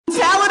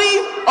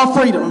or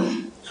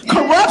freedom?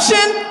 Corruption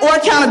or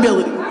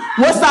accountability?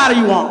 What side are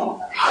you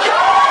on?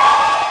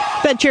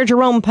 Fed Chair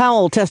Jerome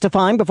Powell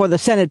testifying before the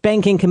Senate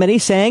Banking Committee,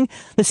 saying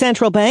the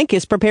central bank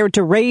is prepared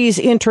to raise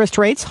interest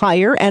rates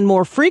higher and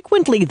more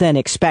frequently than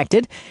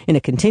expected in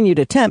a continued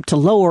attempt to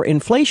lower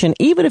inflation,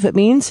 even if it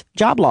means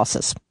job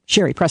losses.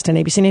 Sherry Preston,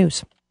 ABC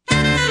News.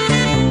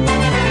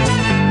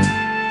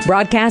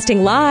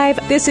 Broadcasting live,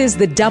 this is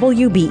the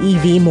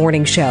WBEV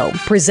Morning Show,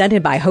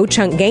 presented by Ho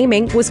Chunk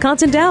Gaming,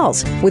 Wisconsin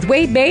Dells, with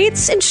Wade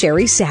Bates and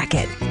Sherry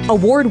Sackett.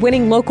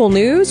 Award-winning local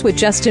news with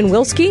Justin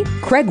Wilski,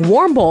 Craig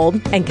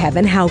Warmbold, and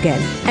Kevin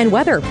Haugen. And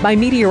weather by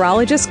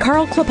meteorologist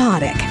Carl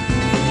Klopodic.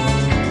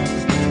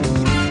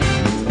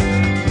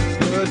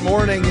 Good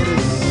morning. It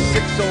is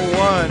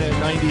 6:01 at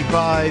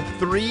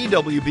 95.3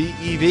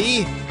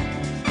 WBEV.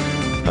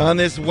 On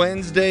this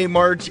Wednesday,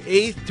 March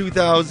 8th,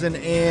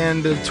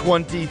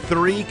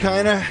 2023,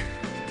 kind of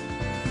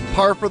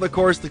par for the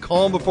course, the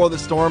calm before the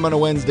storm on a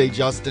Wednesday,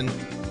 Justin.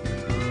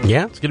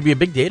 Yeah, it's going to be a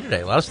big day today.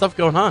 A lot of stuff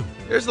going on.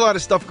 There's a lot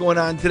of stuff going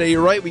on today.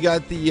 You're right. We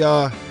got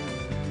the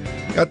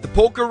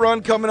poker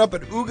run coming up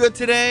at UGA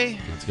today.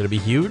 It's going to be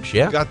huge,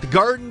 yeah. We got the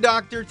Garden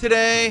Doctor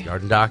today.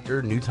 Garden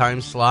Doctor, new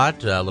time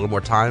slot, a little more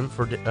time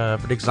for Dick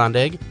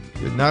Zondag.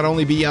 He'll not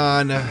only be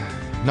on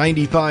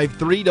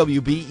 95.3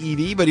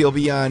 WBEV, but he'll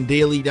be on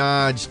Daily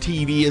Dodge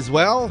TV as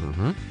well.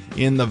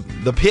 In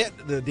the pit,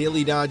 the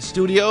Daily Dodge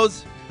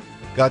studios.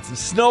 Got some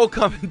snow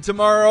coming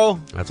tomorrow.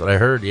 That's what I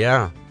heard,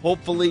 yeah.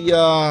 Hopefully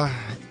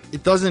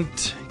it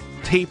doesn't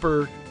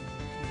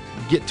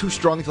get too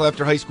strong until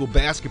after high school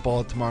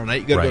basketball tomorrow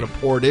night. You got to go to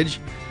Portage.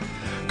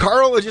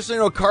 Carl, just so you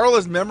know, Carl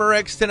is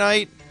Memorex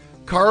tonight.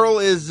 Carl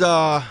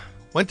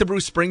went to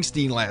Bruce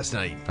Springsteen last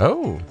night.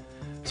 Oh.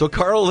 So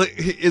Carl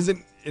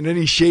isn't in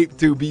any shape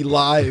to be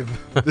live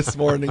this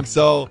morning.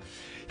 So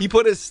he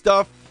put his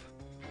stuff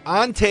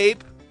on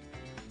tape.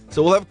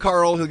 So we'll have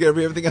Carl. He'll get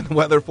everything on the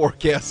weather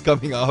forecast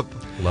coming up.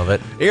 Love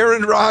it.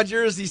 Aaron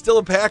Rodgers, he's still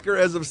a Packer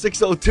as of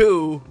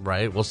 6:02.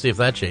 Right. We'll see if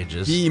that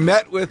changes. He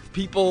met with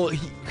people.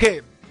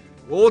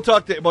 We'll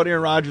talk about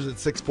Aaron Rodgers at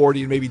 6:40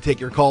 and maybe take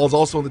your calls.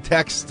 Also on the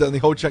text on the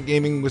Ho Chunk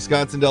Gaming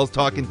Wisconsin Dells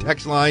Talking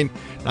text line,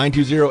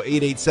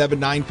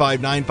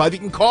 920-887-9595. You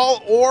can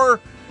call or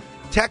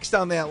text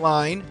on that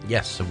line.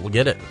 Yes, we'll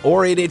get it.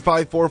 Or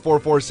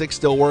 885-4446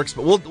 still works.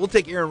 But we'll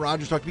take Aaron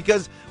Rodgers talk,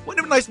 because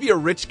wouldn't it be nice to be a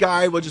rich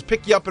guy? We'll just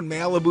pick you up in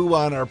Malibu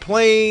on our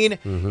plane,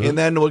 and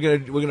then we're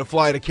gonna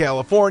fly to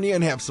California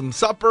and have some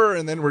supper,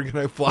 and then we're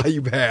gonna fly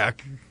you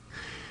back.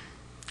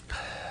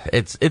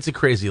 It's a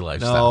crazy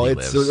lifestyle.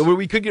 No,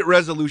 we could get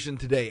resolution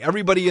today.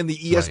 Everybody in the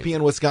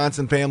ESPN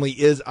Wisconsin family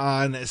is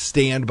on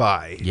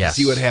standby to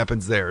see what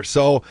happens there.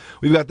 So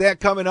we've got that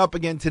coming up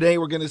again today.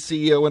 We're going to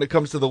see when it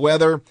comes to the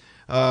weather.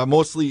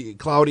 Mostly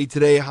cloudy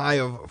today, high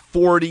of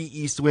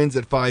 40, east winds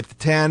at 5 to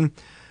 10.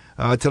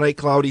 Tonight,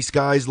 cloudy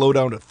skies, low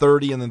down to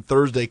 30, and then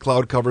Thursday,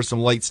 cloud cover, some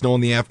light snow in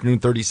the afternoon,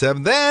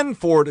 37. Then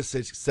 4 to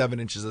 7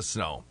 inches of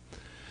snow.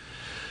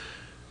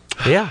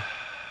 Yeah.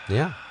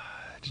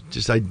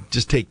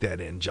 Just take that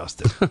in,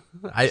 Justin.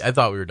 I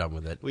thought we were done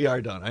with it. We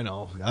are done, I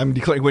know. I'm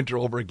declaring winter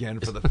over again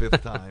for the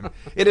fifth time.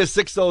 It is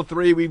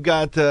 6:03. We've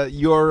got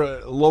your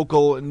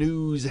local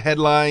news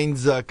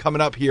headlines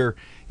coming up here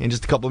in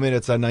just a couple of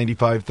minutes on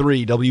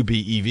 95.3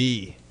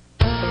 WBEV.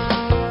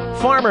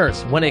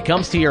 Farmers, when it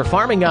comes to your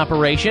farming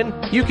operation,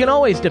 you can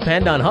always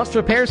depend on Huff's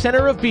Repair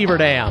Center of Beaver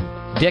Dam.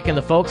 Dick and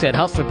the folks at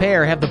Huff's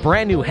Repair have the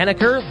brand new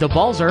Henniker, the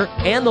Balzer,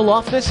 and the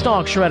Loftus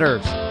Stalk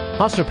Shredders.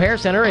 Huff's Repair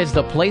Center is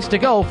the place to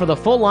go for the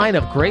full line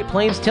of Great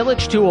Plains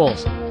tillage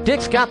tools.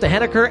 Dick's got the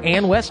Henniker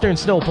and Western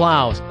snow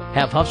plows.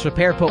 Have Huff's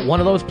Repair put one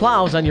of those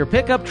plows on your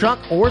pickup truck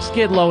or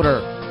skid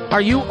loader.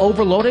 Are you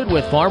overloaded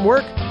with farm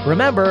work?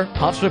 Remember,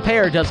 Huff's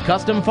Repair does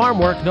custom farm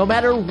work no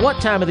matter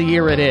what time of the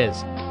year it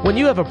is. When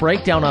you have a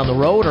breakdown on the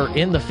road or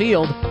in the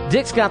field,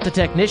 Dick's got the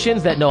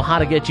technicians that know how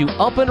to get you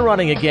up and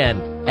running again,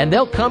 and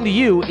they'll come to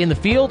you in the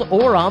field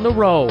or on the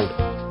road.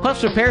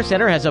 Huff's Repair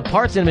Center has a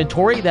parts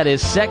inventory that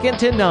is second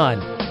to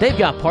none. They've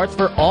got parts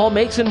for all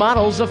makes and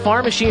models of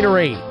farm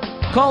machinery.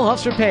 Call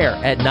Huff's Repair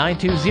at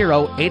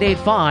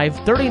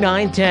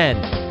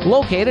 920-885-3910.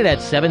 Located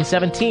at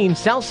 717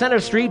 South Center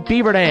Street,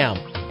 Beaver Dam.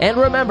 And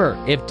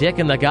remember, if Dick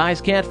and the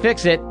guys can't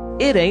fix it,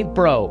 it ain't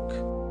broke.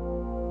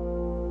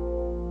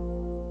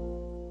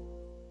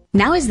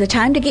 Now is the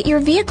time to get your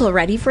vehicle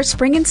ready for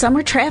spring and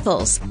summer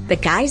travels. The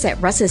guys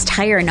at Russ's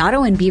Tire and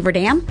Auto in Beaver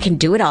Dam can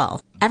do it all.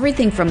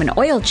 Everything from an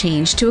oil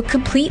change to a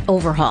complete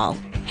overhaul.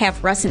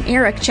 Have Russ and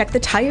Eric check the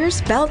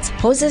tires, belts,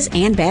 hoses,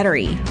 and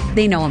battery.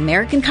 They know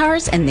American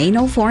cars and they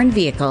know foreign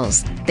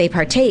vehicles. They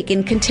partake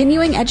in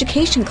continuing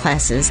education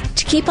classes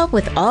to keep up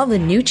with all the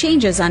new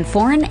changes on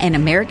foreign and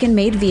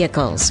American-made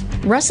vehicles.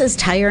 Russ's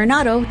Tire and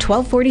Auto,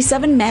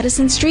 1247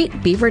 Madison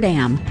Street, Beaver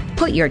Dam.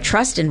 Put your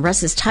trust in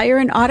Russ's Tire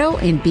and Auto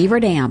in Beaver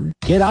Dam.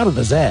 Get out of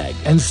the zag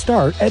and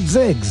start at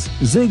Ziggs.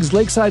 Ziggs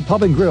Lakeside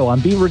Pub and Grill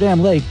on Beaver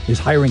Dam Lake is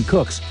hiring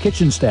cooks,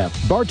 kitchen staff,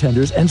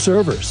 bartenders, and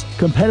servers.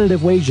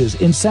 Competitive wages,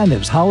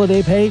 incentives,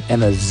 holiday pay,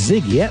 and a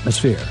ziggy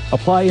atmosphere.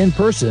 Apply in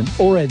person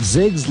or at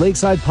Ziggs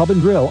Lakeside Pub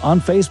and Grill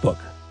on Facebook.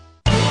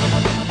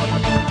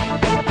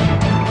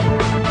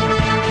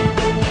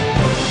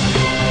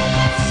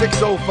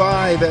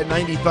 6:05 at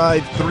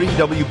 95.3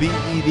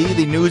 WBEV.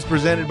 The news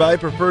presented by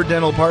Preferred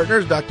Dental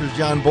Partners. Doctors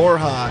John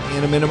Borja,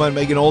 Anna Minima, and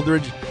Megan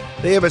Oldridge.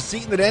 They have a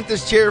seat in the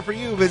dentist chair for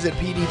you. Visit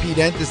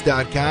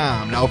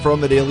pdpdentist.com. Now from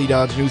the Daily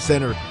Dodge News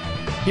Center,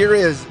 here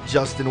is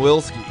Justin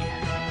Wilski.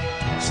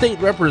 State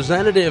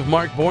Representative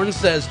Mark Bourne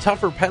says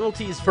tougher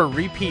penalties for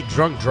repeat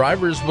drunk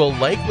drivers will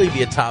likely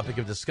be a topic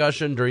of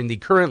discussion during the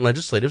current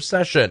legislative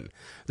session.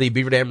 The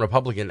Beaver Dam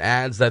Republican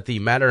adds that the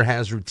matter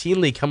has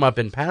routinely come up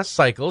in past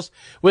cycles,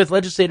 with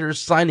legislators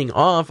signing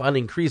off on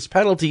increased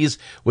penalties,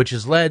 which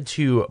has led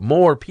to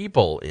more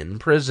people in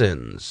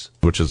prisons.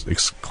 Which is,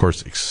 of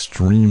course,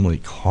 extremely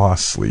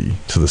costly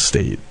to the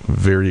state.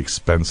 Very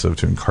expensive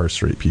to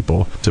incarcerate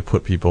people, to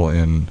put people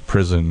in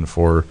prison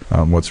for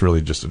what's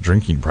really just a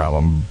drinking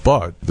problem.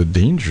 But the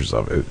dangers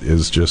of it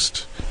is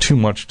just too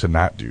much to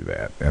not do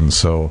that. And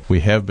so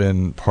we have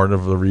been part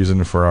of the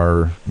reason for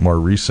our more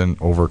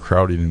recent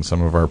overcrowding in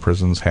some of our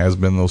prisons has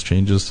been those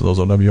changes to those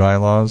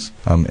OWI laws,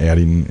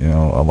 adding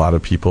a lot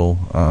of people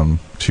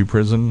to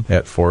prison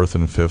at 4th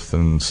and 5th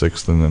and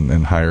 6th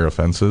and higher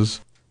offenses.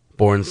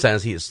 Bourne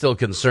says he is still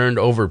concerned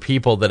over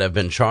people that have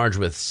been charged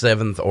with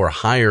 7th or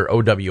higher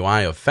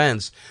OWI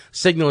offense,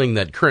 signaling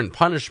that current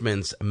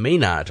punishments may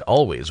not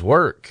always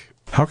work.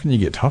 How can you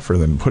get tougher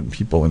than putting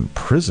people in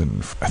prison?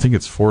 I think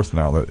it's 4th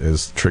now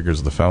that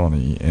triggers the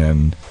felony,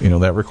 and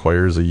that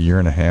requires a year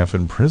and a half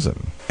in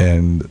prison.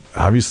 And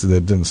obviously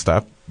that didn't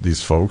stop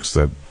these folks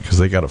because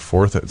they got a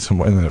 4th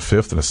and then a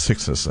 5th and a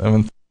 6th and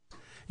a 7th.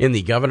 In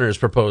the governor's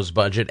proposed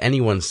budget,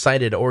 anyone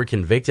cited or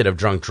convicted of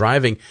drunk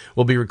driving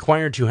will be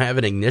required to have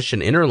an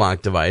ignition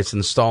interlock device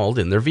installed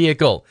in their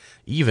vehicle,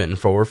 even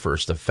for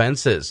first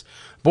offenses.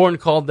 Bourne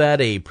called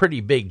that a pretty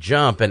big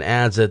jump and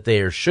adds that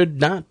there should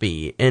not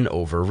be an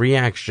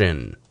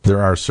overreaction.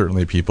 There are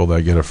certainly people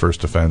that get a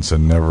first offense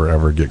and never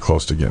ever get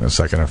close to getting a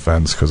second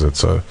offense because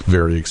it's a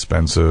very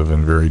expensive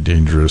and very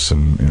dangerous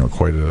and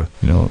quite a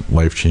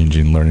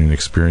life-changing learning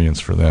experience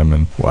for them.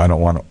 And I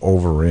don't want to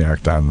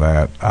overreact on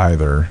that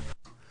either.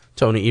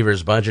 Tony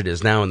Evers' budget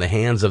is now in the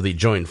hands of the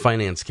Joint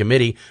Finance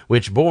Committee,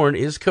 which Bourne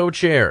is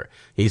co-chair.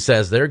 He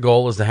says their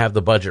goal is to have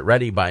the budget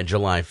ready by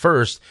July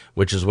 1st,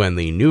 which is when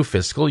the new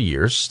fiscal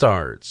year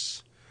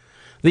starts.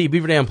 The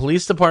Beaver Dam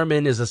Police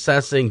Department is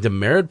assessing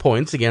demerit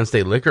points against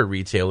a liquor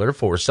retailer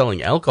for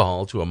selling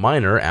alcohol to a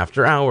minor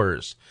after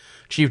hours.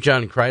 Chief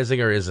John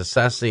Kreisinger is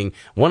assessing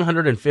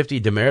 150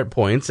 demerit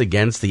points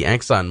against the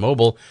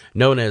ExxonMobil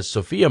known as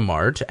Sophia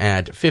Mart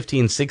at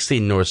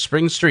 1516 North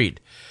Spring Street.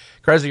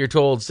 Kreisinger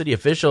told city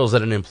officials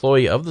that an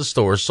employee of the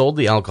store sold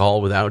the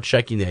alcohol without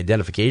checking the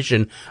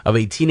identification of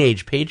a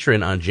teenage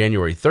patron on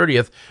January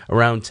 30th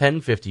around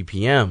 10:50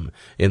 p.m.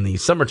 In the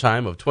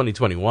summertime of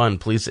 2021,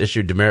 police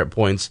issued demerit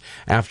points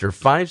after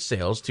 5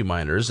 sales to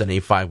minors in a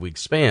 5-week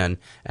span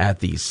at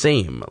the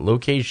same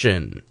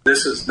location.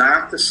 This is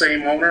not the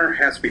same owner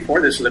as before.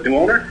 This is a new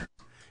owner.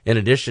 In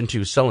addition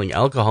to selling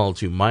alcohol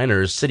to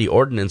minors, city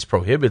ordinance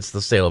prohibits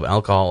the sale of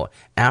alcohol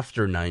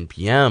after 9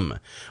 p.m.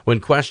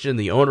 When questioned,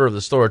 the owner of the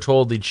store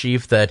told the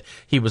chief that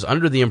he was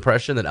under the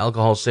impression that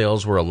alcohol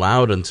sales were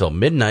allowed until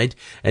midnight,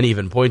 and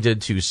even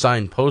pointed to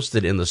sign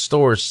posted in the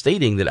store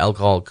stating that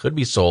alcohol could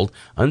be sold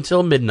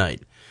until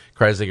midnight.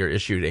 Kreisinger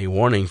issued a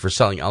warning for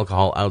selling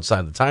alcohol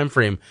outside the time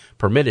frame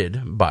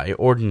permitted by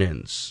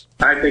ordinance.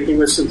 I think he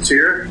was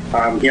sincere.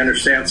 He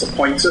understands the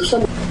point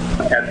system.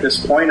 At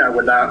this point, I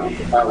would not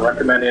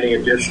recommend any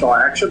additional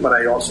action, but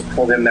I also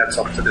told him that's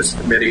up to this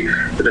committee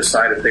to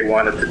decide if they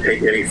wanted to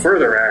take any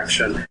further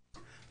action.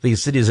 The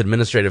city's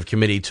administrative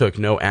committee took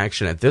no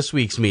action at this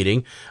week's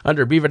meeting.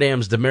 Under Beaver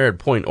Dam's demerit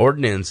point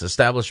ordinance,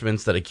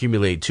 establishments that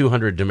accumulate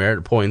 200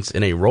 demerit points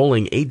in a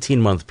rolling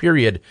 18-month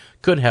period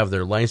could have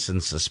their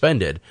license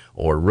suspended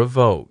or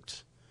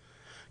revoked.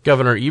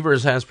 Governor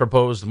Evers has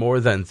proposed more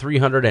than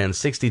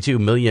 $362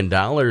 million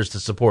to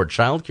support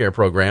child care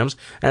programs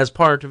as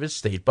part of his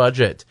state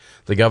budget.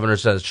 The governor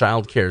says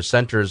child care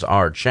centers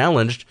are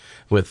challenged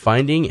with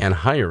finding and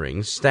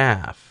hiring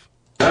staff.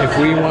 If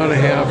we want to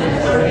have,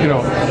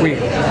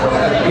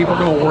 people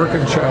don't work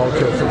in child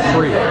care for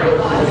free.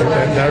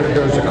 And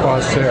there's a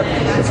cost there.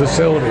 The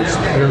facilities,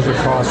 there's a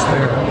cost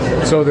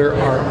there. So there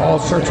are all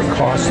sorts of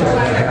costs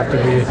that have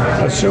to be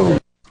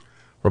assumed.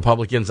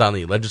 Republicans on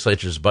the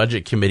legislature's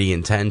budget committee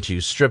intend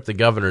to strip the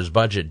governor's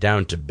budget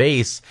down to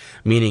base,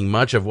 meaning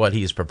much of what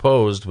he's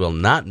proposed will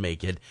not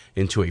make it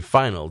into a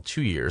final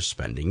 2-year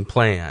spending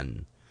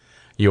plan.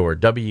 Your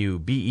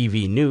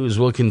WBEV News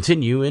will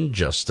continue in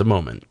just a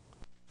moment.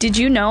 Did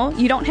you know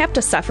you don't have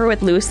to suffer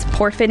with loose,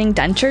 poor-fitting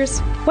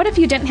dentures? What if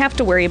you didn't have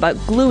to worry about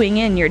gluing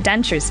in your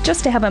dentures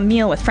just to have a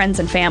meal with friends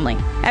and family?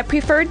 At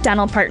Preferred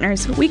Dental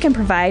Partners, we can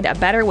provide a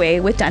better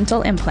way with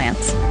dental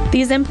implants.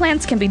 These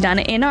implants can be done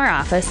in our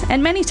office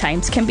and many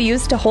times can be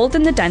used to hold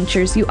in the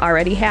dentures you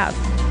already have.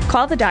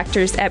 Call the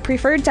doctors at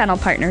Preferred Dental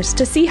Partners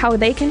to see how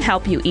they can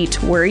help you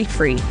eat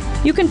worry-free.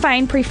 You can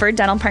find Preferred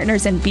Dental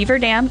Partners in Beaver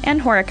Dam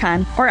and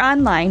Horicon or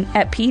online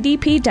at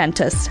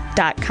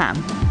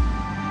pdpdentist.com.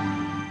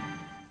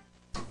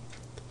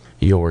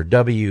 Your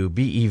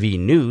WBEV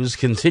News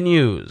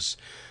continues.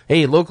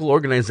 A local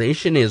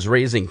organization is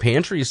raising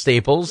pantry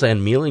staples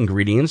and meal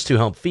ingredients to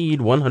help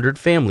feed 100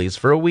 families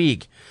for a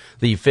week.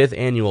 The 5th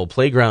annual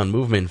Playground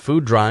Movement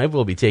Food Drive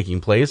will be taking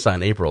place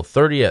on April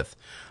 30th.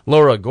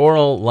 Laura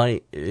Gorel,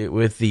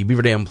 with the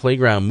Beaver Dam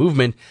Playground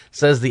Movement,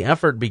 says the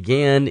effort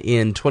began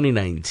in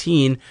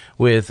 2019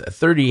 with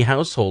 30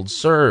 households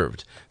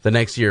served. The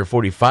next year,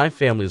 45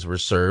 families were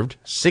served,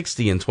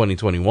 60 in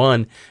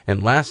 2021,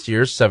 and last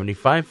year,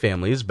 75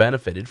 families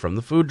benefited from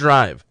the food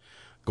drive.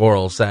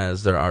 Gorel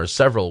says there are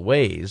several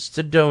ways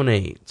to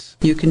donate.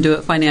 You can do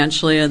it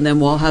financially, and then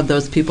we'll have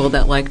those people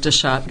that like to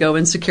shop go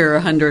and secure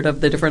 100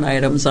 of the different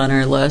items on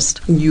our list.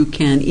 You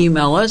can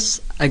email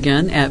us,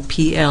 again, at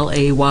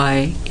PLAYMOVEBD,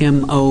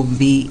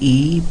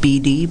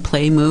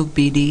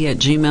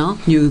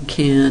 playmovebd@gmail. You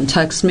can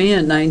text me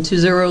at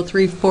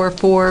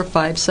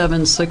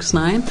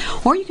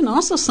 920-344-5769, or you can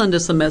also send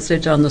us a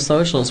message on the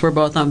socials. We're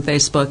both on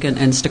Facebook and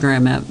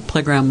Instagram at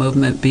Playground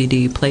Movement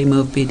BD,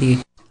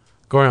 PlayMoveBD.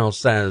 Gorel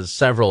says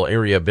several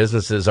area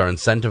businesses are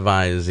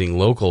incentivizing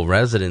local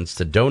residents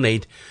to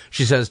donate.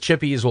 She says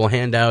Chippies will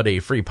hand out a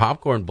free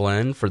popcorn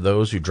blend for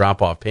those who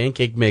drop off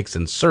pancake mix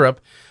and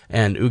syrup,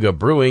 and Uga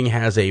Brewing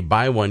has a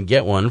buy one,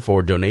 get one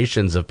for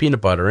donations of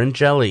peanut butter and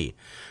jelly.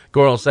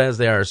 Gorel says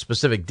there are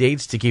specific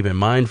dates to keep in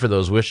mind for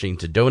those wishing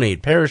to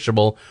donate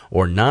perishable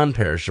or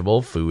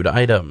non-perishable food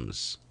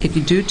items. If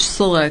you do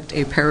select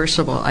a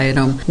perishable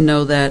item,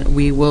 know that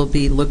we will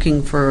be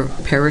looking for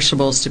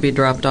perishables to be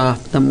dropped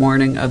off the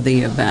morning of the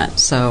event.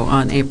 So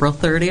on April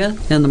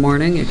 30th in the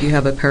morning, if you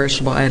have a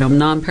perishable item,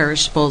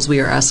 non-perishables,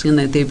 we are asking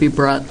that they be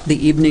brought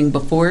the evening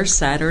before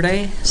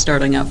Saturday,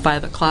 starting at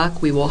 5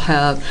 o'clock. We will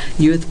have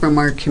youth from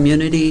our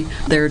community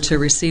there to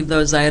receive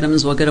those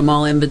items. We'll get them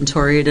all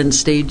inventoried and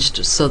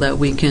staged so that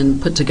we can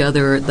put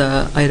together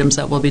the items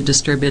that will be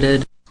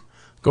distributed.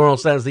 Gorel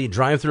says the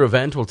drive-thru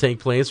event will take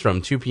place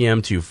from 2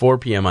 p.m. to 4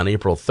 p.m. on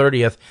April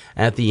 30th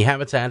at the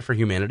Habitat for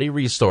Humanity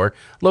Restore,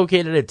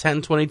 located at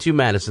 1022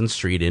 Madison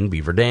Street in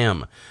Beaver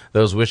Dam.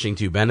 Those wishing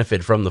to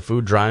benefit from the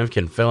food drive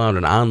can fill out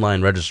an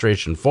online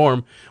registration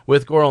form,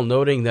 with Gorel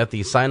noting that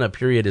the sign-up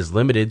period is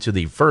limited to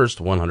the first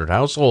 100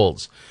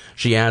 households.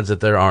 She adds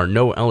that there are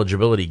no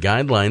eligibility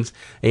guidelines.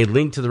 A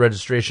link to the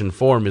registration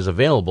form is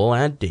available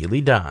at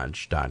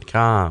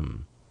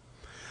dailydodge.com.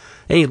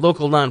 A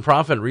local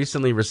nonprofit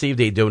recently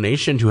received a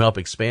donation to help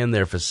expand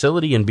their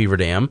facility in Beaver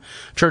Dam.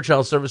 Church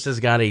Health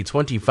Services got a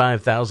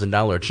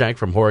 $25,000 check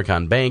from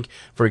Horicon Bank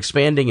for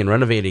expanding and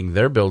renovating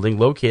their building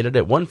located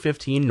at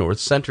 115 North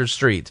Center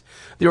Street.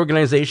 The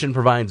organization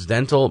provides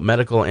dental,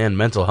 medical, and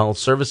mental health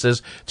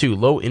services to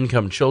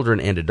low-income children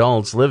and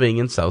adults living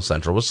in South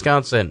Central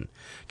Wisconsin.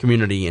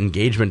 Community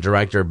Engagement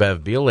Director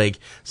Bev Beelake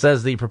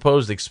says the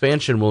proposed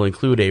expansion will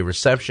include a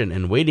reception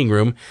and waiting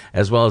room,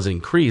 as well as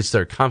increase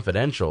their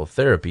confidential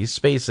therapy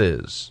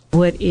spaces.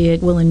 What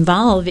it will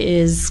involve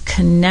is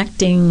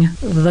connecting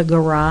the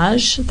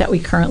garage that we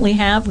currently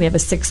have. We have a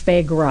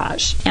 6-bay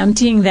garage.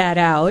 Emptying that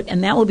out,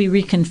 and that will be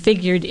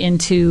reconfigured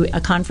into a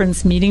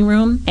conference meeting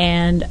room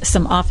and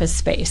some office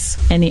space.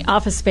 And the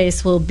office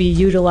space will be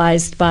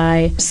utilized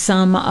by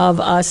some of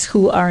us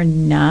who are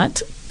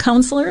not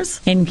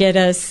counselors and get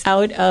us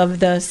out of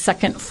the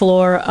second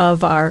floor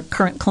of our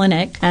current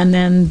clinic. And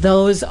then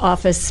those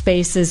office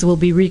spaces will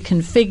be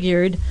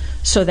reconfigured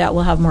so that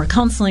we'll have more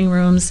counseling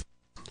rooms.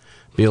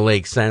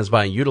 Beelake says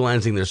by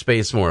utilizing their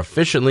space more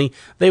efficiently,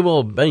 they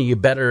will be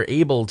better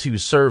able to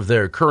serve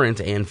their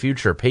current and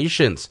future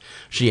patients.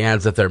 She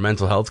adds that their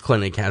mental health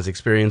clinic has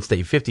experienced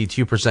a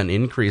 52%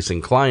 increase in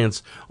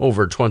clients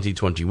over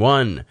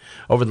 2021.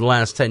 Over the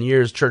last 10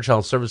 years, Church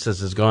Health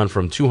Services has gone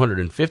from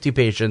 250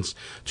 patients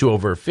to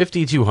over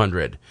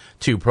 5,200.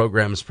 2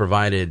 programs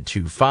provided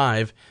to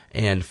 5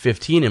 and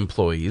 15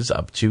 employees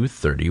up to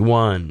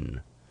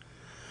 31.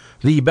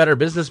 The Better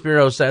Business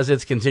Bureau says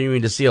it's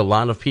continuing to see a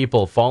lot of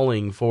people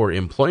falling for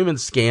employment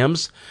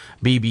scams.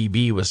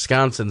 BBB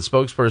Wisconsin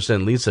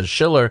spokesperson Lisa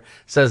Schiller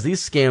says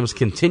these scams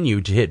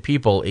continue to hit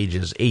people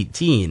ages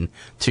 18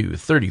 to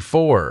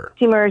 34.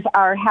 Consumers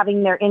are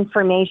having their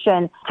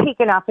information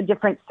taken off of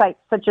different sites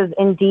such as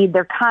Indeed.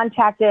 They're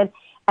contacted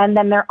and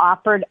then they're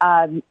offered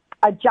a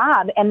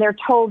job, and they're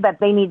told that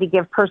they need to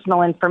give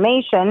personal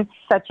information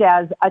such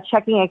as a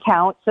checking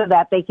account so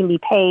that they can be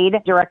paid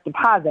direct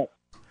deposit.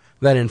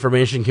 That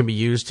information can be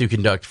used to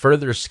conduct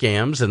further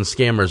scams, and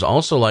scammers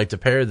also like to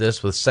pair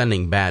this with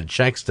sending bad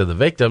checks to the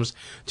victims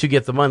to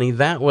get the money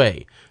that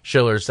way.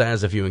 Schiller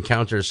says if you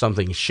encounter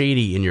something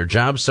shady in your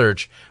job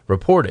search,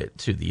 report it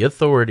to the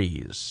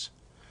authorities.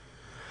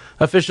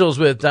 Officials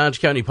with Dodge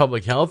County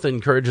Public Health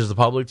encourages the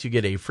public to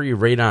get a free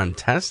radon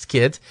test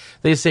kit.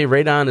 They say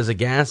radon is a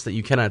gas that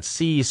you cannot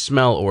see,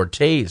 smell, or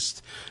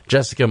taste.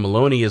 Jessica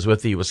Maloney is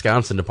with the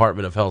Wisconsin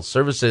Department of Health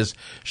Services.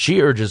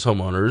 She urges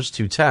homeowners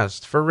to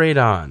test for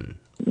radon.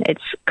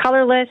 It's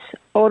colorless,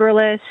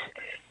 odorless,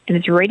 and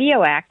it's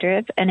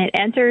radioactive, and it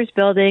enters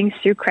buildings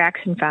through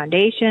cracks in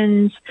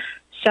foundations,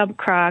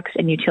 subcrocks,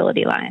 and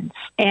utility lines.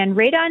 And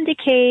radon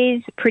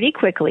decays pretty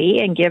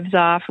quickly and gives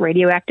off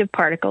radioactive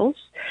particles.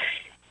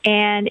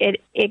 and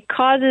it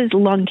causes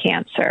lung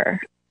cancer.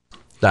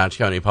 Dodge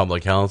County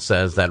Public Health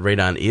says that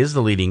radon is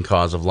the leading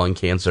cause of lung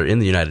cancer in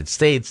the United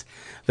States.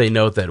 They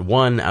note that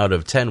 1 out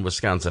of 10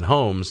 Wisconsin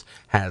homes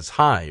has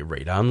high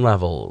radon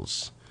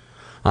levels.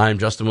 I'm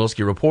Justin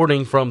Wilski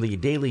reporting from the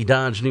Daily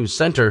Dodge News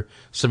Center.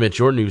 Submit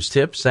your news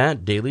tips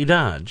at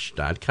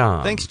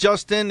dailydodge.com. Thanks,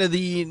 Justin.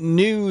 The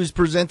news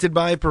presented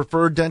by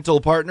Preferred Dental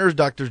Partners,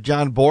 Drs.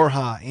 John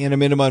Borja, Anna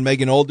Minima, and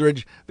Megan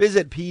Oldridge.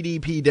 Visit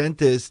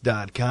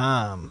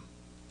pdpdentist.com.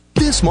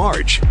 This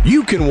March,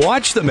 you can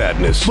watch the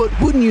madness, but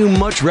wouldn't you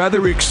much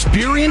rather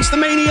experience the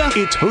mania?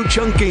 It's Ho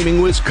Chunk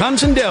Gaming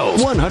Wisconsin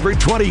Dells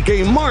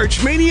 120K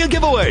March Mania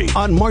Giveaway.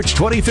 On March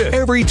 25th,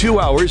 every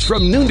 2 hours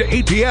from noon to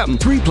 8 p.m.,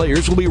 3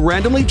 players will be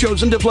randomly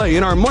chosen to play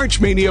in our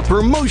March Mania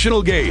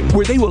promotional game,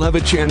 where they will have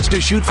a chance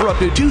to shoot for up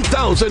to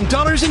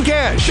 $2,000 in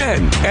cash.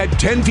 Then, at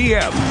 10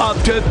 p.m., up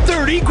to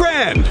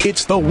 $30,000.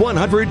 It's the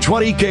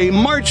 120K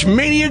March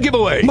Mania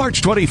Giveaway.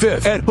 March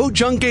 25th at Ho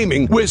Chunk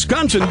Gaming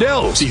Wisconsin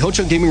Dells. See Ho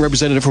Chunk Gaming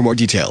representative for more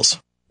details.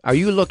 Are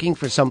you looking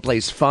for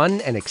someplace fun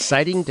and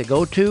exciting to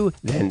go to?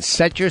 Then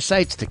set your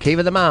sights to Cave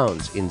of the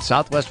Mounds in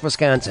southwest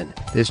Wisconsin.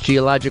 This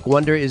geologic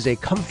wonder is a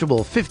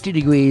comfortable 50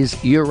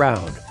 degrees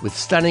year-round, with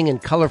stunning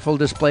and colorful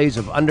displays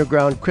of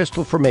underground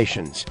crystal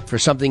formations. For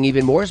something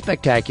even more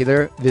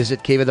spectacular,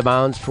 visit Cave of the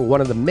Mounds for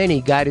one of the many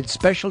guided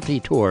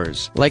specialty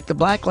tours, like the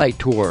Blacklight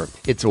Tour.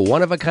 It's a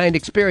one-of-a-kind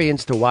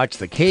experience to watch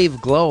the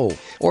cave glow,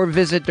 or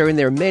visit during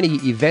their many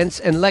events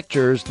and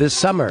lectures this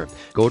summer.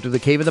 Go to the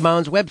Cave of the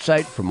Mounds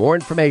website for more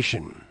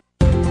information.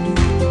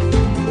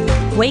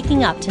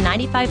 Waking up to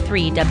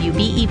 95.3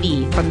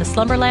 WBEV from the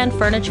Slumberland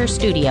Furniture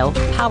Studio,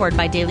 powered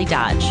by Daily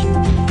Dodge.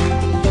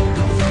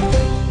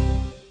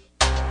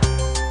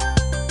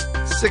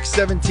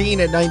 6:17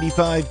 at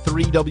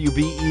 95.3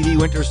 WBEV.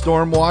 Winter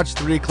Storm Watch,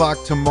 3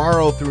 o'clock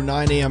tomorrow through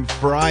 9 a.m.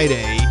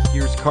 Friday.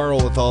 Here's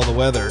Carl with all the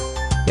weather.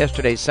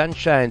 Yesterday's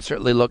sunshine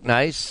certainly looked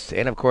nice,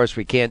 and of course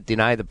we can't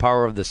deny the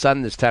power of the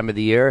sun this time of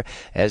the year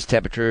as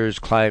temperatures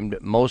climbed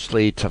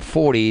mostly to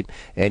 40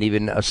 and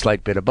even a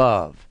slight bit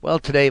above. Well,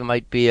 today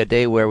might be a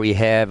day where we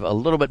have a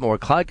little bit more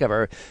cloud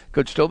cover,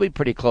 could still be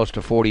pretty close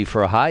to 40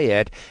 for a high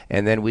yet,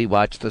 and then we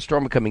watch the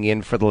storm coming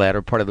in for the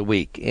latter part of the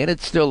week. And it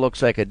still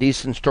looks like a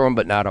decent storm,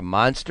 but not a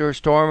monster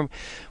storm,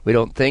 we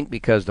don't think,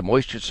 because the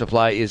moisture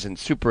supply isn't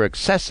super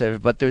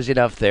excessive, but there's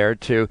enough there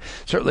to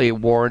certainly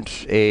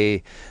warrant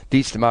a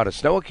decent amount of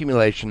snow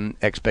accumulation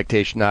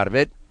expectation out of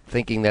it,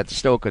 thinking that the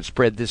snow could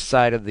spread this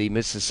side of the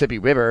Mississippi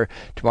River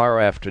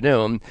tomorrow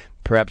afternoon,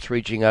 perhaps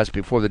reaching us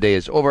before the day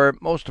is over.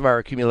 Most of our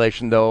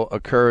accumulation, though,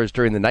 occurs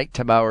during the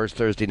nighttime hours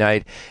Thursday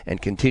night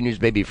and continues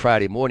maybe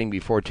Friday morning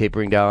before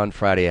tapering down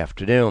Friday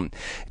afternoon.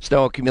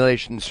 Snow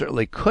accumulation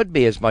certainly could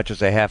be as much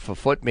as a half a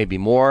foot, maybe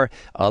more,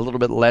 a little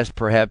bit less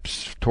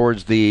perhaps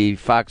towards the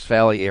Fox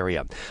Valley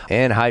area.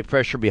 And high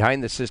pressure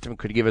behind the system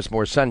could give us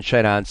more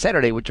sunshine on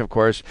Saturday, which of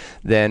course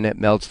then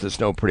melts the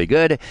snow pretty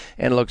good.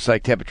 And it looks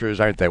like temperatures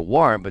aren't that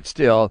warm, but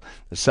still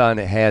the sun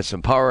has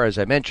some power, as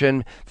I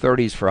mentioned,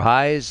 30s for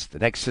highs. The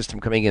next system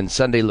coming in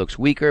Sunday looks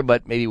weaker,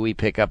 but maybe we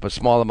pick up a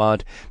small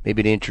amount,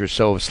 maybe an inch or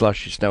so of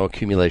slushy snow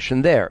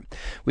accumulation there.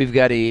 We've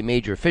got a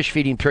major fish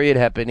feeding period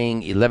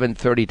happening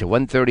 11:30 to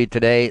 1:30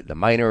 today. The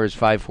minor is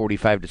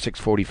 5:45 to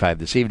 6:45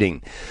 this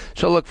evening.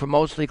 So look for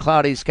mostly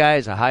cloudy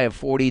skies, a high of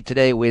 40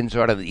 today. Winds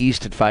are out of the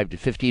east at 5 to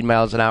 15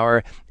 miles an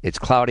hour. It's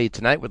cloudy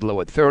tonight with a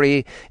low at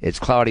 30. It's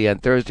cloudy on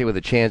Thursday with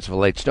a chance of a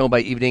light snow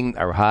by evening.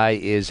 Our high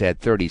is at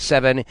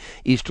 37.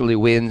 Easterly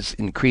winds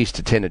increase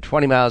to 10 to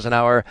 20 miles an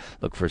hour.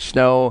 Look for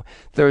snow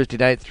Thursday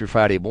night through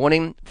Friday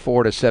morning.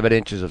 4 to 7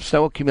 inches of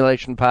snow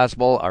accumulation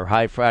possible. Our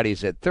high Friday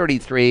is at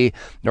 33.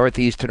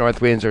 Northeast to north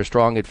winds are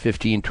strong at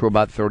 15 to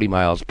about 30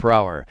 miles per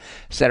hour.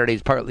 Saturday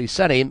is partly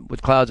sunny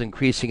with clouds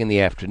increasing in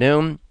the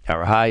afternoon.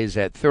 Our high is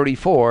at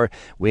 34.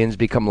 Winds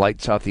become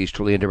light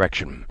southeasterly in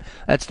direction.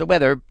 That's the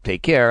weather.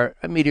 Take care.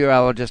 I'm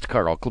meteorologist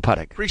Carl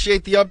Klopatek.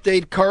 Appreciate the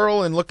update,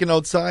 Carl. And looking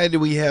outside,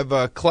 we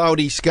have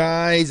cloudy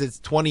skies. It's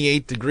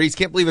 28 degrees.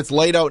 Can't believe it's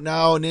light out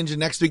now. And into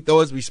next week,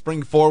 though, as we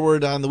spring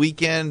forward on the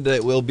weekend,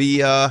 it will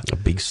be a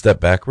big step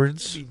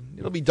backwards.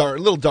 It'll be dark,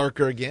 a little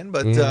darker again,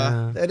 but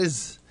that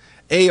is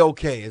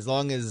A-okay as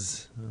long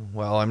as,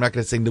 well, I'm not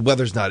going to say the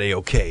weather's not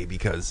A-okay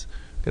because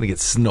we're going to get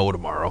snow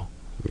tomorrow.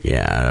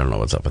 Yeah, I don't know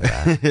what's up with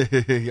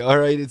that. All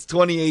right, it's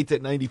 28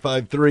 at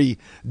 95.3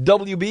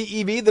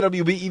 WBEV, the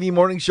WBEV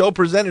Morning Show,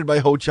 presented by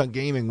Ho Chunk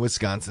Gaming,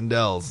 Wisconsin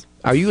Dells.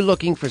 Are you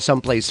looking for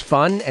someplace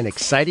fun and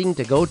exciting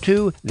to go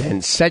to?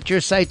 Then set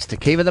your sights to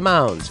Cave of the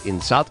Mounds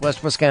in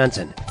southwest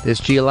Wisconsin. This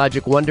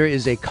geologic wonder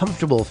is a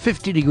comfortable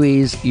 50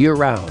 degrees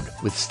year-round,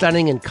 with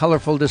stunning and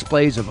colorful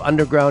displays of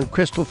underground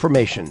crystal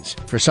formations.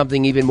 For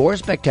something even more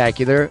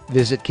spectacular,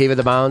 visit Cave of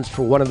the Mounds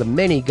for one of the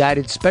many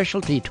guided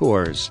specialty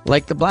tours,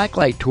 like the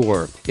Blacklight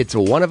Tour. It's a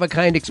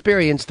one-of-a-kind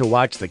experience to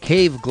watch the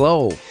cave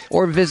glow,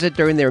 or visit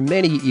during their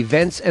many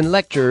events and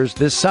lectures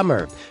this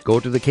summer.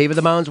 Go to the Cave of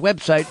the Mounds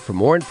website for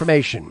more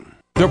information.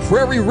 The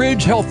Prairie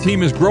Ridge Health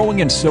Team is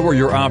growing, and so are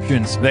your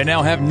options. They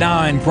now have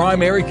 9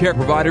 primary care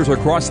providers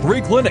across 3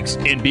 clinics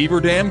in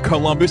Beaver Dam,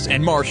 Columbus,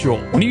 and Marshall.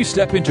 When you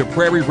step into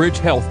Prairie Ridge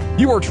Health,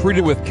 you are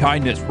treated with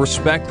kindness,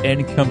 respect,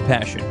 and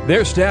compassion.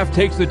 Their staff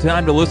takes the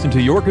time to listen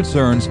to your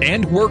concerns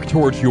and work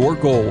towards your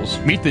goals.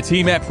 Meet the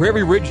team at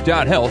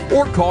prairieridge.health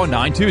or call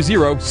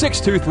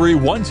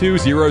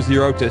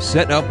 920-623-1200 to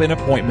set up an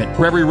appointment.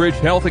 Prairie Ridge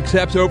Health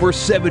accepts over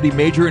 70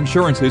 major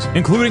insurances,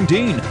 including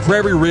Dean.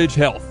 Prairie Ridge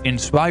Health,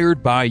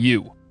 inspired by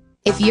you.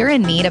 If you're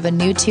in need of a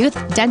new tooth,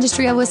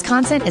 Dentistry of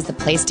Wisconsin is the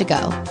place to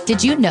go.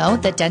 Did you know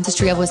that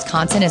Dentistry of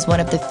Wisconsin is one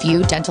of the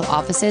few dental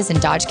offices in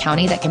Dodge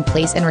County that can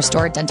place and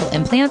restore dental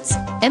implants?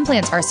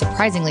 Implants are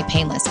surprisingly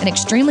painless and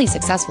extremely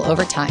successful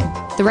over time.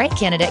 The right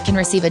candidate can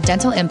receive a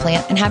dental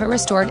implant and have it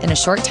restored in a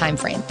short time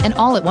frame, and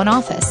all at one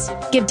office.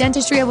 Give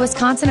Dentistry of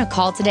Wisconsin a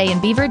call today in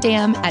Beaver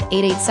Dam at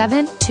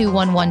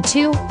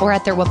 887-2112 or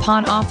at their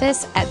Waupun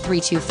office at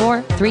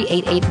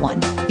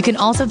 324-3881. You can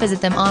also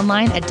visit them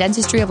online at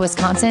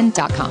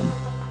dentistryofwisconsin.com.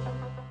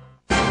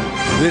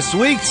 This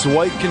week's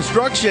White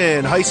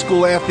Construction High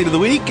School Athlete of the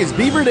Week is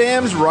Beaver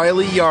Dam's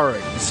Riley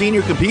Yarrick. The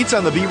senior competes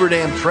on the Beaver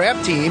Dam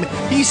trap team.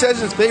 He says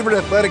his favorite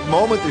athletic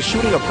moment is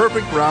shooting a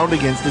perfect round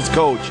against his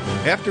coach.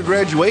 After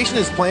graduation,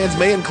 his plans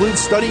may include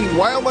studying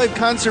wildlife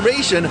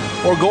conservation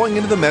or going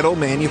into the metal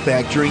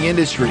manufacturing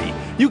industry.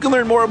 You can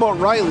learn more about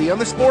Riley on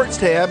the sports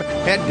tab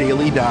at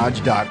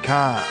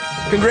dailydodge.com.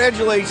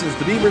 Congratulations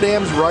to Beaver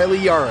Dam's Riley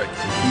Yarrick.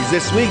 He's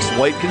this week's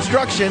White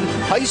Construction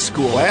High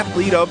School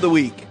Athlete of the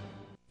Week.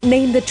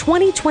 Named the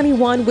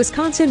 2021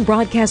 Wisconsin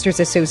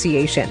Broadcasters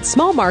Association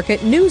Small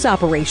Market News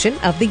Operation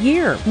of the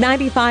Year.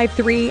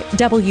 95.3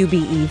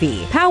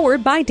 WBEV.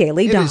 Powered by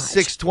Daily Dodge. It is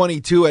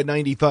 6:22 at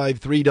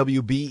 95.3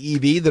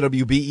 WBEV, the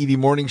WBEV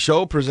Morning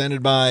Show,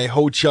 presented by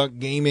Ho-Chunk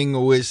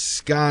Gaming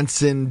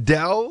Wisconsin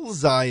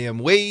Dells. I am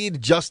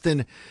Wade.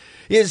 Justin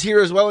is here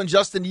as well. And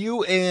Justin,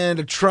 you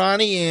and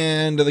Trani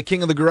and the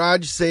King of the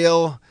Garage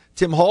Sale,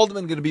 Tim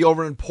Haldeman, going to be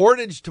over in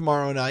Portage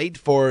tomorrow night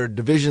for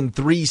Division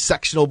III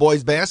sectional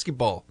boys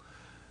basketball.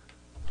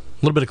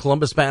 A little bit of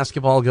Columbus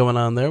basketball going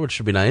on there, which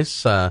should be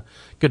nice.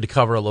 Good to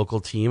cover a local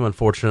team.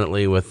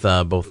 Unfortunately, with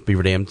both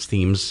Beaver Dam's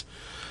teams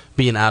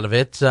being out of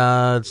it,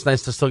 it's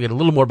nice to still get a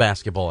little more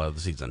basketball out of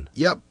the season.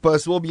 Yep, so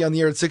we'll be on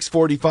the air at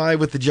 6:45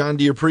 with the John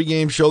Deere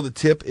pregame show. The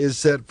tip is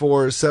set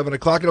for 7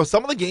 o'clock. You know,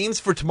 some of the games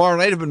for tomorrow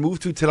night have been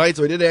moved to tonight,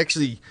 so I did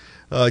actually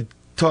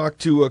talked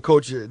to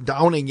Coach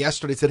Downing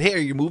yesterday. Said, hey, are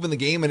you moving the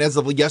game? And as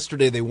of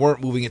yesterday, they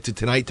weren't moving it to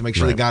tonight to make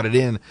sure they got it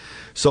in.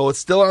 So it's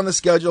still on the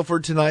schedule for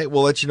tonight.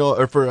 We'll let you know,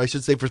 or for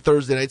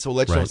Thursday night, so we'll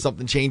let you know if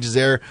something changes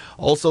there.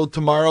 Also,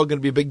 tomorrow, going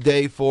to be a big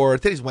day for,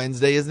 today's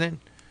Wednesday, isn't it?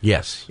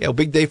 Yes. Yeah, a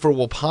big day for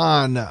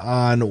Waupun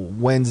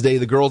on Wednesday.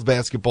 The girls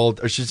basketball,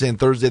 or I should say on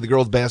Thursday, the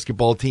girls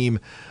basketball team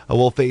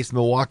will face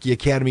Milwaukee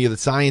Academy of the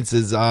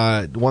Sciences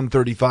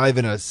 135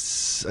 in a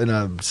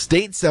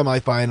state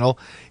semifinal.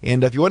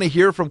 And if you want to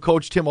hear from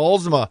Coach Tim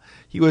Alzema,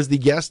 he was the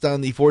guest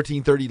on the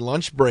 14:30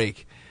 lunch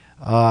break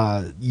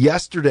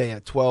yesterday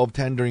at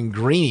 12:10 during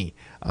Greenie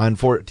on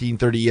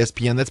 14:30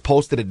 ESPN. That's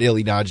posted at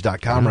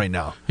dailydodge.com right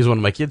now. He's one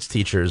of my kids'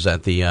 teachers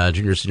at the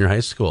junior senior high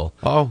school.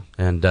 Oh.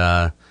 And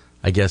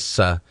I guess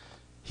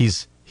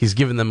he's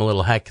giving them a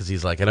little heck because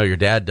he's like, I know your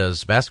dad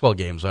does basketball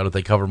games. Why don't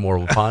they cover more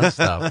Waupun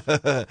stuff?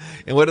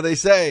 And what do they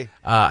say?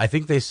 I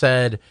think they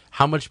said,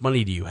 how much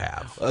money do you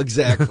have?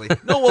 Exactly.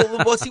 No,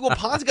 well, see,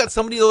 Waupun's got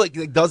somebody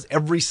that does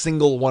every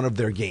single one of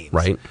their games.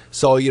 Right.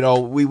 So, you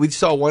know, we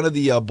saw one of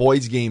the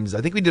boys' games.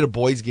 I think we did a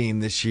boys' game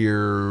this year,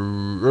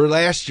 or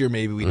last year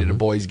maybe we did a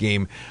boys'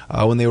 game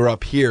when they were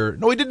up here.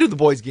 No, we did do the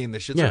boys' game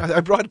this year. Yeah. I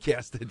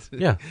broadcasted.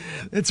 Yeah.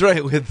 That's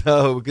right, with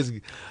because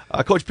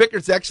Coach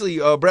Pickett's actually,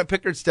 Brett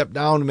Pickert stepped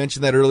down and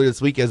mentioned that earlier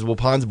this week as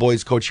Waupun's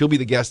boys coach. He'll be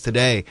the guest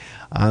today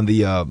on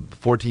the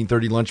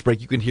 14:30 lunch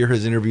break. You can hear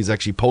his interviews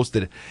actually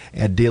posted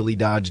at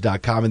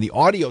dailydodge.com in the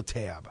audio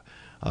tab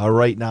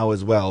right now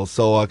as well.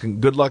 So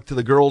good luck to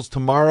the girls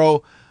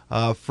tomorrow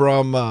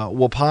from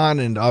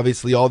Waupun, and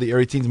obviously all the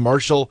area teams.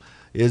 Marshall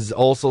is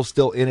also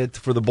still in it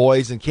for the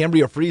boys, and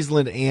Cambria,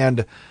 Friesland,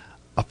 and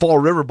Fall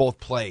River both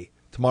play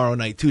tomorrow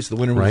night too, so the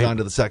winner moves on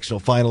to the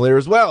sectional final there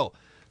as well.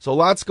 So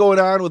lots going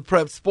on with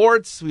Prep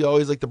Sports. We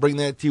always like to bring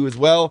that to you as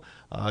well.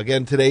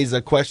 Again, today's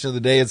question of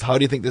the day is, how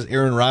do you think this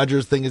Aaron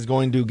Rodgers thing is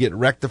going to get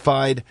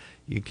rectified?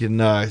 You can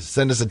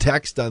send us a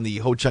text on the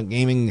Ho-Chunk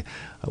Gaming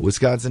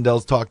Wisconsin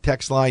Dells Talk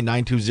text line,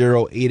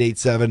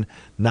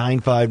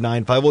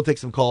 920-887-9595. We'll take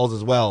some calls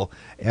as well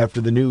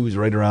after the news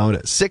right around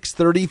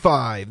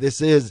 6:35.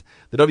 This is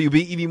the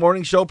WBEV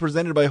Morning Show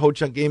presented by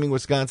Ho-Chunk Gaming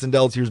Wisconsin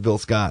Dells. Here's Bill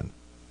Scott.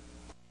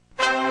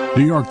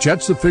 New York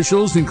Jets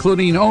officials,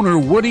 including owner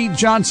Woody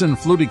Johnson,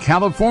 flew to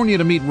California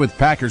to meet with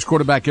Packers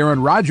quarterback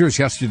Aaron Rodgers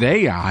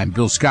yesterday. I'm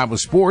Bill Scott with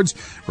sports.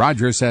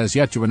 Rodgers has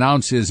yet to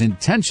announce his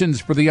intentions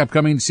for the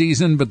upcoming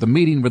season, but the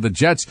meeting with the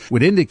Jets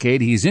would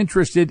indicate he's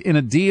interested in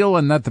a deal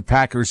and that the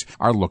Packers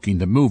are looking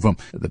to move him.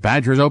 The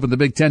Badgers open the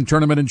Big Ten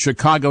tournament in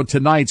Chicago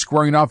tonight,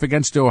 squaring off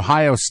against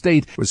Ohio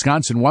State.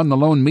 Wisconsin won the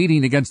lone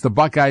meeting against the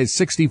Buckeyes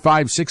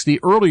 65-60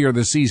 earlier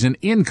this season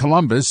in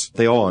Columbus.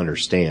 They all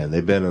understand.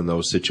 They've been in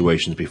those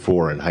situations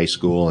before in high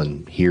school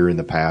and here in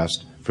the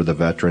past for the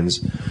veterans,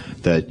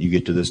 that you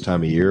get to this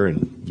time of year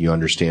and you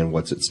understand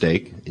what's at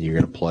stake and you're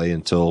going to play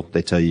until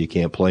they tell you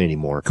can't play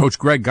anymore. Coach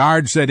Greg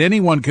Gard said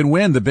anyone can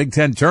win the Big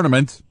Ten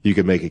tournament. You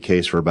could make a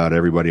case for about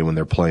everybody when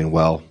they're playing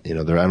well. I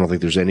don't think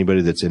there's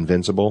anybody that's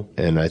invincible,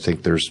 and I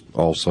think there's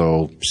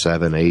also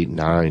 7, 8,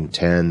 9,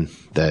 10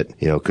 that,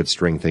 could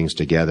string things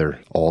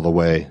together all the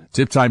way.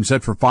 Tip time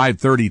set for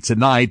 5:30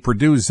 tonight.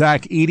 Purdue's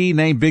Zach Edey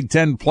named Big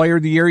Ten Player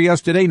of the Year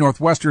yesterday.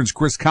 Northwestern's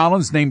Chris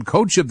Collins named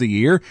Coach of the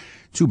Year.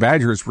 2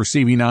 Badgers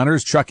receiving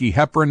honors. Chucky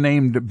Hepburn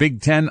named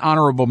Big Ten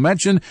Honorable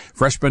Mention.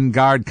 Freshman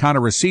guard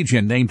Connor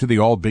Esigian named to the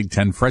All-Big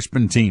Ten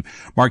freshman team.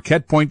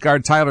 Marquette point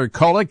guard Tyler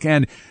Kolek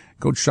and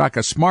Coach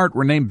Shaka Smart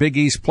were named Big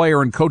East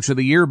Player and Coach of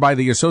the Year by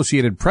the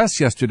Associated Press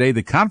yesterday.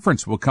 The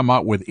conference will come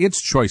out with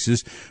its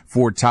choices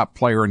for top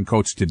player and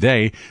coach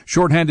today.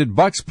 Shorthanded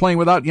Bucks playing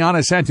without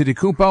Giannis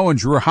Antetokounmpo and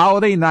Jrue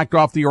Holiday knocked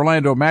off the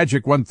Orlando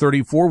Magic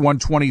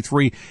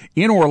 134-123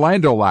 in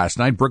Orlando last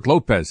night. Brook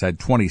Lopez had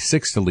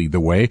 26 to lead the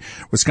way.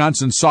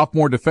 Wisconsin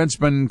sophomore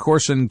defenseman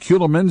Corson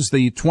Kuhlman's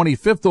the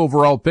 25th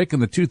overall pick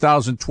in the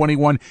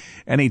 2021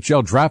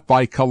 NHL draft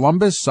by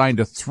Columbus, signed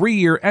a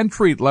 3-year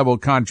entry-level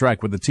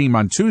contract with the team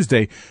on Tuesday,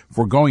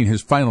 foregoing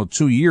his final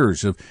 2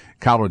 years of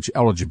college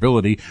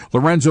eligibility.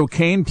 Lorenzo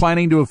Cain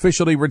planning to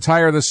officially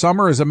retire this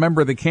summer as a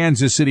member of the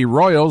Kansas City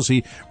Royals.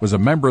 He was a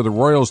member of the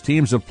Royals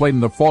teams that played in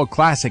the Fall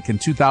Classic in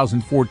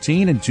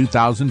 2014 and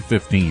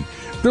 2015.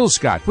 Bill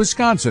Scott,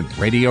 Wisconsin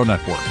Radio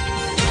Network.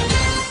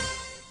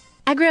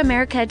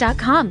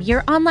 AgroAmerica.com,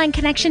 your online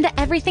connection to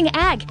everything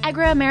ag.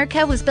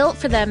 AgroAmerica was built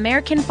for the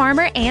American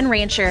farmer and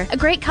rancher. A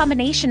great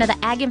combination of the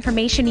ag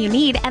information you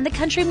need and the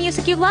country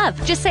music you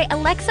love. Just say,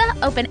 Alexa,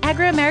 open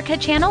AgroAmerica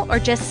channel, or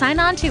just sign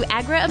on to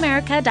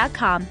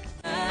AgroAmerica.com.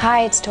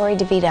 Hi, it's Tori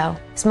DeVito.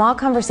 Small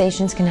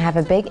conversations can have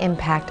a big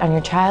impact on your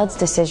child's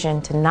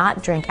decision to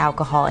not drink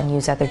alcohol and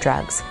use other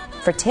drugs.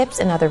 For tips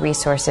and other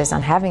resources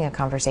on having a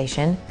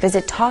conversation,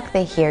 visit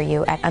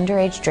TalkTheyHearYou at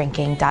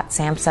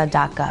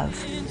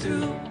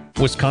underagedrinking.samhsa.gov.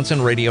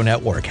 Wisconsin Radio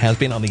Network has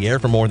been on the air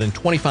for more than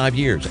 25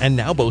 years and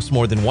now boasts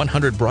more than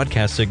 100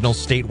 broadcast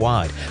signals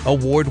statewide.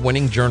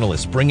 Award-winning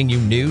journalists bringing you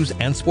news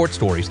and sports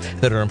stories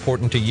that are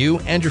important to you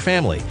and your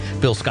family.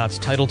 Bill Scott's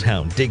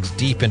Titletown digs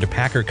deep into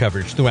Packer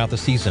coverage throughout the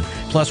season.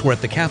 Plus, we're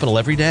at the Capitol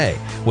every day.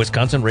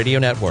 Wisconsin Radio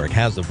Network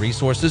has the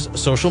resources,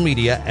 social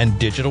media, and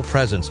digital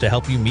presence to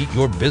help you meet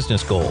your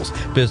business goals.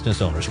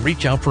 Business owners,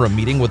 reach out for a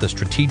meeting with a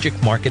strategic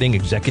marketing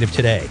executive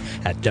today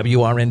at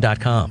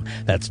WRN.com.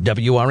 That's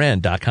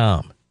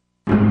WRN.com.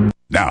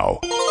 Now,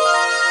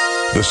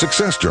 the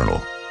Success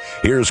Journal.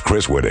 Here's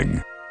Chris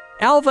Whitting.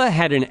 Alva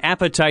had an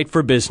appetite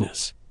for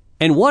business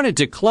and wanted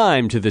to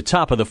climb to the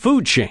top of the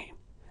food chain.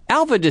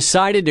 Alva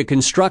decided to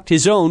construct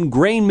his own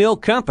grain mill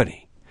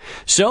company.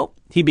 So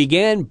he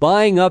began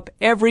buying up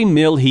every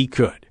mill he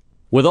could.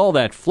 With all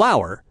that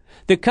flour,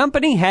 the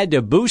company had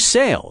to boost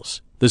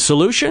sales. The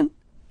solution?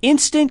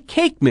 Instant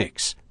cake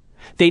mix.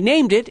 They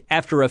named it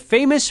after a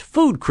famous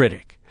food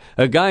critic,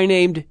 a guy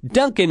named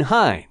Duncan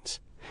Hines.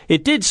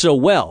 It did so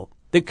well,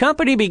 the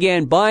company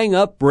began buying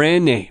up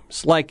brand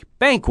names like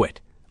Banquet,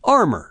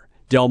 Armour,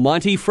 Del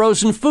Monte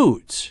Frozen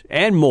Foods,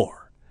 and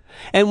more.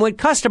 And when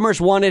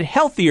customers wanted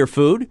healthier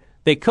food,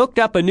 they cooked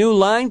up a new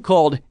line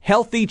called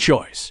Healthy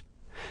Choice.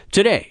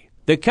 Today,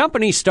 the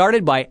company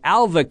started by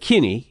Alva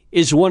Kinney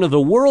is one of the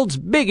world's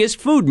biggest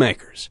food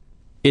makers.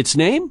 Its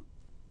name?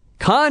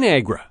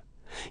 ConAgra.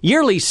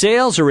 Yearly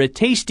sales are a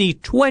tasty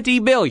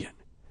 $20 billion,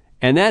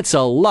 and that's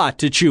a lot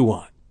to chew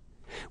on.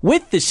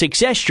 With the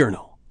Success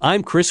Journal,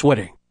 I'm Chris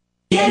Whitting.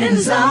 Get in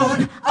the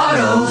zone,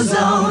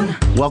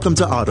 AutoZone. Welcome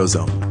to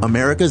AutoZone,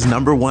 America's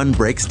 #1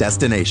 brakes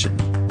destination.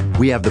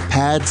 We have the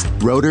pads,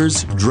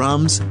 rotors,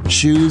 drums,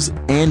 shoes,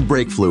 and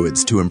brake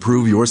fluids to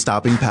improve your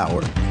stopping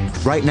power.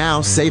 Right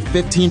now, save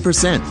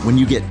 15% when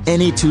you get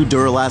any 2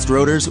 Duralast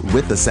rotors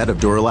with a set of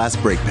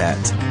Duralast brake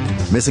pads.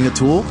 Missing a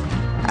tool?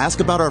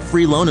 Ask about our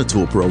free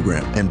Loan-A-Tool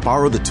program and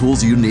borrow the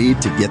tools you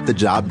need to get the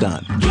job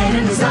done. Get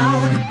in the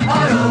zone,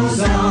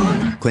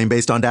 AutoZone. Claim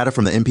based on data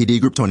from the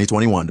MPD Group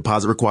 2021.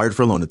 Deposit required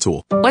for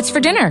Loan-A-Tool. What's for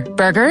dinner?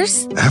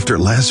 Burgers? After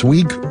last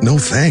week, no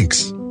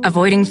thanks.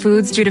 Avoiding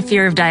foods due to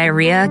fear of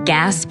diarrhea,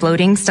 gas,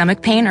 bloating,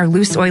 stomach pain, or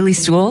loose, oily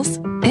stools?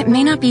 It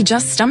may not be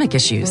just stomach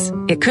issues.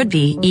 It could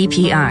be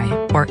EPI,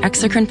 or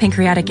exocrine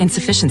pancreatic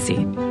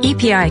insufficiency.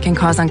 EPI can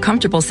cause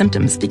uncomfortable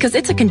symptoms because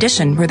it's a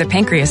condition where the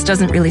pancreas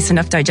doesn't release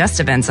enough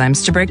digestive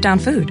enzymes to break down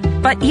food.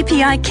 But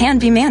EPI can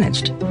be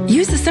managed.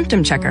 Use the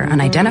symptom checker on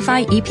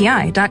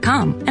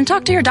identifyepi.com and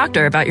talk to your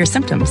doctor about your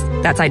symptoms.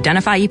 That's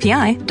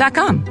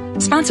identifyepi.com.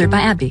 Sponsored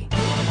by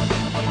AbbVie.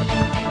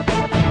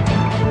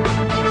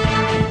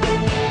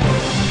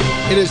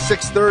 It is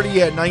 6:30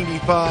 at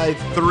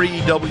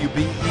 95.3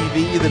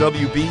 WBEV, the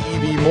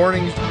WBEV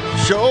Morning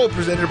Show,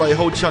 presented by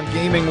Ho-Chunk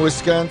Gaming,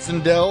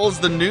 Wisconsin Dells.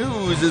 The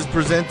news is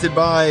presented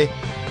by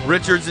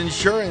Richards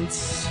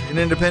Insurance, an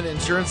independent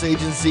insurance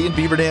agency in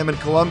Beaver Dam and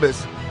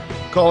Columbus.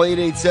 Call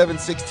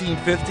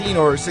 887-1615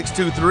 or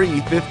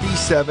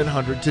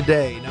 623-5700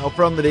 today. Now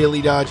from the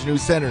Daily Dodge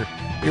News Center,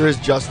 here is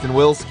Justin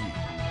Wilski.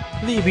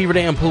 The Beaver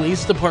Dam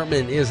Police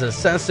Department is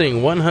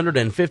assessing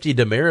 150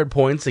 demerit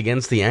points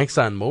against the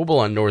ExxonMobil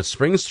on North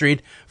Spring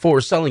Street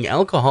for selling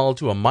alcohol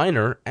to a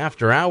minor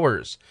after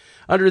hours.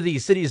 Under the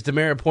city's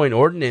demerit point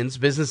ordinance,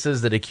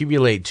 businesses that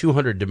accumulate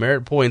 200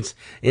 demerit points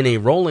in a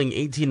rolling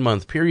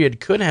 18-month period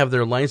could have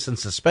their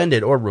license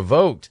suspended or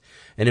revoked.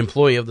 An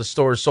employee of the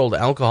store sold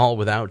alcohol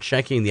without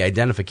checking the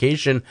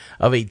identification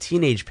of a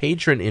teenage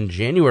patron in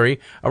January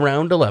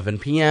around 11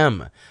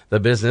 p.m. The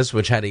business,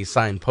 which had a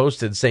sign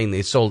posted saying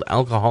they sold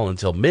alcohol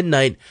until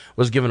midnight,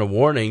 was given a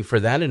warning for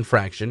that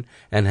infraction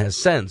and has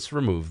since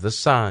removed the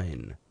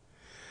sign.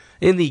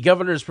 In the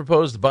governor's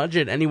proposed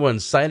budget, anyone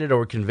cited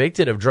or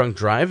convicted of drunk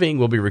driving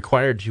will be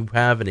required to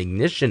have an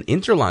ignition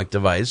interlock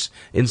device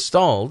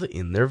installed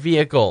in their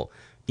vehicle,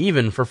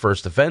 even for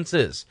first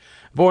offenses.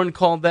 Bourne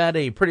called that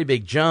a pretty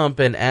big jump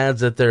and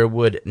adds that there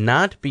would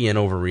not be an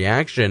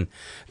overreaction.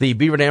 The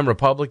Beaver Dam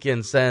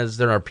Republican says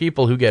there are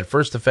people who get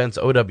first offense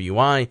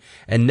OWI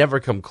and never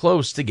come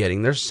close to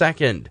getting their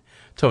second.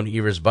 Tony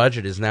Evers'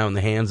 budget is now in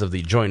the hands of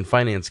the Joint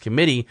Finance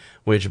Committee,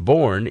 which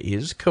Bourne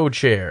is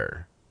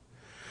co-chair.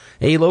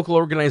 A local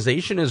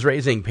organization is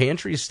raising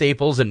pantry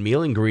staples and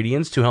meal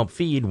ingredients to help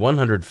feed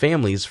 100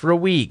 families for a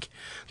week.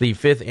 The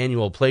 5th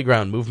annual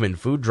Playground Movement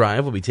Food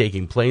Drive will be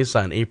taking place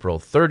on April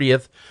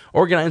 30th.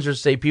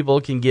 Organizers say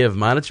people can give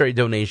monetary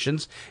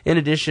donations in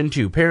addition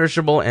to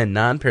perishable and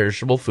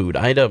non-perishable food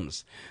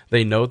items.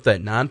 They note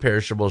that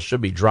non-perishables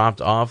should be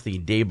dropped off the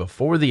day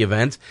before the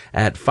event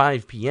at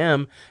 5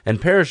 p.m.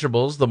 and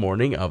perishables the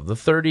morning of the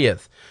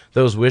 30th.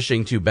 Those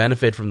wishing to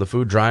benefit from the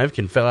food drive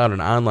can fill out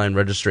an online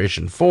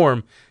registration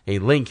form. A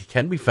link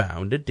can be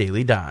found at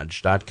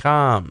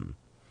dailydodge.com.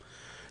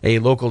 A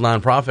local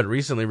nonprofit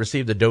recently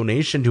received a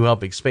donation to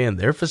help expand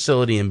their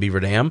facility in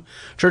Beaver Dam.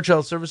 Church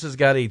Health Services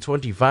got a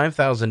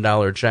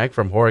 $25,000 check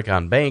from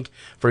Horicon Bank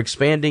for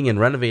expanding and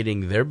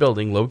renovating their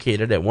building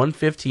located at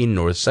 115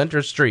 North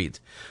Center Street.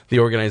 The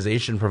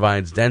organization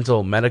provides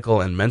dental, medical,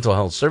 and mental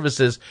health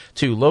services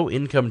to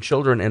low-income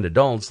children and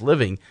adults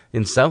living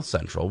in South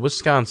Central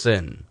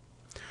Wisconsin.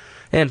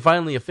 And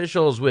finally,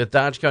 officials with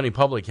Dodge County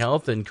Public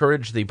Health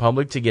encourage the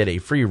public to get a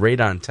free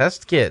radon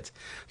test kit.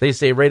 They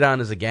say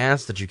radon is a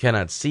gas that you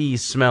cannot see,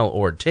 smell,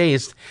 or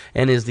taste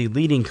and is the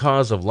leading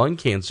cause of lung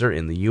cancer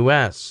in the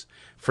U.S.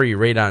 Free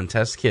radon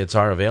test kits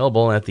are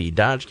available at the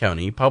Dodge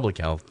County Public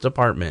Health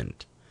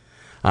Department.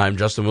 I'm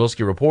Justin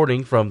Wilski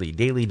reporting from the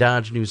Daily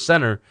Dodge News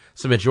Center.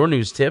 Submit your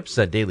news tips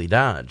at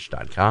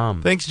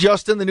dailydodge.com. Thanks,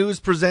 Justin. The news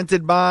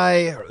presented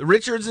by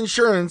Richards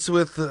Insurance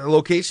with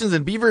locations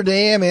in Beaver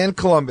Dam and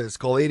Columbus.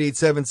 Call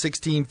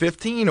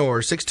 887-1615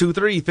 or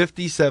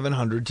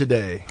 623-5700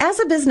 today.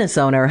 As a business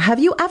owner, have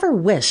you ever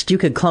wished you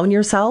could clone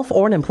yourself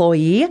or an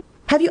employee?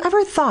 Have you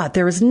ever thought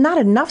there is not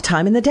enough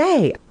time in the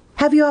day?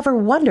 Have you ever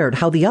wondered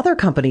how the other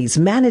companies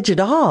manage it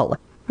all?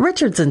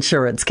 Richards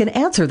Insurance can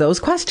answer those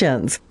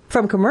questions.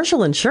 From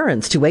commercial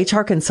insurance to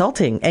HR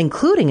consulting,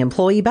 including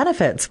employee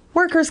benefits,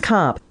 workers'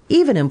 comp,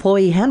 even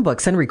employee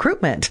handbooks and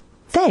recruitment.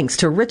 Thanks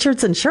to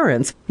Richards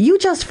Insurance, you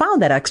just found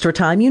that extra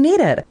time you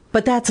needed.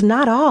 But that's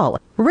not all.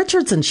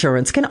 Richards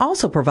Insurance can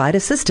also provide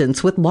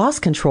assistance with loss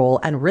control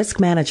and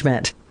risk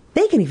management.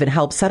 They can even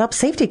help set up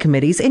safety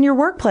committees in your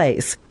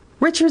workplace.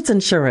 Richards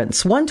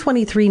Insurance,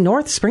 123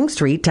 North Spring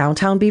Street,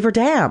 downtown Beaver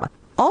Dam.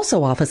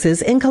 Also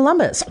offices in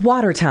Columbus,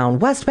 Watertown,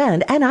 West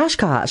Bend, and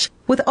Oshkosh.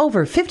 With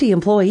over 50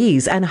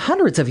 employees and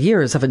hundreds of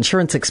years of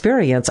insurance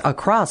experience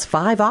across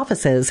 5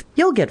 offices,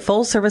 you'll get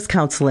full-service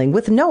counseling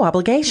with no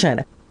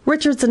obligation.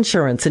 Richards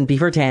Insurance in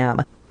Beaver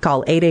Dam.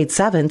 Call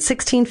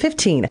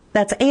 887-1615.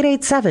 That's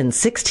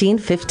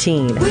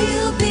 887-1615.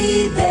 We'll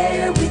be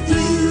there with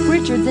you.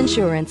 Richards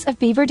Insurance of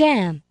Beaver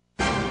Dam.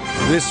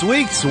 This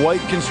week's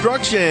White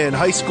Construction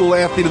High School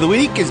Athlete of the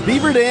Week is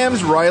Beaver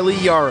Dam's Riley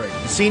Yarrick.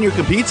 The senior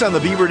competes on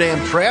the Beaver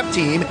Dam trap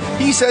team.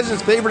 He says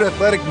his favorite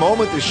athletic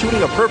moment is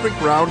shooting a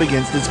perfect round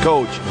against his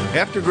coach.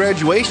 After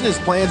graduation, his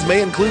plans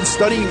may include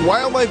studying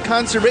wildlife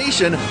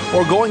conservation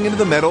or going into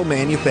the metal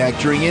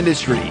manufacturing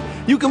industry.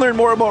 You can learn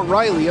more about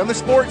Riley on the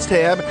sports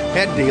tab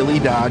at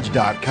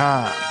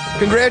dailydodge.com.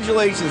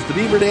 Congratulations to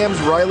Beaver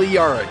Dam's Riley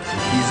Yarrick.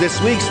 He's this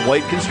week's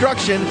White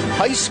Construction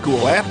High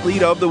School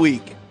Athlete of the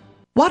Week.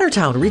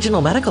 Watertown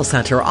Regional Medical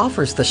Center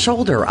offers the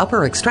shoulder,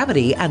 upper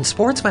extremity, and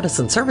sports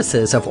medicine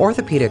services of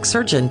orthopedic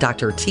surgeon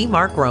Dr. T.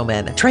 Mark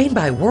Roman. Trained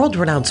by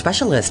world-renowned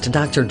specialist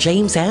Dr.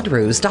 James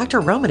Andrews, Dr.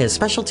 Roman is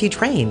specialty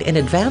trained in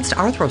advanced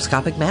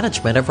arthroscopic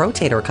management of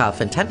rotator cuff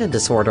and tendon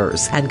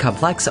disorders and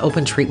complex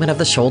open treatment of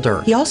the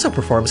shoulder. He also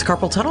performs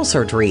carpal tunnel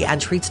surgery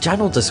and treats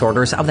general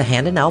disorders of the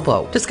hand and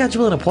elbow. To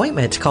schedule an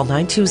appointment, call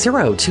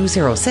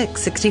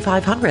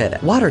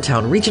 920-206-6500.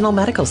 Watertown Regional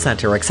Medical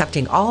Center,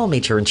 accepting all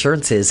major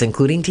insurances,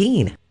 including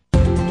teen.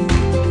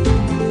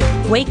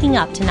 Waking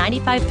up to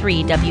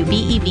 95.3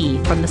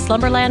 WBEV from the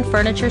Slumberland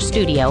Furniture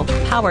Studio,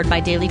 powered by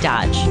Daily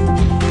Dodge.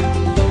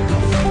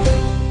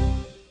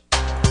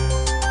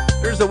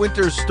 There's a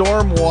winter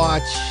storm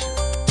watch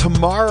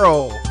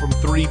tomorrow from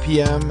 3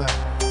 p.m.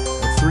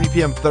 It's 3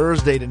 p.m.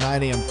 Thursday to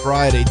 9 a.m.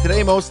 Friday.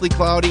 Today, mostly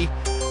cloudy,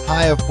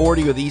 high of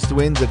 40 with east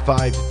winds at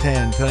 5 to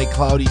 10. Tonight,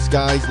 cloudy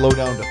skies, low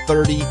down to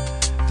 30.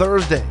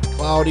 Thursday,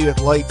 cloudy with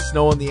light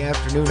snow in the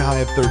afternoon, high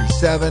of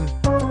 37.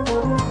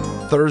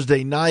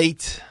 Thursday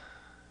night,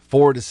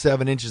 4 to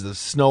 7 inches of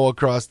snow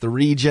across the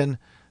region.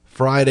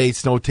 Friday,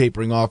 snow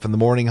tapering off in the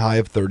morning, high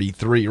of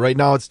 33. Right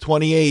now, it's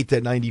 28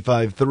 at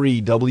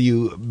 95.3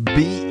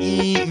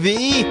 WBEV.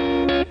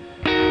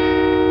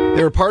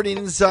 They were partying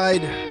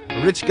inside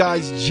a rich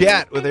guy's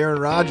jet with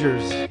Aaron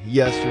Rodgers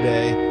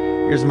yesterday.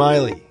 Here's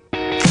Miley.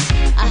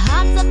 I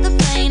hopped up the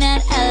plane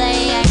at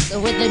LAX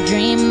with a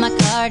dream, my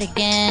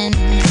cardigan.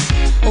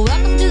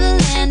 Welcome to the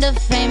land of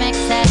fame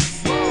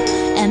excess.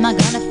 Am I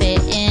gonna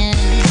fit in?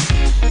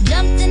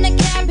 Jumped in the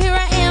cab, here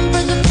I am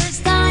for the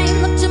first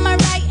time. Look to my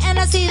right and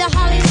I see the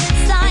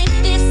Hollywood sign.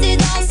 This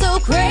is all so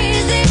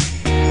crazy.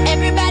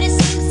 Everybody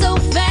seems so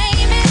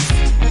famous.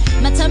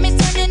 My tummy's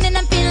turning and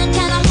I'm feeling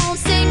kinda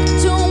homesick.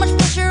 Too much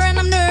pressure and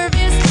I'm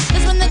nervous.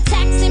 That's when the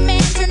taxi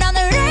man turned on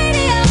the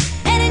radio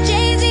and a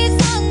Jay-Z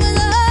song was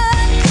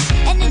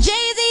on. And the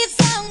Jay-Z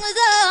song was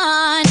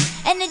on.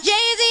 And the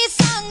Jay-Z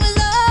song was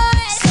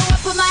on. So I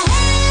put my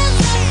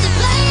hands up to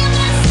play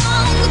my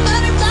song. The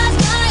butterflies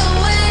fly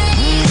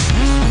away.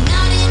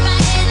 Nodding in my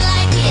head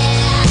like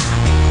yeah.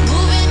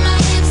 Moving my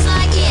hips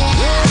like yeah.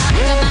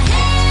 Got my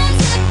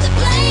hands up to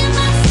play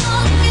my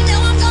song. You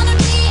know I'm gonna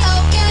be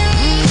okay.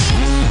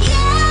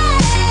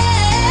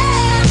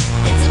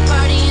 Yeah. It's a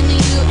party in the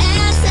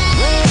USA.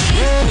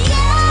 Yeah.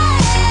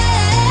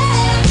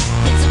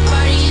 It's a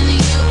party in the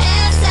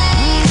USA.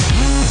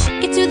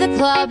 Get to the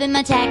club in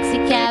my taxi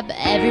cab.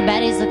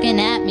 Everybody's looking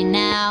at me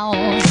now.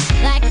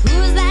 Like,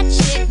 who's that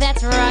chick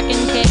that's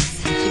rocking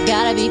kicks? She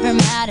gotta be from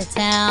out of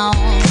town.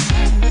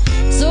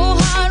 So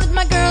hard with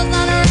my girls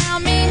not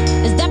around me.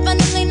 It's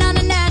definitely not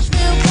a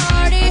Nashville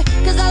party.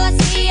 Cause all I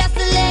see are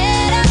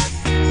stilettos.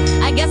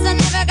 I guess I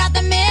never got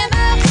the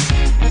memo.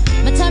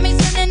 My tummy's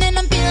turning and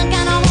I'm feeling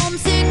kinda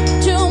homesick.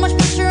 Too much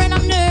pressure and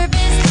I'm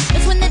nervous.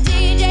 That's when the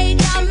DJ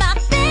dropped my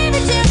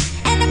favorite tune.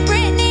 And the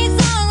Britney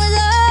song was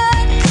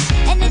on.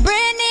 And the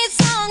Britney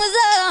song was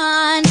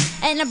on.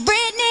 And the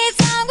Britney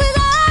song was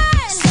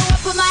on. So I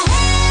put my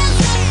hands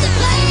up to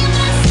play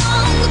my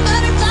song. The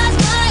butterflies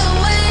fly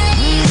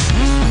away.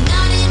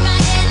 Nodding in my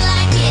head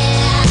like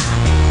yeah.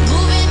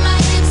 Moving my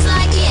hips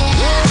like yeah.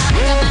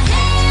 Got my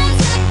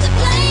hands up to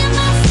play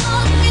my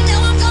song. You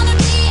know I'm gonna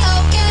be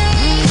okay.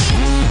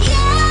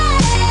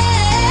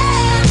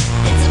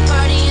 Yeah. It's a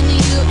party in the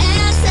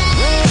USA.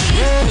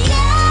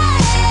 Yeah.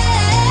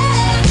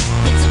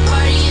 It's a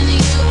party in the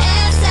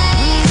USA.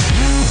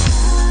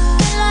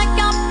 Feel like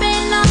I've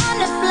been on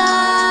a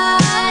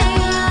flight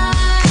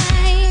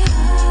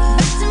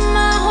back to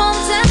my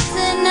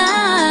hometown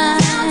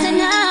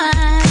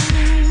tonight.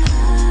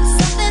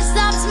 Something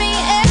stops me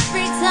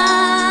every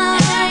time.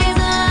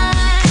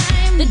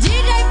 The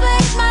DJ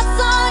plays my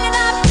song and I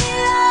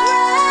feel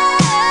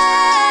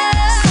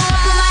alright. So I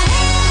put my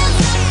hands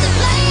up to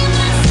play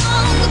my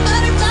song. The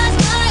butterflies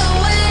fly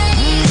away.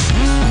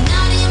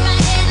 Nodding in my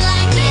head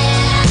like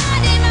yeah.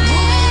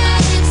 Moving my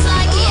hips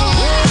like yeah.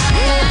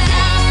 Got my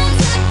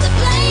hands up to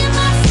play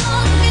my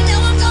song. You know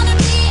I'm gonna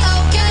be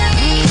okay.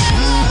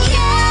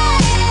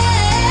 Yeah.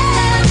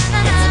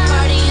 It's a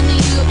party in the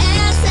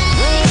USA.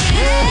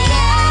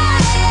 Yeah.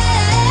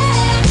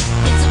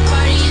 It's a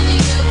party in the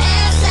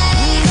USA.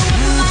 So I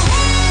put my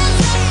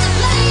hands up to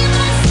play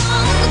my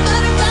song. The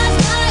butterflies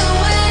fly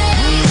away.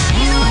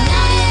 Nodding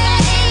in my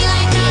head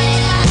like yeah.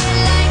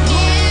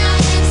 Moving my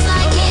hips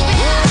like yeah.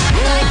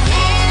 Got my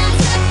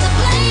hands up to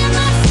play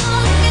my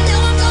song. You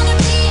know I'm gonna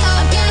be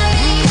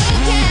okay.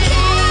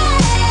 Yeah.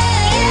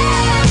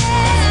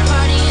 It's a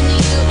party in the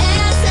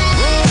USA.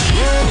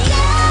 Yeah.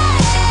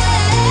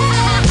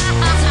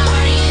 It's a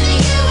party in the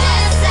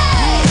USA.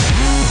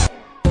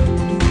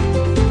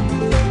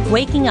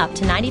 Waking up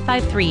to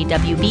 95.3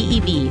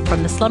 WBEV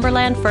from the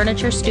Slumberland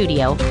Furniture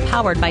Studio,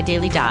 powered by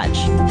Daily Dodge.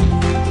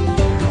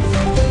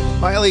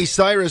 Miley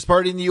Cyrus,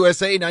 party in the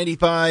USA,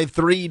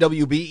 95.3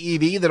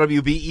 WBEV, the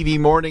WBEV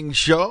Morning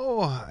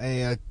Show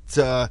at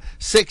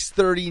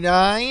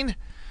 6:39.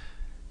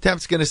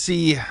 Temp's going to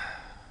see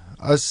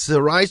us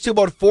rise to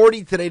about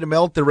 40 today to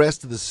melt the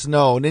rest of the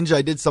snow. Ninja,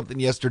 I did something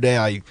yesterday.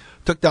 I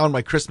took down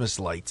my Christmas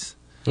lights.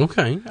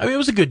 Okay. I mean, it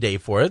was a good day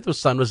for it. The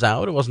sun was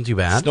out. It wasn't too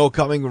bad. Snow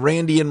coming.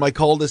 Randy in my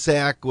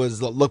cul-de-sac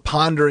was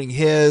pondering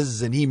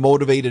his, and he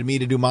motivated me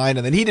to do mine,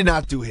 and then he did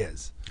not do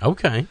his.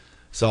 Okay.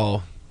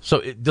 So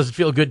does it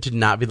feel good to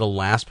not be the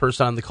last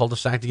person on the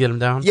cul-de-sac to get him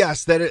down?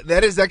 Yes,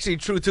 that is actually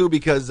true, too,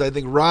 because I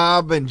think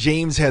Rob and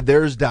James had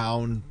theirs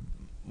down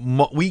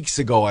weeks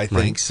ago, I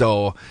think. Right.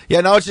 So,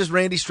 yeah, now it's just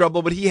Randy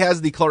Strubble, but he has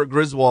the Clark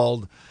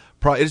Griswold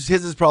his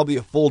is probably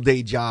a full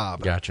day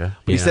job. Gotcha.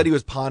 But he said he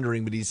was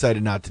pondering, but he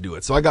decided not to do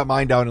it. So I got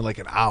mine down in like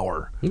an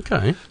hour.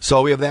 Okay.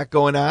 So we have that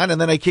going on.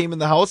 And then I came in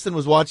the house and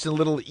was watching a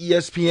little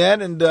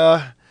ESPN. And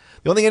the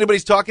only thing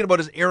anybody's talking about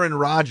is Aaron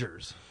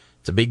Rodgers.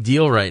 It's a big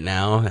deal right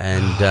now.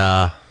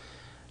 And,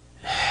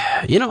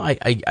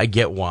 I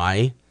get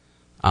why.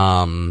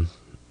 But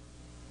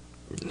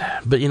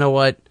you know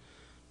what?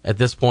 At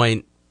this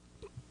point,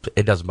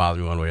 it doesn't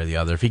bother me one way or the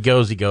other. If he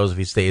goes, he goes. If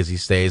he stays, he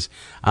stays.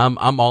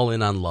 I'm all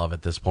in on Love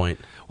at this point.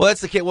 Well, that's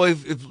the case. Well,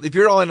 if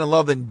you're all in on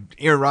Love, then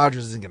Aaron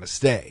Rodgers isn't going to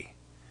stay.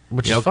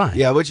 Which is fine.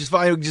 Yeah, which is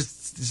fine.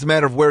 It's a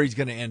matter of where he's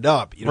going to end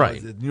up.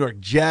 Right. The New York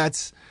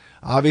Jets,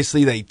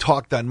 obviously, they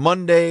talked on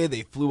Monday.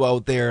 They flew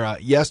out there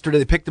yesterday.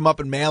 They picked him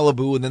up in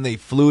Malibu, and then they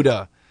flew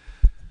to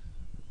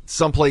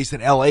someplace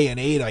in L.A.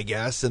 and ate, I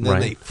guess, and then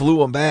they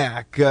flew him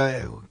back.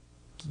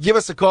 Give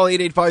us a call,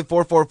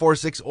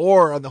 885-4446,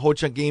 or on the Ho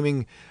Chunk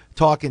Gaming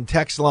Talk and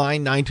text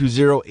line,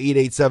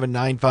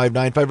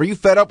 920-887-9595. Are you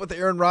fed up with the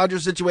Aaron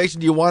Rodgers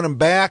situation? Do you want him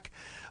back?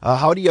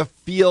 How do you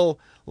feel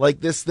like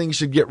this thing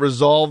should get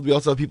resolved? We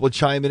also have people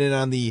chiming in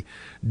on the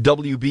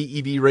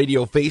WBEV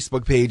Radio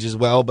Facebook page as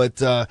well,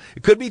 but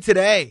it could be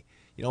today.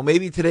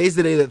 Maybe today's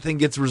the day that thing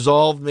gets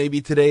resolved. Maybe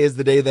today is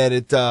the day that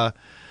it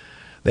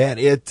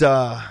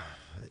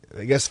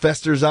I guess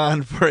festers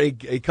on for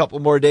a couple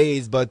more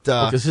days. But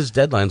because his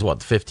deadline's what,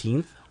 the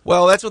 15th?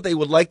 Well, that's what they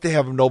would like to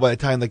have him know by the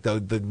time like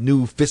the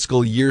new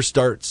fiscal year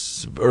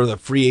starts or the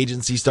free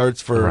agency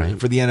starts for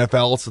the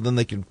NFL, so then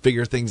they can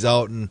figure things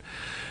out and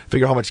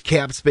figure how much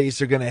cap space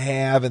they're going to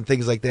have and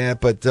things like that.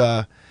 But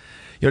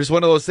just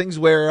one of those things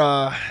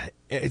where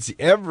it's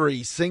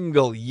every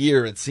single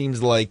year it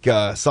seems like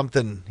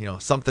something new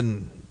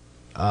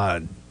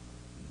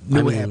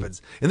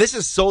happens, and this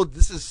is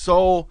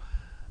so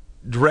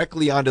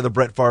directly onto the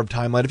Brett Favre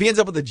timeline. If he ends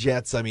up with the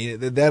Jets, I mean,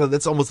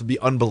 that's almost be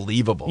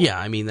unbelievable. Yeah,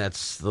 I mean,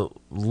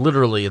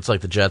 literally, it's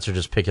like the Jets are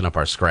just picking up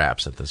our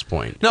scraps at this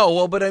point. No,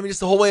 well, but I mean, just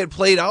the whole way it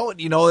played out,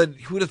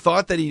 who would have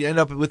thought that he'd end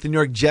up with the New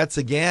York Jets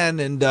again?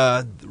 And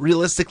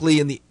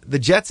realistically, in the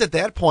Jets at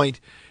that point,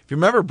 if you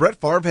remember,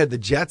 Brett Favre had the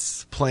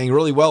Jets playing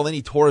really well. Then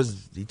he tore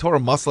a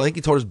muscle. I think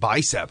he tore his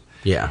bicep.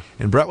 Yeah,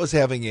 and Brett was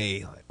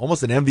having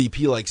almost an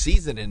MVP like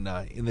season in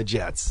the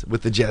Jets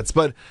with the Jets.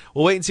 But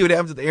we'll wait and see what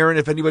happens with Aaron.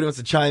 If anybody wants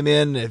to chime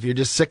in, if you're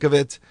just sick of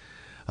it,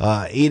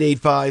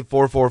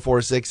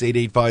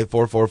 885-4446,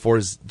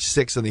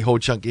 885-4446 on the Ho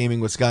Chunk Gaming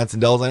Wisconsin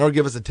Dells line, or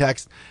give us a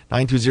text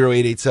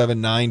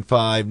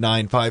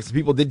 920-887-9595. Some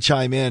people did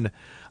chime in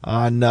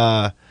on.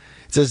 It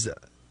says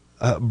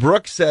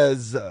Brooke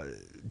says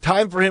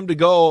time for him to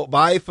go.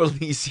 Bye,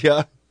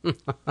 Felicia. Who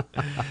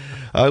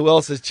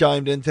else has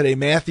chimed in today?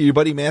 Your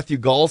buddy Matthew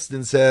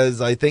Galston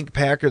says, I think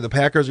the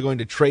Packers are going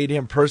to trade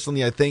him.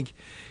 Personally, I think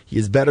he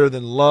is better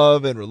than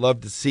Love and would love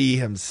to see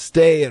him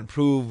stay and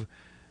prove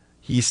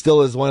he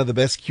still is one of the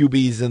best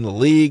QBs in the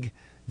league.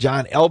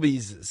 John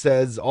Elbies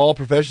says all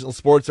professional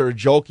sports are a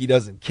joke. He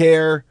doesn't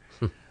care.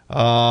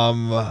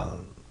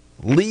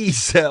 Lee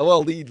says,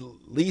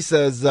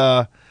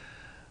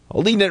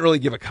 Lee didn't really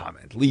give a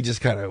comment. Lee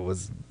just kind of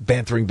was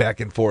bantering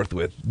back and forth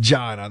with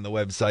John on the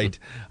website.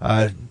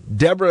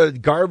 Deborah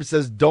Garb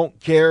says, don't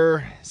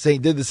care.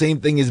 Did the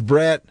same thing as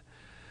Brett.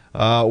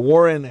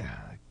 Warren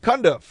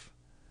Cundiff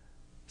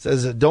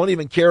says, don't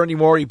even care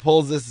anymore. He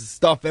pulls this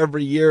stuff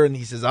every year, and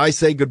he says, I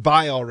say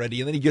goodbye already.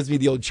 And then he gives me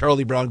the old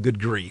Charlie Brown good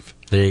grief.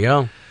 There you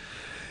go.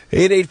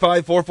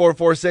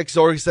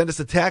 885-4446, or send us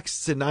a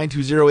text at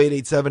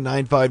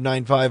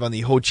 920-887-9595 on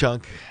the Ho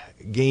Chunk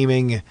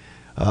Gaming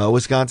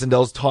Wisconsin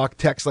Dells Talk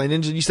text line.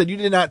 And you said you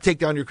did not take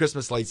down your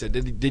Christmas lights,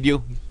 did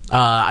you?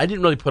 I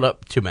didn't really put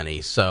up too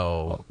many,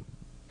 so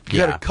you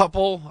had a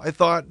couple, I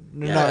thought.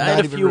 Yeah, I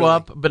had a few really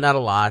up, but not a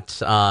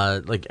lot.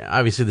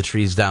 Obviously the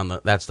tree's down,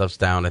 that stuff's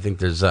down. I think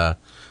there's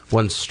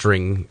one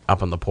string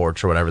up on the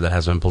porch or whatever that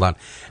hasn't been pulled down.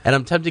 And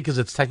I'm tempted because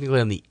it's technically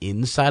on the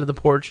inside of the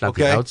porch, not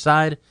the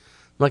outside.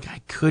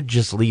 I could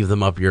just leave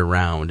them up year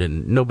round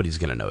and nobody's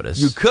going to notice.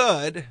 You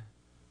could.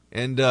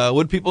 And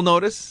would people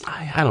notice?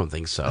 I don't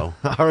think so.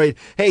 All right.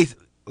 Hey,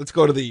 let's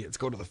go to the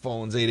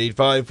phones.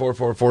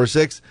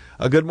 885-4446.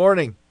 Good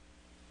morning.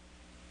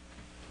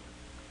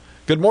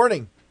 Good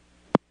morning.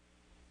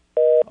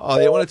 Oh,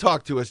 they want to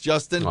talk to us,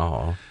 Justin.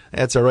 Oh,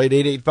 that's all right.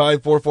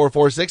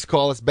 885-4446.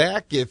 Call us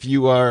back if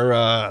you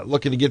are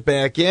looking to get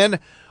back in.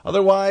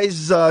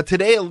 Otherwise,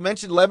 today, I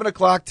mentioned 11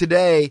 o'clock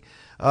today.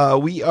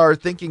 We are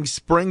thinking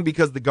spring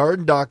because the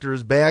Garden Doctor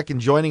is back and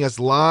joining us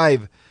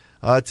live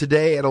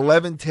today at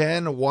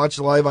 11:10. Watch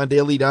live on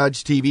Daily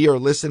Dodge TV or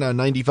listen on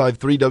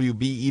 95.3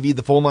 WBEV.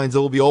 The phone lines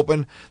will be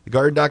open. The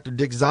Garden Doctor,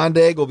 Dick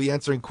Zondag, will be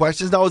answering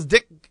questions. Now, is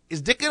Dick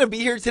going to be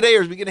here today,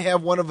 or is we going to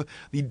have one of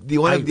the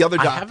other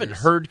doctors? I haven't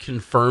heard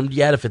confirmed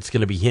yet if it's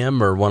going to be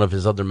him or one of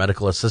his other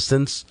medical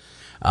assistants.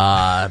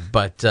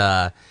 But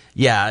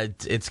yeah,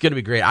 it's going to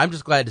be great. I'm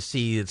just glad to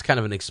see it's kind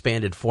of an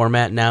expanded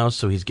format now,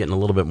 so he's getting a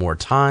little bit more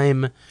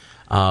time,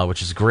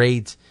 which is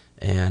great.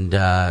 And,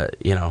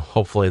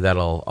 hopefully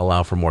that'll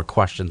allow for more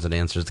questions and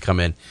answers to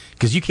come in,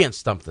 because you can't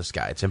stump this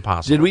guy. It's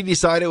impossible. Did we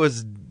decide it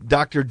was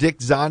Dr. Dick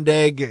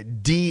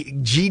Zondag,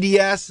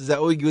 GDS. Is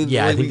that what we?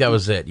 Yeah, I think that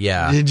was it.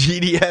 Yeah,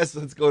 GDS.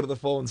 Let's go to the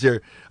phones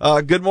here.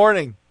 Good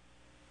morning.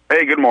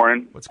 Hey, good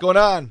morning. What's going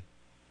on?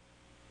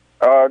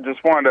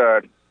 Just wanted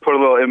to put a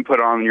little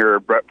input on your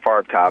Brett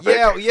Favre topic.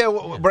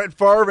 Yeah. Brett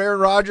Favre, Aaron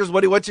Rodgers.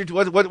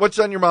 What's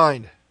on your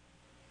mind?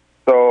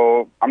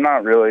 So I'm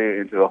not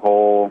really into the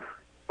whole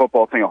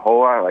football thing a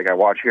whole lot. Like I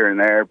watch here and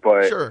there,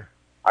 but sure.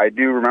 I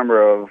do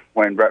remember of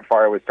when Brett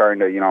Favre was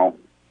starting to,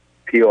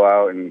 peel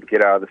out and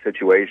get out of the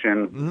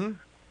situation.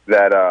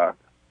 That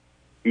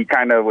he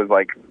kind of was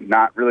like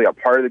not really a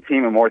part of the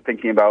team and more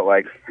thinking about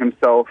like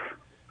himself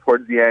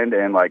towards the end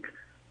and like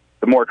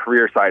the more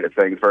career side of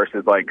things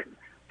versus like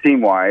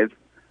team wise.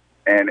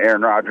 And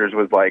Aaron Rodgers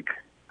was like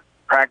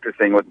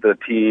practicing with the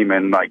team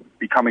and like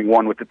becoming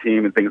one with the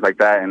team and things like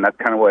that. And that's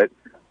kind of what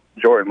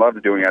Jordan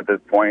Love's doing at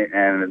this point.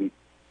 And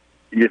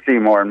you see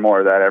more and more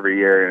of that every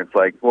year. And it's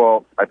like,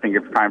 well, I think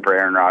it's time for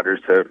Aaron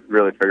Rodgers to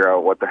really figure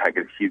out what the heck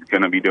he's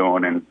going to be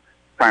doing, and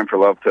time for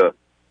Love to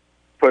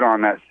put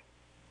on that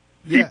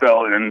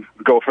seatbelt and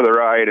go for the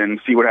ride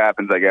and see what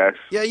happens, I guess.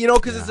 Yeah,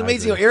 because it's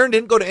amazing. Aaron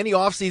didn't go to any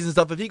off-season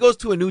stuff. If he goes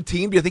to a new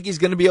team, do you think he's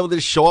going to be able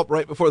to show up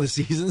right before the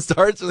season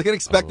starts? Are they going to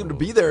expect him to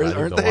be there,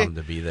 aren't they? Want him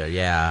to be there,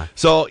 yeah.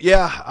 So,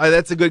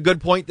 that's a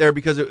good point there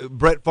because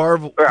Brett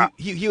Favre,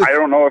 he was, I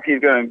don't know if he's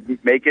going to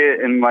make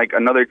it in, like,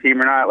 another team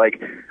or not.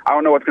 Like, I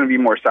don't know what's going to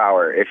be more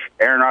sour. If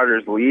Aaron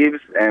Rodgers leaves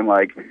and,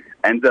 like,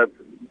 ends up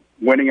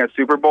winning a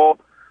Super Bowl,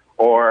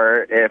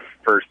 or if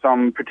for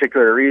some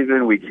particular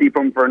reason we keep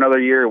him for another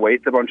year,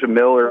 waste a bunch of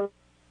mil.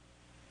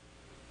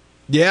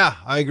 Yeah,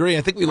 I agree.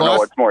 I think we lost. I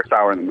know it's more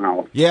sour than the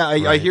mouth. Yeah,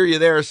 I hear you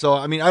there. So,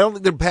 I mean, I don't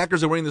think the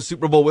Packers are winning the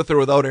Super Bowl with or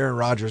without Aaron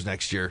Rodgers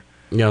next year.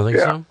 You don't think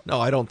so? No,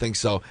 I don't think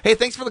so. Hey,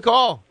 thanks for the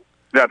call.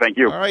 Yeah, thank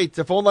you. All right,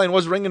 the phone line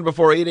was ringing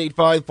before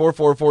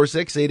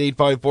 885-4446,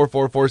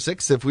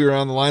 885-4446. If we were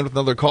on the line with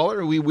another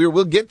caller,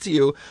 we'll get to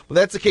you. But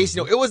that's the case.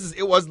 It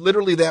was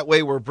literally that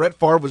way where Brett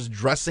Favre was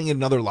dressing in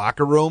another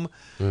locker room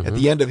at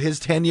the end of his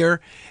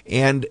tenure,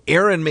 and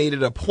Aaron made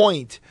it a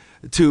point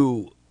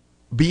to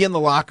be in the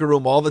locker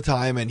room all the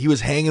time, and he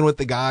was hanging with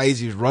the guys.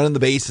 He was running the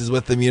bases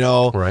with them,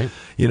 right?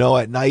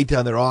 At night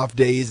on their off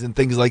days and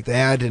things like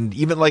that. And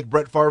even like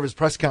Brett Favre's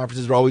press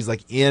conferences were always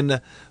like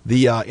in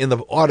the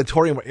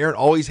auditorium. Where Aaron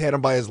always had him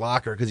by his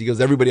locker because he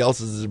goes, everybody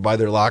else is by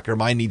their locker.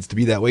 Mine needs to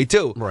be that way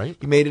too. Right.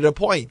 He made it a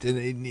point,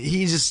 and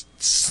he just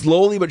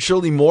slowly but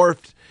surely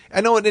morphed. I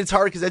know it's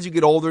hard because as you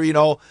get older,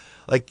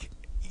 like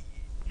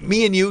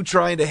me and you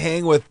trying to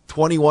hang with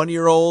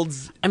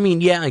 21-year-olds. I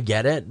mean, yeah, I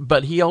get it.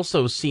 But he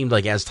also seemed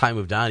like as time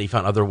moved on, he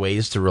found other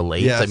ways to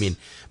relate. Yes. I mean,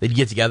 they'd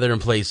get together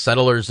and play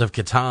Settlers of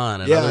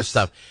Catan and other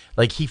stuff.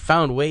 Like, he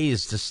found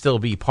ways to still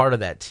be part of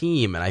that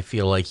team, and I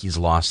feel like he's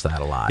lost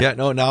that a lot. Yeah,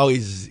 no, now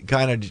he's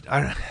kind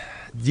of...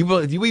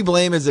 Do we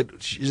blame, is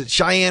it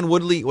Cheyenne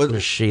Woodley?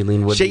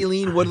 Shailene Woodley.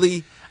 Shailene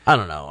Woodley? I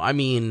don't know. I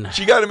mean...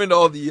 She got him into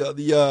all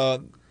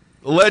the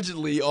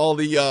allegedly, all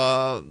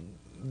the...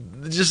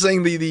 just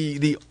saying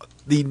the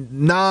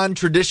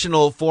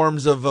non-traditional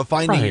forms of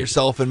finding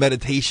yourself in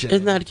meditation.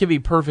 And that can be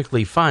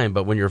perfectly fine,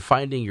 but when you're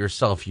finding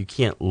yourself, you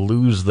can't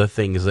lose the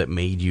things that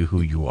made you who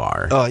you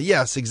are.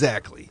 Yes,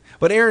 exactly.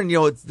 But Aaron,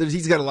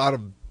 he's got a lot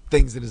of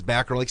things in his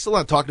background, like still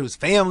not talking to his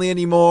family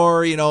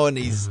anymore, and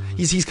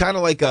he's kind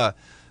of like a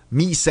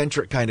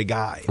me-centric kind of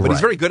guy. But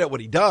he's very good at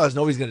what he does.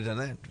 Nobody's going to do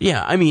that.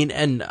 Yeah, I mean,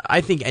 and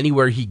I think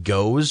anywhere he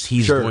goes,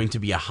 he's going to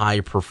be a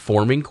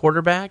high-performing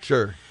quarterback.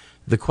 Sure.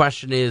 The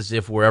question is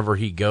if wherever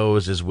he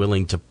goes is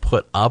willing to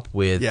put up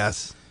with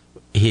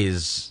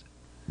his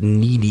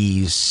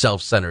needy,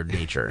 self-centered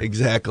nature.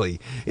 Exactly.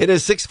 It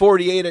is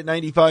 6:48 at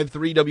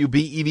 95.3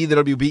 WBEV. The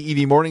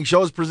WBEV Morning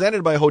Show is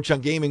presented by Ho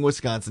Chunk Gaming,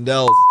 Wisconsin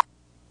Dells.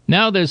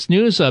 Now this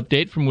news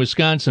update from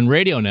Wisconsin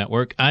Radio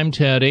Network. I'm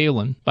Ted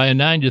Allen. By a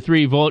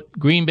 9-3 vote,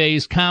 Green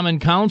Bay's Common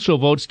Council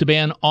votes to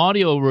ban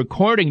audio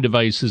recording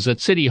devices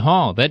at City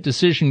Hall. That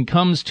decision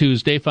comes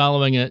Tuesday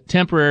following a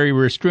temporary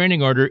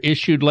restraining order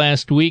issued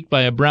last week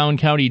by a Brown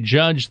County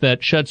judge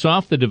that shuts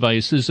off the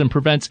devices and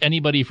prevents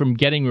anybody from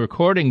getting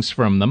recordings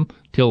from them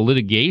till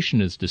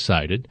litigation is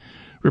decided.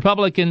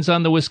 Republicans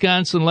on the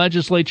Wisconsin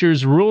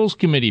Legislature's Rules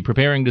Committee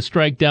preparing to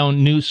strike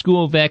down new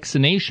school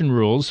vaccination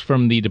rules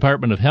from the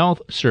Department of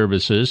Health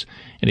Services.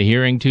 In a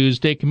hearing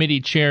Tuesday, committee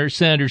chair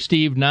Senator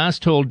Steve Noss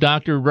told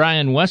Dr.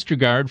 Ryan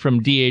Westergaard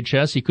from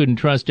DHS he couldn't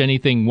trust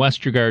anything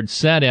Westergaard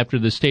said after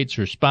the state's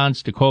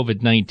response to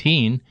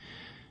COVID-19.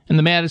 And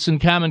the Madison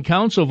Common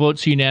Council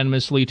votes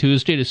unanimously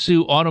Tuesday to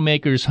sue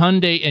automakers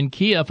Hyundai and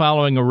Kia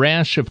following a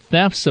rash of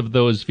thefts of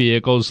those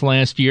vehicles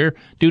last year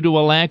due to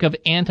a lack of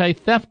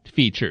anti-theft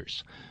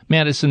features.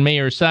 Madison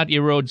Mayor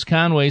Satya Rhodes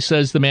Conway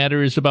says the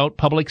matter is about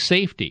public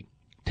safety.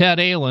 Ted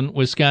Allen,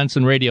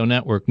 Wisconsin Radio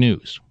Network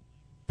News.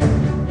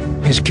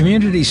 Is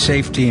community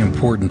safety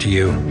important to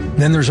you?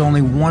 Then there's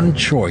only one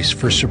choice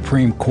for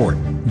Supreme Court,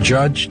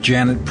 Judge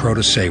Janet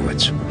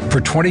Protasewicz.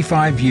 For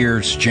 25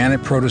 years,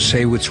 Janet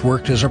Protasewicz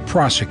worked as a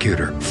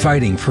prosecutor,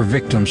 fighting for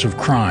victims of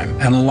crime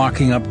and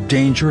locking up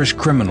dangerous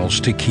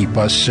criminals to keep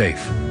us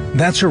safe.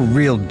 That's a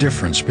real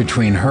difference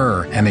between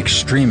her and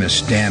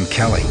extremist Dan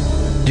Kelly.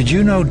 Did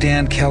you know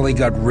Dan Kelly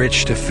got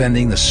rich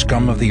defending the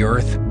scum of the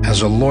earth?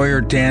 As a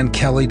lawyer, Dan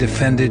Kelly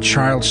defended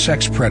child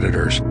sex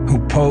predators who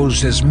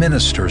posed as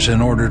ministers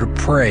in order to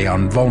prey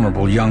on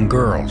vulnerable young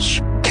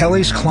girls.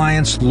 Kelly's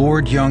clients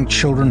lured young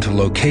children to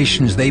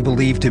locations they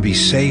believed to be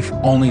safe,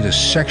 only to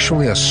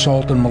sexually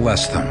assault and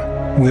molest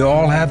them. We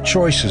all have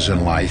choices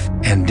in life,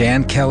 and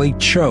Dan Kelly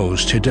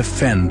chose to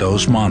defend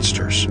those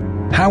monsters.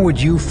 How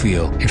would you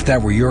feel if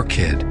that were your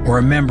kid or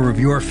a member of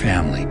your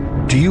family?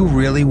 Do you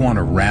really want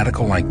a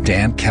radical like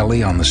Dan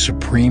Kelly on the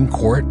Supreme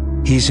Court?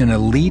 He's an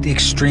elite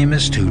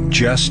extremist who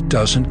just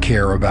doesn't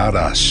care about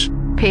us.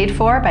 Paid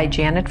for by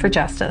Janet for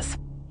Justice.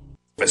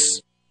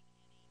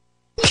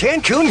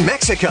 Cancun,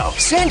 Mexico,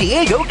 San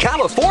Diego,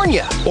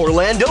 California,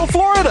 Orlando,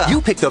 Florida.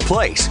 You pick the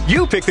place,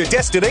 you pick the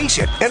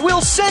destination, and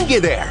we'll send you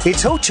there.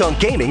 It's Ho Chunk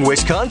Gaming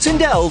Wisconsin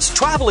Dells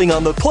Traveling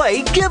on the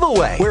Play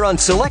giveaway, where on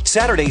select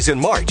Saturdays in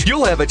March,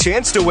 you'll have a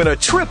chance to win a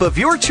trip of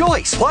your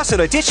choice, plus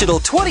an additional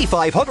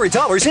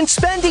 $2,500 in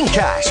spending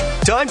cash.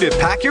 Time to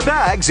pack your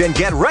bags and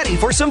get ready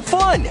for some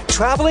fun.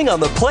 Traveling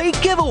on the Play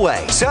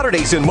giveaway,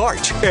 Saturdays in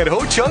March at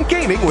Ho Chunk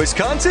Gaming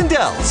Wisconsin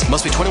Dells.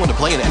 Must be 21 to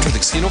play and enter the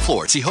casino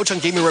floor. See Ho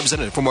Chunk Gaming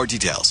representative for more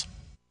details.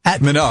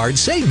 At Menards,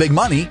 save big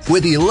money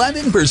with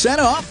 11%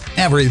 off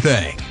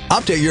everything.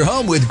 Update your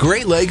home with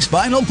Great Lakes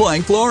vinyl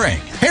plank flooring.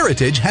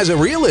 Heritage has a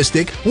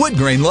realistic wood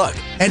grain look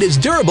and is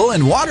durable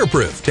and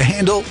waterproof to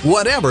handle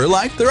whatever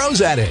life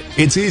throws at it.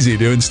 It's easy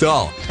to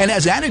install and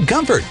has added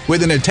comfort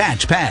with an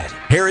attached pad.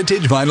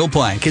 Heritage vinyl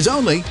plank is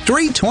only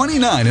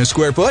 $329 a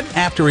square foot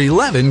after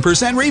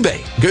 11%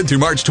 rebate. Good through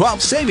March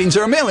 12th. Savings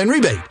are a mail-in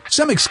rebate.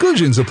 Some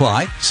exclusions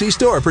apply. See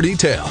store for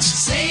details.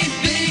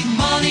 Save big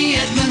money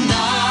at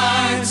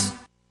Menards.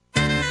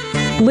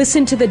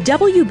 Listen to the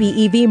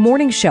WBEV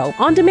Morning Show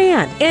on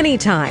demand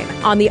anytime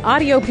on the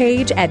audio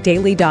page at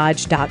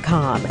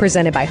dailydodge.com.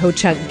 Presented by Ho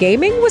Chunk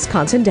Gaming,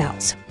 Wisconsin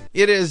Dells.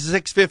 It is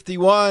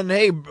 6:51.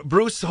 Hey,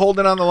 Bruce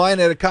holding on the line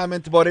had a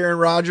comment about Aaron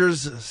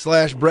Rodgers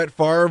 / Brett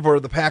Favre or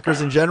the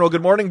Packers in general.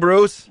 Good morning,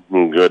 Bruce.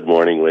 Good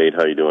morning, Wade.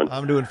 How you doing?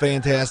 I'm doing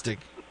fantastic.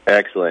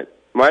 Excellent.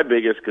 My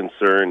biggest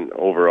concern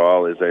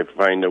overall is I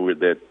find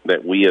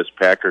that we as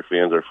Packer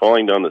fans are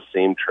falling down the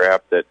same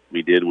trap that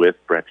we did with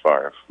Brett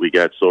Favre. We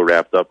got so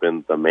wrapped up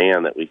in the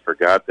man that we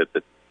forgot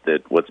that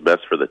what's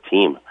best for the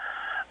team.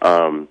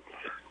 The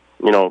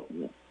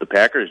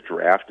Packers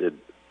drafted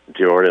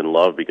Jordan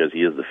Love because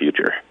he is the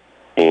future.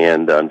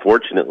 And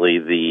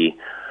unfortunately,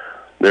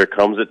 there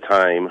comes a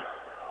time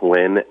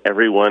when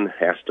everyone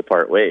has to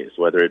part ways,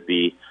 whether it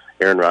be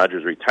Aaron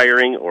Rodgers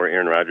retiring or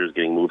Aaron Rodgers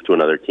getting moved to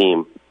another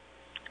team.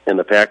 And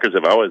the Packers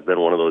have always been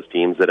one of those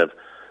teams that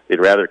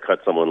they'd rather cut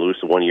someone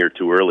loose 1 year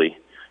too early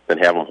than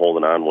have them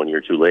holding on 1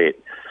 year too late.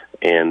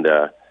 And,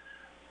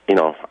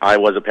 I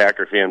was a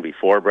Packer fan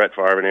before Brett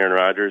Favre and Aaron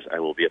Rodgers. I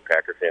will be a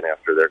Packer fan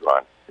after they're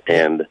gone.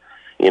 And,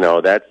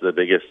 that's the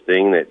biggest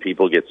thing that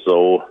people get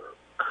so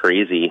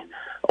crazy.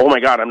 Oh,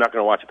 my God, I'm not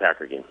going to watch a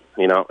Packer game,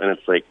 and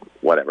it's like,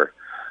 whatever.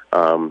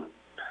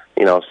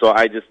 So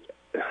I just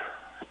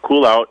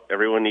cool out.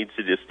 Everyone needs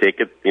to just take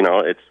it.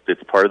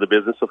 It's part of the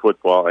business of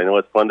football. I know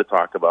it's fun to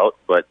talk about,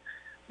 but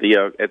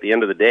at the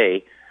end of the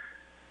day,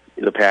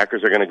 the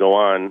Packers are going to go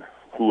on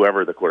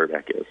whoever the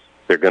quarterback is.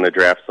 They're going to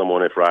draft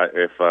someone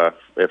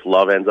if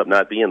Love ends up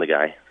not being the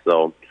guy.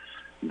 So,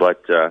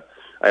 but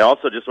I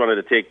also just wanted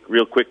to take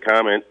real quick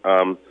comment.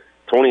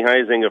 Tony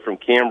Heisinger from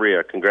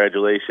Cambria,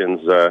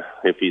 congratulations.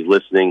 If he's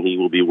listening, he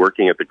will be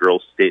working at the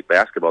girls' state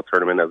basketball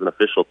tournament as an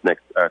official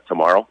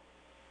tomorrow.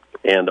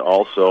 And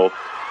also,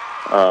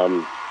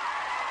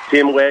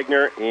 Tim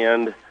Wagner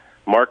and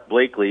Mark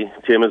Blakely.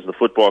 Tim is the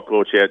football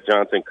coach at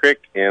Johnson Creek,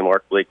 and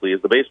Mark Blakely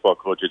is the baseball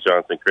coach at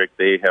Johnson Creek.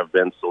 They have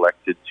been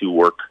selected to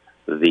work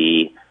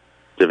the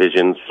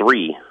Division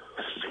III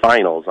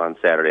finals on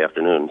Saturday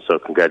afternoon. So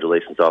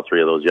congratulations to all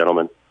three of those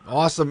gentlemen.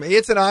 Awesome.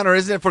 It's an honor,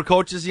 isn't it, for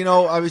coaches?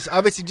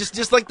 Obviously,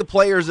 just like the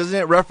players, isn't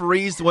it?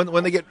 Referees,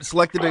 when they get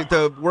selected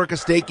to work a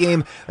state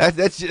game,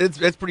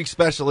 that's pretty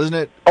special, isn't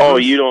it? Oh,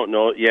 you don't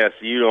know. Yes,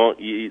 you don't.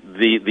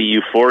 The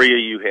euphoria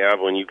you have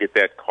when you get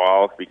that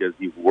call because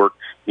you've worked,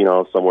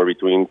 somewhere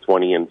between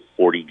 20 and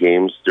 40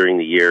 games during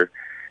the year,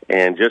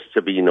 and just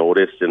to be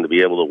noticed and to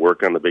be able to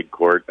work on the big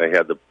court. I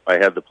had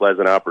the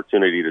pleasant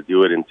opportunity to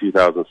do it in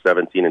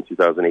 2017 and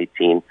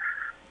 2018,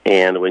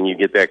 and when you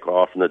get that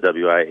call from the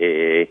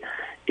WIAA,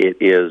 it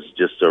is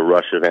just a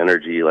rush of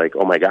energy, like,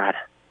 oh my God,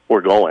 we're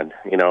going,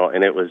 and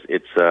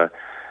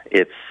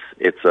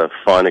it's a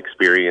fun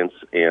experience,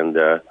 and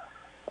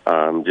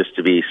just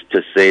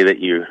to say that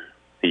you're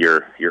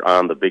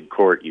on the big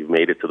court, you've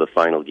made it to the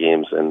final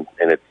games, and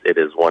it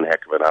is one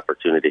heck of an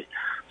opportunity.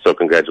 So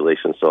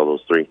congratulations to all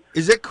those three.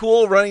 Is it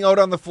cool running out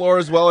on the floor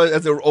as well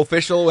as an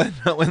official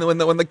when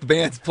the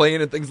band's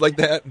playing and things like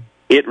that?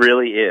 It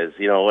really is.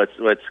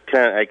 What's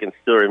kind of, I can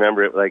still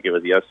remember it like it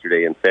was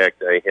yesterday. In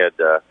fact, I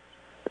had.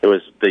 It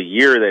was the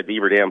year that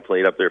Beaver Dam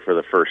played up there for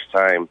the first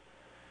time.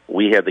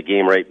 We had the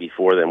game right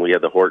before them. We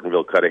had the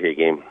Hortonville Cudahy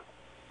game.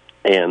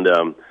 And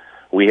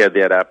we had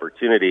that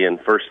opportunity, and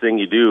first thing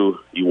you do,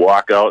 you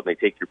walk out and they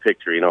take your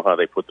picture. You know how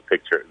they put the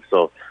picture.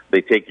 So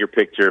they take your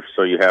picture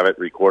so you have it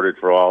recorded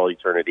for all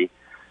eternity.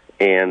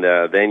 And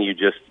then you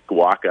just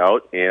walk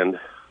out and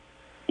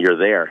you're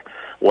there.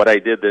 What I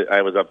did,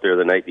 I was up there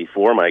the night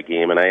before my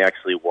game, and I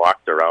actually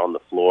walked around the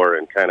floor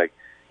and kind of,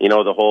 you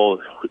know, the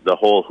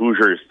whole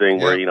Hoosiers thing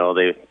where, you know,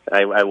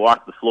 I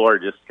walked the floor,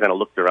 just kind of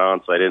looked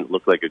around so I didn't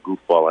look like a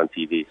goofball on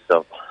TV.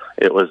 So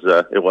it was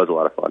a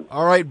lot of fun.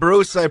 All right,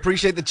 Bruce, I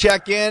appreciate the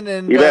check-in,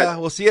 and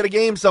we'll see you at a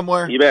game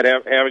somewhere. You bet.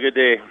 Have a good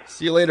day.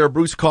 See you later.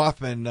 Bruce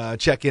Kaufman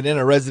checking in,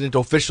 a resident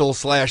official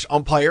 /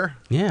 umpire.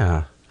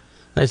 Yeah.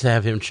 Nice to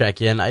have him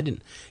check in. I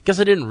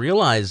didn't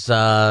realize,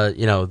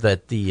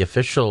 that the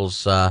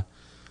officials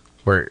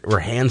were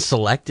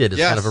hand-selected as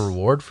kind of a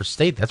reward for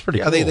state. That's pretty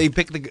cool. Yeah, they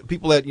pick the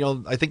people that,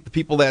 I think the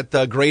people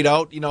that grade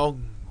out,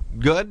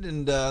 good,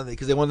 and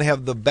because they want to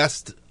have the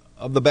best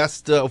of the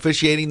best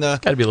officiating the...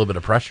 Got to be a little bit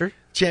of pressure.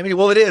 Champion.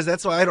 Well, it is.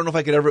 That's why I don't know if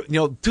I could ever...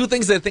 two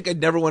things that I think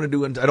I'd never want to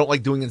do, and I don't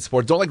like doing in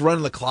sports. Don't like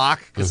running the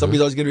clock, because somebody's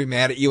always going to be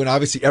mad at you, and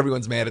obviously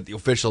everyone's mad at the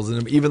officials,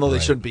 and even though they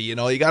shouldn't be. You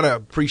got to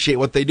appreciate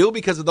what they do,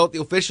 because without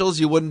the officials,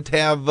 you wouldn't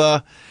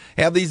have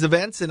these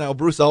events, and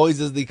Bruce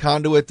always is the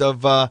conduit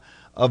of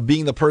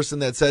being the person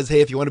that says, hey,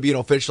 if you want to be an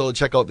official,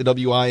 check out the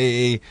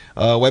WIAA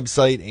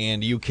website,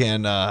 and you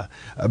can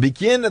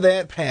begin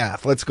that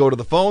path. Let's go to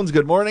the phones.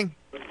 Good morning.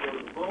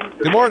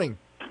 Good morning.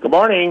 Good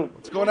morning.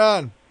 What's going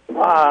on?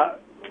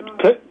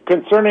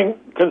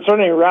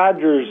 Concerning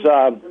Rogers,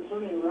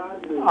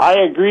 I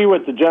agree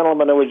with the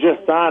gentleman that was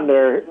just on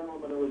there.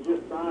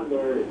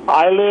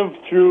 I lived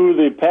through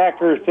the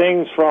Packer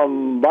things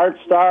from Bart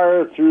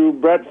Starr through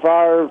Brett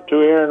Favre to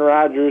Aaron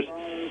Rodgers,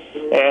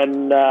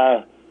 and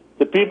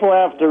the people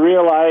have to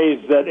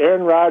realize that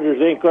Aaron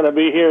Rodgers ain't going to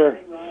be here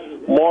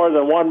more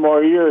than one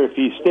more year if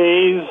he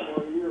stays.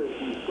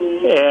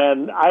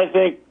 And I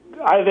think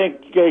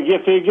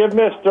if you give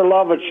Mr.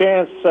 Love a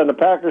chance and the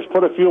Packers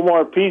put a few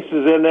more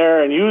pieces in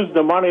there and use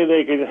the money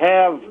they can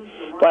have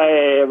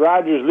by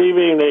Rodgers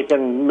leaving, they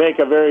can make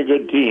a very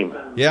good team.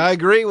 Yeah, I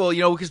agree. Well,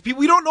 because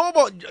we don't know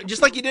about,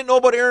 just like you didn't know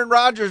about Aaron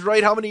Rodgers,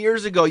 right, how many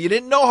years ago? You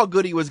didn't know how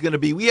good he was going to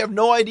be. We have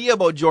no idea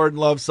about Jordan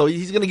Love, so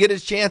he's going to get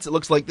his chance, it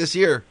looks like, this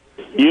year.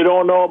 You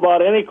don't know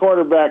about any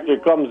quarterback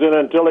that comes in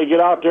until they get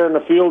out there in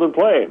the field and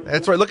play.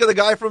 That's right. Look at the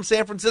guy from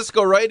San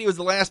Francisco, right? He was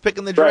the last pick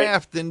in the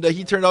draft, and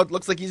he turned out,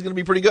 looks like he's going to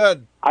be pretty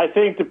good. I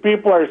think the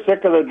people are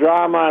sick of the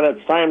drama, and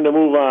it's time to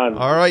move on.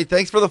 All right.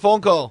 Thanks for the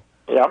phone call.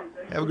 Yep.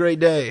 Have a great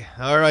day.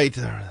 All right.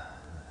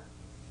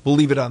 We'll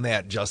leave it on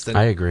that, Justin.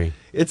 I agree.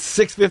 It's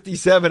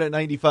 6:57 at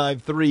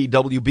 95.3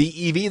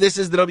 WBEV. This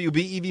is the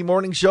WBEV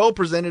Morning Show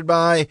presented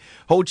by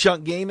Ho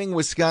Chunk Gaming,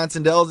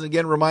 Wisconsin Dells. And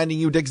again, reminding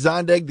you, Dick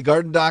Zondag, the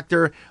Garden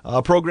Doctor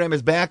program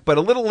is back, but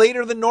a little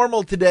later than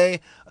normal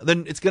today.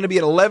 Then it's going to be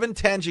at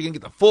 11:10. So you can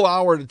get the full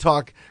hour to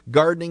talk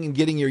gardening and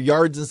getting your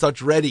yards and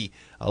such ready.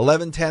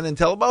 11:10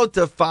 until about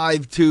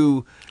 5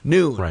 to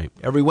noon. Right.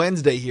 Every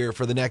Wednesday here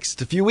for the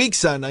next few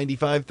weeks on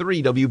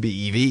 95.3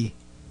 WBEV.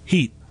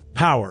 Heat,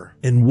 power,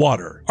 and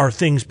water are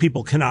things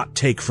people cannot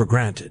take for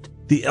granted.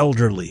 The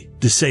elderly,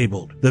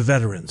 disabled, the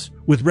veterans.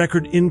 With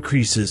record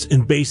increases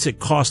in basic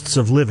costs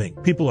of living,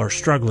 people are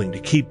struggling to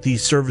keep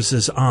these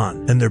services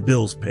on and their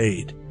bills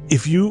paid.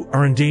 If you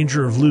are in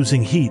danger of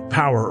losing heat,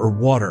 power, or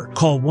water,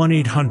 call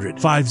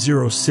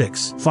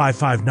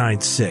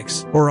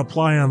 1-800-506-5596 or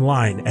apply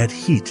online at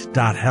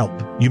heat.help.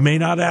 You may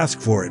not ask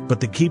for it, but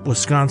the Keep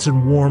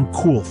Wisconsin Warm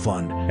Cool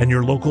Fund and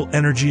your local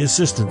energy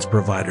assistance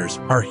providers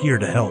are here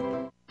to help.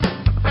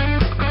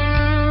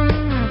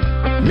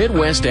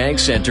 Midwest Ag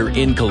Center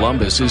in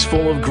Columbus is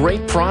full of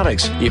great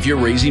products. If you're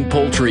raising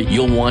poultry,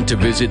 you'll want to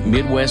visit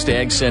Midwest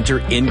Ag Center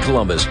in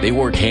Columbus. They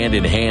work hand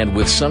in hand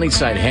with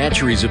Sunnyside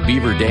Hatcheries of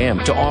Beaver Dam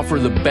to offer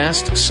the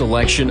best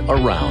selection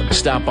around.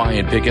 Stop by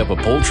and pick up a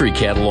poultry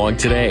catalog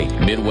today.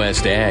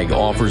 Midwest Ag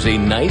offers a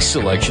nice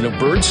selection of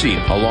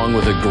birdseed, along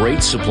with a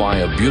great supply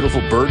of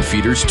beautiful bird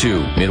feeders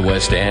too.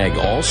 Midwest Ag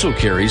also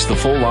carries the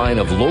full line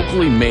of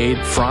locally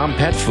made Fromm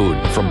pet food.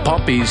 From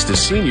puppies to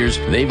seniors,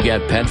 they've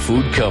got pet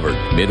food covered.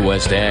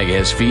 Midwest Ag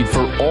has feed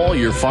for all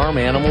your farm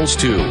animals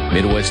too.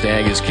 Midwest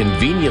Ag is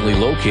conveniently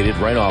located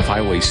right off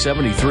Highway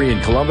 73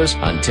 in Columbus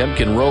on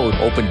Temkin Road,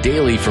 open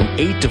daily from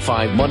 8 to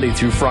 5 Monday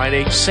through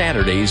Friday,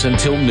 Saturdays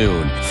until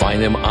noon.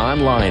 Find them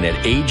online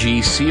at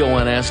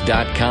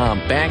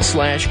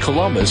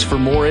agcons.com/Columbus for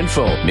more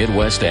info.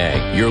 Midwest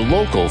Ag, your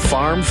local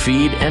farm,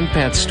 feed, and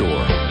pet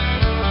store.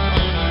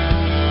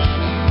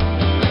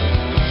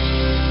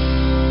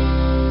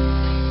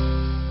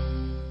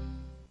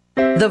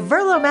 The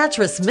Verlo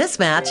Mattress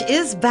Mismatch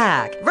is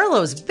back.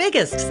 Verlo's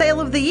biggest sale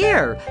of the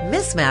year.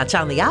 Mismatch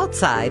on the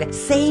outside,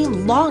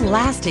 same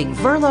long-lasting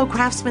Verlo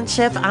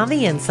craftsmanship on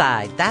the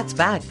inside. That's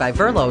backed by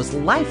Verlo's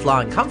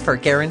lifelong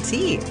comfort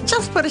guarantee.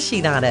 Just put a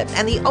sheet on it,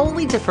 and the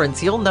only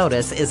difference you'll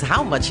notice is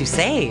how much you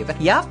save.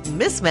 Yup,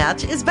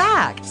 Mismatch is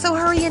back. So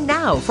hurry in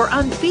now for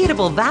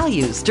unbeatable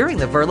values during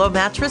the Verlo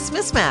Mattress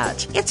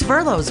Mismatch. It's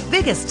Verlo's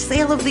biggest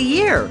sale of the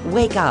year.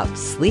 Wake up,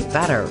 sleep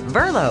better.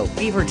 Verlo,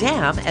 Beaver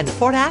Dam, and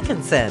Fort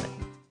Atkinson.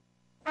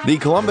 The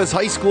Columbus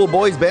High School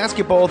boys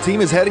basketball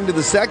team is heading to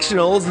the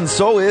sectionals, and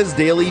so is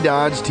Daily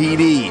Dodge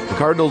TV. The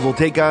Cardinals will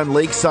take on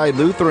Lakeside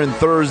Lutheran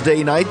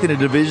Thursday night in a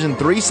Division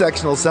III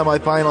sectional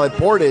semifinal at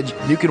Portage.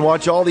 You can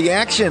watch all the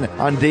action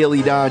on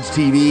Daily Dodge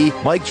TV.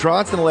 Mike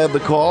Trotson will have the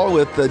call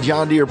with the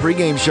John Deere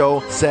pregame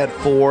show set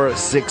for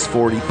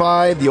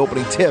 6:45. The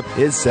opening tip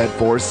is set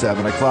for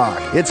 7 o'clock.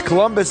 It's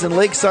Columbus and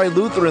Lakeside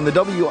Lutheran, the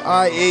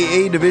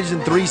WIAA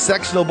Division III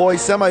sectional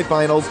boys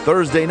semifinals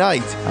Thursday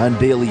night on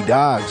Daily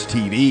Dodge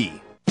TV.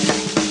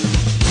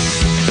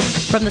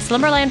 From the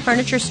Slumberland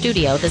Furniture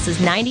Studio, this is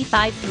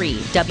 95.3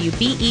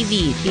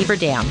 WBEV Beaver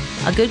Dam,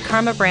 a Good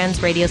Karma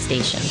Brands radio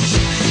station.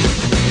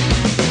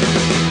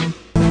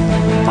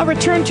 A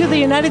return to the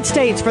United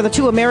States for the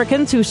two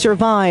Americans who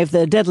survived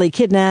the deadly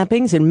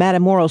kidnappings in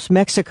Matamoros,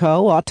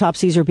 Mexico.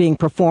 Autopsies are being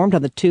performed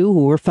on the two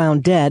who were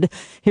found dead.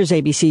 Here's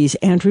ABC's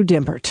Andrew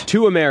Dimbert.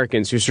 Two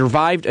Americans who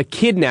survived a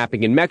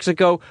kidnapping in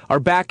Mexico are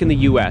back in the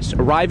U.S.,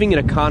 arriving in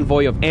a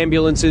convoy of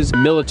ambulances,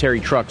 military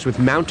trucks with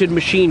mounted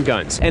machine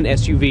guns, and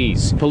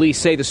SUVs. Police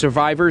say the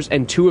survivors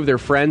and two of their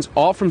friends,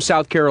 all from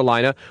South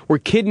Carolina, were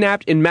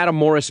kidnapped in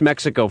Matamoros,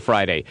 Mexico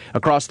Friday,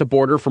 across the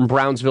border from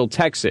Brownsville,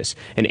 Texas,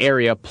 an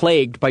area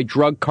plagued by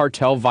drug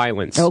cartel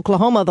violence.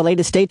 Oklahoma, the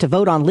latest state to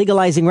vote on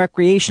legalizing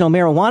recreational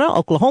marijuana.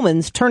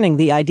 Oklahomans turning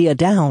the idea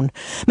down.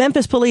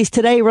 Memphis police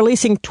today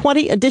releasing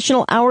 20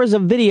 additional hours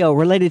of video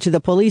related to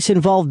the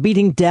police-involved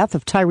beating death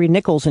of Tyree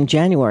Nichols in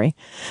January.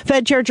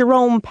 Fed Chair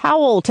Jerome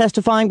Powell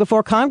testifying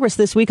before Congress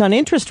this week on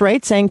interest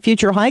rates, saying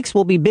future hikes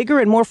will be bigger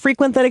and more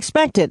frequent than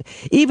expected,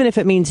 even if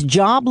it means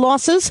job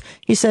losses.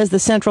 He says the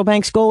central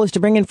bank's goal is to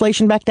bring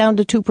inflation back down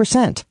to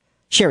 2%.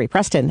 Sherry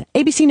Preston,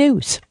 ABC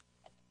News.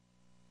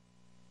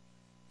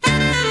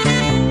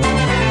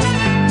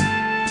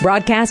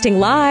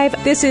 Broadcasting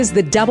live, this is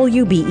the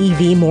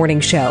WBEV Morning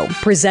Show,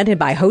 presented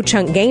by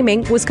Ho-Chunk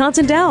Gaming,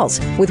 Wisconsin Dells,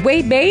 with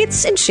Wade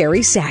Bates and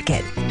Sherry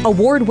Sackett.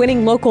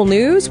 Award-winning local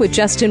news with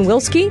Justin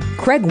Wilski,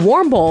 Craig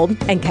Warmbold,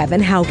 and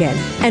Kevin Haugen.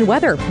 And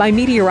weather by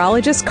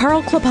meteorologist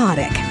Carl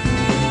Klopodic.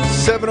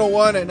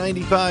 7:01 at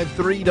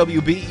 95.3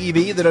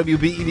 WBEV, the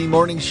WBEV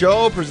Morning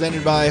Show,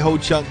 presented by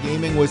Ho-Chunk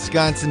Gaming,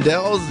 Wisconsin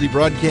Dells. The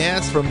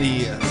broadcast from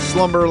the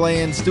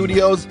Slumberland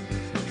Studios.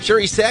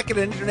 Sherry Sackett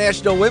on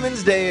International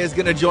Women's Day is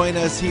going to join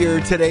us here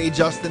today,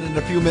 Justin, in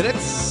a few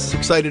minutes.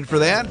 Excited for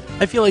that?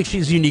 I feel like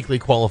she's uniquely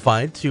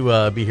qualified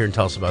to be here and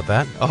tell us about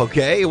that.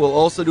 Okay, we'll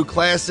also do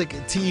classic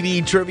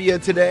TV trivia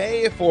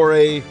today for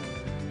a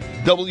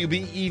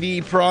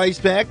WBEV prize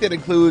pack that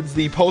includes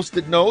the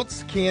Post-it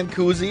notes, canned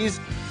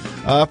koozies.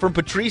 From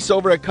Patrice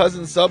over at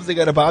Cousin Subs, they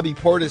got a Bobby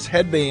Portis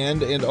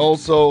headband and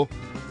also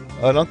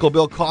an Uncle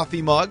Bill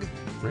coffee mug.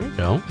 There you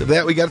go. To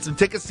that, we got some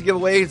tickets to give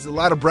away. There's a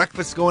lot of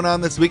breakfasts going on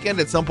this weekend.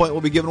 At some point,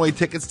 we'll be giving away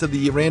tickets to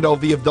the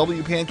Randolph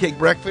VFW Pancake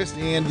Breakfast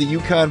and the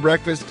Yukon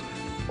Breakfast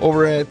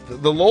over at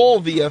the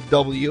Lowell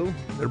VFW.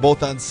 They're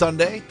both on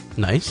Sunday.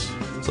 Nice.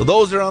 So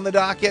those are on the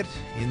docket.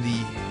 In the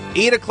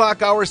 8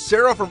 o'clock hour,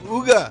 Sarah from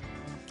Uga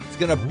is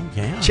going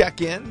to check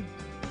in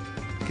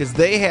because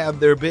they have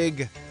their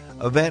big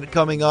event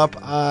coming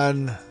up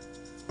on,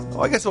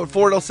 I guess, 4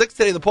 till 6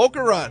 today, the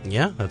poker run.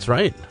 Yeah, that's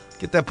right.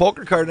 Get that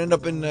poker card and end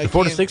up in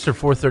 4 to 6 or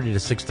 4:30 to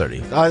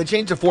 6:30? They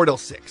changed to 4 till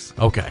 6.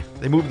 Okay.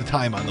 They moved the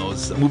time on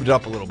those, moved it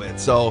up a little bit.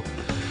 So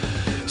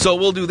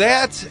we'll do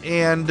that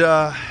and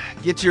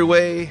get your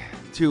way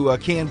to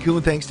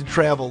Cancun thanks to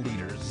Travel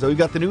Leaders. So we've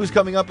got the news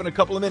coming up in a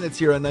couple of minutes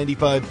here on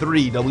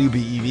 95.3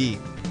 WBEV.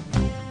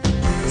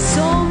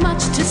 So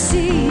much to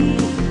see.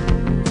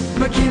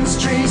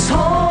 McKinstry's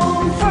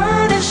Home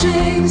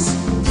Furnishings.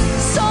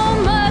 So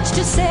much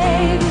to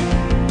save.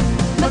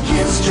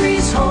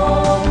 McKinstry's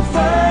Home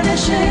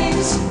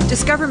Furnishings.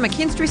 Discover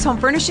McKinstry's Home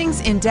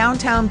Furnishings in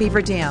downtown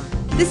Beaver Dam.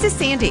 This is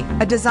Sandy,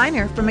 a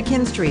designer from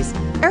McKinstry's.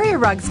 Area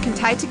rugs can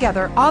tie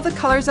together all the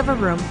colors of a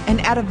room and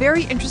add a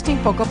very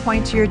interesting focal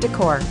point to your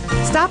decor.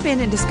 Stop in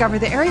and discover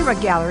the Area Rug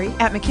Gallery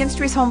at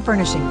McKinstry's Home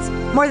Furnishings.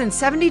 More than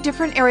 70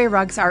 different area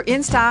rugs are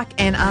in stock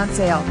and on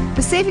sale,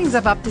 with savings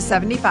of up to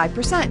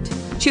 75%.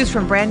 Choose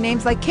from brand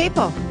names like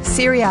Capo,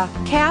 Syria,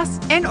 Cass,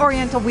 and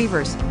Oriental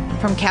Weavers.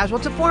 From casual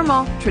to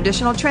formal,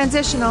 traditional,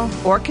 transitional,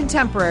 or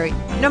contemporary,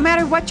 no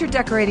matter what your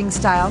decorating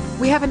style,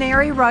 we have an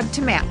area rug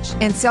to match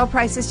and sale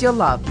prices you'll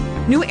love.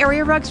 New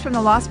area rugs from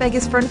the Las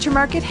Vegas Furniture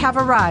Market have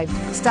arrived.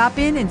 Stop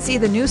in and see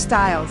the new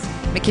styles.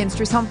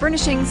 McKinstry's Home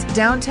Furnishings,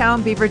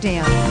 downtown Beaver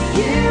Dam.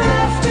 Year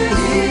after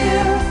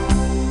year,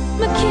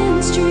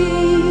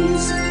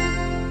 McKinstry's.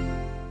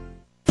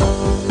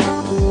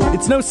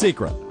 It's no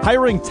secret,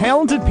 hiring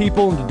talented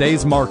people in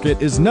today's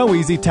market is no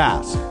easy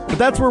task, but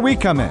that's where we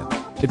come in.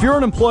 If you're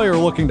an employer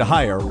looking to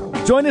hire,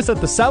 join us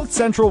at the South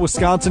Central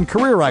Wisconsin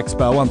Career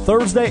Expo on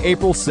Thursday,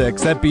 April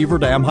 6th at Beaver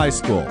Dam High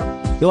School.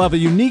 You'll have a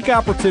unique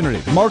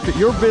opportunity to market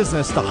your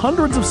business to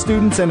hundreds of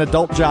students and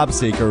adult job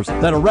seekers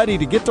that are ready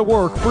to get to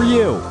work for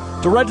you.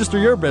 To register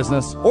your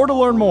business or to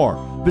learn more,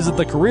 visit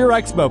the Career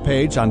Expo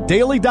page on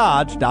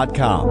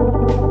dailydodge.com.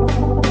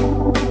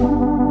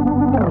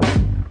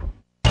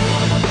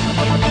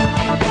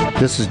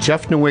 This is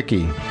Jeff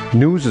Nowicki.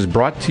 News is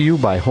brought to you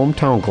by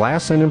Hometown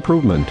Glass and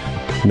Improvement.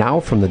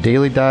 Now from the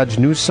Daily Dodge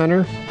News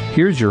Center,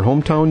 here's your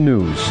hometown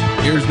news.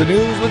 Here's the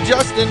news with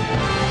Justin.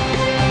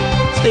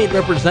 State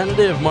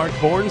Representative Mark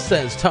Bourne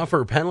says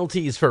tougher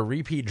penalties for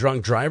repeat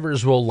drunk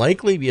drivers will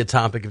likely be a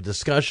topic of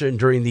discussion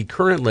during the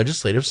current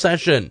legislative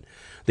session.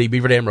 The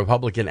Beaver Dam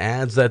Republican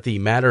adds that the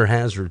matter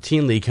has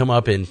routinely come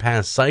up in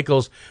past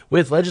cycles,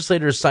 with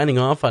legislators signing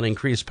off on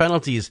increased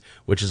penalties,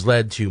 which has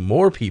led to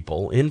more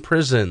people in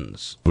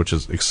prisons. Which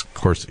is, of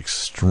course,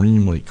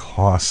 extremely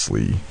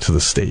costly to the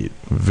state.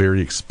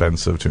 Very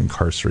expensive to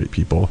incarcerate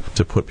people,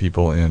 to put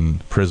people in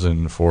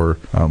prison for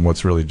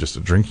what's really just a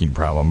drinking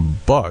problem.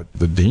 But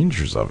the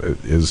dangers of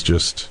it is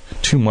just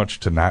too much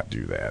to not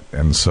do that.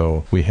 And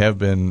so we have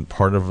been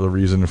part of the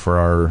reason for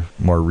our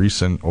more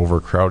recent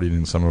overcrowding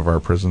in some of our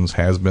prisons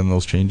has been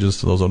those changes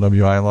to those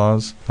OWI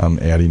laws,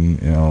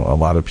 adding a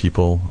lot of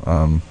people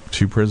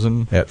to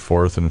prison at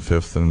 4th and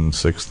 5th and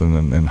 6th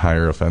and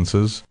higher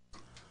offenses.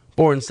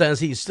 Bourne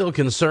says he's still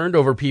concerned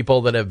over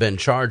people that have been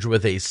charged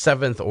with a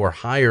 7th or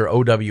higher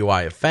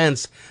OWI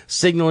offense,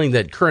 signaling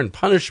that current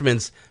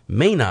punishments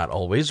may not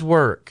always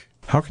work.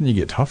 How can you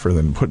get tougher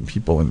than putting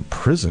people in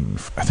prison?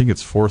 I think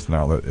it's 4th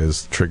now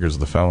that triggers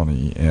the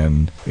felony,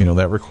 and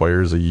that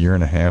requires a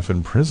 1.5 years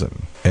in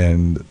prison.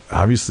 And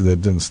obviously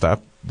that didn't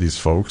stop these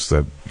folks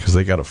because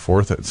they got a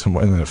 4th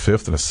and then a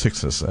 5th and a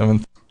 6th and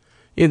a 7th.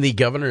 In the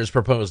governor's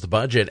proposed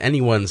budget,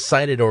 anyone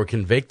cited or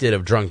convicted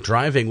of drunk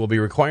driving will be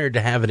required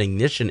to have an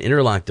ignition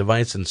interlock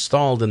device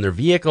installed in their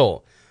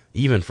vehicle,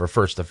 even for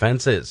first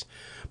offenses.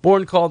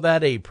 Bourne called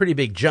that a pretty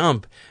big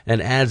jump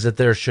and adds that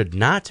there should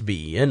not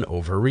be an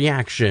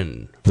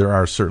overreaction. There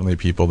are certainly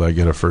people that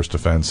get a first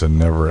offense and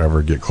never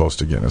ever get close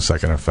to getting a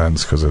second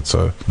offense because it's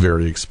a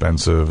very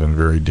expensive and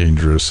very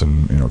dangerous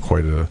and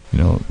quite a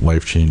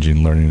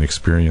life-changing learning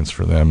experience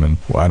for them. And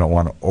I don't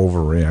want to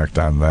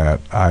overreact on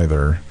that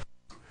either.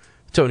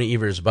 Tony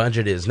Evers'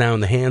 budget is now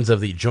in the hands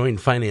of the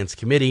Joint Finance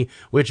Committee,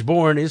 which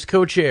Bourne is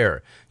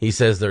co-chair. He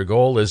says their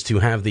goal is to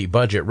have the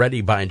budget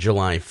ready by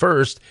July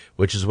 1st,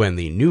 which is when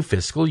the new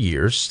fiscal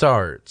year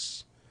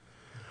starts.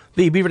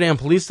 The Beaver Dam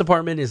Police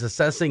Department is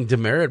assessing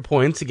demerit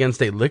points against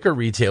a liquor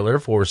retailer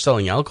for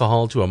selling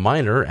alcohol to a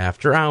minor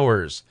after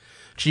hours.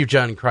 Chief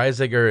John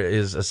Kreisiger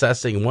is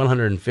assessing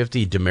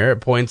 150 demerit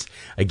points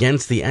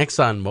against the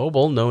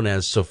ExxonMobil known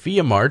as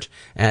Sophia Mart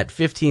at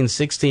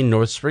 1516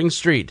 North Spring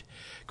Street.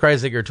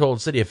 Kreisiger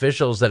told city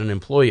officials that an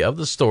employee of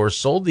the store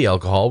sold the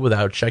alcohol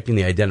without checking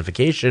the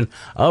identification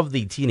of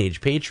the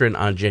teenage patron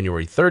on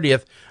January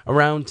 30th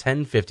around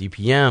 10:50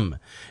 p.m.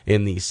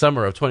 In the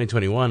summer of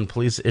 2021,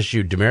 police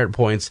issued demerit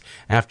points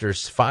after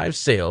 5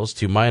 sales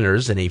to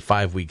minors in a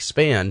 5-week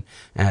span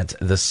at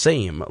the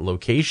same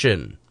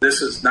location.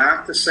 This is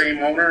not the same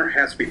owner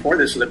as before.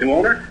 This is a new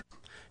owner.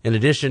 In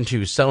addition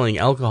to selling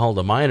alcohol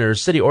to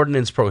minors, city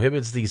ordinance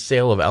prohibits the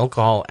sale of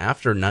alcohol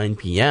after 9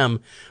 p.m.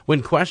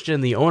 When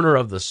questioned, the owner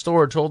of the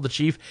store told the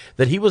chief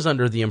that he was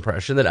under the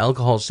impression that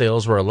alcohol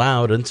sales were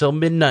allowed until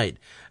midnight,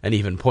 and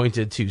even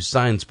pointed to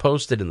signs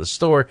posted in the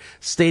store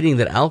stating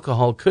that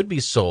alcohol could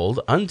be sold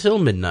until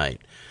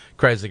midnight.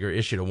 Kreisiger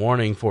issued a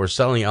warning for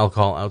selling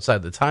alcohol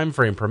outside the time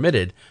frame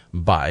permitted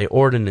by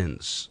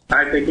ordinance.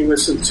 I think he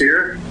was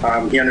sincere.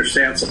 He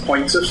understands the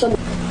point system.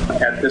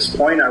 At this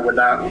point, I would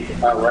not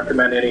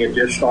recommend any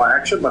additional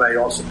action, but I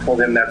also told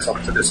him that's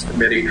up to this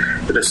committee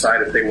to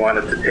decide if they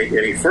wanted to take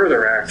any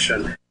further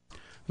action.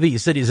 The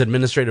city's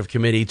administrative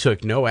committee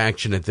took no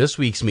action at this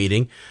week's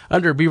meeting.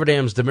 Under Beaver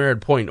Dam's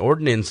demerit point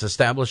ordinance,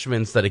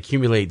 establishments that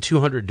accumulate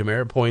 200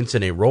 demerit points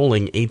in a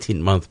rolling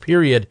 18-month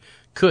period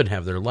could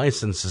have their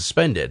license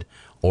suspended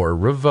or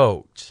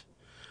revoked.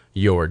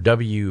 Your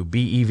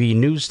WBEV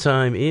news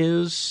time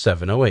is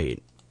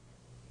 7:08.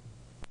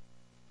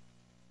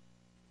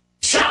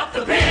 Shop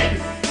the Pig!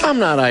 I'm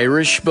not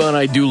Irish, but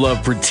I do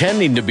love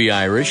pretending to be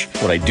Irish.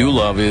 What I do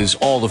love is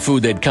all the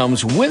food that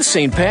comes with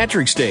St.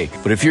 Patrick's Day.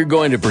 But if you're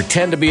going to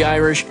pretend to be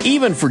Irish,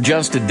 even for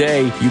just a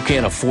day, you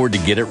can't afford to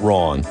get it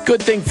wrong.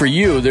 Good thing for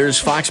you, there's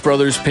Fox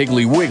Brothers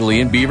Piggly Wiggly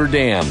in Beaver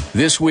Dam.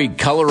 This week,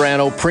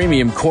 Colorado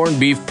Premium Corned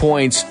Beef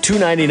Points,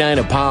 $2.99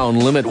 a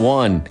pound, limit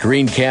 1.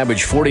 Green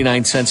cabbage,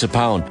 49 cents a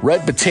pound.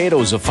 Red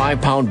potatoes, a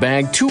 5-pound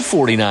bag,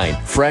 $2.49.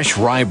 Fresh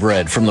rye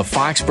bread from the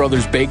Fox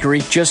Brothers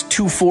Bakery, just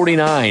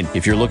 $2.49.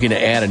 If you're looking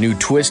to add a new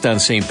twist on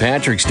St.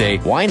 Patrick's Day,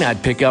 why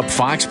not pick up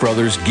Fox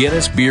Brothers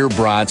Guinness Beer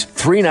Brats,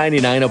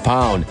 $3.99 a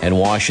pound, and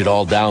wash it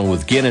all down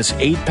with Guinness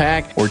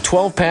 8-pack or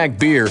 12-pack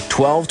beer,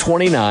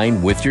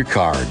 $12.29 with your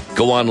card.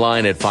 Go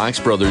online at Fox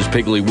Brothers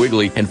Piggly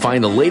Wiggly and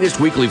find the latest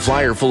weekly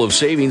flyer full of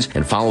savings,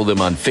 and follow them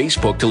on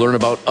Facebook to learn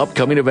about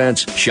upcoming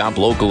events. Shop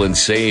local and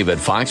save at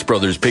Fox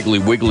Brothers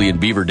Piggly Wiggly in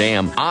Beaver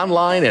Dam.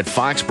 Online at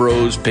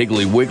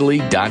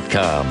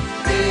foxbrospiglywiggly.com.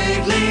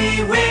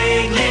 Piggly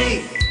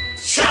Wiggly,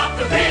 shop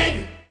the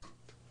pig!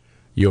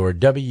 Your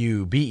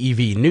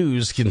WBEV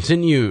news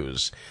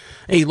continues.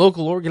 A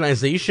local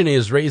organization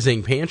is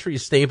raising pantry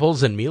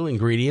staples and meal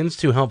ingredients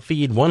to help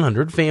feed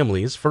 100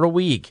 families for a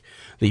week.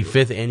 The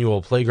 5th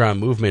annual Playground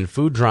Movement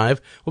Food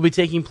Drive will be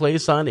taking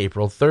place on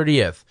April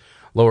 30th.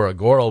 Laura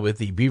Gorel with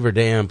the Beaver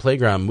Dam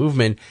Playground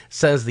Movement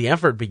says the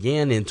effort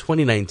began in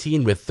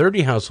 2019 with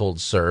 30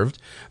 households served.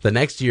 The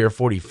next year,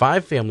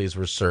 45 families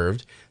were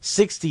served,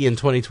 60 in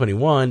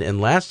 2021, and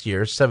last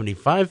year,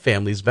 75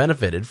 families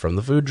benefited from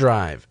the food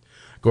drive.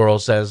 Gorel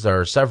says there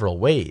are several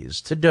ways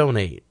to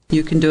donate.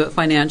 You can do it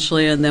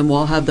financially, and then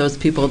we'll have those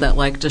people that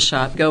like to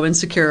shop go and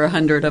secure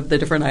 100 of the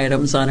different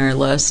items on our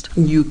list.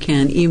 You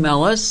can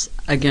email us,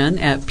 again,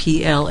 at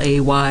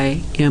PLAYMOVEBD,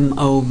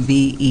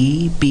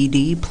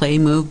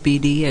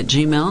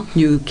 playmovebd@gmail.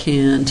 You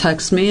can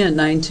text me at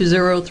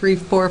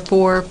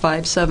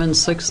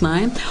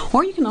 920-344-5769,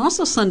 or you can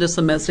also send us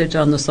a message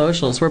on the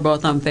socials. We're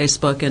both on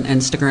Facebook and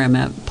Instagram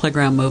at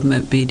Playground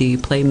Movement BD,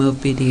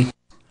 PlayMoveBD.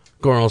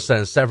 Gorel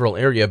says several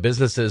area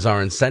businesses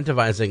are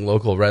incentivizing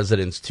local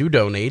residents to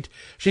donate.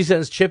 She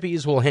says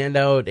Chippies will hand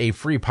out a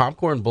free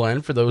popcorn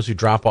blend for those who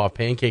drop off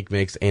pancake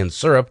mix and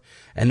syrup,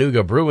 and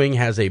Nuga Brewing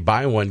has a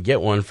buy one,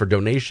 get one for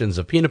donations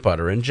of peanut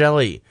butter and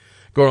jelly.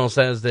 Gorel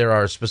says there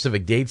are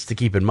specific dates to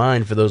keep in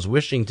mind for those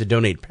wishing to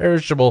donate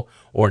perishable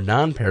or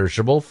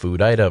non-perishable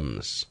food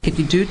items. If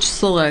you do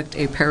select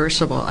a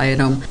perishable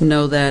item,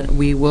 know that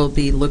we will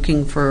be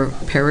looking for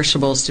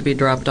perishables to be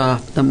dropped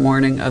off the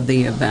morning of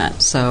the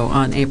event. So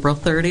on April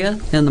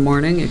 30th in the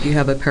morning, if you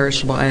have a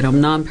perishable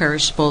item,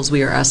 non-perishables,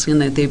 we are asking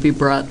that they be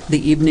brought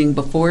the evening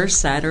before,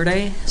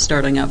 Saturday,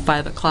 starting at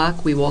 5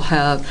 o'clock. We will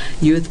have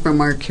youth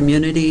from our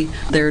community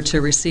there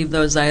to receive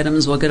those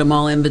items. We'll get them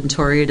all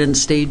inventoried and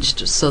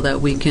staged so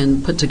that we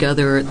can put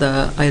together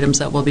the items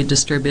that will be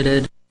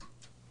distributed.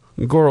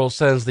 Gorel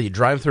says the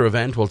drive-thru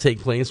event will take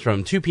place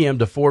from 2 p.m.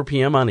 to 4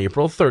 p.m. on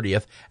April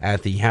 30th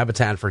at the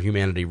Habitat for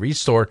Humanity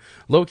Restore,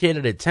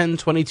 located at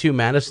 1022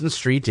 Madison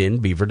Street in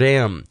Beaver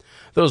Dam.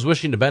 Those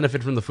wishing to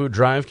benefit from the food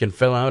drive can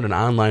fill out an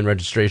online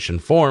registration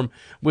form,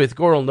 with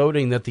Gorel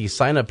noting that the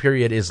sign-up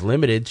period is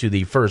limited to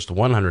the first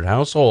 100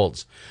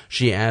 households.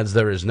 She adds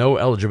there is no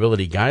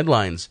eligibility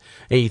guidelines.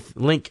 A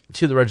link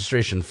to the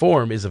registration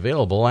form is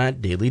available at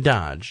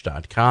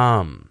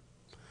dailydodge.com.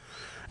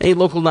 A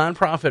local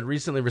nonprofit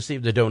recently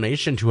received a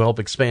donation to help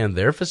expand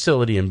their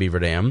facility in Beaver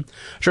Dam.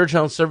 Church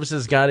Health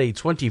Services got a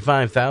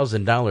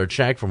 $25,000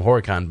 check from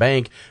Horicon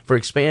Bank for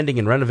expanding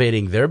and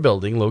renovating their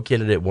building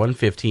located at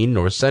 115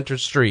 North Center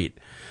Street.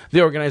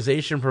 The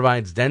organization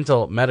provides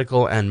dental,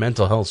 medical, and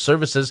mental health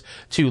services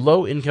to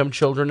low-income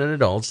children and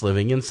adults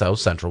living in South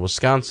Central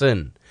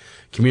Wisconsin.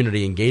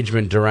 Community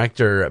Engagement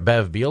Director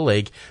Bev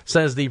Beelake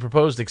says the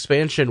proposed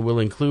expansion will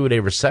include a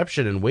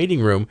reception and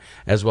waiting room,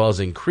 as well as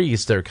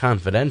increase their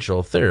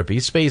confidential therapy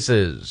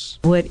spaces.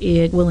 What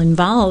it will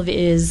involve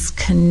is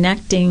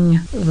connecting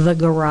the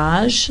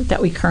garage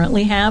that we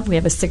currently have. We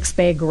have a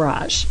 6-bay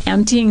garage.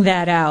 Emptying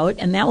that out,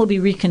 and that will be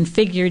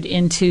reconfigured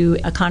into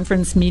a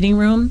conference meeting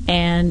room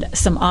and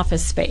some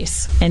office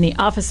space. And the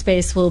office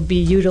space will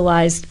be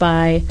utilized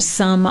by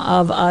some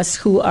of us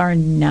who are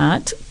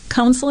not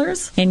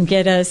counselors and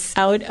get us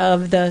out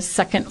of the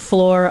second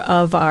floor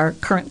of our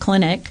current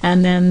clinic,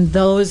 and then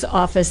those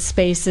office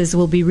spaces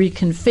will be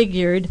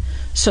reconfigured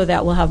so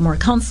that we'll have more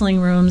counseling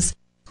rooms.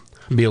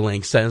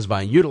 Beelink says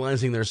by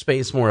utilizing their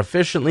space more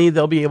efficiently,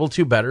 they'll be able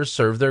to better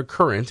serve their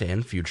current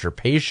and future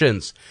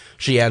patients.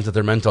 She adds that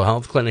their mental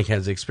health clinic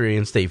has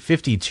experienced a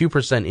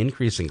 52%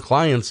 increase in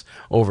clients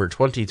over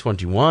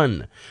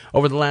 2021.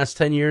 Over the last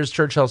 10 years,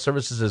 Church Health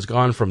Services has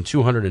gone from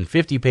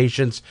 250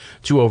 patients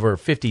to over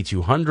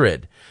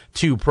 5,200.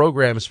 2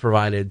 programs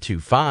provided to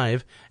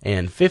 5,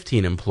 and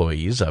 15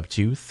 employees up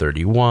to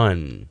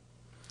 31.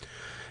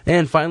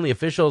 And finally,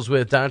 officials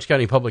with Dodge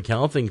County Public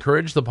Health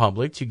encourage the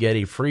public to get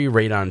a free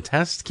radon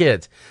test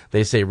kit.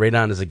 They say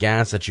radon is a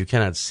gas that you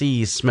cannot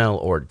see, smell,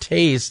 or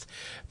taste,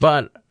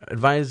 but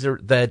advise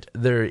that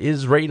there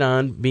is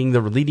radon being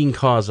the leading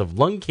cause of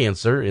lung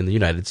cancer in the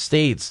United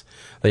States.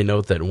 They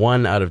note that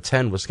 1 out of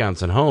 10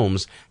 Wisconsin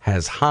homes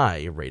has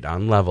high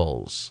radon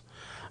levels.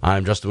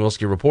 I'm Justin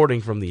Wilski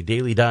reporting from the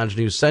Daily Dodge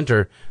News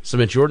Center.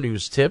 Submit your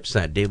news tips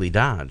at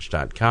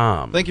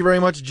dailydodge.com. Thank you very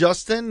much,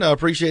 Justin.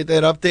 Appreciate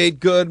that update.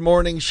 Good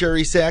morning,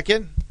 Sherry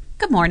Sackett.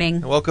 Good morning.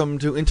 And welcome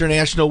to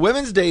International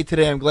Women's Day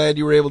today. I'm glad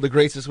you were able to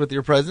grace us with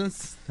your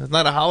presence. It's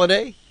not a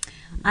holiday.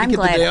 I'm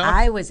glad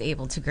I was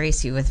able to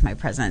grace you with my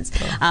presence.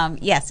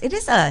 Yes, it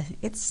is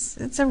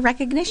it's a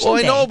recognition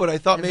day. I know, but I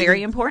thought maybe a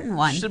very important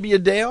one. Should be a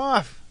day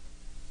off.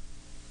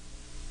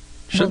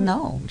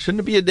 No. Shouldn't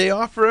it be a day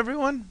off for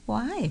everyone?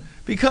 Why?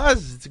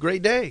 Because it's a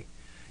great day.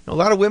 A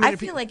lot of women. I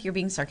feel like you're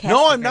being sarcastic.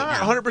 No, I'm not.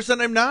 Right 100%,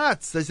 I'm not.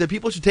 I said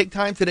people should take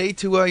time today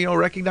to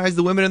recognize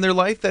the women in their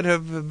life that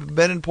have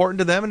been important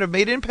to them and have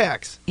made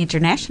impacts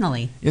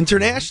internationally.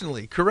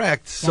 Internationally,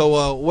 correct. Yes.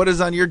 So, what is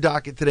on your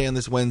docket today on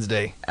this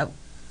Wednesday?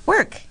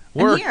 Work.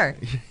 I'm here.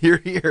 You're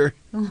here.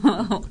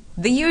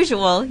 The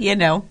usual, You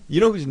know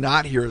who's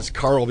not here is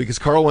Carl, because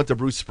Carl went to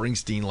Bruce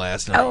Springsteen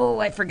last night. Oh,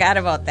 I forgot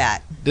about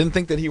that. Didn't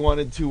think that he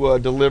wanted to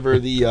deliver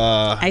the...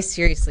 I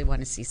seriously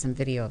want to see some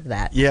video of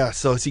that. Yeah,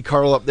 so see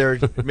Carl up there.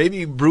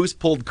 Maybe Bruce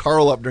pulled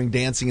Carl up during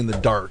Dancing in the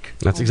Dark.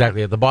 That's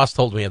exactly it. The boss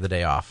told me I had the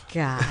day off.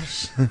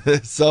 Gosh.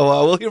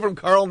 So we'll hear from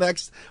Carl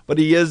next, but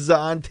he is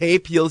on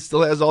tape. He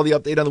still has all the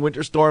update on the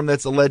winter storm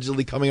that's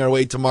allegedly coming our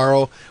way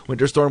tomorrow.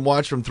 Winter storm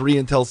watch from 3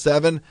 until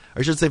 7.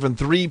 I should say from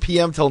 3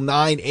 p.m. till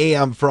 9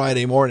 a.m.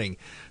 Friday morning.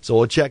 So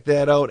we'll check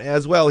that out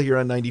as well here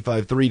on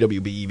 95.3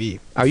 WBEV.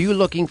 Are you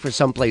looking for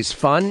someplace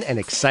fun and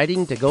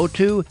exciting to go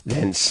to?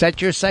 Then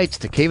set your sights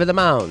to Cave of the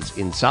Mounds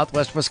in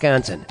southwest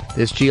Wisconsin.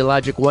 This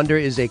geologic wonder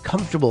is a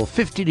comfortable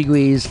 50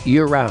 degrees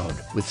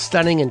year-round with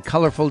stunning and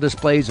colorful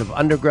displays of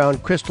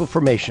underground crystal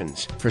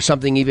formations. For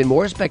something even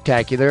more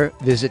spectacular,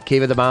 visit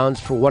Cave of the Mounds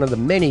for one of the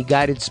many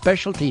guided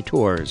specialty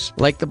tours,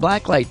 like the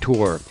Blacklight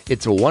Tour.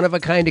 It's a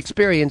one-of-a-kind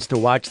experience to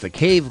watch the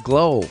cave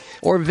glow.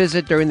 Or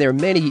visit during their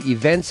many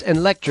events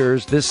and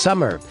lectures this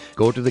summer.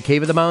 Go to the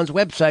Cave of the Mounds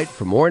website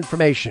for more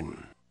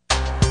information.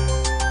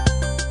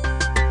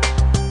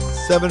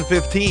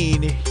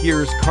 7:15,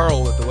 here's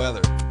Carl with the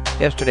weather.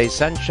 Yesterday's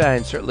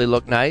sunshine certainly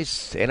looked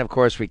nice, and of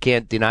course we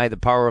can't deny the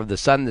power of the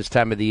sun this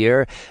time of the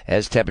year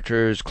as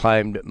temperatures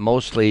climbed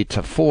mostly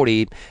to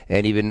 40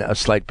 and even a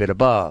slight bit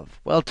above.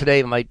 Well,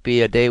 today might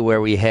be a day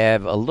where we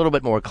have a little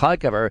bit more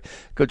cloud cover,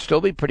 could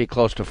still be pretty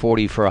close to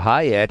 40 for a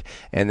high yet,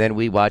 and then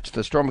we watch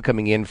the storm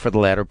coming in for the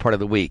latter part of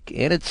the week.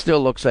 And it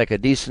still looks like a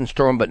decent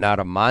storm, but not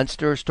a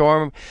monster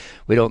storm,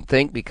 we don't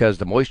think, because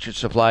the moisture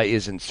supply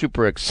isn't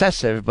super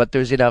excessive, but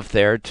there's enough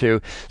there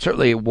to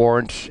certainly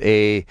warrant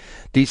a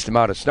decent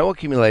amount of snow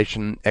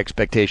accumulation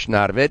expectation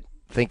out of it,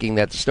 thinking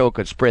that the snow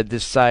could spread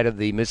this side of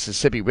the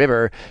Mississippi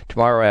River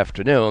tomorrow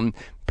afternoon,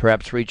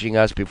 perhaps reaching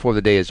us before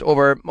the day is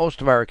over.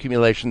 Most of our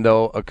accumulation,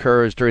 though,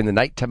 occurs during the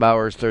nighttime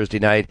hours Thursday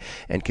night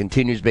and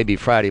continues maybe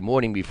Friday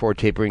morning before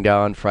tapering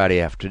down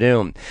Friday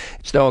afternoon.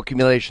 Snow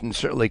accumulation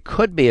certainly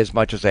could be as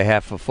much as a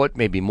half a foot,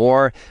 maybe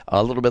more,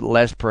 a little bit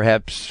less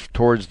perhaps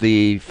towards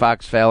the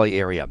Fox Valley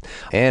area.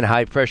 And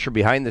high pressure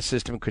behind the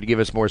system could give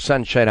us more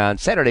sunshine on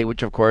Saturday,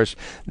 which of course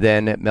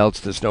then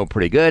melts the snow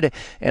pretty good.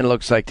 And it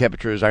looks like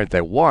temperatures aren't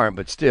that warm,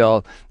 but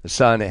still the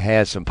sun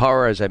has some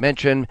power, as I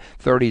mentioned,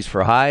 30s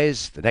for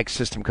highs. The next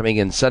system coming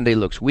in Sunday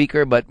looks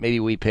weaker, but maybe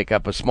we pick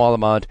up a small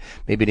amount,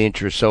 maybe an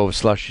inch or so of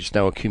slushy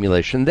snow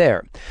accumulation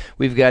there.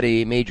 We've got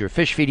a major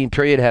fish feeding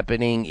period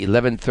happening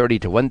 11:30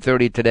 to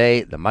 1:30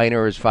 today. The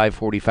minor is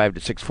 5:45 to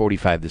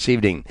 6:45 this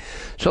evening.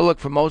 So look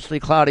for mostly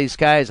cloudy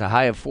skies, a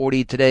high of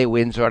 40 today.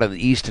 Winds out of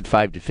the east at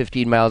 5 to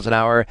 15 miles an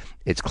hour.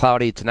 It's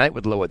cloudy tonight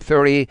with low at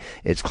 30.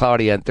 It's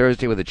cloudy on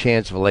Thursday with a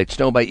chance of a light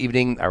snow by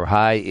evening. Our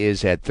high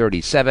is at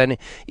 37.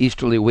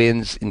 Easterly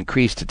winds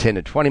increase to 10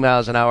 to 20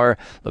 miles an hour.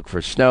 Look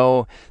for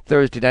snow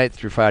Thursday night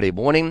through Friday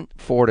morning.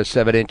 4 to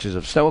 7 inches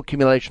of snow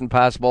accumulation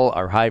possible.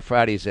 Our high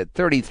Friday is at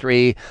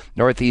 33.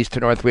 Northeast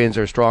to north winds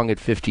are strong at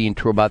 15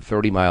 to about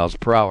 30 miles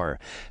per hour.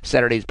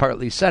 Saturday is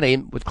partly sunny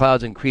with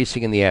clouds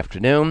increasing in the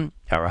afternoon.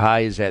 Our high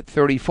is at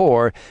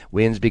 34.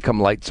 Winds become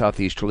light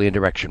southeasterly in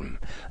direction.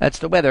 That's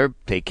the weather.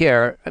 Take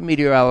care. I'm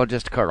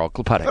meteorologist Carl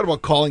Klopotnik. I thought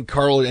about calling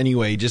Carl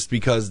anyway, just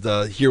because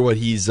hear what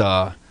he's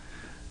doing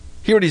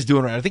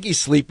right. I think he's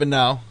sleeping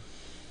now.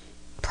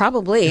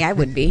 Probably, I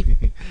would be.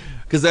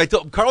 Because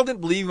Carl didn't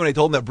believe me when I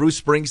told him that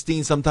Bruce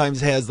Springsteen sometimes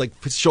has like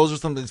shows or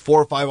something that's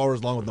 4 or 5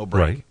 hours long with no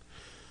break. Right.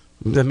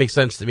 That makes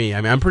sense to me.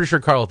 I mean, I'm pretty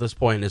sure Carl at this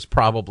point is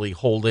probably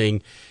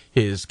holding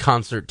his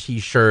concert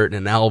T-shirt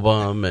and an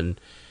album and,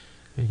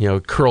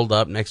 curled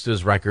up next to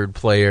his record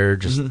player,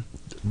 just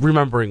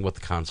remembering what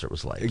the concert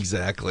was like.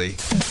 Exactly.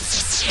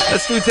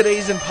 Let's do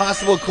today's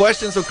impossible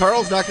question. So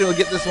Carl's not going to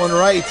get this one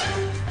right.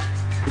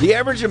 The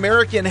average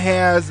American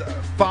has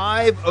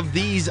 5 of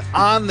these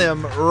on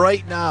them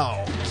right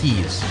now.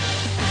 Keys.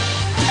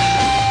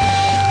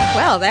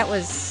 Well, that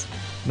was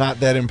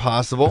not that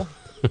impossible.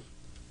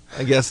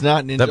 I guess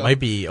not, Ninja. That might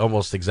be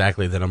almost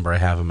exactly the number I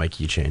have in my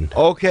keychain.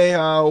 Okay,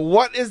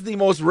 what is the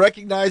most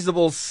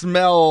recognizable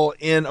smell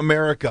in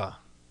America?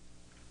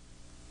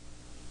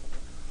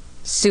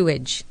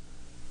 Sewage.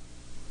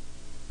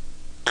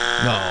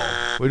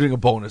 No. We're doing a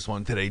bonus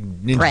one today.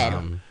 Ninja.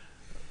 Bread.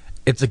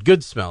 It's a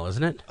good smell,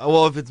 isn't it?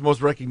 Well, if it's the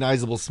most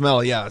recognizable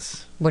smell,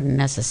 yes. Wouldn't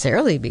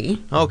necessarily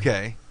be.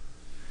 Okay.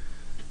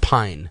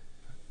 Pine.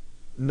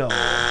 No.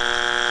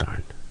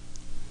 Darn.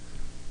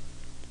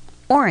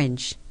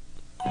 Orange.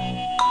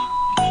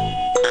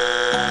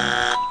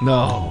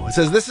 No. It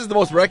says this is the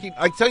most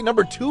I tell you,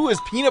 number 2 is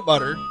peanut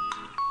butter.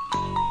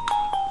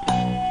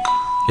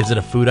 Is it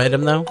a food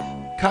item, though?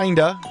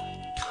 Kinda.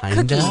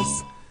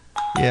 Cookies.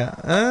 Yeah.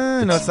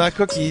 No, it's not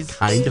cookies.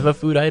 Kind of a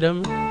food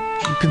item?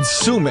 You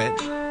consume it.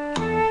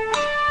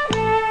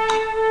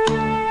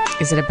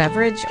 Is it a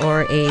beverage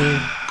or a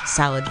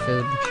solid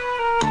food?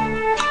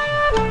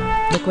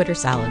 Liquid or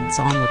solid? That's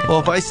all I'm looking for.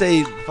 Well, if I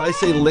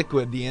say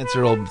liquid, the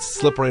answer will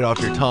slip right off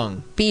your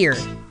tongue. Beer.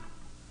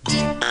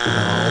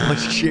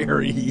 Oh,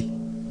 sherry.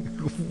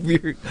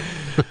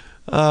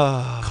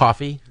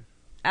 Coffee.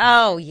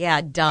 Oh,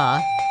 yeah,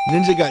 duh.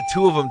 Ninja got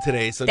 2 of them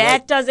today. So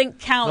that doesn't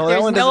count. No,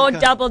 There's no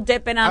double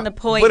dipping on the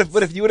points.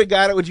 But if you would have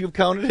got it, would you have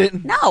counted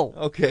it? No.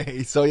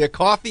 Okay, so yeah,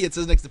 coffee, it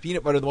says next to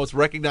peanut butter, the most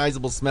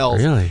recognizable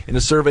smells Really? in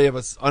a survey of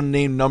an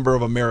unnamed number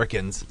of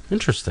Americans.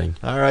 Interesting.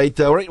 All right,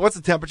 what's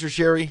the temperature,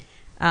 Sherry?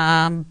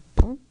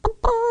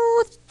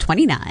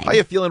 29. How are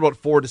you feeling about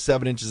 4 to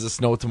 7 inches of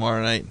snow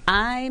tomorrow night?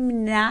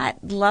 I'm not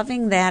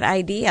loving that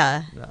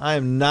idea. I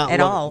am not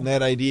at loving all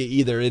that idea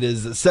either. It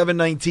is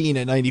 7:19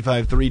 at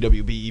 95.3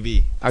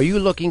 WBEV. Are you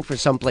looking for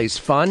someplace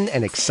fun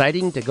and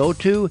exciting to go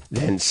to?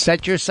 Then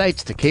set your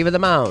sights to Cave of the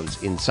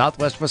Mounds in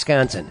southwest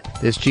Wisconsin.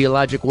 This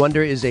geologic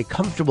wonder is a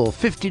comfortable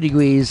 50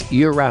 degrees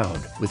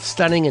year-round with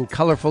stunning and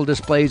colorful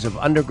displays of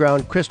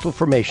underground crystal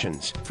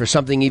formations. For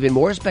something even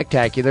more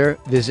spectacular,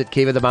 visit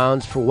Cave of the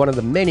Mounds for one of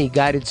the many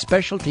guided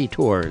specialty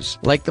tours,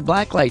 like the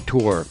Blacklight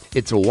Tour.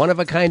 It's a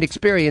one-of-a-kind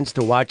experience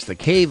to watch the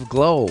cave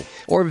glow,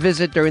 or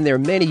visit during their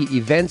many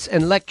events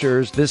and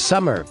lectures this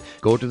summer.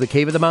 Go to the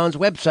Cave of the Mounds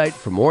website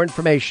for more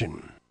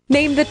information.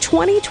 Named the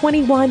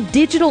 2021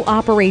 Digital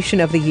Operation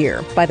of the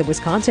Year by the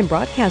Wisconsin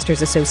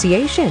Broadcasters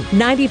Association.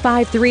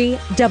 95.3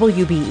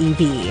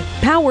 WBEV.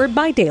 Powered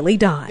by Daily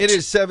Dodge. It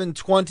is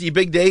 7:20.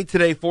 Big day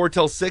today, 4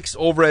 till 6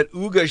 over at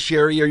UGA.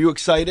 Sherry, are you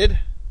excited?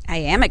 I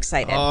am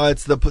excited.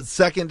 It's the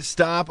second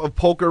stop of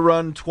Poker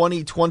Run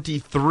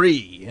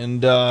 2023.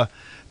 And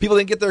people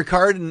didn't get their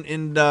card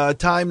in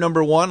time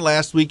number 1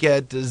 last week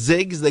at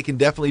Ziggs. They can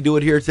definitely do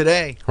it here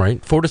today.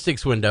 Right. 4 to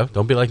 6 window.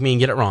 Don't be like me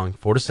and get it wrong.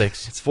 4 to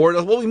 6. It's 4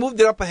 to, well, we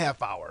moved it up a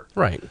half hour.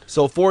 Right.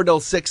 So 4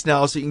 till 6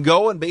 now. So you can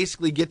go and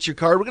basically get your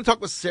card. We're going to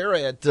talk with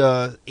Sarah at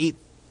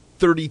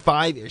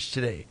 8:35-ish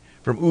today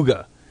from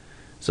UGA.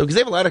 So, because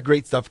they have a lot of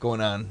great stuff going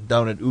on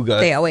down at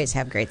UGA. They always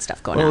have great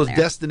stuff going on those there.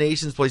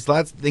 Destinations, place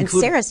lots. And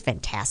Sarah's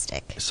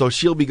fantastic. So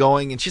she'll be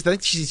going, and I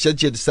think she said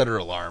she had to set her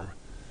alarm.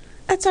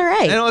 That's all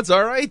right. I know, it's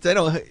all right. I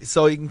know.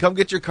 So you can come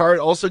get your card.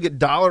 Also get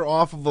 $1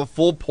 off of a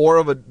full pour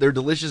of their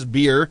delicious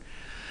beer.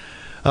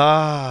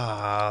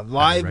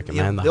 Live.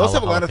 Recommend they also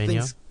have a jalapeno. lot of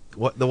things.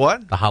 What the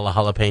what? The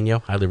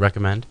jalapeno. Highly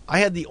recommend. I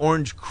had the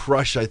Orange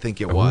Crush, I think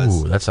it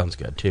was. Ooh, that sounds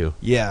good too.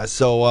 Yeah,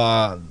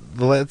 so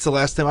that's the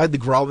last time I had the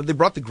growler. They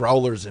brought the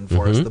growlers in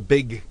for us, the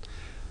big.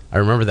 I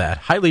remember that.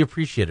 Highly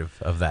appreciative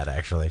of that,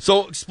 actually.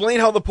 So explain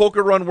how the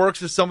poker run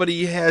works if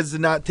somebody has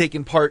not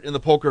taken part in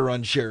the poker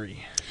run,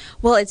 Sherry.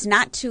 Well, it's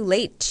not too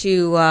late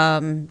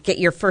to get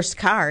your first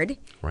card.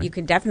 Right. You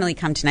can definitely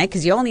come tonight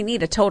because you only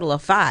need a total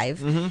of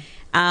 5.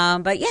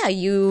 But yeah,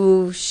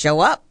 you show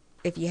up.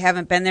 If you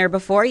haven't been there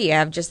before, you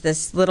have just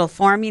this little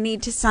form you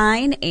need to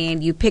sign,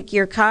 and you pick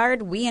your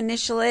card. We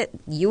initial it,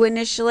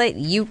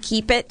 you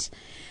keep it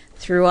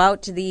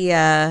throughout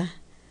the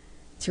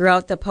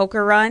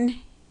poker run.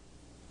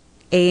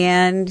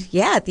 And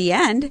yeah, at the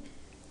end,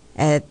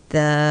 at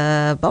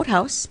the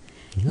boathouse,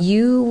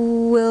 you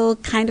will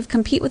kind of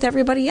compete with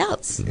everybody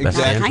else.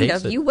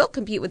 Exactly. You will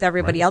compete with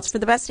everybody else for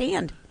the best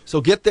hand. So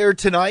get there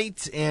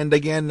tonight, and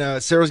again,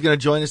 Sarah's going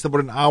to join us in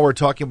about an hour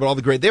talking about all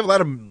the great. They have a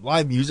lot of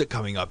live music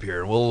coming up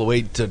here. We'll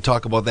wait to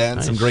talk about that.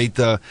 And some great,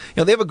 they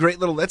have a great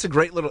little. That's a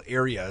great little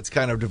area. It's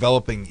kind of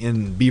developing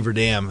in Beaver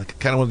Dam,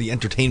 kind of one of the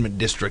entertainment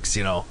districts.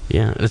 Yeah,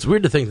 and it's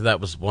weird to think that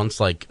was once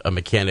like a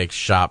mechanic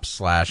shop /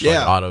 like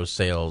auto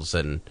sales,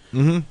 and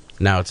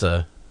now it's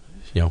a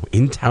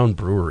in-town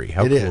brewery.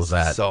 How cool is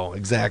that? So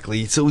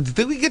exactly. So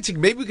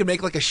maybe we could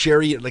make like a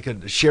sherry or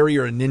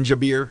a ninja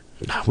beer.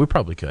 We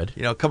probably could.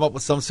 Come up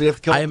with some. So you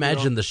have to I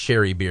imagine the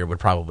sherry beer would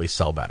probably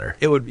sell better.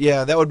 It would.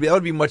 Yeah, that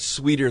would be much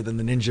sweeter than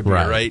the ninja beer,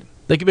 right?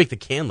 They could make the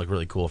can look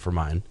really cool for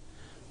mine,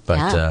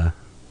 but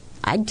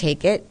I'd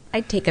take it.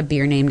 I'd take a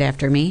beer named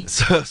after me.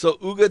 So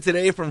UGA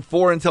today from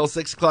 4 until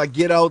 6 o'clock.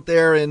 Get out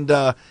there and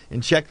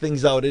check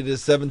things out. It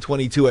is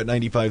 7:22 at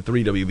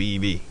 95.3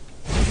 WBEV.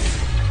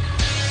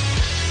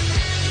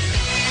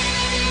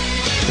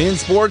 In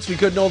sports, we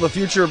could know the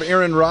future of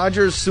Aaron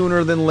Rodgers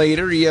sooner than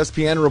later.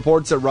 ESPN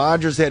reports that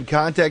Rodgers had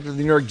contact with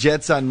the New York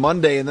Jets on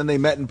Monday, and then they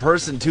met in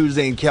person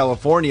Tuesday in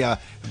California.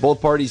 Both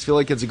parties feel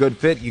like it's a good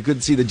fit. You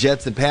could see the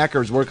Jets and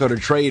Packers work out a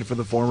trade for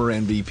the former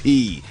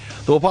MVP.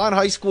 The Waupun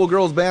High School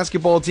girls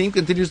basketball team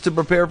continues to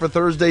prepare for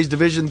Thursday's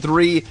Division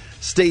III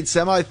state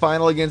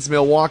semifinal against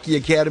Milwaukee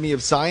Academy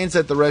of Science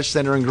at the Resch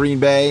Center in Green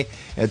Bay.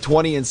 At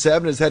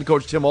 20-7, as head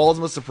coach Tim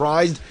Alsma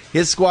surprised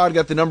his squad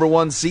got the number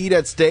 1 seed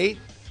at state.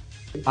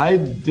 I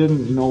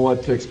didn't know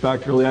what to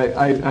expect, really.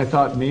 I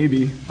thought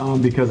maybe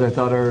because I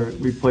thought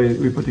we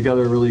put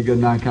together a really good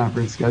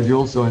non-conference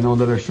schedule, so I know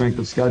that our strength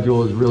of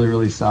schedule is really,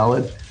 really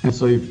solid. And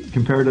so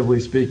comparatively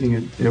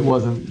speaking, it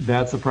wasn't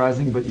that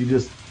surprising, but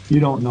you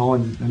don't know,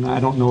 and I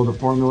don't know the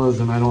formulas,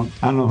 and I don't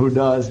know who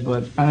does,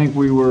 but I think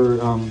we were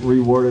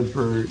rewarded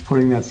for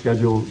putting that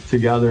schedule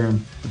together.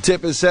 And the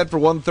tip is set for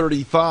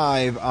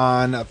 1:35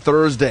 on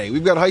Thursday.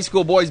 We've got high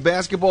school boys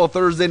basketball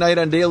Thursday night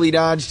on Daily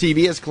Dodge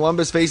TV as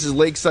Columbus faces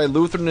Lakeside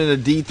Lutheran in a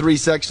D3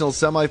 sectional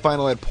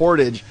semifinal at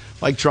Portage.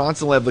 Mike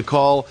Tronson will have the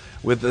call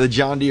with the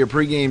John Deere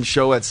pregame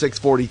show at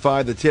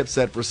 6:45. The tip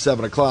set for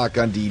 7 o'clock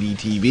on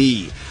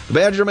DDTV. The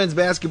Badger men's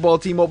basketball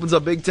team opens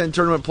up Big Ten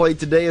tournament play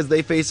today as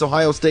they face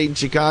Ohio State in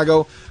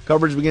Chicago.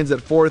 Coverage begins at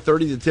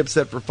 4:30. The tip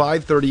set for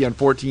 5:30 on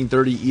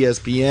 1430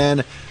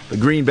 ESPN. The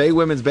Green Bay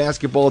women's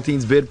basketball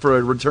team's bid for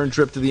a return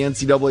trip to the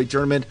NCAA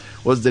tournament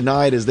was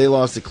denied as they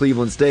lost to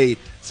Cleveland State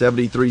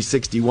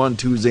 73-61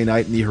 Tuesday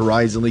night in the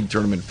Horizon League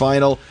tournament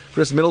final.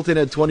 Chris Middleton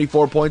had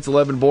 24 points,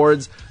 11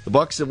 boards. The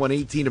Bucks have won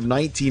 18 of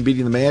 19,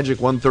 beating the Magic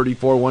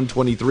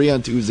 134-123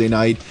 on Tuesday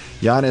night.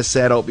 Giannis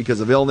sat out because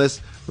of illness.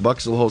 The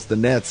Bucks will host the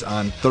Nets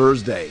on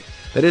Thursday.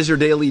 That is your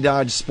Daily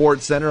Dodge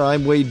Sports Center.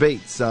 I'm Wade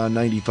Bates on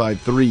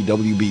 95.3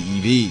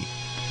 WBEV.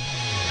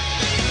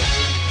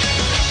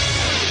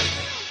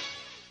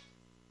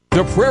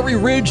 The Prairie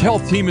Ridge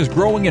Health Team is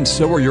growing, and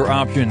so are your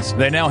options.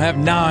 They now have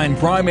 9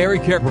 primary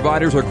care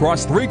providers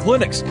across 3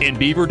 clinics in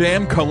Beaver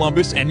Dam,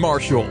 Columbus, and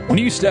Marshall. When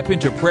you step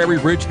into Prairie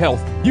Ridge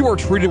Health, you are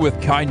treated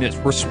with kindness,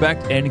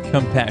 respect, and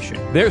compassion.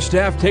 Their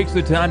staff takes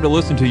the time to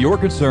listen to your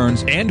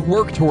concerns and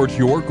work towards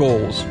your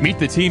goals. Meet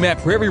the team at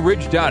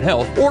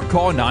prairieridge.health or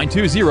call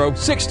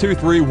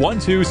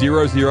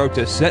 920-623-1200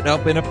 to set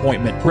up an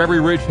appointment. Prairie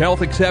Ridge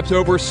Health accepts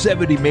over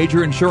 70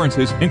 major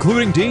insurances,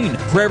 including Dean.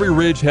 Prairie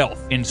Ridge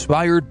Health,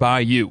 inspired by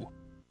you.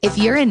 If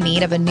you're in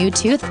need of a new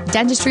tooth,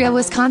 Dentistry of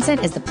Wisconsin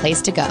is the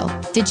place to go.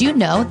 Did you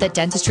know that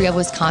Dentistry of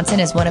Wisconsin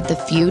is one of the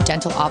few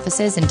dental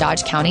offices in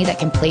Dodge County that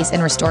can place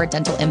and restore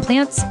dental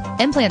implants?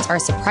 Implants are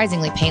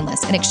surprisingly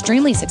painless and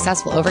extremely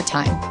successful over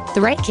time. The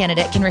right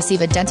candidate can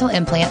receive a dental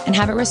implant and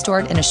have it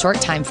restored in a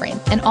short time frame,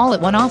 and all at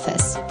one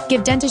office.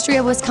 Give Dentistry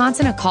of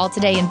Wisconsin a call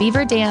today in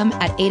Beaver Dam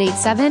at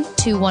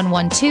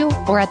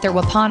 887-2112 or at their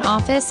Waupun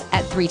office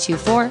at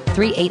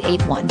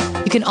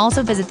 324-3881. You can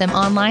also visit them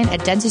online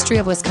at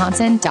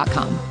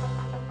dentistryofwisconsin.com.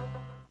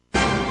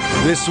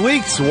 This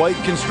week's White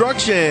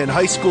Construction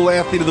High School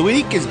Athlete of the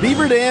Week is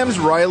Beaver Dam's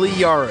Riley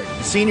Yarrick.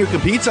 The senior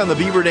competes on the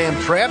Beaver Dam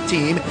trap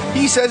team.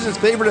 He says his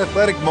favorite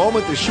athletic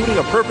moment is shooting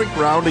a perfect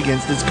round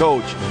against his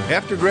coach.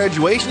 After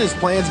graduation, his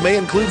plans may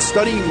include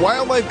studying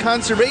wildlife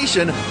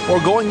conservation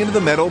or going into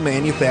the metal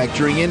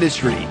manufacturing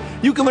industry.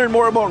 You can learn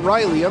more about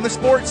Riley on the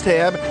sports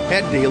tab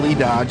at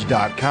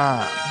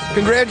dailydodge.com.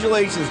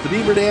 Congratulations to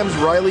Beaver Dam's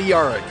Riley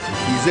Yarrick.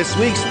 He's this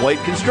week's White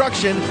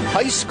Construction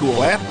High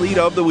School Athlete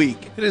of the Week.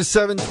 It is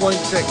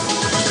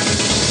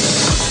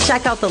 7:26.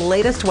 Check out the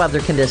latest weather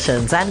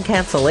conditions and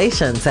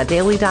cancellations at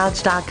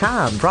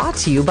dailydodge.com. Brought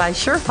to you by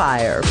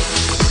Surefire.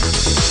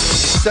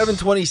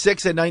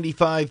 7:26 at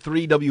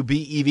 95.3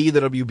 WBEV,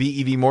 the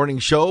WBEV Morning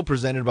Show,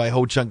 presented by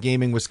Ho Chunk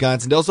Gaming,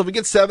 Wisconsin. So if we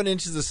get 7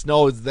 inches of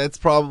snow, that's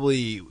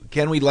probably,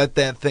 can we let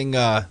that thing,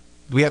 do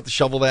we have to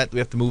shovel that? Do we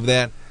have to move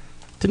that?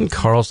 Didn't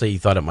Carl say he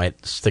thought it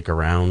might stick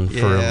around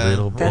for a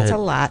little bit? That's a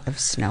lot of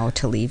snow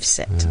to leave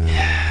sit.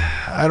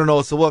 I don't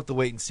know, so we'll have to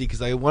wait and see,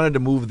 because I wanted to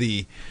move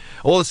the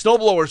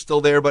snowblower's still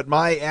there, but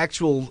my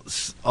actual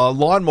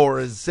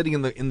lawnmower is sitting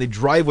in the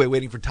driveway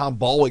waiting for Tom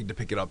Ballwig to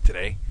pick it up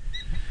today.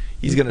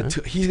 He's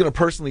gonna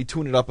personally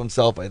tune it up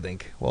himself, I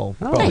think. Well,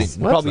 probably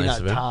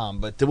not Tom,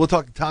 but we'll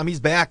talk to Tom. He's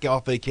back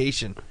off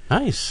vacation.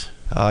 Nice.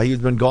 He's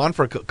been gone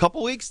for a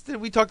couple weeks. Did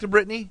we talk to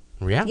Brittany?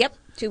 Yeah. Yep,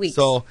 2 weeks.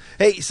 So,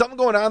 hey, something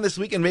going on this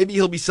weekend. Maybe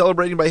he'll be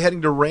celebrating by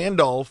heading to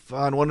Randolph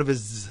on one of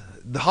his.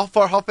 How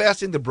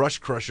fast in the Brush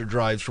Crusher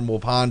drives from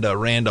Waupun to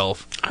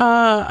Randolph?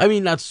 I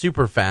mean, not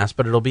super fast,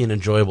 but it'll be an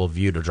enjoyable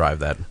view to drive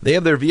that. They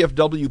have their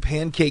VFW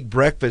pancake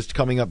breakfast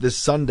coming up this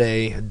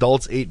Sunday.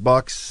 Adults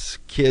 $8,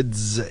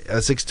 kids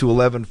 6 to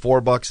 11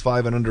 $4,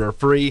 5 and under are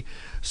free.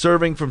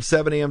 Serving from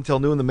 7 a.m. till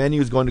noon. The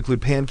menu is going to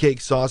include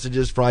pancakes,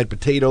 sausages, fried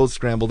potatoes,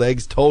 scrambled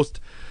eggs, toast.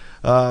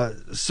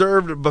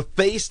 Served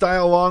buffet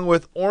style along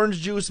with orange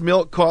juice,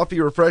 milk,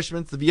 coffee,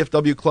 refreshments. The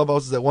VFW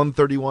Clubhouse is at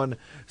 131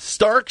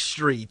 Stark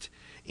Street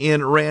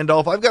in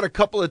Randolph. I've got a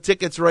couple of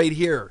tickets right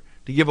here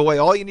to give away.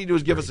 All you need to do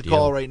is give us a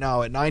call right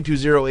now at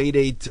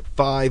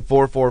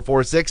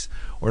 920-885-4446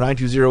 or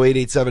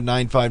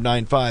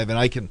 920-887-9595, and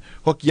I can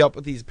hook you up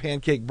with these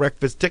pancake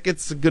breakfast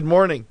tickets. Good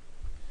morning.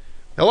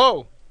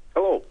 Hello.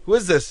 Hello. Who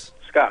is this?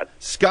 Scott.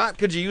 Scott,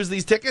 could you use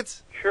these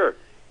tickets? Sure.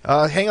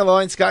 Hang on the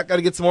line, Scott. Got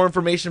to get some more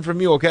information from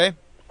you, okay?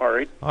 All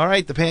right. All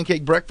right. The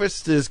pancake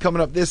breakfast is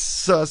coming up this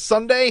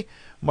Sunday,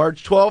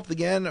 March 12th,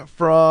 again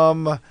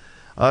from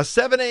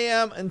 7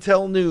 a.m.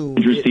 until noon.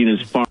 Interesting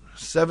as far.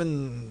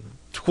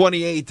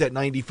 7:28 at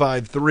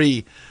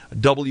 95.3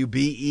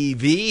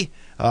 WBEV.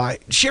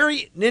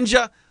 Sherry,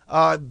 Ninja,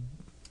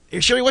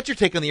 Sherry, what's your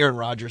take on the Aaron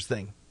Rodgers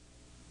thing?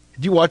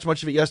 Did you watch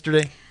much of it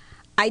yesterday?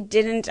 I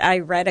didn't. I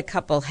read a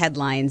couple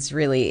headlines,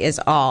 really, is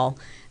all.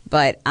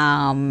 But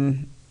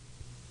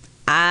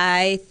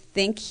I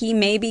think he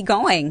may be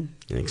going.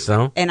 You think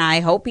so? And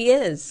I hope he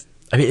is.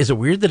 I mean, is it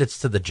weird that it's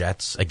to the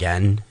Jets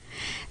again?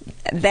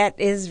 That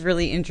is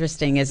really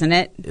interesting, isn't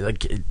it? I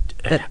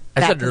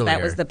said earlier.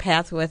 That was the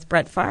path with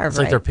Brett Favre, It's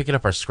like they're picking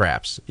up our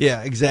scraps.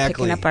 Yeah,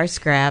 exactly. Picking up our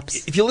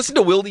scraps. If you listen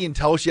to Wilde and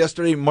Tausch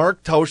yesterday,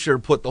 Mark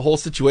Tauscher put the whole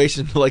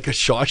situation like a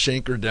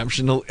Shawshank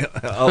Redemption.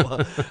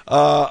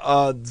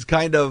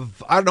 Kind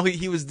of, I don't know,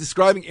 he was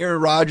describing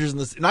Aaron Rodgers in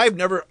this, and I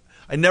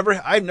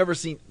I've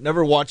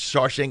never watched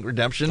Shawshank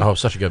Redemption. Oh,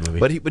 such a good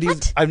movie.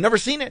 But I've never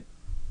seen it.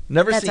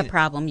 That's a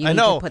problem. You need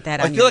to put that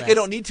on I feel like list. I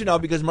don't need to now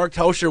because Mark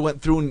Tauscher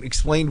went through and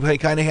explained. He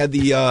kind of had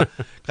had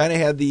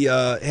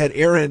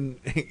Aaron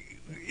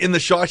in the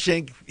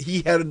Shawshank.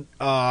 He had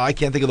I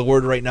can't think of the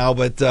word right now,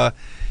 but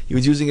he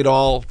was using it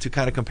all to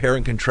kind of compare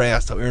and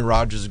contrast how Aaron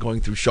Rodgers is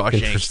going through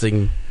Shawshank.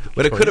 Interesting.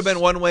 But it could have been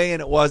one way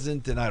and it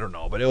wasn't, and I don't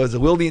know. But it was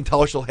Wilde and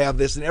Tausch will have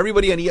this, and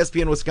everybody on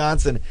ESPN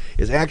Wisconsin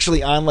is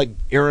actually on like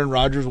Aaron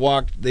Rodgers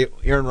Watch. They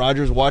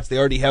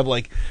already have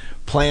like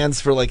plans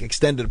for like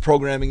extended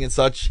programming and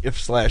such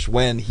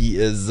when he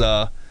is.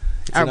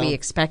 Are we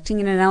expecting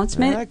an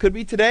announcement? It could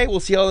be today. We'll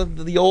see how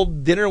the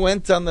old dinner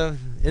went in LA.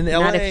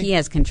 Not if he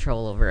has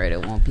control over it.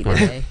 It won't be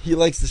today. He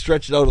likes to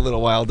stretch it out a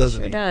little while, doesn't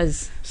he? Sure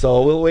does.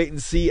 So we'll wait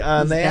and see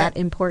on that. That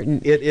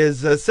important. It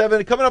is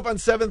coming up on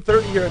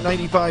 7:30 here at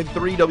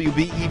 95.3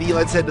 WBEV.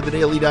 Let's head to the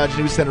Daily Dodge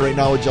News Center right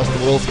now with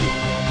Justin Wilski.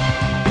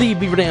 The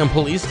Beaver Dam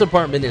Police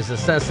Department is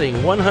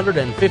assessing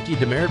 150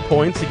 demerit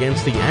points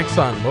against the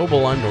Exxon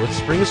Mobil on North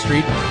Spring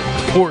Street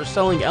for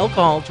selling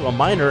alcohol to a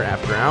minor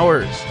after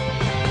hours.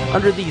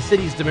 Under the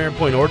city's demerit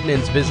point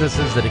ordinance,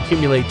 businesses that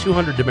accumulate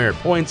 200 demerit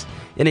points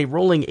in a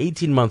rolling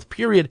 18-month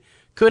period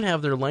could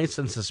have their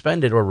license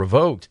suspended or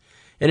revoked.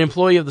 An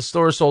employee of the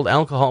store sold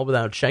alcohol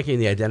without checking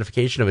the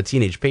identification of a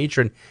teenage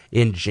patron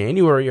in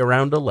January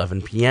around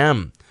 11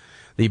 p.m.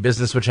 The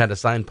business, which had a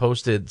sign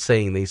posted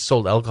saying they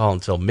sold alcohol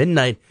until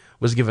midnight,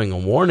 was given a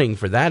warning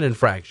for that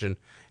infraction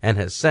and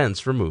has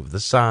since removed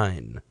the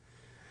sign.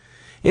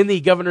 In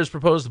the governor's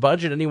proposed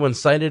budget, anyone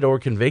cited or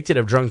convicted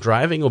of drunk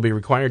driving will be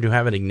required to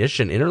have an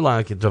ignition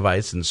interlock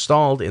device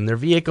installed in their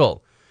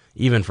vehicle,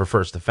 even for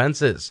first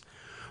offenses.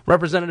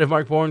 Representative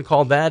Mark Bourne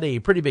called that a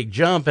pretty big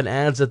jump and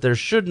adds that there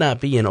should not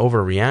be an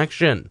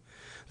overreaction.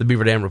 The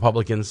Beaver Dam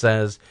Republican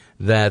says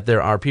that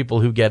there are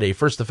people who get a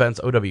first offense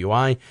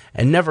OWI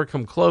and never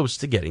come close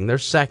to getting their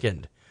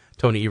second.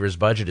 Tony Evers'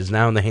 budget is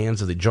now in the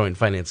hands of the Joint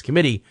Finance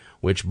Committee,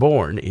 which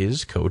Bourne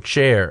is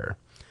co-chair.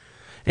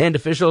 And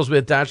officials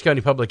with Dodge County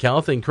Public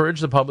Health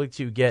encourage the public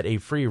to get a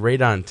free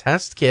radon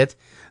test kit.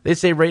 They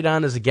say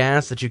radon is a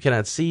gas that you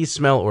cannot see,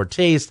 smell, or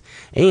taste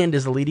and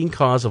is the leading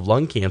cause of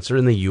lung cancer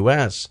in the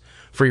U.S.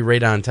 Free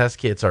radon test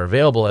kits are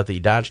available at the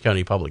Dodge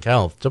County Public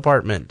Health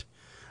Department.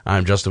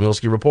 I'm Justin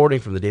Wilski reporting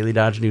from the Daily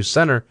Dodge News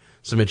Center.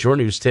 Submit your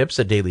news tips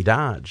at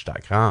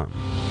dailydodge.com.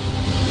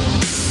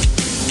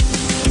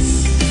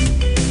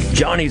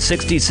 Johnny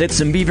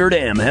 66 in Beaver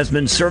Dam has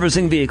been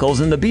servicing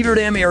vehicles in the Beaver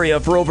Dam area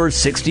for over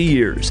 60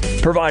 years,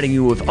 providing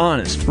you with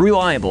honest,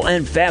 reliable,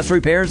 and fast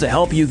repairs to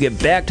help you get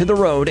back to the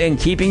road and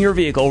keeping your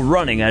vehicle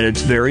running at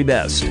its very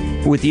best.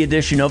 With the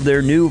addition of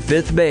their new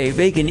 5th bay,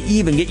 they can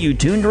even get you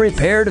tuned and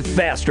repaired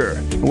faster.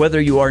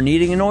 Whether you are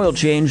needing an oil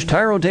change,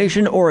 tire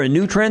rotation, or a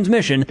new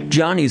transmission,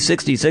 Johnny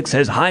 66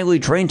 has highly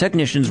trained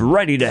technicians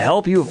ready to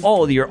help you with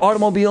all of your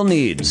automobile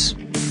needs.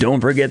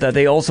 Don't forget that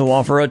they also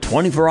offer a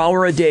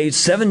 24-hour-a-day,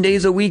 7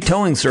 days a week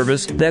towing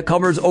service that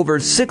covers over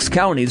 6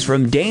 counties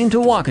from Dane to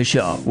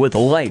Waukesha with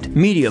light,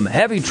 medium,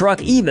 heavy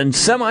truck, even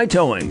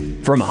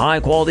semi-towing. From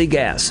high-quality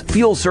gas,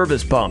 fuel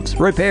service pumps,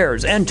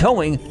 repairs, and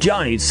towing,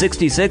 Johnny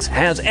 66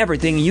 has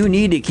everything you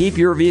need to keep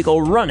your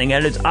vehicle running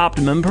at its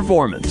optimum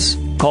performance.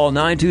 Call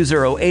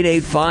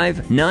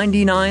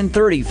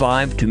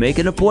 920-885-9935 to make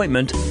an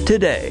appointment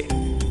today.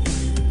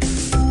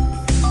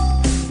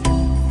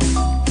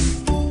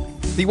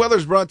 The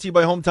weather's brought to you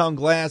by Hometown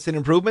Glass and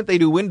Improvement. They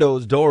do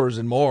windows, doors,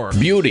 and more.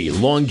 Beauty,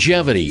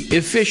 longevity,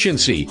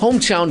 efficiency.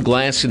 Hometown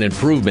Glass and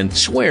Improvement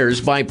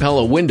swears by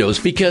Pella windows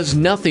because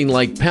nothing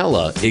like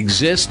Pella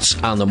exists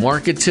on the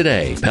market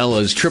today.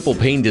 Pella's triple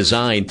pane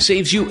design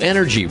saves you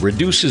energy,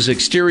 reduces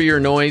exterior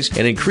noise,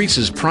 and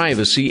increases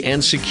privacy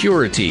and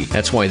security.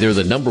 That's why they're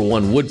the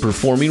 #1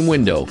 wood-performing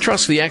window.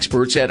 Trust the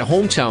experts at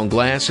Hometown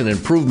Glass and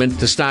Improvement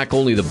to stock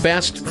only the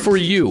best for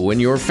you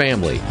and your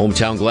family.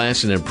 Hometown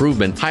Glass and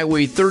Improvement,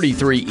 Highway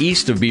 33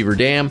 east of Beaver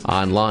Dam,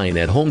 online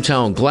at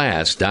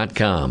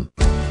hometownglass.com.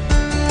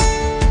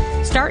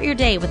 Start your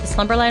day with the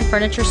Slumberland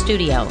Furniture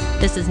Studio.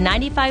 This is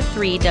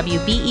 95.3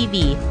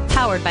 WBEV,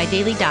 powered by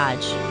Daily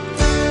Dodge.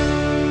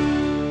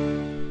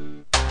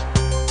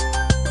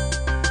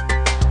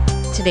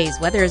 Today's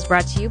weather is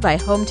brought to you by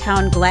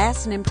Hometown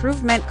Glass and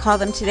Improvement. Call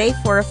them today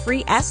for a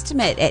free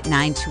estimate at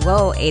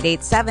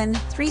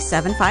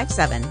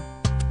 920-887-3757.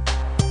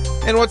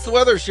 And what's the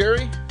weather,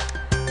 Sherry?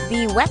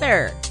 The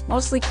weather,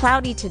 mostly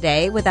cloudy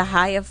today with a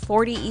high of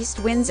 40 east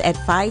winds at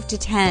 5 to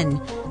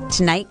 10.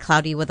 Tonight,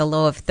 cloudy with a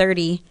low of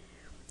 30.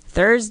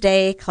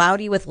 Thursday,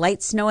 cloudy with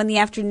light snow in the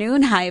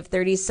afternoon, high of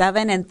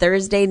 37. And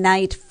Thursday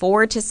night,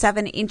 4 to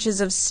 7 inches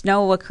of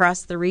snow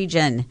across the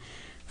region.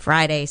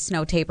 Friday,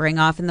 snow tapering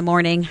off in the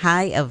morning,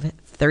 high of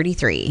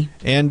 33.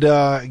 And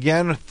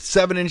again,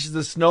 7 inches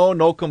of snow,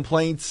 no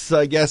complaints,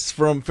 I guess,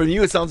 from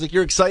you. It sounds like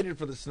you're excited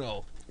for the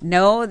snow.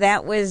 No,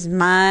 that was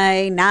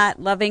my not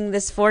loving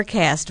this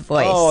forecast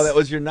voice. Oh, that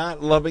was your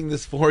not loving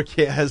this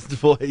forecast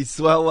voice.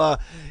 Well,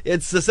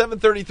 it's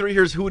 7:33.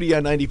 Here's Hootie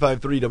on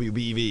 95.3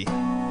 WBEV.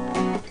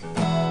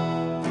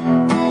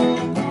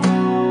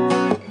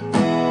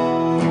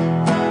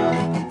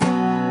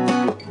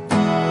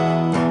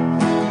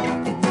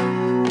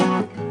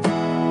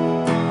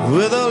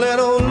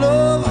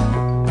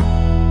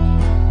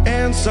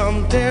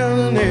 some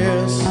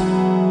tenderness.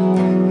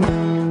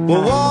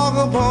 We'll walk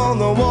upon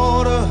the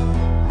water,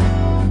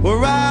 we'll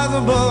rise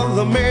above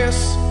the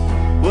mist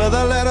with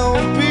a little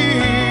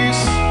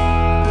peace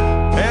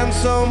and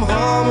some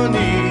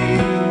harmony.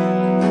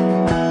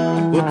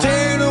 We'll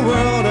take the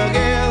world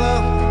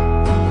together,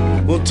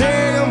 we'll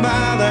take them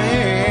by the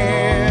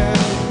hand.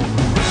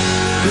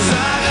 'Cause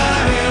I got a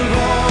hand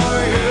for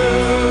you.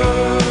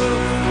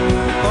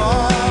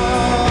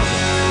 Oh,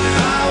 I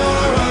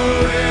wanna run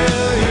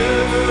with you.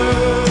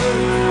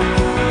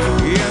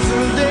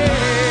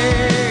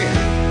 Yesterday,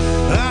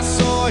 I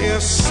saw you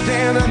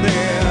standing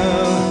there.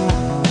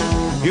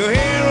 Your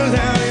hair was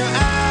down, your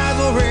eyes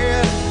were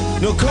red.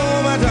 No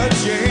comb, I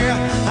touched your hair.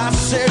 I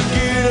said,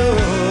 get up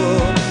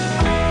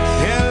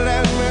and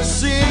let me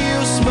see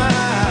you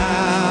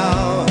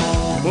smile.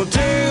 We'll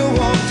take a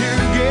walk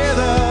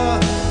together,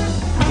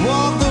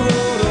 walk the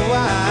road a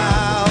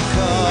while.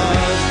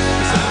 'Cause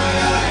I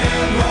got a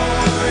hand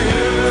for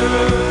you,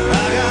 I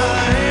got a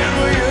hand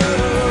for you.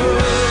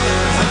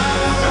 I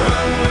wanna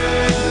run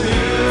with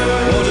you.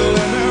 Won't you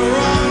let me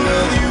run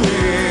with you?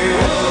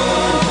 Yeah.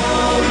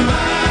 Hold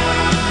my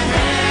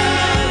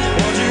hand.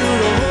 Want you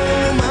to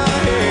hold my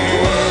hand.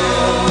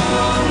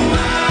 Hold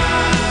my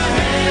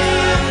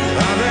hand. I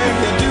think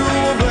you do a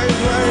place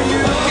where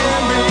you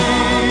can be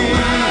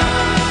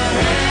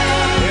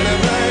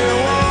anything you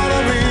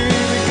wanna be,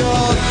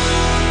 because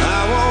I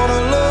wanna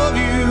love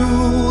you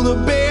the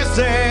best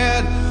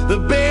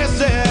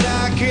that I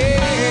can.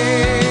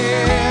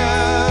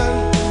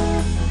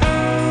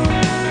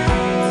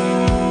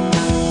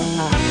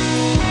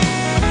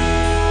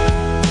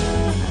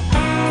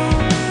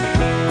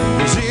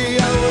 You see, I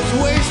was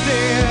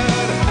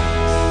wasted,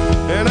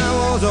 and I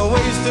was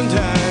wasting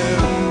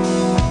time,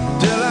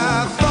 till I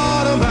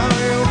thought about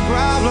your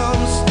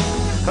problems,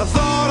 I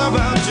thought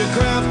about your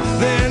craft,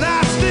 then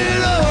I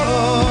stood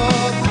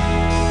up,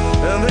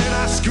 and then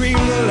I screamed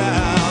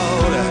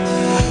aloud.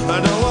 I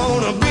don't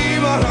wanna be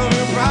part of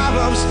your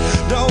problems,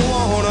 don't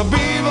wanna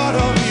be part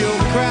of your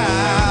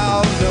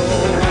crowd, no.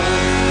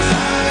 'Cause I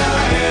got a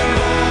hand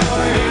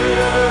for you,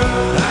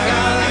 I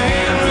got a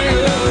hand for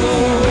you.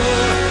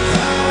 I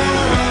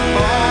wanna run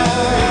for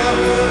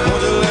you,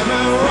 won't you let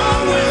me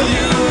run with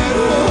you?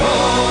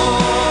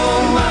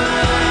 Hold my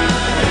hand,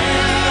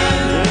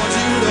 want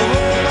you to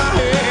hold my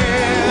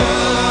hand.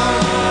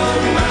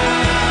 Hold my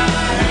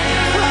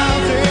hand,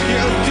 I'll take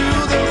you to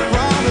the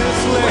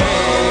promised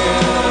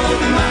land.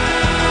 Hold my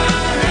hand,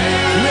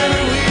 maybe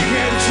we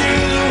can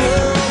change the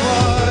world,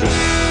 but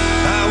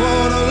I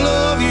wanna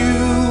love you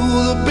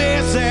the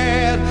best that I can.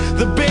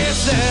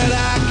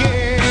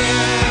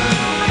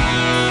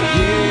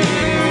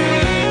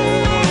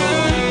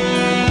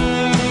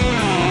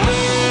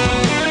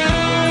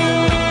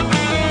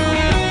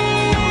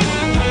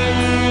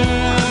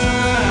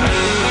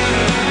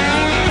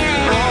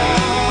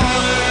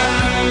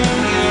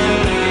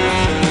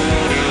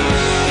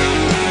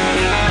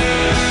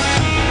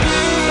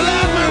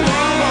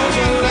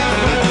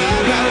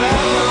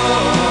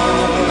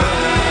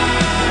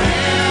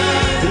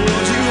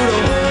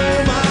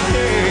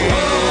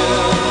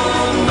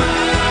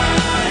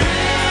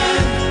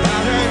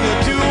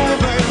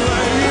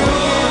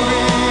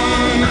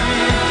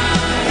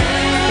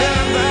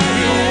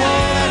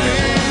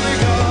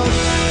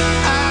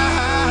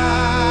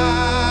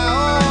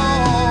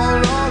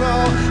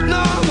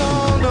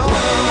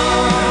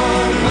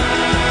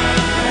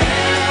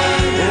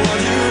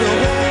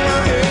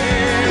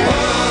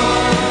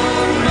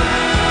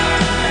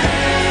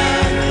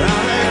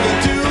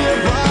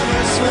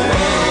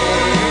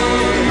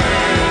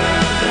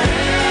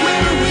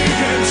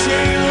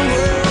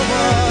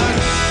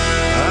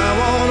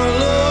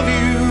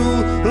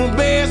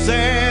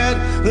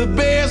 The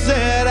best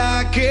that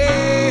I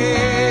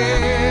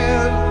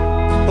can.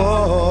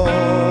 Oh,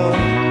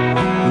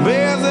 the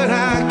best that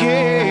I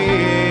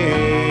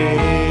can.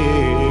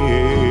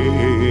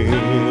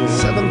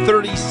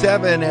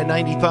 7:37 at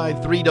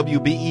 95.3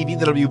 WBEV,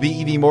 the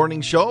WBEV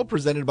Morning Show,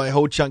 presented by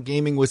Ho Chunk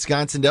Gaming,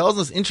 Wisconsin Dells.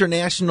 It's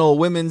International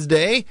Women's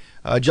Day.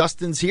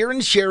 Justin's here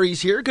and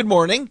Sherry's here. Good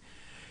morning.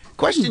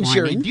 Question,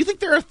 Sherry, do you think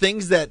there are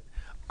things that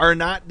are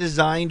not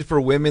designed for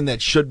women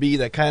that should be,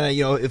 that kind of,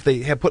 if they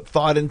have put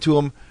thought into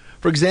them?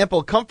 For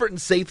example, comfort and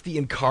safety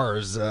in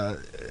cars.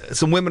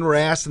 Some women were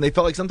asked, and they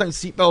felt like sometimes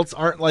seatbelts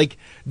aren't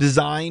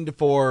designed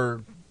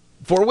for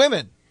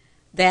women.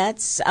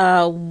 That's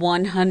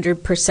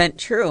 100%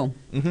 true.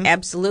 Mm-hmm.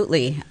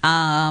 Absolutely.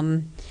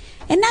 And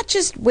not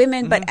just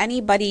women, but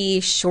anybody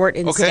short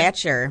in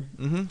stature.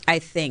 Mm-hmm. I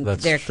think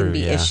there can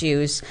be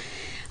issues.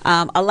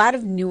 A lot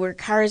of newer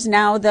cars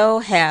now, though,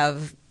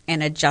 have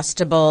an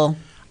adjustable.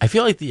 I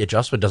feel like the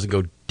adjustment doesn't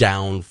go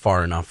down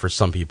far enough for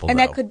some people. And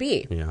that could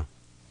be. Yeah.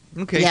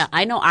 Okay. Yeah,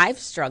 I know I've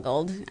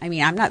struggled. I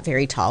mean, I'm not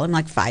very tall. I'm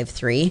like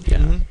 5'3". Yeah.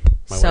 Mm-hmm.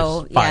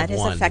 So, yeah, it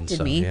has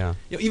affected me. Yeah.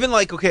 Even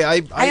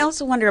I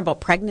also wonder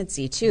about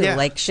pregnancy, too.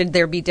 Yeah. Should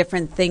there be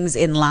different things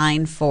in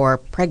line for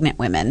pregnant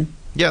women?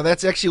 Yeah,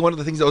 that's actually one of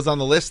the things that was on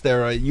the list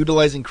there.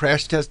 Utilizing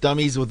crash test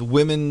dummies with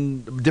women,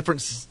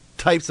 different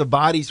types of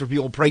bodies for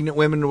people. Pregnant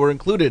women were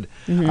included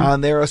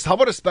on there. How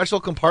about a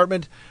special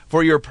compartment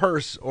for your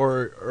purse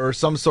or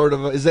some sort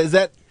of is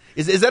that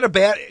a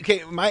bad? Okay,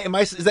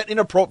 is that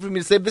inappropriate for me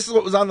to say? This is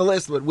what was on the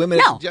list. What women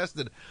have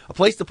suggested: a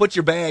place to put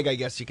your bag. I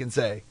guess you can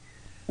say.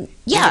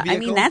 Yeah, I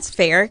mean that's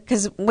fair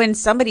because when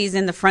somebody's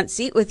in the front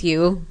seat with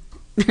you,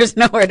 there's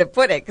nowhere to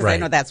put it because I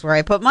know that's where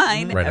I put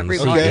mine every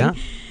morning.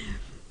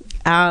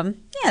 Yeah,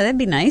 that'd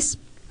be nice.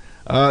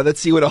 Let's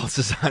see what else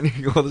is on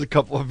here. Well, there's a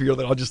couple of here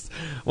that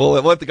we'll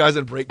let the guys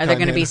on break. Are there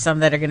going to be some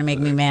that are going to make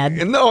me mad?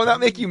 No, not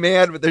make you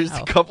mad, but there's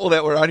a couple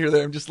that were on here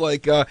that I'm just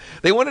like,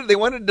 they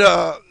wanted,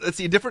 let's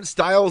see, different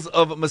styles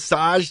of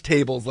massage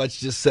tables, let's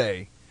just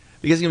say.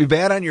 Because it's going to be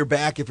bad on your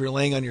back if you're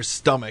laying on your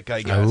stomach,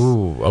 I guess.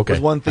 Oh, okay.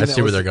 One thing I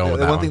see where they're going with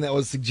that one thing that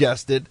was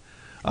suggested.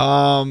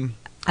 I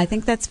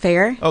think that's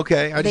fair.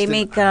 Okay. They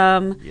make,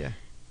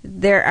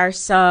 there are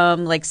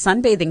some like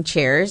sunbathing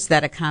chairs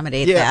that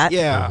accommodate that.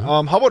 Yeah.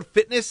 How about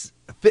fitness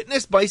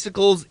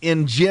bicycles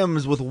in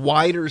gyms with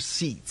wider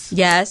seats?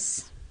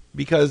 Yes.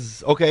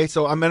 Because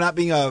so I'm not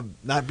being a.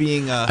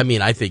 I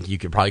mean, I think you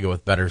could probably go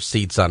with better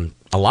seats on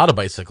a lot of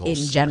bicycles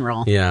in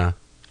general. Yeah,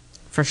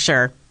 for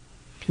sure.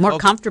 More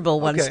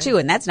comfortable ones too,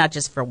 and that's not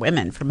just for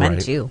women, for men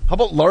too. How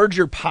about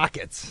larger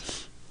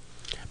pockets?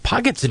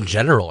 Pockets in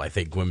general, I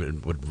think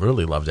women would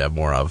really love to have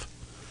more of.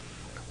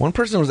 One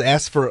person was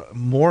asked for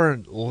more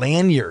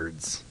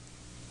lanyards.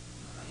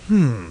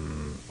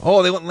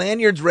 Oh, they want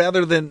lanyards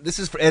rather than this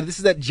is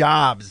at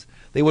jobs.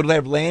 They would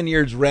have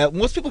lanyards.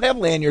 Most people have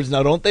lanyards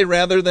now, don't they?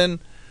 Rather than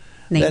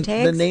name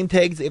tags. The name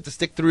tags they have to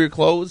stick through your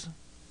clothes.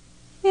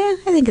 Yeah,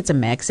 I think it's a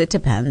mix. It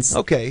depends.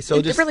 Okay, so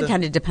it really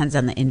kind of depends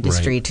on the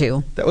industry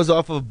too. That was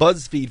off of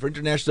BuzzFeed for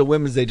International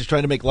Women's Day, just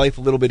trying to make life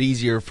a little bit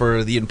easier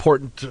for the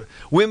important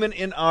women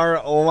in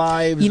our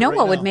lives. You know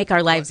what would make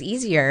our lives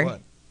easier?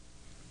 What?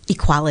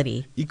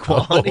 Equality.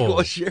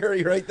 Well,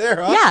 Sherry, right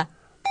there, huh? Yeah.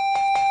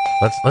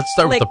 Let's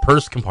start with the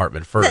purse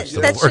compartment first.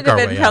 That should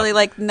have been probably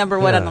like number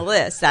one on the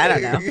list. I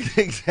don't know.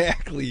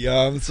 Exactly.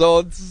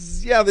 So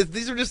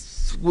these are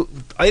just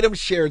items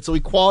shared. So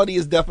equality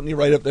is definitely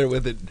right up there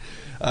with it.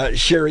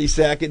 Sherry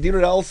Sackett. Do you know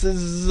what else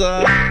is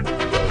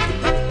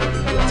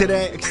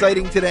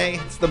exciting today?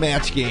 It's the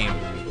match game.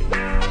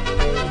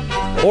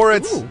 Or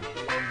it's.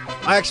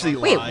 I actually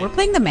lied. Wait, we're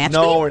playing the match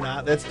game? No, we're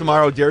not. That's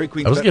tomorrow. Dairy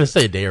Queen. I was going to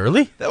say a day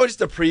early. That was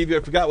just a preview.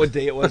 I forgot what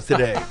day it was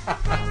today.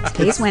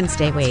 Today's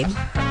Wednesday, Wade.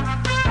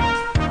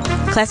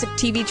 Classic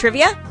TV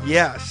trivia?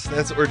 Yes,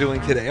 that's what we're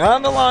doing today.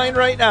 On the line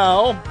right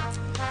now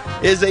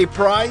is a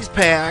prize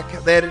pack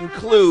that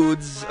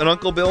includes an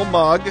Uncle Bill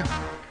mug,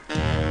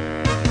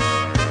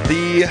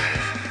 the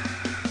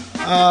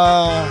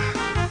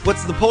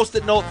what's the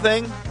Post-it note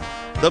thing?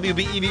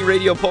 WBEV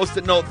radio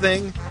Post-it note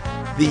thing,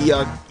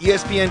 the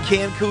ESPN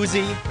can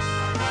koozie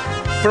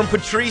from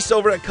Patrice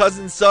over at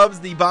Cousin Subs,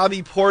 the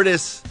Bobby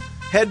Portis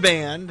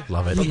headband.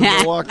 Love it. From the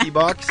Milwaukee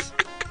Bucks.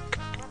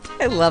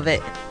 I love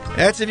it.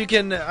 That's if you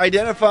can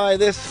identify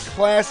this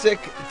classic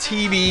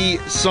TV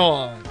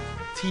song.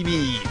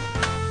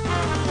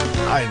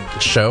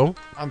 Show?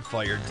 I'm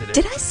fired today.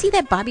 Did I see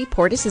that Bobby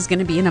Portis is going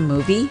to be in a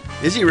movie?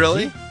 Is he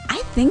really? I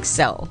think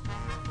so.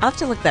 I'll have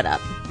to look that up.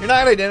 You're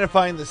not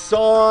identifying the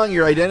song,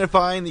 you're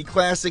identifying the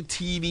classic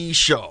TV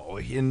show.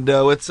 And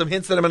with some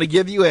hints that I'm going to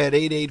give you at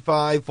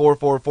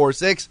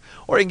 885-4446,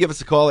 or you can give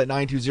us a call at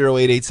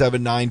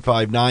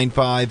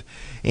 920-887-9595.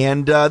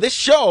 And this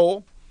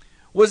show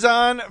was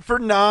on for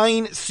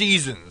 9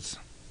 seasons.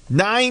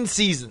 9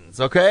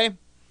 seasons, okay?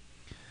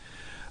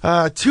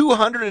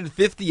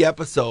 250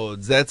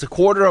 episodes. That's a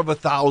quarter of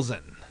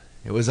 1,000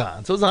 it was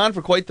on. So it was on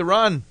for quite the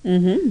run.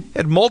 Mm-hmm.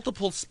 Had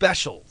multiple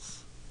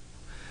specials.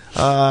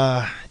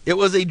 It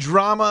was a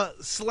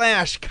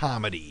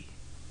drama/comedy.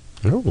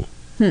 Oh.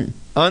 This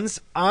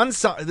is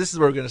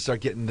where we're going to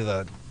start getting to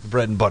the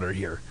bread and butter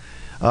here.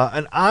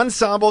 An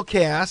ensemble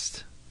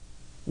cast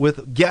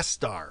with guest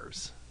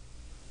stars.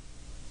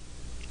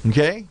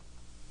 Okay?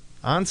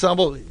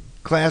 Ensemble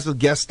class with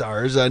guest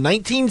stars.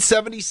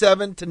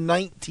 1977 to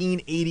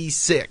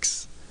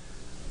 1986.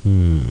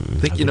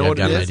 Think you know what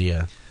it is? I've got an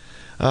idea.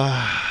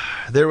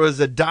 There was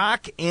a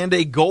doc and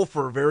a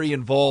golfer very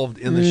involved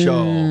in the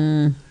show.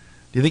 Do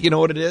you think you know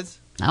what it is?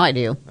 Now I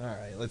do. All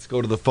right, let's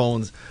go to the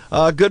phones.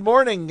 Good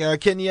morning.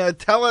 Can you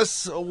tell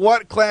us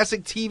what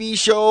classic TV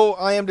show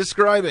I am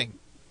describing?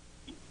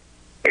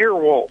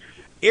 Airwolf.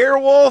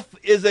 Airwolf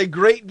is a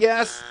great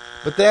guess,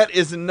 but that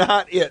is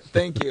not it.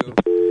 Thank you.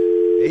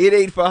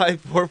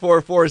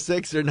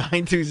 885-4446 or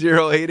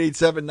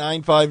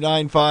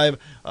 920-887-9595.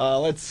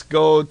 Let's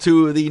go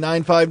to the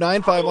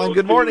 9595 line.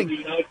 Good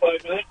morning.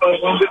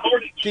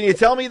 Can you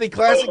tell me the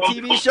classic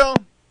TV show?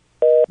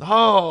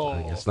 Oh.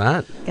 I guess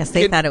not. Guess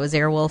they thought it was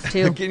Airwolf,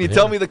 too. Can you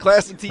tell me the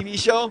classic TV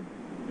show?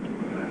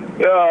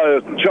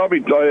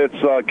 Chubby,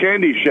 it's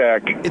Candy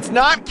Shack. It's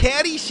not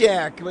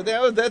Caddyshack,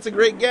 but that's a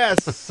great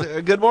guess.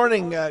 Good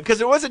morning. Because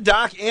there was a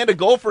doc and a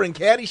gopher in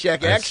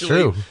Caddyshack, That's actually.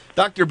 true.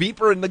 Dr.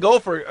 Beeper and the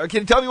gopher.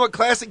 Can you tell me what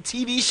classic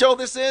TV show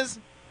this is?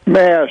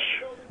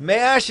 MASH.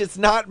 MASH, it's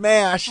not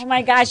MASH. Oh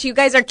my gosh, you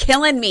guys are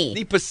killing me.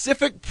 The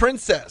Pacific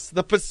Princess.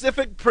 The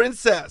Pacific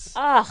Princess.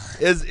 Ugh.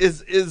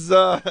 Is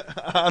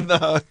on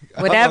the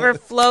whatever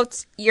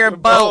floats your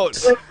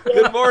boat.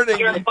 Good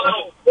morning.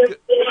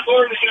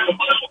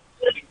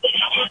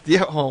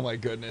 Yeah, oh my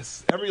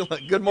goodness.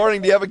 Good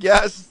morning. Do you have a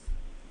guess?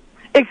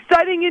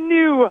 Exciting and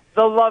new,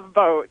 the Love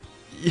Boat.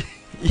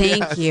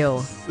 Thank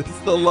you. It's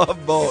the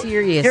Love Boat.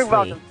 Seriously. You're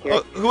welcome.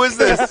 Who is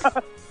this?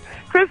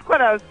 Chris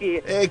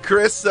Kwiatkowski. Hey,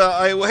 Chris.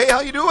 Hey,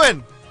 how you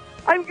doing?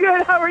 I'm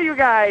good. How are you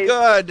guys?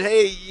 Good.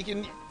 Hey, you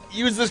can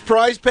use this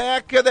prize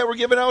pack that we're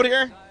giving out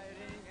here.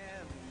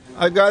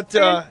 I've got.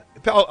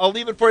 I'll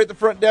leave it for you at the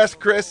front desk,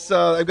 Chris.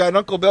 I've got an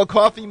Uncle Bill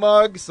coffee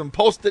mug, some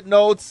Post-it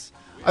notes.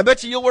 I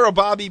bet you'll wear a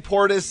Bobby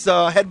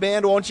Portis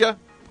headband, won't you?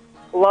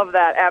 Love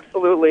that.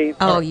 Absolutely.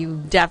 Oh,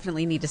 you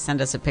definitely need to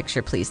send us a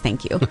picture, please.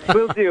 Thank you.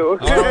 Will do.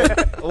 All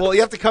right. Well,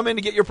 you have to come in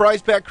to get your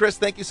prize pack, Chris.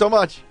 Thank you so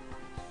much.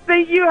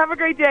 Thank you. Have a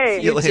great day.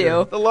 See you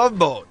later. The Love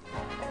Boat.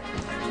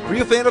 Were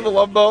you a fan of the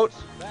Love Boat?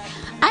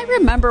 I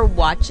remember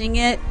watching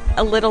it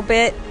a little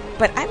bit,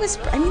 but I was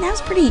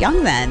pretty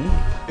young then.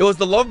 It was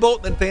the Love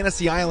Boat and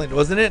Fantasy Island,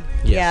 wasn't it?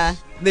 Yeah.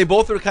 They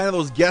both were kind of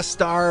those guest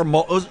star. It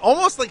was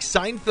almost like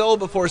Seinfeld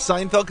before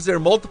Seinfeld because there are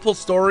multiple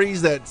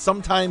stories that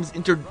sometimes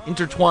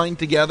intertwine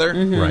together.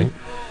 Mm-hmm. Right.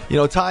 You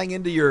know, tying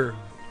into your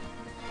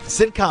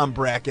sitcom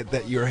bracket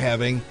that you're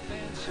having.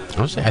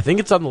 I think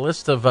it's on the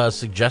list of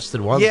suggested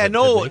ones. Yeah, that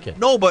no, could make it.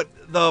 no, but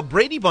the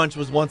Brady Bunch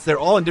was once. They're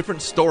all in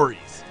different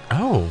stories.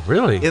 Oh,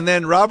 really? And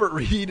then Robert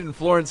Reed and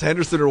Florence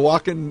Henderson are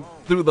walking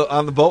through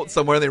on the boat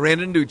somewhere. They ran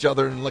into each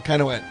other and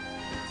kind of went.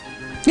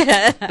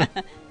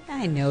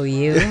 I know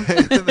you. And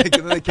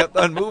then they kept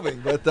on moving.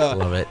 But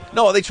love it.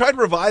 No, they tried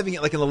reviving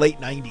it like in the late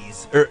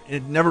 90s.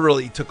 It never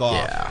really took off.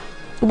 Yeah.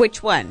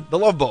 Which one? The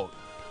Love Boat.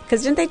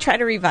 Because didn't they try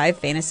to revive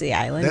Fantasy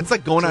Island? That's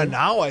like going on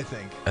now, I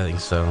think. I think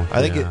so.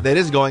 I think that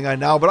is going on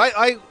now. But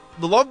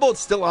the Love Boat's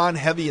still on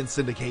heavy in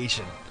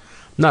syndication.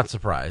 Not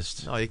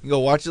surprised. No, you can go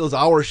watch those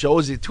hour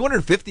shows.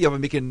 250 of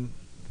them, you can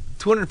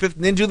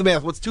 250. Then do the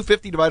math. What's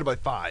 250 divided by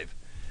 5?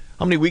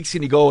 How many weeks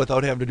can you go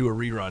without having to do a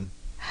rerun?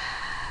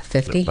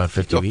 50. About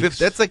 50 weeks.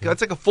 That's like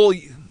a full.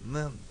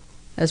 That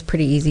was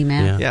pretty easy,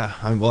 man. Yeah.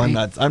 I'm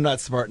not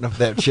smart enough for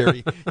that,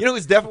 Sherry. You know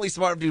who's definitely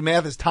smart enough to do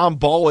math is Tom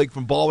Ballwig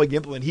from Ballwig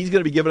Implement. He's going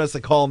to be giving us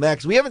a call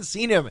next. We haven't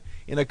seen him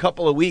in a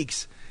couple of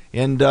weeks,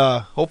 and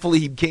hopefully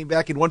he came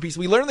back in one piece.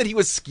 We learned that he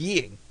was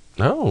skiing.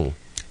 Oh.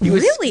 He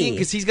was really? skiing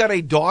because he's got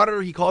a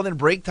daughter. He called in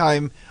break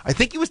time. I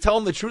think he was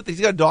telling the truth. He's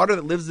got a daughter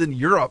that lives in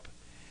Europe.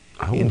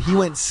 Oh. And he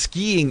went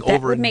skiing that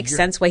over. That would make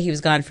sense why he was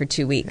gone for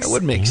 2 weeks. That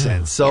would make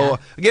sense. So,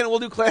 again, we'll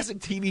do classic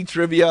TV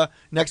trivia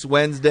next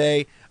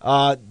Wednesday.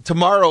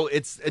 Tomorrow,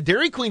 it's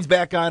Dairy Queen's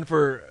back on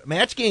for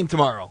Match Game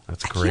tomorrow.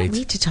 That's I great. can't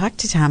wait to talk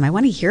to Tom. I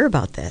want to hear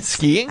about this.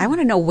 Skiing? I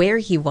want to know where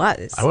he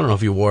was. I want to know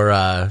if you wore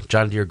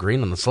John Deere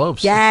green on the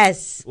slopes.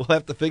 Yes. We'll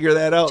have to figure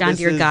that out. John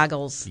Deere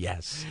goggles.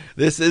 Yes.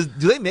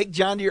 Do they make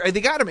John Deere?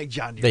 They got to make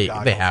John Deere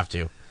goggles. They have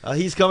to.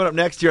 He's coming up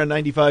next year on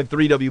 95.3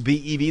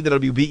 WBEV, the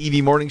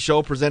WBEV Morning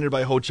Show, presented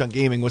by Ho Chunk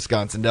Gaming,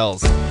 Wisconsin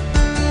Dells.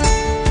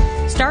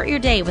 Start your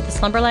day with the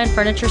Slumberland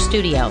Furniture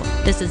Studio.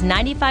 This is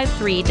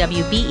 95.3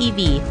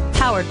 WBEV,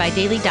 powered by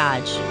Daily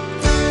Dodge.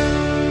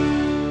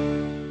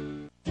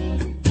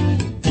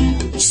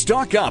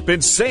 Stock up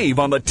and save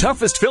on the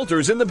toughest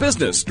filters in the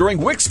business during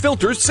Wix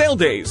Filters sale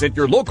days at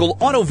your local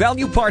Auto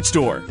Value Parts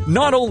store.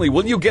 Not only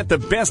will you get the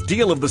best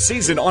deal of the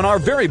season on our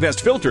very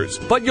best filters,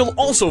 but you'll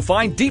also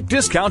find deep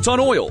discounts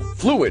on oil,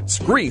 fluids,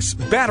 grease,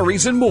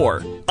 batteries, and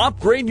more.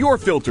 Upgrade your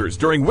filters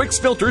during Wix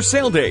Filters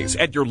sale days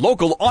at your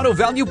local Auto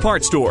Value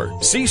Parts store.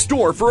 See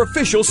store for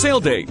official sale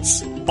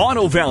dates.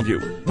 Auto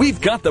Value. We've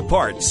got the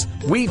parts.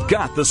 We've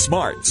got the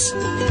smarts.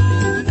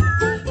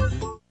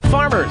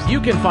 Farmers, you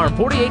can farm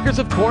 40 acres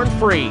of corn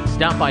free.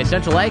 Stop by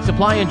Central Ag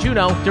Supply in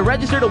Juneau to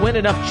register to win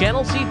enough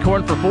channel seed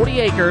corn for 40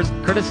 acres,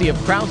 courtesy of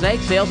Krause Ag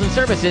Sales and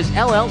Services,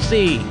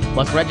 LLC.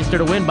 Must register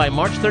to win by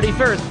March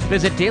 31st.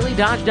 Visit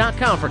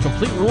dailydodge.com for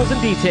complete rules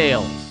and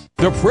details.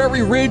 The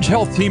Prairie Ridge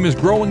Health Team is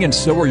growing, and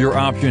so are your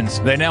options.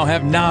 They now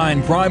have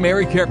 9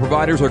 primary care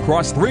providers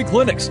across 3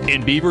 clinics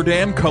in Beaver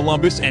Dam,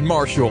 Columbus, and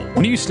Marshall.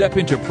 When you step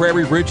into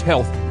Prairie Ridge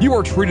Health, you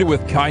are treated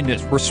with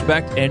kindness,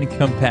 respect, and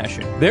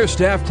compassion. Their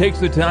staff takes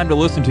the time to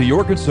listen to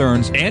your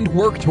concerns and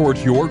work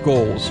towards your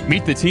goals.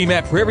 Meet the team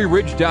at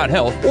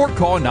prairieridge.health or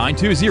call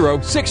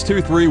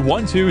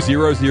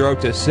 920-623-1200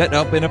 to set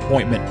up an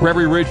appointment.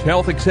 Prairie Ridge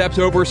Health accepts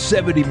over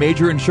 70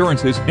 major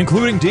insurances,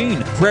 including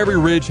Dean. Prairie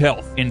Ridge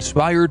Health,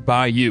 inspired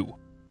by you.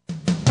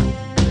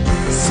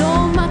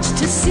 So much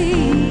to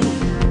see.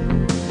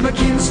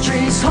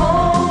 McKinstry's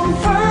Home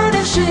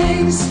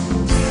Furnishings.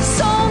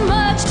 So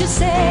much to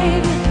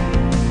save.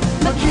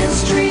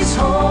 McKinstry's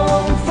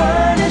Home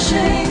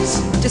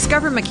Furnishings.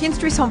 Discover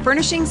McKinstry's Home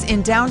Furnishings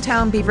in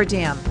downtown Beaver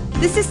Dam.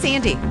 This is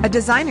Sandy, a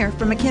designer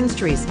from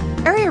McKinstry's.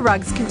 Area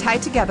rugs can tie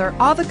together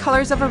all the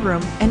colors of a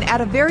room and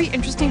add a very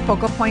interesting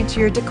focal point to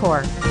your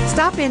decor.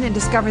 Stop in and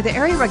discover the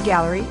Area Rug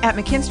Gallery at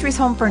McKinstry's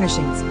Home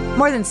Furnishings.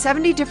 More than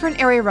 70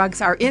 different area rugs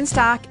are in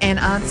stock and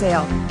on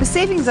sale, with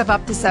savings of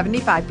up to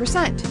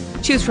 75%.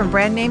 Choose from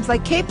brand names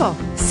like Capo,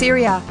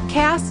 Syria,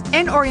 Cass,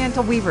 and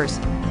Oriental Weavers.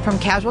 From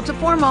casual to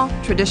formal,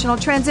 traditional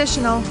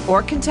transitional,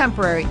 or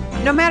contemporary,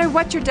 no matter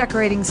what your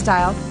decorating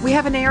style, we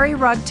have an area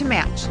rug to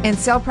match and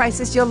sale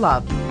prices you'll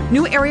love.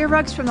 New area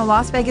rugs from the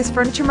Las Vegas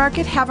Furniture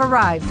Market have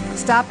arrived.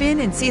 Stop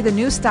in and see the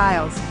new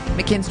styles.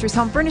 McKinstry's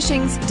Home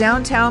Furnishings,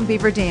 downtown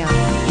Beaver Dam.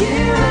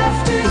 Year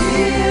after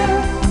year,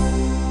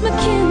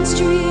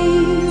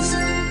 McKinstry's.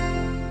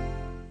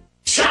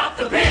 Shop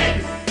the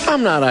Pig.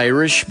 I'm not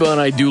Irish, but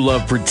I do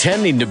love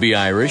pretending to be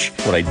Irish.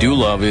 What I do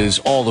love is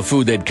all the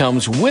food that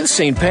comes with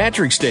St.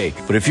 Patrick's Day.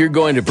 But if you're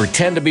going to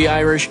pretend to be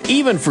Irish,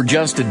 even for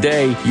just a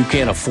day, you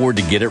can't afford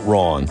to get it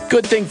wrong.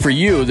 Good thing for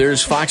you,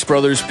 there's Fox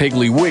Brothers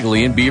Piggly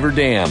Wiggly in Beaver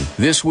Dam.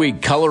 This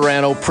week,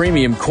 Colorado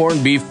Premium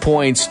Corned Beef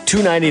Points,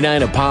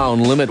 $2.99 a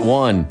pound, limit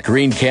 1.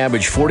 Green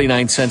cabbage,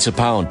 49 cents a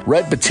pound.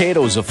 Red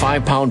potatoes, a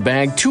 5-pound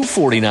bag,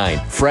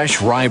 $2.49.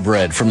 Fresh rye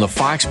bread from the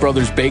Fox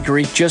Brothers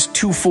Bakery, just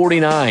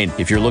 $2.49.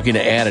 If you're looking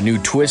to add a new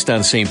twist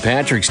on St.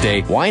 Patrick's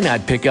Day, why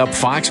not pick up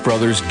Fox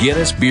Brothers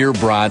Guinness Beer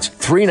Brats,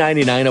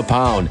 $3.99 a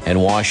pound,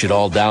 and wash it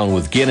all down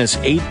with Guinness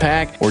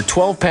 8-pack or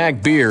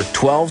 12-pack beer,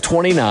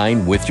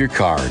 $12.29 with your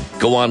card.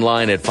 Go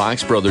online at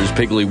Fox Brothers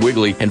Piggly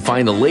Wiggly and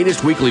find the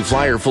latest weekly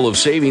flyer full of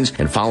savings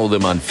and follow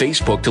them on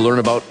Facebook to learn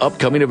about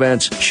upcoming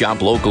events.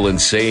 Shop local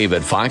and save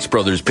at Fox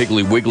Brothers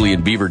Piggly Wiggly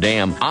in Beaver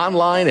Dam.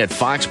 Online at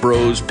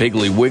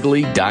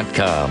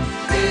foxbrospigglywwiggly.com.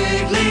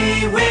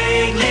 Piggly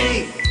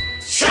Wiggly.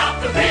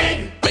 Shop the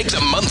Pig. Make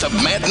the month of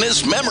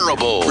madness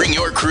memorable. Bring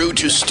your crew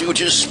to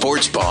Stooges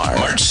Sports Bar,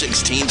 March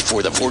 16th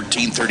for the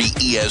 1430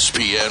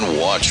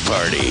 ESPN Watch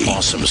Party.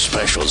 Awesome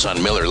specials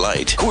on Miller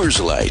Lite, Coors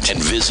Light,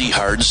 and Vizzy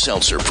Hard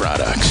Seltzer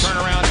products.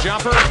 Turnaround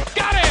jumper.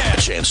 Got it! A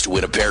chance to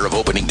win a pair of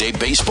opening day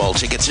baseball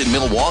tickets in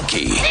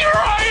Milwaukee.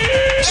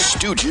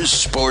 Stooges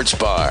Sports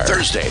Bar,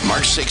 Thursday,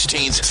 March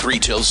 16th, 3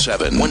 till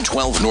 7,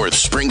 112 North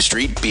Spring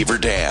Street, Beaver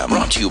Dam.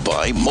 Brought to you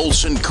by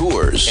Molson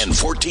Coors and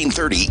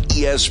 1430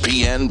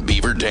 ESPN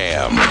Beaver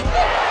Dam.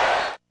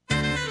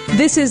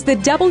 This is the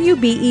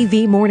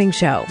WBEV Morning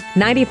Show,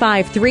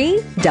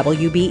 95.3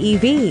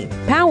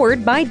 WBEV,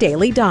 powered by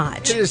Daily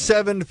Dodge. It is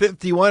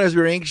 7:51 as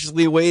we're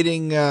anxiously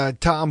awaiting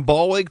Tom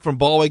Ballweg from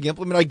Ballweg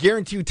Implement. I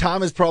guarantee you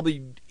Tom is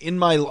probably on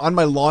my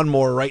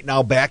lawnmower right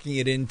now backing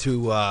it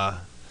into...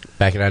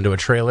 Backing onto a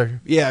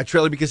trailer? Yeah, a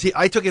trailer, because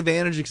I took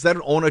advantage, because I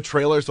don't own a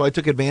trailer, so I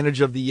took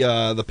advantage of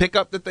the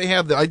pickup that they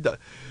have. I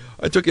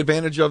took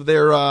advantage of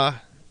their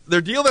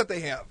deal that they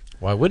have.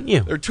 Why wouldn't you?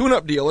 Their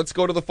tune-up deal. Let's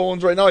go to the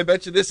phones right now. I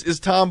bet you this is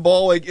Tom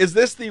Ballweg. Is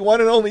this the one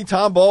and only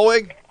Tom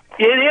Ballweg?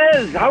 It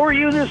is. How are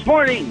you this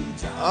morning?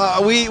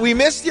 We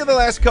missed you the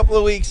last couple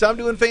of weeks. I'm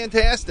doing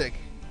fantastic.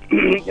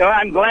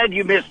 I'm glad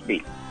you missed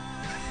me.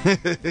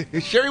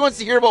 Sherry wants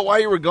to hear about why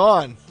you were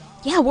gone.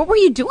 Yeah, what were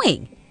you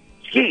doing?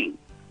 Skiing.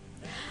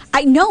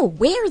 I know.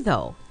 Where,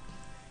 though?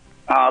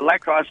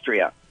 Lech,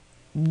 Austria.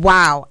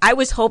 Wow. I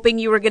was hoping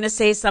you were going to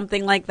say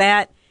something like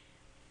that.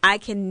 I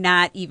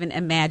cannot even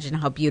imagine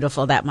how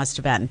beautiful that must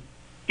have been.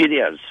 It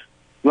is.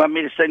 You want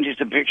me to send you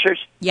some pictures?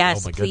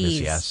 Yes, oh my please.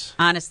 Goodness, yes.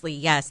 Honestly,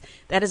 yes.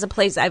 That is a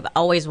place I've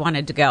always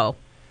wanted to go.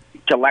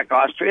 To Lech,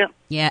 Austria?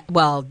 Yeah,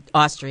 well,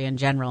 Austria in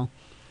general.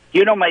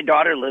 You know, my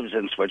daughter lives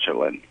in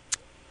Switzerland.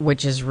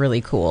 Which is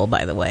really cool,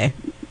 by the way.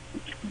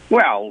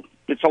 Well,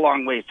 it's a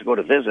long ways to go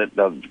to visit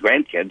the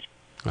grandkids.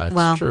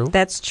 That's true.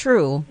 That's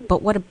true.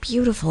 But what a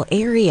beautiful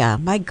area.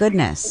 My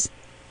goodness.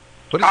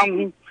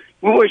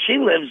 Where she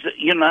lives,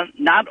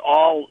 not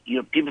all,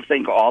 people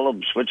think all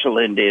of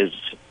Switzerland is...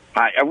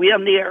 Are we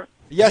on the air?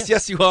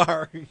 Yes, you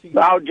are.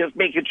 I'll just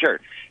making sure.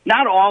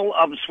 Not all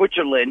of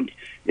Switzerland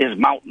is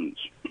mountains.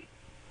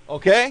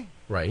 Okay.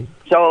 Right.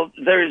 So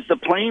there's the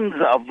plains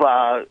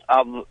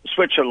of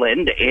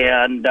Switzerland,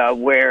 and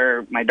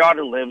where my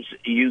daughter lives,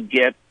 you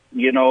get,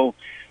 2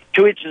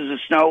 inches of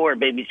snow or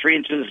maybe 3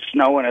 inches of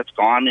snow, and it's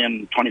gone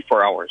in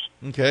 24 hours.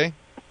 Okay.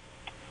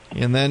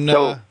 And then...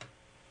 So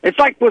it's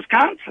like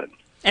Wisconsin.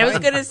 I was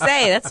going to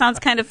say, that sounds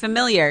kind of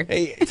familiar.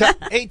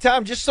 Hey,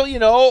 Tom, just so you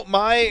know,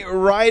 my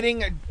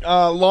riding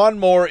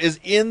lawnmower is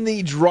in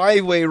the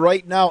driveway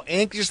right now,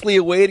 anxiously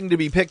awaiting to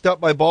be picked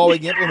up by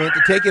Ballweg Implement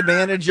to take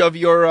advantage of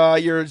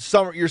your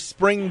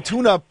spring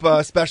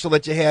tune-up special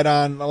that you had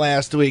on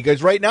last week.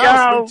 Because right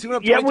now, spring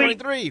tune-up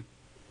 2023.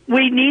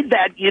 We need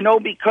that,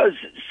 because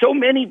so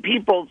many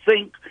people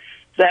think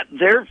that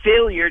their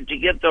failure to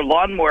get their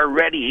lawnmower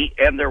ready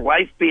and their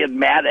wife being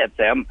mad at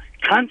them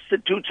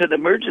constitutes an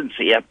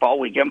emergency at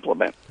Ballweg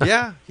Implement.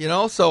 Yeah,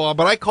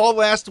 but I called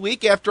last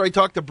week after I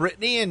talked to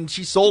Brittany, and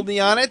she sold me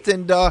on it,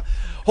 and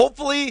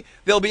hopefully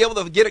they'll be able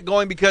to get it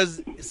going,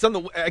 because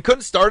I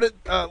couldn't start it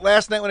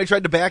last night when I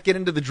tried to back it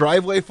into the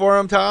driveway for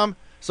them, Tom.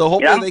 So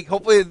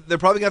hopefully they're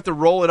probably going to have to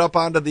roll it up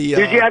onto the...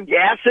 Did you have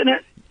gas in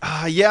it?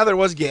 Yeah, there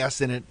was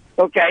gas in it.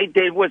 Okay,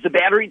 was the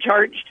battery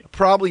charged?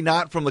 Probably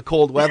not from the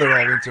cold weather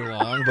all winter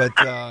long, but...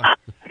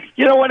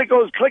 when it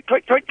goes click,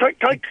 click, click, click,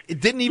 click.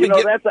 It didn't even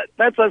get...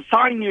 That's a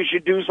sign you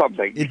should do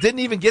something. It didn't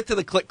even get to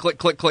the click, click,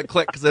 click, click,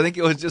 click, because I think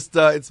it was just...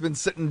 it's been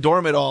sitting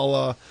dormant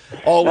all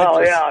winter.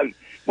 Well, yeah.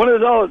 one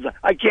of those.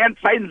 I can't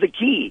find the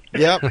key.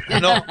 Yep.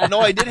 No,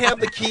 I did have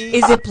the key.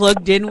 Is it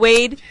plugged in,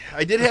 Wade?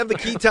 I did have the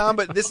key, Tom,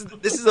 but this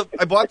is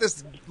I bought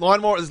this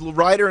lawnmower, this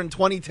rider in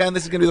 2010.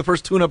 This is going to be the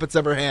first tune-up it's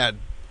ever had.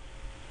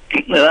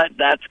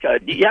 That's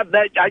good. Yeah,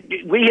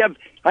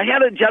 I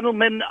had a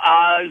gentleman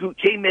who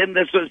came in.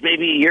 This was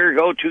maybe a year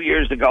ago, 2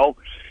 years ago,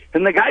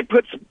 and the guy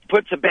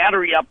puts a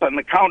battery up on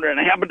the counter, and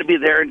I happened to be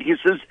there, and he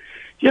says, "Is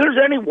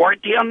there any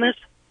warranty on this?"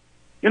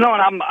 And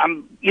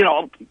I'm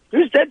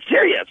who's dead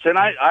serious? And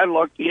I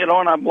look, and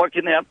I'm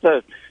looking at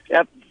the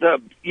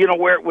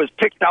where it was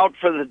picked out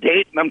for the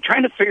date, and I'm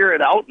trying to figure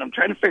it out,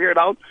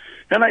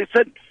 and I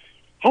said,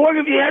 "How long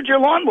have you had your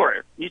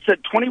lawnmower?" He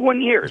said,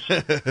 21 years.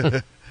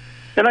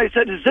 And I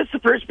said, "Is this the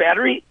first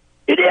battery?"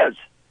 "It is."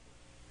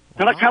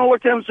 And I kind of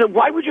looked at him and said,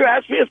 "Why would you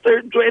ask me if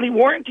there's any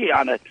warranty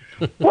on it?"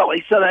 Well,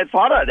 he said, "I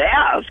thought I'd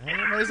ask."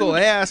 I might as well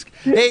ask.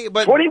 Hey,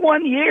 but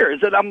 21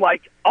 years, and I'm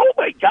like, "Oh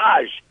my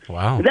gosh!"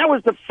 Wow. And that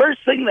was the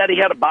first thing that he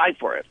had to buy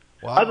for it,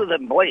 Wow. other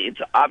than blades,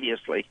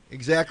 obviously.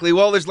 Exactly.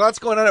 Well, there's lots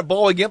going on at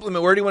Ballweg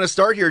Implement. Where do you want to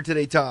start here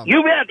today, Tom?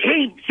 You bet.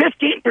 Hey,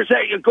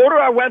 15%. You go to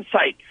our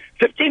website.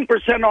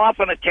 15% off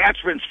on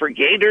attachments for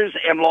gators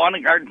and lawn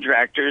and garden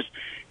tractors.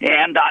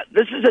 And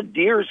this is a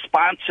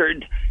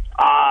Deere-sponsored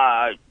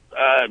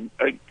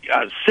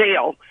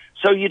sale,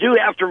 so you do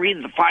have to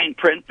read the fine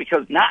print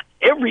because not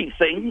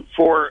everything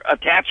for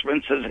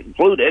attachments is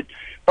included.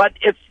 But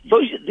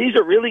these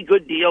are really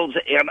good deals,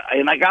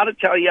 and I got to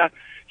tell you,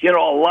 a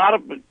lot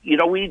of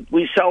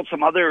we sell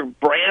some other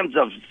brands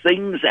of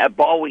things at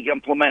Ballweg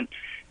Implement,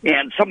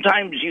 and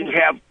sometimes you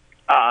have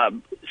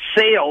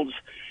sales,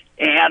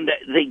 and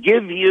they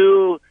give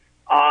you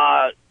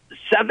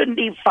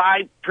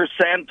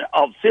 75%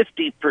 of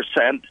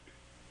 50%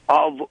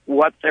 of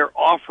what they're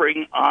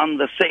offering on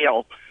the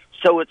sale.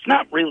 So it's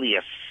not really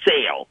a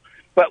sale.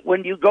 But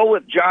when you go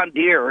with John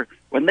Deere,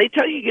 when they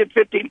tell you get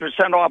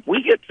 15% off,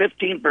 we get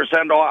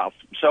 15% off.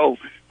 So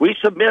we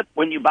submit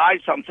when you buy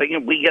something,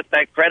 and we get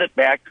that credit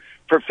back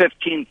for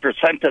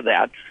 15% of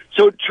that.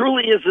 So it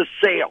truly is a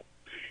sale.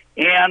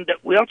 And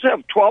we also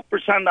have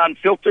 12% on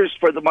filters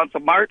for the month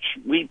of March.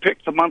 We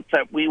picked the month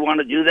that we want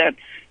to do that.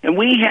 And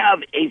we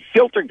have a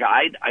filter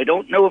guide. I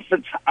don't know if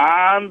it's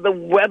on the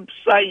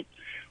website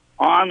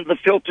on the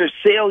filter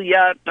sale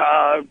yet.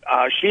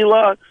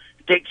 Sheila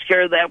takes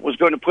care of that, was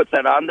going to put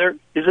that on there.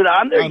 Is it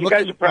on there? You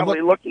guys are probably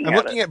looking at it.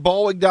 I'm looking at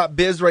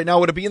Ballweg.biz right now.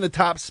 Would it be in the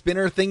top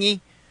spinner thingy?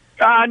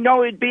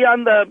 No, it'd be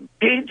on the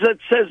page that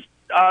says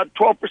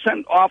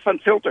 12% off on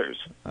filters.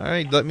 All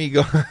right, let me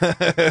go.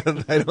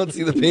 I don't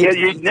see the page. Yeah,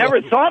 you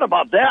never thought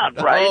about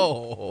that, right?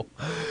 Oh,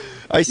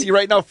 I see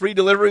right now free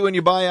delivery when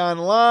you buy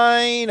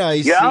online. I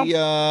see.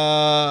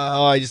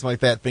 My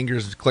fat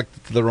fingers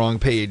clicked to the wrong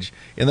page,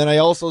 and then I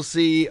also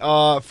see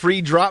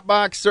free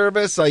Dropbox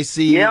service. I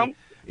see. Yeah.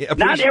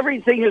 Not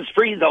everything is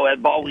free though at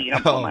Ballweg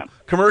Implement.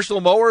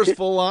 Commercial mowers,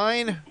 full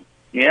line.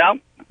 Yeah.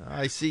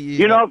 I see.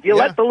 If you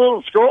let the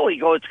little scrolly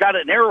go, it's got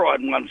an arrow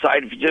on one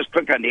side. If you just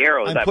click on the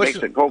arrow, makes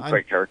it go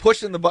quicker. I'm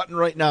pushing the button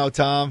right now,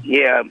 Tom.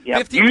 Yeah.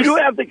 You do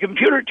have the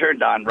computer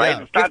turned on, right?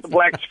 Yeah, it's not the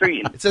black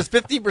screen. It says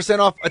 50%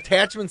 off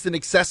attachments and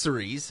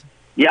accessories.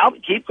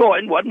 Yep, keep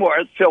going. One more,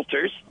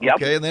 filters. Yep.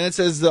 Okay, and then it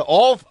says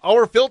all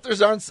our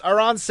filters are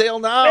on sale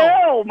now.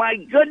 Oh, my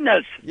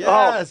goodness.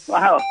 Yes. Oh,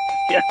 wow.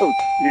 Yeah.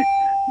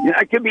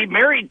 I could be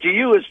married to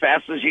you as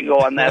fast as you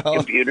go on that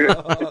computer.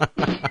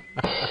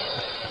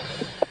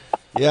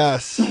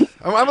 Yes.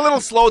 I'm a little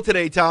slow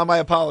today, Tom. I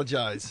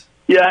apologize.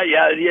 Yeah.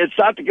 It's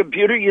not the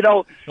computer.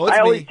 I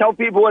always tell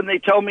people when they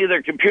tell me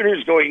their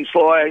computer's going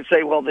slow, I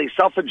say, well, they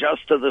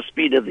self-adjust to the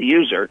speed of the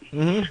user.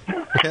 Mm-hmm.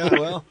 Yeah,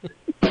 well.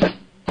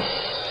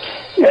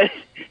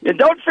 And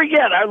don't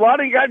forget, our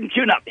lawn and garden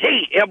tune-up.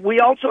 Hey,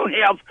 we also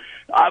have,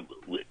 I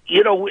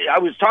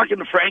was talking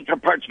to Frank, our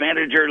parts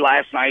manager,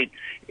 last night,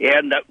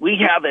 and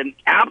we have an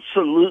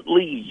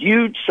absolutely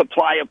huge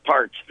supply of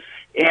parts.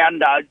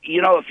 And,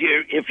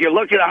 if you're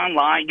looking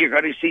online, you're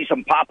going to see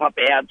some pop-up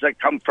ads that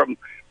come from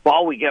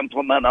Ballweg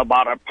Implement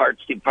about our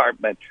parts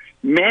department.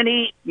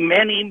 Many,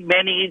 many,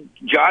 many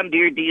John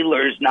Deere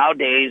dealers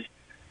nowadays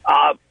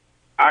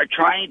are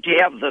trying to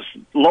have the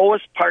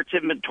lowest parts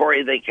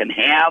inventory they can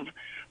have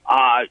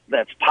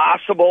that's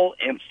possible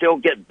and still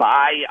get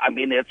by. I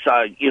mean, it's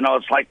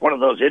like one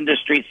of those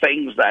industry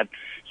things that,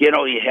 you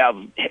have,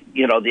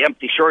 the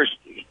empty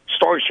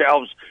store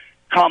shelves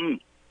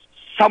come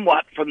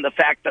somewhat from the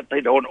fact that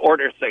they don't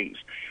order things.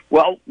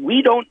 Well,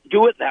 we don't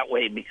do it that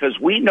way because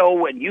we know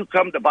when you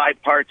come to buy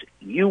parts,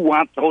 you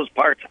want those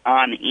parts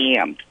on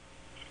hand.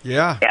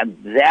 Yeah. And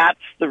that's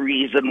the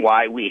reason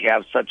why we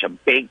have such a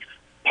big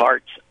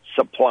parts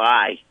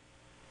supply.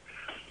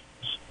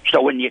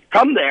 So when you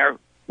come there,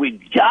 we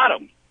got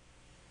them.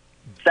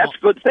 That's a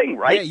good thing,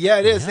 right? Yeah,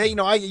 it is. Yeah.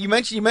 Hey, you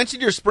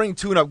mentioned your spring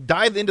tune-up.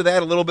 Dive into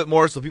that a little bit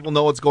more so people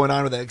know what's going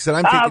on with that. Because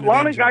I'm taking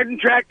lawn and garden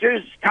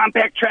tractors,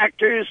 compact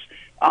tractors.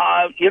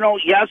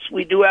 Yes,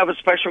 we do have a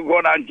special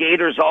going on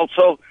gators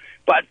also.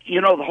 But,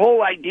 the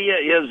whole idea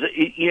is,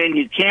 and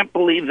you can't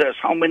believe this,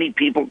 how many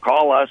people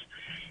call us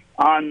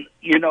on,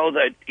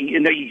 that,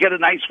 you get a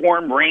nice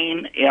warm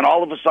rain and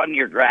all of a sudden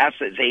your grass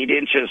is 8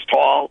 inches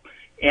tall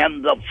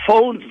and the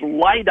phones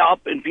light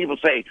up and people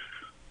say,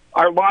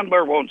 our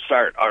lawnmower won't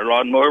start, our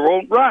lawnmower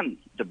won't run,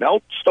 the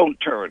belts don't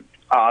turn,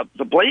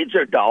 the blades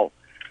are dull.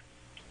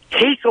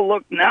 Take a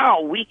look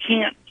now. We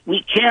can't,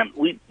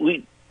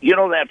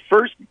 that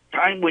first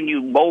time when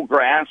you mow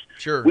grass,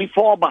 sure, we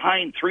fall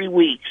behind 3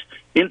 weeks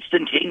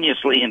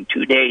instantaneously in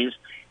 2 days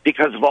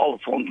because of all the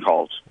phone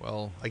calls.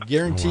 Well, I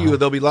guarantee you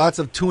there'll be lots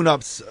of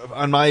tune-ups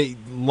on my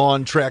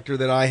lawn tractor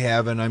that I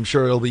have, and I'm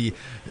sure it'll be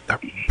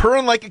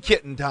purring like a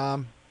kitten,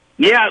 Tom.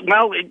 Yeah,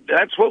 well,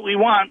 that's what we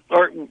want.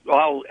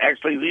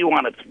 Actually, we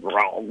want it to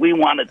grow. We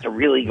want it to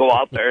really go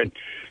out there and,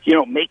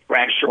 make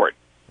grass short.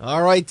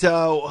 All right.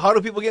 How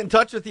do people get in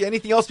touch with you?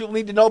 Anything else people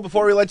need to know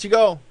before we let you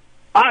go?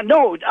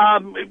 No.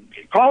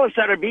 Call us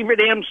at our Beaver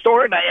Dam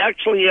store, and I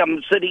actually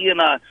am sitting in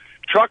a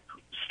truck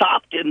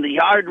stopped in the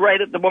yard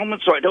right at the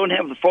moment, so I don't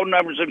have the phone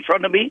numbers in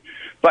front of me.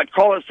 But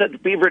call us at the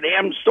Beaver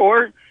Dam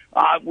store.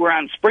 We're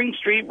on Spring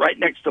Street, right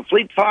next to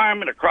Fleet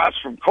Farm and across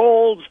from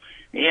Kohl's,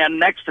 and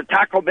next to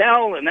Taco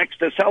Bell and next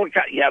to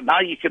Celica. Yeah, now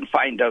you can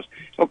find us.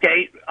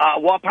 Okay,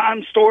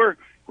 Waupun store,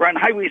 we're on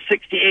Highway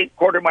 68,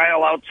 quarter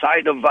mile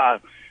outside of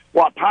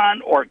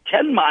Waupun, or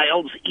 10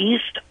 miles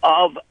east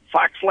of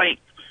Fox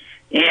Lake.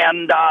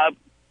 And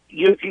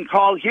you can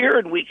call here,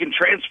 and we can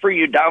transfer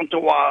you down to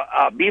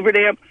Beaver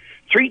Dam,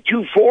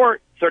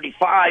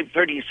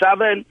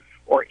 324-3537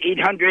 or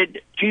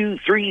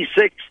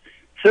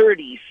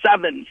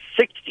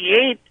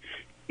 800-236-3768.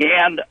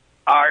 And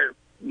our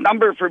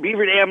number for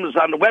Beaver Dam is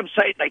on the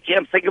website. I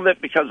can't think of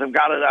it because I've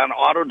got it on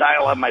auto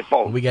dial on my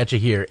phone. We got you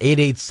here,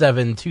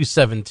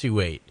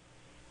 887-2728.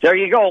 There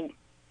you go.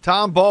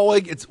 Tom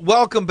Ballweg, it's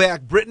welcome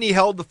back. Brittany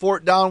held the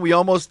fort down. We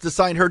almost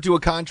assigned her to a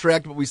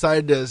contract, but we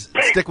decided to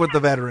stick with the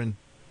veteran.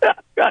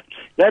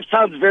 That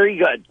sounds very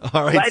good.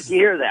 All right. Glad to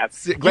hear that.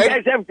 You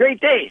guys have a great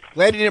day.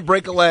 Glad you didn't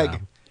break a leg.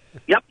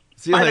 Yep.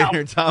 See you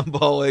later, Tom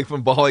Ballweg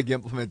from Ballweg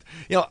Implement.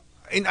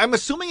 And I'm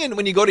assuming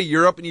when you go to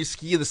Europe and you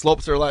ski, the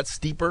slopes are a lot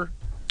steeper.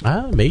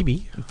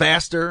 Maybe.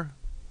 Faster.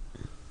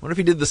 Wonder if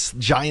he did this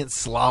giant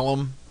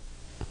slalom.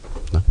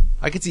 No.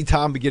 I could see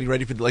Tom getting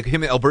ready for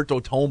him and Alberto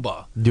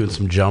Tomba. Doing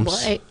some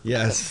jumps.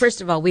 Yes. First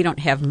of all, we don't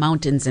have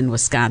mountains in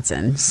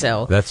Wisconsin,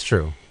 so that's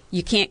true.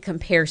 You can't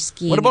compare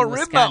skiing what about in Rib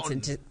Wisconsin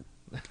Mountain? to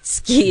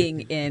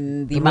skiing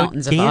in the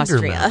mountains of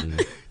Austria.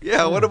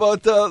 Yeah, what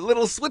about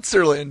Little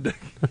Switzerland?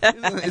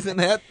 Isn't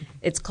that?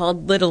 It's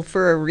called Little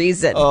for a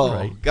reason. Oh,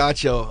 right.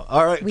 Gotcha.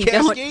 All right, we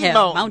Cascade don't have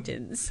Mountain.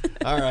 mountains.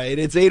 All right,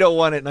 it's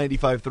 8:01 at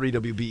 95.3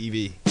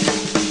 WBEV.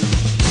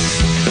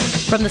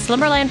 From the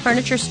Slumberland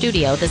Furniture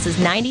Studio, this is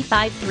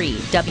 95.3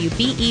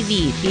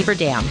 WBEV Beaver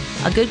Dam,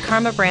 a Good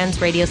Karma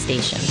Brands radio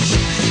station.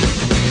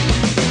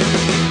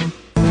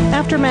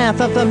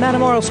 Aftermath of the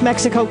Matamoros,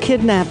 Mexico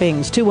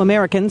kidnappings. 2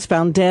 Americans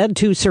found dead,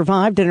 2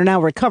 survived, and are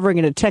now recovering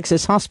in a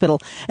Texas hospital.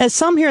 As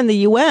some here in the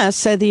U.S.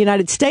 said the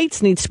United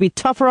States needs to be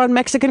tougher on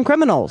Mexican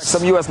criminals.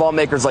 Some U.S.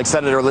 lawmakers like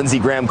Senator Lindsey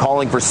Graham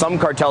calling for some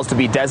cartels to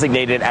be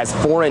designated as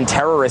foreign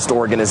terrorist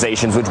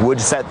organizations, which would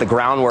set the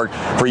groundwork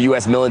for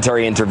U.S.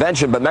 military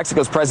intervention. But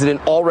Mexico's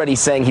president already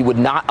saying he would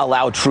not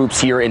allow troops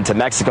here into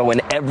Mexico.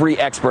 And every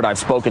expert I've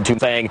spoken to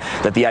saying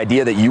that the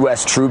idea that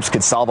U.S. troops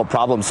could solve a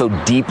problem so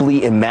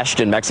deeply enmeshed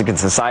in Mexican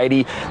society,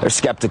 they're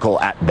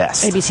skeptical at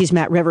best. ABC's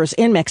Matt Rivers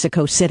in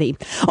Mexico City.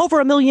 Over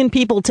 1 million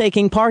people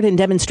taking part in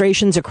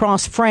demonstrations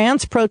across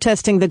France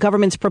protesting the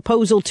government's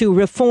proposal to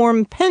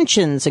reform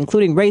pensions,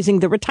 including raising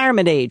the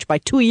retirement age by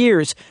 2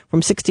 years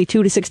from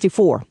 62 to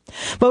 64.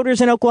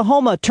 Voters in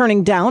Oklahoma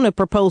turning down a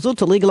proposal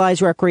to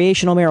legalize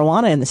recreational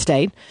marijuana in the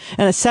state.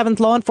 And a 7th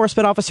law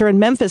enforcement officer in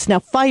Memphis now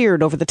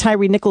fired over the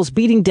Tyree Nichols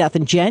beating death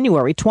in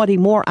January. 20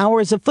 more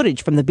hours of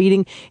footage from the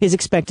beating is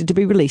expected to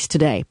be released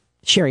today.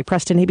 Sherry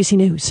Preston, ABC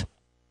News.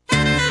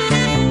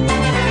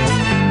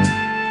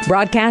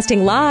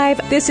 Broadcasting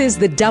live, this is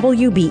the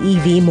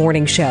WBEV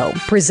Morning Show,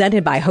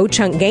 presented by Ho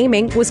Chunk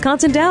Gaming,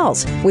 Wisconsin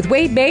Dells, with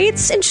Wade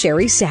Bates and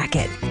Sherry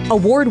Sackett.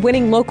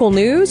 Award-winning local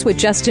news with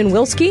Justin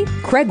Wilski,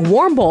 Craig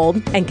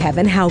Warmbold, and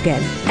Kevin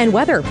Haugen. And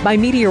weather by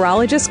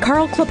meteorologist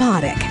Carl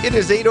Klopodic. It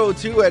is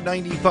 8:02 at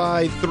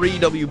 95.3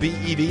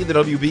 WBEV, the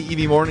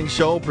WBEV Morning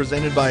Show,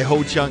 presented by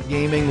Ho Chunk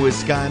Gaming,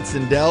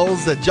 Wisconsin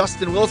Dells.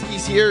 Justin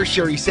Wilski's here,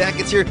 Sherry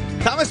Sackett's here.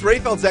 Thomas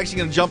Rayfeld's actually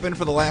going to jump in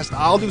for the last.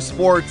 I'll do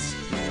sports.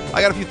 I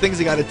got a few things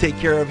I got to take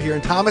care of here,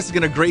 and Thomas is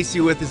going to grace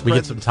you with his. We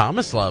get some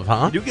Thomas love,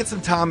 huh? You do get some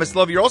Thomas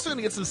love. You're also going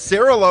to get some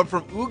Sarah love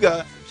from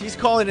Uga. She's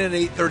calling in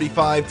at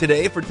 8:35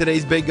 today for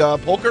today's big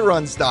polka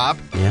run stop.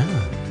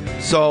 Yeah.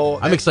 So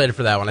I'm excited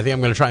for that one. I think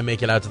I'm going to try and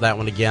make it out to that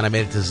one again. I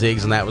made it to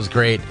Ziggs, and that was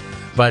great.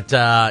 But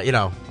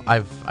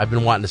I've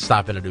been wanting to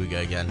stop in at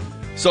Uga again.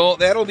 So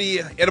that'll be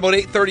at about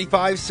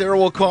 8:35. Sarah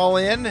will call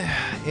in,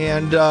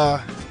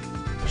 and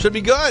should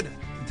be good.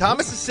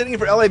 Thomas is sitting in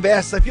for LA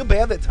Bass. I feel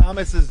bad that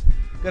Thomas is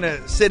going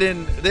to sit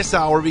in this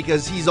hour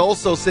because he's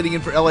also sitting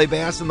in for LA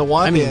Bass in the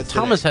one. I mean,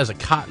 Thomas has a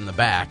cot in the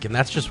back, and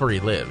that's just where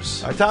he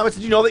lives. Thomas,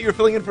 did you know that you're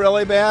filling in for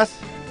LA Bass?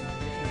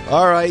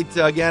 All right.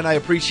 Again, I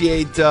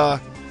appreciate him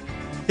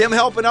him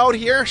helping out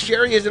here.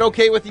 Sherry, is it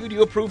okay with you? Do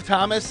you approve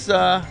Thomas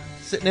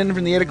sitting in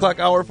from the 8 o'clock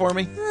hour for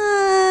me?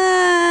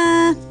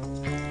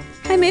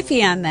 I'm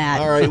iffy on that.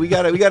 All right, we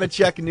gotta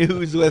check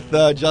news with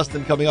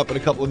Justin coming up in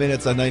a couple of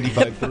minutes on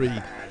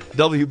 95.3.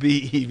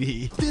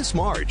 WBEV. This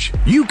March,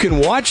 you can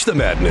watch the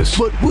madness,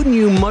 but wouldn't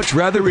you much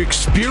rather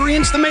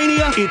experience the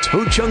mania? It's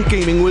Ho Chunk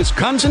Gaming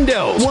Wisconsin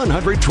Dells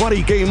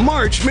 120K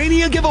March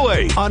Mania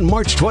Giveaway. On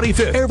March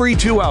 25th, every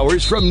 2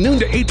 hours from noon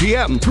to 8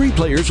 p.m., 3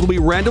 players will be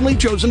randomly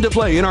chosen to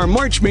play in our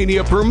March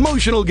Mania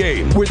promotional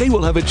game, where they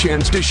will have a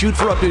chance to shoot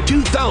for up to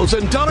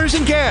 $2,000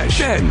 in cash.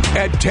 Then,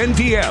 at 10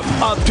 p.m.,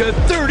 up to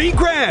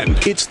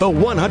 $30,000. It's the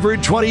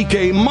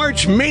 120K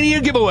March Mania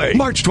Giveaway.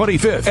 March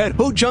 25th at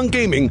Ho Chunk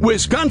Gaming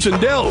Wisconsin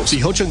Dells. See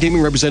Ho Chunk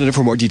Gaming representative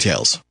for more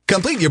details.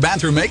 Complete your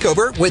bathroom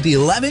makeover with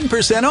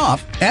 11%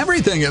 off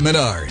everything at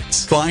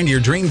Menards. Find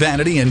your dream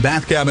vanity and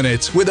bath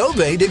cabinets with Ove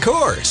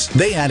Decors.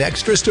 They add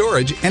extra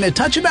storage and a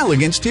touch of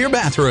elegance to your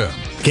bathroom.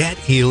 Get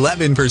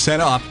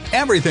 11% off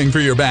everything for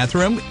your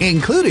bathroom,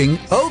 including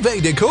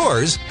Ove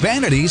Decors,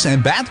 vanities,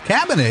 and bath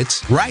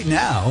cabinets right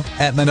now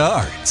at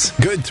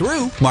Menards. Good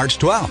through March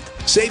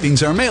 12th.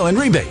 Savings are mail-in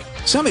rebate.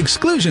 Some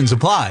exclusions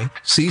apply.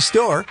 See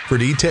store for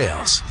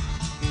details.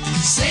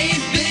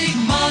 Save big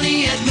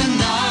money at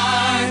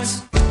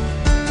Menards.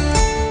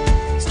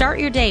 Start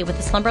your day with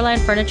the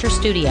Slumberland Furniture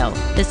Studio.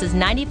 This is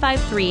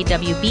 95.3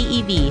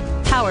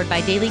 WBEV, powered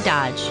by Daily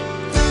Dodge.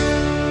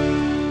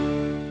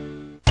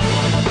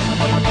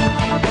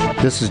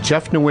 This is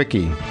Jeff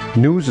Nowicki.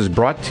 News is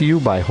brought to you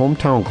by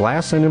Hometown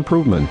Glass and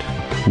Improvement.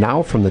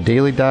 Now from the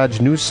Daily Dodge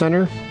News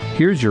Center,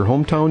 here's your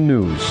hometown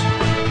news.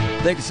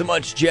 Thank you so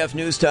much, Jeff.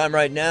 News time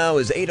right now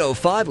is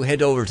 8:05. We'll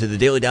head over to the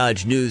Daily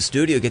Dodge News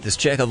Studio, get this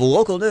check of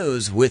local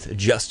news with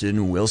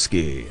Justin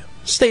Wilski.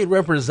 State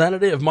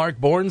Representative Mark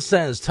Bourne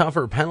says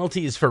tougher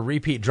penalties for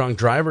repeat drunk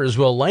drivers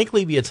will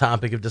likely be a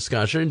topic of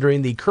discussion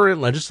during the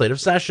current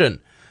legislative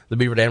session. The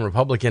Beaver Dam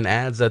Republican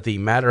adds that the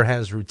matter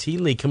has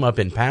routinely come up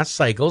in past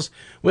cycles,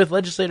 with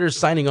legislators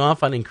signing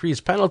off on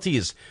increased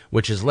penalties,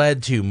 which has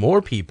led to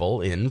more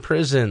people in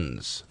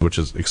prisons. Which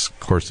is, of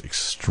course,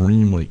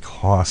 extremely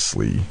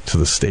costly to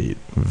the state.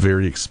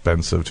 Very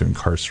expensive to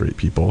incarcerate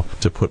people,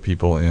 to put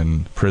people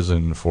in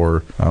prison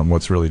for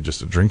what's really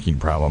just a drinking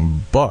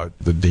problem. But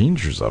the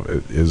dangers of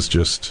it is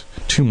just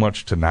too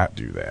much to not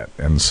do that.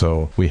 And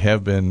so we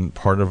have been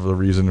part of the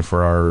reason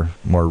for our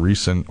more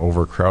recent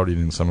overcrowding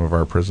in some of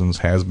our prisons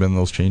has been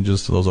those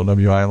changes to those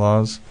OWI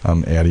laws,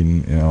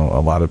 adding a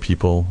lot of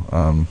people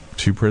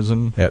to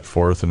prison at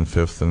 4th and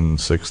 5th and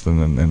 6th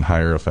and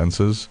higher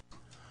offenses.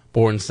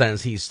 Bourne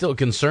says he's still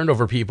concerned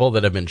over people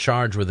that have been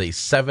charged with a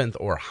 7th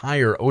or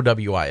higher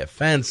OWI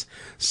offense,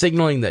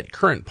 signaling that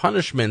current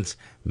punishments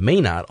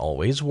may not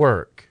always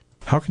work.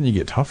 How can you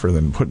get tougher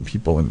than putting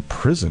people in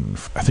prison?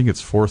 I think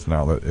it's 4th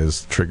now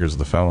that triggers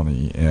the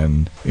felony,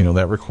 and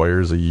that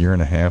requires a 1.5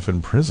 years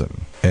in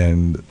prison.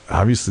 And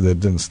obviously that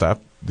didn't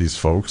stop these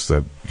folks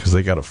because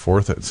they got a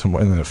 4th at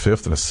someone, and then a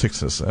 5th and a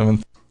 6th and a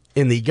 7th.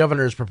 In the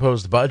governor's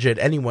proposed budget,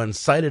 anyone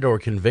cited or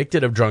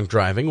convicted of drunk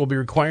driving will be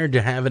required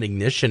to have an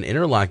ignition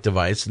interlock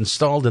device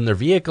installed in their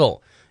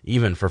vehicle,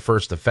 even for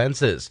first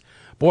offenses.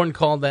 Bourne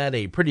called that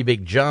a pretty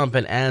big jump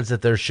and adds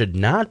that there should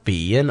not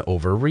be an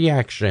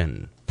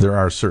overreaction. There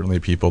are certainly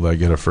people that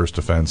get a first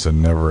offense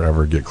and never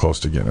ever get close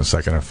to getting a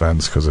second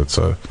offense because it's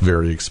a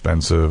very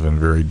expensive and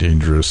very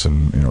dangerous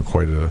and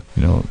quite a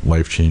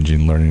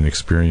life-changing learning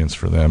experience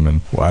for them.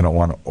 And I don't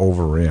want to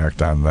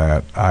overreact on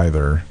that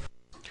either.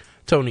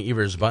 Tony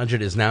Evers'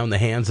 budget is now in the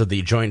hands of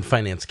the Joint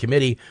Finance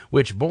Committee,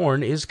 which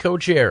Bourne is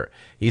co-chair.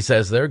 He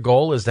says their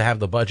goal is to have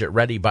the budget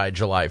ready by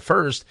July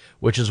 1st,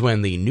 which is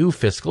when the new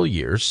fiscal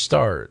year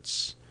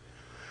starts.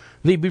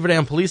 The Beaver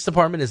Dam Police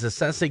Department is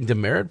assessing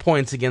demerit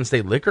points against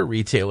a liquor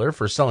retailer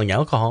for selling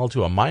alcohol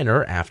to a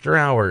minor after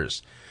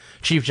hours.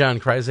 Chief John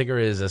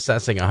Kreisiger is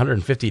assessing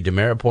 150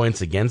 demerit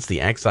points against the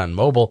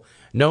ExxonMobil,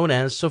 known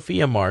as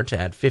Sophia Mart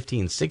at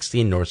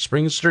 1516 North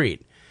Spring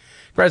Street.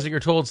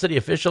 Kreisiger told city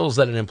officials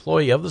that an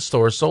employee of the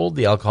store sold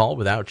the alcohol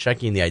without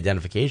checking the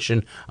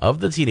identification of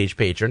the teenage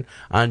patron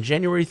on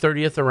January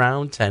 30th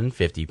around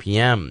 10:50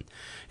 p.m.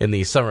 In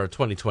the summer of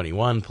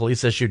 2021,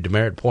 police issued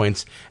demerit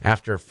points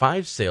after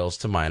 5 sales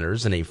to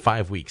minors in a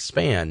 5-week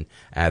span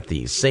at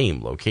the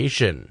same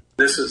location.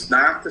 This is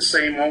not the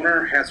same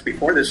owner as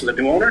before. This is a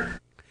new owner.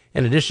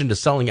 In addition to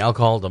selling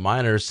alcohol to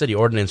minors, city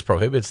ordinance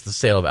prohibits the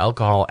sale of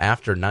alcohol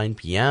after 9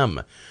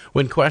 p.m.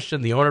 When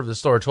questioned, the owner of the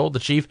store told the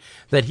chief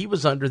that he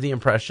was under the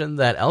impression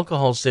that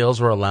alcohol sales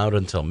were allowed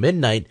until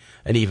midnight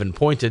and even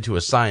pointed to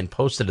a sign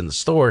posted in the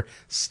store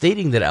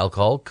stating that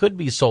alcohol could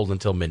be sold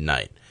until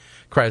midnight.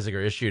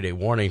 Kreisiger issued a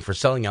warning for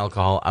selling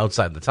alcohol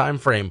outside the time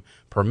frame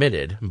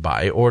permitted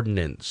by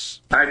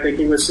ordinance. I think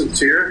he was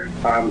sincere.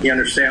 He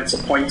understands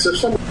the point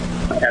system.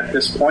 At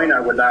this point, I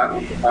would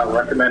not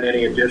recommend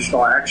any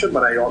additional action,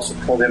 but I also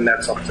told him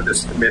that's up to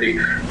this committee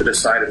to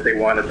decide if they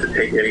wanted to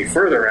take any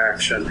further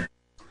action.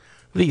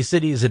 The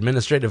city's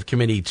administrative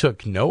committee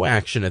took no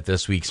action at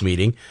this week's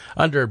meeting.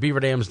 Under Beaver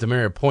Dam's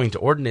demerit point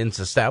ordinance,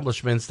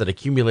 establishments that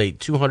accumulate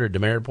 200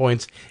 demerit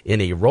points in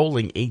a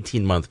rolling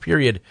 18-month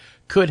period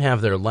could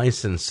have their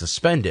license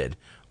suspended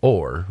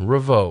or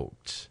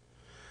revoked.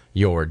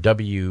 Your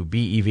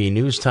WBEV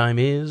news time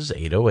is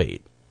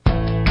 8:08.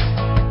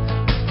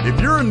 If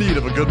you're in need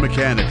of a good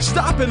mechanic,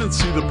 stop in and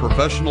see the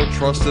professional,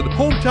 trusted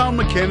hometown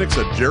mechanics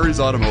at Jerry's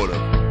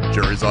Automotive.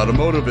 Jerry's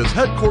Automotive is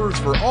headquarters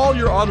for all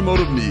your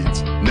automotive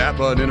needs,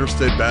 Napa and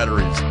Interstate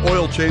batteries,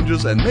 oil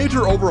changes, and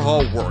major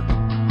overhaul work.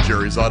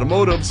 Jerry's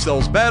Automotive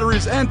sells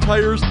batteries and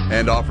tires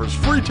and offers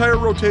free tire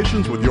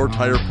rotations with your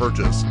tire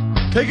purchase.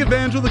 Take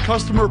advantage of the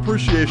customer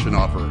appreciation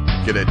offer.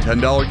 Get a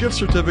 $10 gift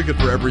certificate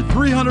for every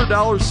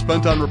 $300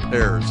 spent on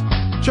repairs.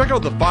 Check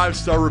out the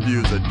 5-star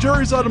reviews at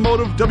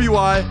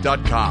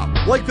jerrysautomotivewi.com.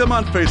 Like them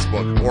on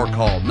Facebook or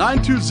call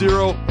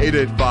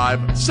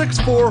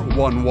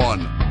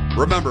 920-885-6411.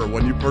 Remember,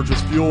 when you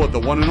purchase fuel at the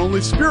one and only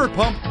Spirit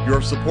Pump, you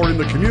are supporting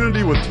the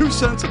community with 2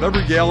 cents of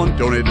every gallon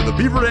donated to the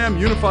Beaver Dam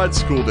Unified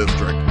School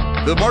District.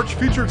 The March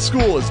featured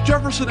school is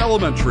Jefferson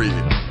Elementary,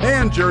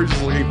 and Jerry's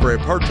is looking for a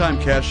part-time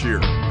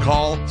cashier.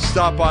 Call,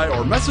 stop by,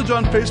 or message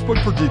on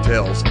Facebook for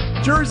details.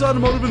 Jerry's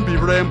Automotive in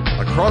Beaver Dam,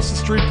 across the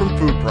street from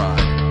Food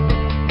Pride.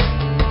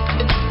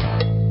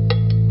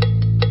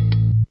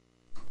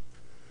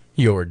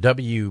 Your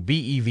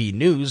WBEV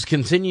news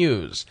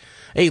continues.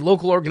 A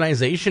local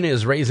organization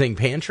is raising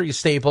pantry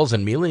staples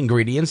and meal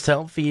ingredients to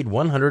help feed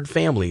 100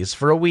 families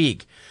for a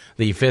week.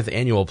 The 5th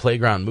annual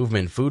Playground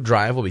Movement Food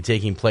Drive will be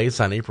taking place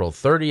on April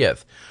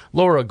 30th.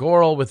 Laura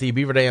Gorel with the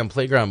Beaver Dam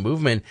Playground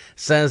Movement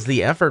says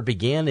the effort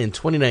began in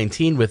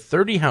 2019 with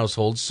 30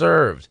 households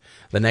served.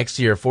 The next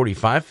year,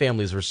 45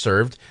 families were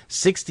served,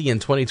 60 in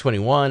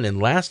 2021, and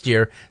last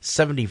year,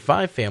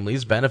 75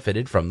 families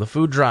benefited from the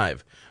food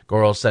drive.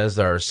 Gorel says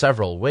there are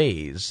several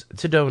ways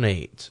to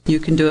donate. You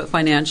can do it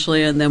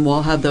financially, and then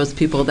we'll have those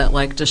people that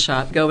like to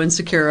shop go and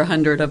secure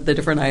 100 of the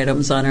different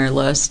items on our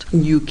list.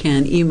 You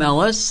can email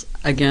us,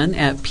 again,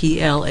 at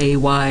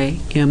PLAYMOVEBD,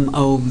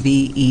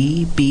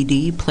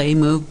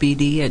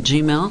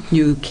 playmovebd@gmail.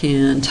 You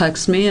can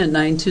text me at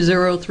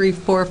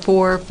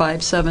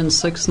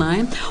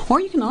 920-344-5769, or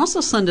you can also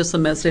send us a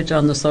message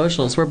on the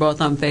socials. We're both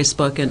on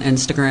Facebook and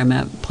Instagram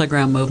at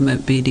Playground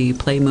Movement BD,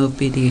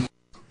 PlayMoveBD.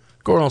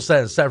 Gorel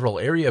says several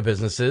area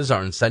businesses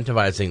are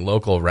incentivizing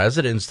local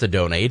residents to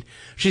donate.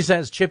 She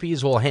says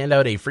Chippies will hand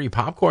out a free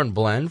popcorn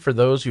blend for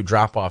those who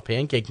drop off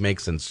pancake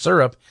mix and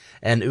syrup,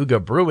 and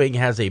Uga Brewing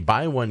has a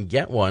buy one,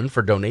 get one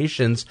for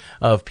donations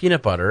of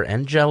peanut butter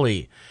and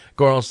jelly.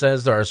 Gorel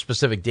says there are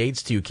specific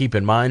dates to keep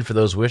in mind for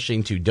those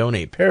wishing to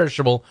donate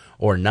perishable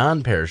or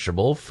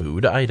non-perishable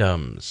food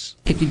items.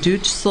 If you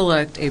do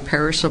select a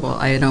perishable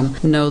item,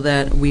 know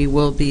that we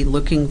will be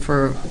looking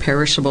for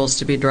perishables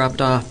to be dropped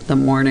off the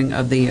morning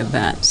of the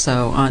event.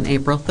 So on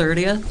April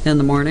 30th in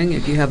the morning,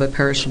 if you have a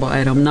perishable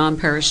item,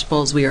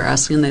 non-perishables, we are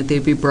asking that they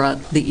be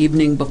brought the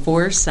evening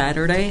before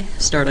Saturday,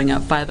 starting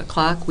at 5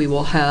 o'clock. We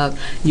will have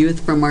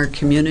youth from our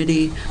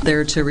community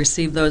there to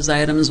receive those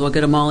items. We'll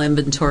get them all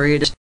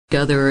inventoried.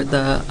 Together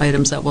the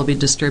items that will be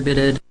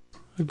distributed.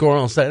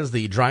 Gorel says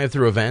the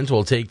drive-thru event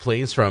will take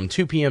place from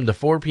 2 p.m. to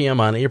 4 p.m.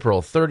 on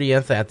April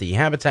 30th at the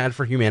Habitat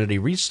for Humanity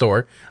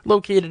Restore,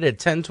 located at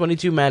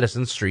 1022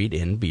 Madison Street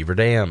in Beaver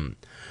Dam.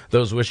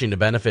 Those wishing to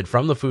benefit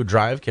from the food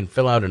drive can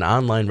fill out an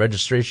online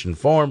registration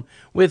form,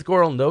 with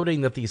Gorel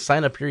noting that the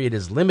sign-up period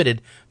is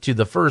limited to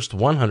the first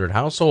 100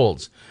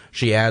 households.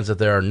 She adds that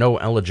there are no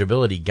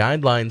eligibility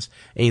guidelines.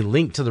 A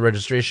link to the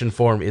registration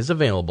form is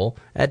available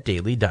at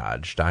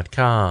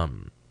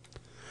dailydodge.com.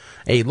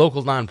 A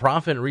local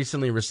nonprofit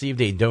recently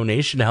received a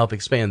donation to help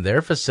expand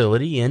their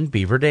facility in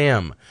Beaver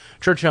Dam.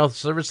 Church Health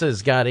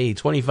Services got a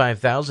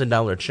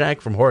 $25,000 check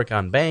from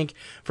Horicon Bank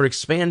for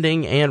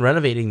expanding and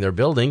renovating their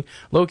building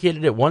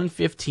located at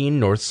 115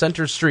 North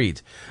Center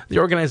Street. The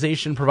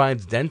organization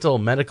provides dental,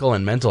 medical,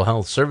 and mental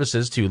health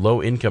services to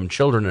low-income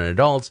children and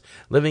adults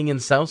living in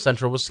South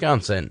Central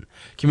Wisconsin.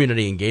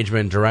 Community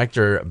Engagement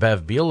Director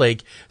Bev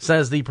Beelake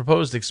says the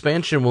proposed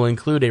expansion will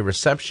include a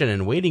reception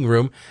and waiting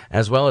room,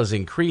 as well as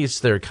increase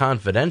their confidential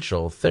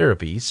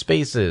therapy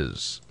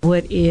spaces.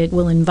 What it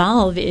will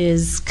involve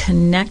is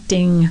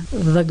connecting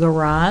the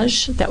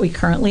garage that we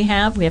currently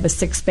have. We have a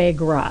 6-bay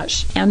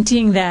garage.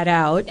 Emptying that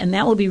out, and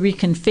that will be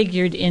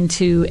reconfigured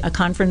into a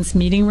conference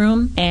meeting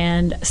room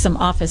and some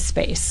office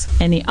space.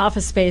 And the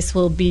office space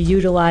will be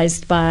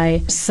utilized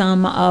by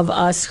some of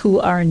us who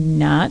are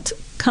not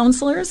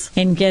counselors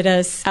and get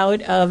us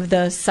out of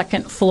the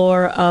second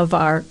floor of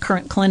our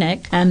current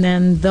clinic. And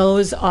then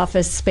those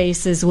office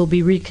spaces will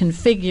be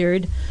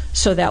reconfigured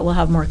so that we'll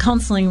have more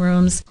counseling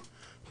rooms.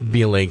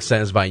 Beelake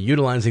says by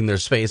utilizing their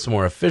space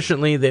more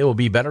efficiently, they will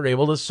be better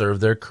able to serve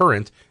their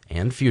current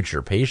and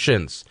future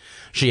patients.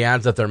 She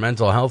adds that their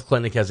mental health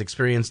clinic has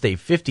experienced a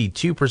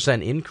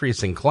 52%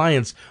 increase in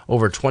clients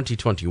over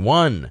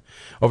 2021.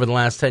 Over the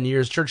last 10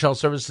 years, Church Health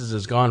Services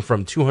has gone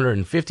from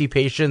 250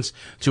 patients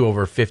to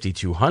over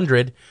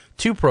 5,200,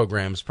 2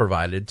 programs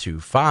provided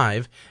to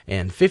 5,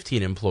 and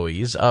 15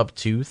 employees up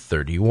to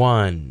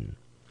 31.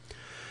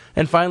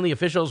 And finally,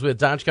 officials with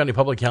Dodge County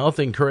Public Health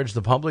encourage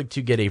the public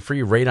to get a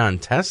free radon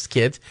test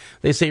kit.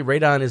 They say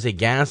radon is a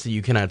gas that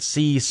you cannot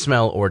see,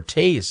 smell, or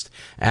taste,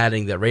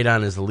 adding that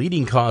radon is the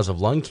leading cause of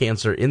lung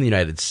cancer in the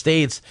United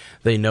States.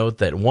 They note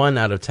that 1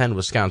 out of 10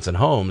 Wisconsin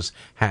homes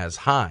has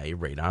high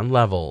radon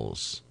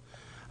levels.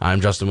 I'm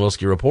Justin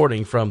Wilski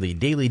reporting from the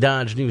Daily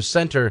Dodge News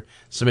Center.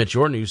 Submit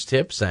your news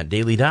tips at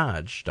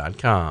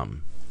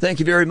dailydodge.com. Thank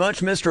you very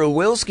much, Mr.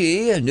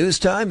 Wilski. News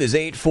time is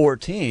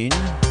 8:14.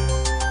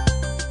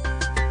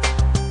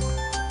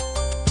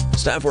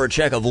 It's time for a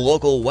check of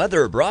local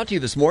weather, brought to you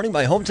this morning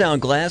by Hometown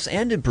Glass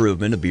and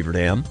Improvement of Beaver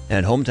Dam.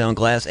 And Hometown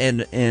Glass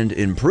and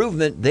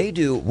Improvement, they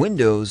do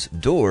windows,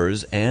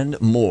 doors,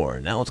 and more.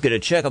 Now let's get a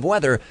check of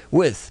weather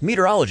with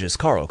meteorologist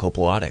Carl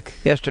Koplowatic.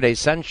 Yesterday's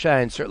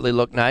sunshine certainly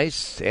looked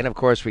nice, and of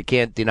course we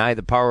can't deny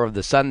the power of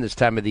the sun this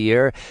time of the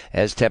year,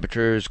 as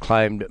temperatures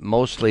climbed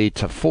mostly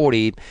to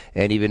 40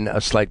 and even a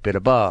slight bit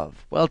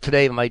above. Well,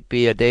 today might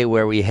be a day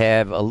where we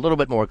have a little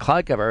bit more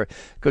cloud cover.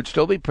 Could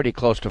still be pretty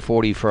close to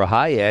 40 for a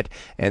high yet,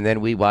 and then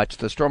we watch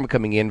the storm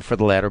coming in for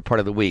the latter part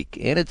of the week.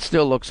 And it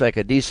still looks like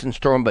a decent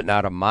storm, but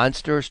not a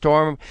monster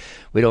storm.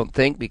 We don't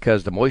think,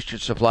 because the moisture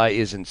supply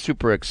isn't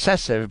super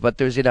excessive, but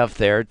there's enough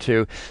there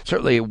to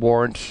certainly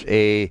warrant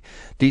a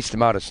decent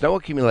amount of snow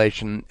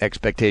accumulation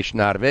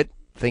expectation out of it,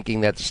 thinking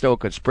that the snow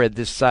could spread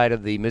this side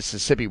of the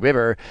Mississippi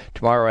River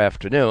tomorrow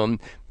afternoon,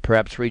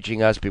 perhaps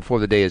reaching us before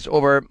the day is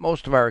over.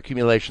 Most of our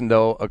accumulation,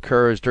 though,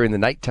 occurs during the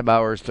nighttime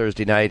hours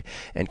Thursday night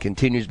and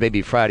continues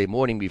maybe Friday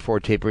morning before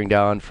tapering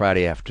down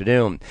Friday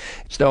afternoon.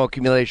 Snow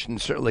accumulation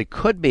certainly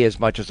could be as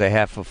much as a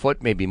half a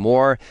foot, maybe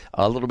more,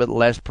 a little bit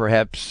less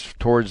perhaps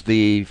towards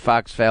the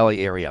Fox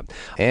Valley area.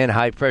 And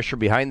high pressure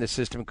behind the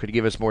system could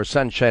give us more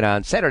sunshine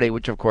on Saturday,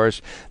 which of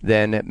course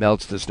then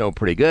melts the snow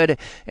pretty good.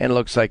 And it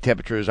looks like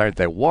temperatures aren't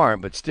that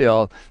warm, but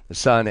still the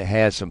sun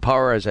has some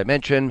power, as I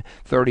mentioned.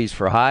 30s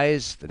for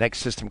highs. The next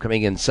system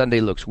coming in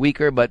Sunday looks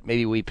weaker, but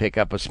maybe we pick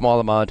up a small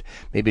amount,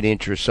 maybe an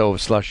inch or so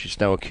of slushy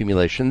snow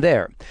accumulation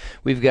there.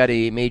 We've got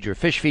a major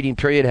fish feeding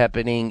period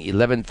happening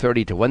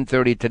 11:30 to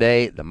 1:30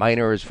 today. The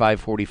minor is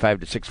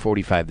 5:45 to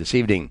 6:45 this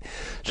evening.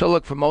 So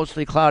look for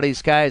mostly cloudy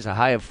skies, a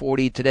high of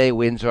 40 today.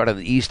 Winds out of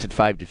the east at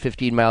 5 to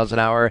 15 miles an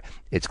hour.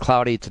 It's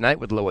cloudy tonight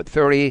with low at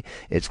 30.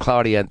 It's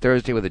cloudy on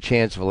Thursday with a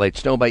chance of a light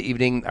snow by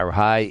evening. Our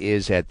high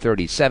is at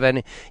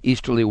 37.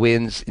 Easterly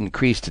winds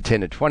increase to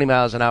 10 to 20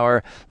 miles an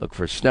hour. Look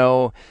for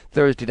snow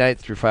Thursday night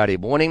through Friday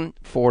morning.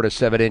 4 to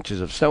 7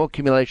 inches of snow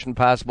accumulation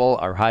possible.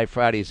 Our high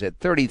Friday is at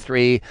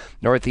 33.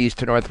 Northeast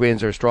to north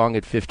winds are strong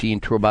at 15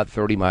 to about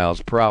 30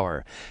 miles per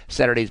hour.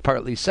 Saturday is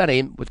partly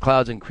sunny with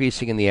clouds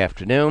increasing in the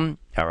afternoon.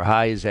 Our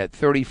high is at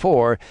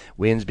 34.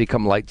 Winds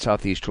become light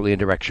southeasterly in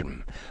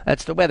direction.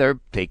 That's the weather.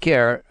 Take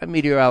care. I'm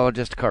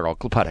meteorologist Carl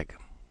Klopatek.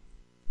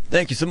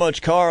 Thank you so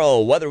much,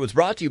 Carl. Weather was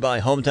brought to you by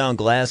Hometown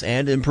Glass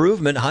and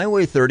Improvement,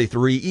 Highway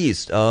 33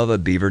 east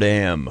of Beaver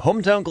Dam.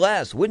 Hometown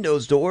Glass,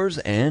 windows, doors,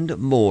 and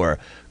more.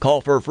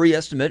 Call for a free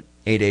estimate,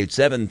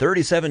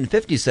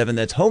 887-3757.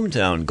 That's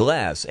Hometown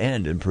Glass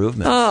and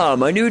Improvement. Ah,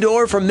 my new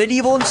door from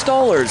Medieval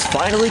Installers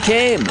finally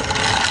came.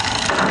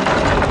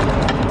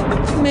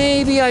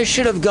 Maybe I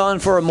should have gone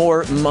for a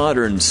more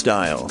modern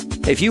style.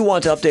 If you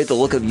want to update the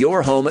look of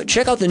your home,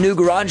 check out the new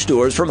garage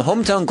doors from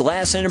Hometown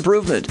Glass and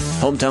Improvement.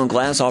 Hometown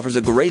Glass offers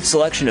a great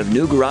selection of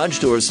new garage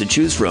doors to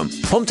choose from.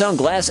 Hometown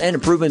Glass and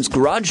Improvement's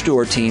garage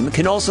door team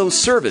can also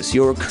service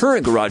your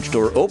current garage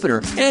door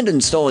opener and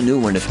install a new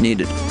one if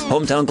needed.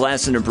 Hometown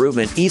Glass and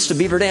Improvement, east of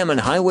Beaver Dam on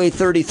Highway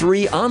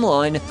 33,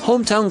 online,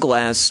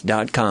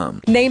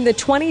 hometownglass.com. Named the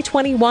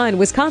 2021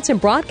 Wisconsin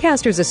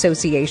Broadcasters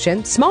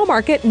Association Small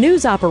Market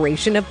News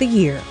Operation of the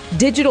Year,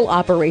 Digital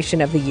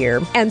Operation of the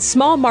Year, and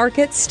Small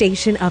Market Station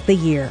of the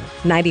Year.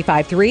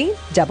 95.3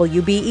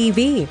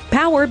 WBEV,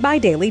 powered by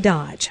Daily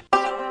Dodge.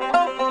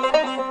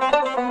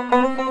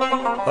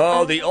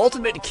 Oh, the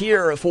ultimate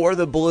cure for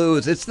the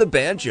blues. It's the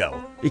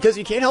banjo. Because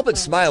you can't help but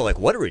smile like,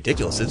 what a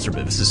ridiculous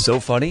instrument. This is so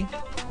funny.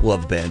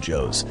 Love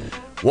banjos.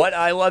 What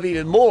I love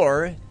even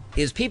more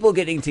is people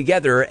getting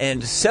together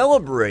and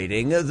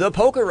celebrating the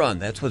poker run.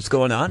 That's what's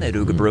going on at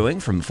Uga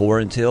Brewing from 4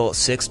 until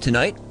 6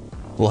 tonight.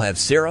 We'll have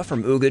Sarah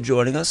from Uga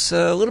joining us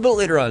a little bit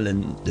later on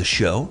in the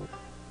show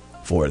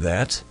for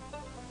that.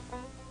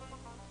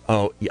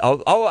 Oh,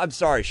 I'm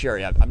sorry,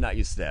 Sherry. I'm not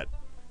used to that.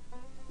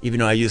 Even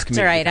though I use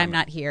community. It's all right. I'm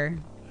not here.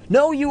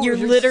 No, you're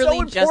literally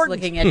so just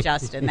looking at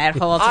Justin that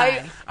whole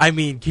time. I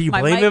mean, can you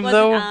My blame mic him,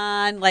 though? wasn't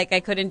on, like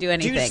I couldn't do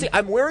anything. Do you see,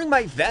 I'm wearing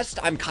my vest.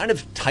 I'm kind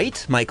of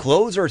tight. My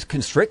clothes are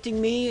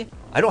constricting me.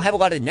 I don't have a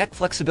lot of neck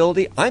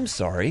flexibility. I'm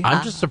sorry.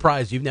 I'm just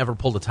surprised you've never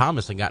pulled a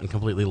Thomas and gotten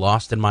completely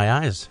lost in my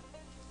eyes.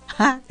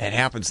 It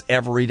happens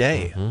every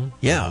day. Mm-hmm.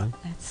 Yeah.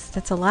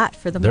 That's a lot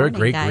for the They're morning, a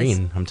great guys.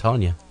 green, I'm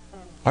telling you.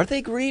 Are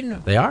they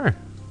green? They are.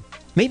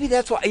 Maybe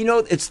that's why,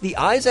 it's the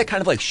eyes that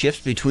kind of like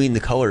shifts between the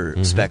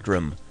color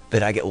spectrum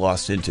that I get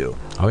lost into.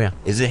 Oh, yeah.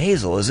 Is it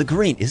hazel? Is it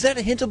green? Is that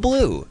a hint of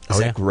blue? Is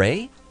that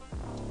gray?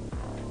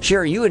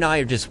 Sherry, you and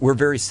I we're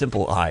very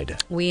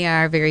simple-eyed. We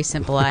are very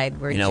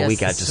simple-eyed. We're we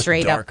got just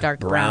straight up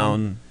dark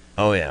brown.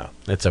 Oh, yeah.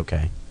 It's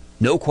okay.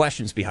 No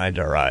questions behind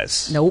our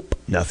eyes. Nope.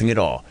 Nothing at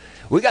all.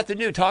 We got the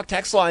new talk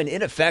text line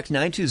in effect,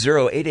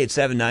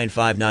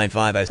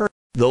 920-887-9595.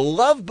 The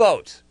Love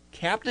Boat,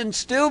 Captain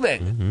Stubing.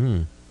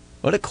 Mm-hmm.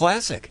 What a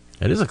classic.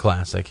 It is a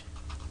classic.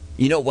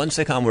 You know, one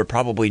sitcom we're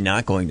probably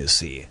not going to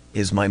see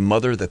is My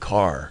Mother the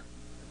Car.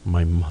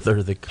 My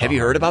Mother the Car. Have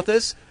you heard about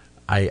this?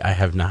 I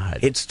have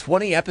not. It's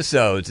 20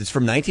 episodes. It's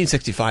from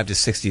 1965 to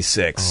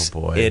 66. Oh,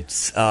 boy.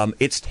 It's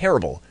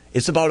terrible.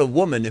 It's about a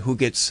woman who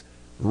gets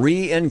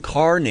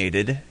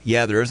reincarnated.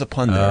 Yeah, there is a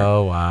pun there.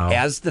 Oh, wow.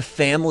 As the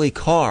family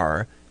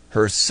car.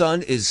 Her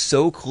son is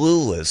so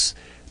clueless,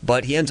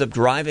 but he ends up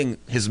driving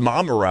his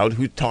mom around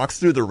who talks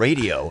through the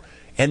radio.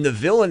 And the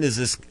villain is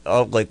this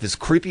this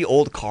creepy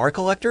old car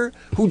collector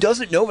who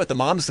doesn't know that the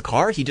mom's the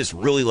car. He just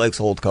really likes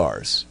old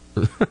cars.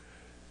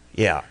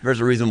 Yeah, there's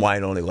a reason why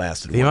it only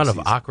lasted the amount of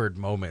awkward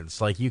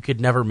moments. Like, you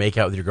could never make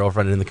out with your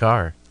girlfriend in the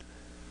car.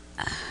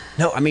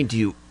 No, I mean, do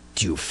you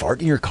fart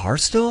in your car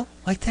still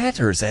like that?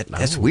 Or is that... No.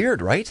 That's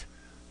weird, right?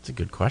 That's a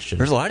good question.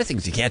 There's a lot of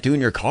things you can't do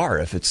in your car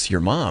if it's your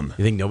mom.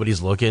 You think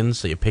nobody's looking,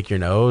 so you pick your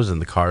nose, and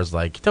the car's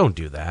like, don't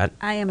do that.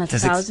 I am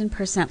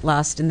 1,000%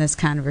 lost in this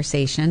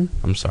conversation.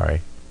 I'm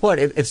sorry. What,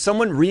 if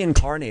someone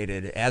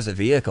reincarnated as a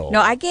vehicle...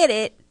 No, I get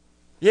it.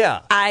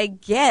 Yeah. I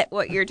get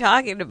what you're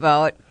talking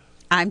about.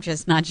 I'm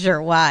just not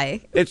sure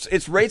why.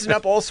 It's raising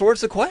up all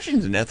sorts of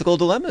questions and ethical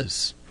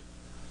dilemmas.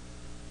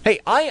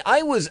 Hey,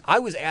 I was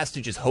asked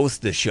to just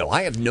host this show.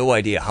 I have no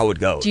idea how it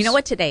goes. Do you know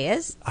what today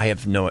is? I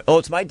have no... Oh,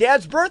 it's my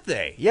dad's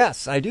birthday.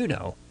 Yes, I do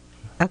know.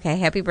 Okay,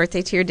 happy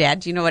birthday to your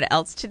dad. Do you know what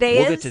else today is?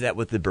 We'll get to that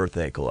with the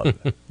birthday club.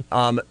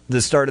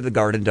 The start of the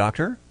Garden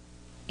Doctor?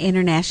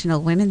 International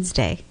Women's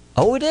Day.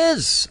 Oh, it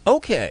is.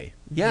 Okay.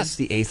 Yes,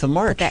 the 8th of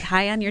March. Put that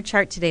high on your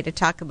chart today to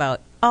talk about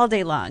all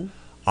day long.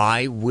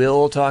 I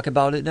will talk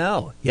about it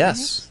now.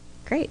 Yes.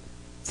 Great.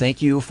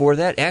 Thank you for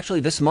that. Actually,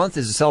 this month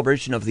is a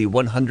celebration of the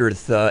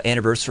 100th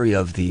anniversary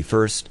of the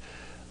first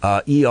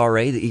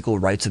ERA, the Equal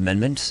Rights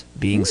Amendment,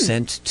 being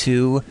sent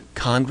to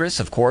Congress.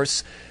 Of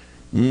course,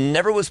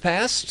 never was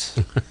passed,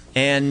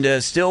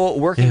 and still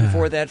working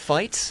for that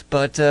fight.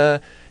 But,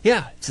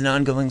 it's an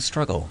ongoing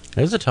struggle.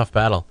 It is a tough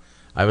battle.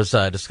 I was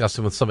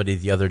discussing with somebody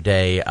the other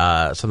day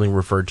something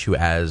referred to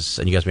as,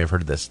 and you guys may have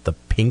heard of this, the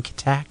pink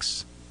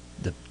tax.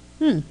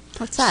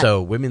 What's that?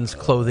 So women's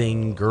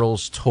clothing,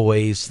 girls'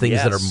 toys,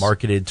 things that are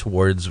marketed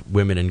towards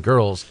women and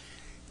girls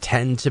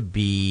tend to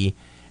be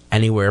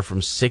anywhere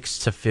from 6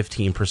 to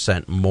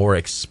 15% more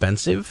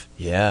expensive.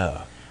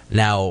 Yeah.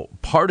 Now,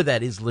 part of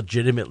that is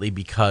legitimately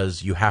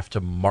because you have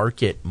to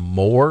market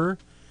more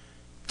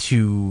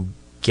to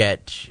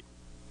get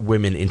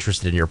women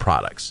interested in your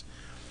products.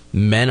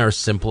 Men are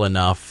simple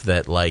enough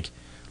that, like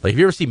if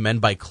you ever see men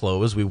buy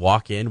clothes, we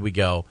walk in, we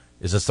go,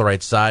 is this the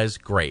right size?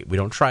 Great. We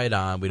don't try it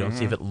on. We don't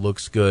see if it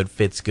looks good,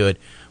 fits good.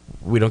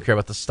 We don't care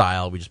about the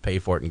style. We just pay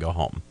for it and go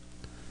home.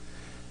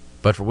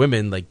 But for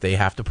women, they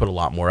have to put a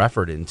lot more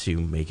effort into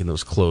making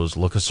those clothes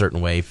look a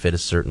certain way, fit a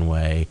certain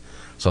way,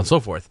 so on and so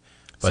forth.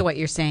 But so what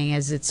you're saying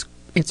is it's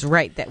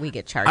right that we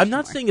get charged I'm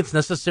not more. saying it's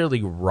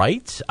necessarily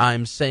right.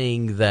 I'm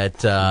saying that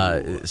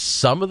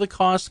some of the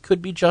cost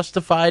could be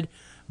justified,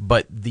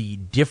 but the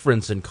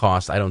difference in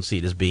cost, I don't see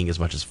it as being as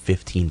much as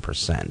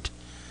 15%.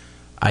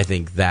 I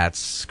think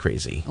that's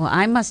crazy. Well,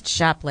 I must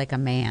shop like a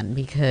man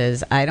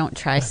because I don't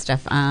try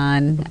stuff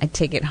on. I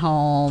take it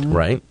home.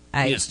 Right.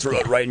 You just throw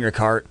it right in your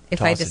cart.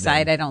 If I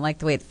decide I don't like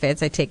the way it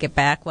fits, I take it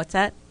back. What's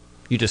that?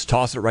 You just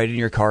toss it right in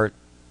your cart.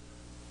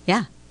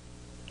 Yeah.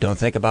 Don't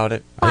think about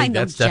it. I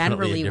know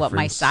generally what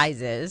my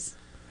size is.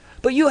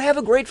 But you have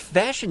a great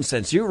fashion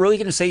sense. You're really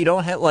going to say you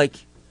don't have,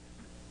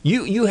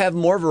 you have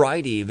more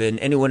variety than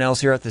anyone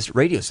else here at this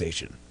radio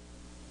station.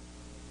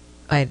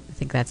 I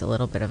think that's a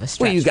little bit of a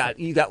stretch. Well,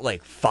 you got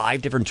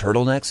 5 different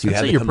turtlenecks. You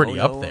have you're pretty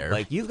up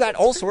there. You've got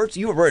all sorts.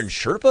 You were wearing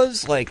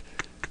Sherpas.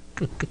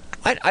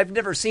 I've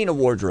never seen a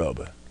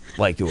wardrobe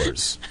like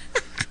yours.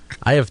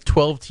 I have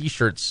 12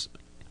 T-shirts.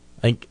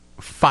 I think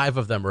 5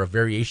 of them are a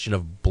variation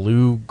of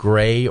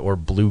blue-gray or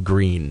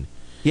blue-green.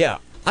 Yeah.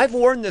 I've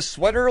worn this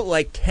sweater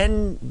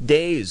 10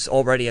 days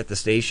already at the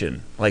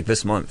station,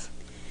 this month.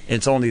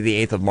 It's only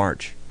the 8th of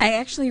March. I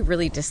actually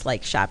really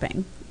dislike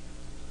shopping.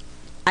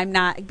 I'm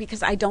not,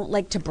 because I don't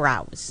like to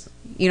browse.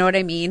 You know what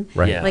I mean?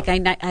 Right.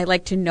 Yeah. I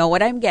like to know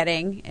what I'm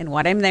getting and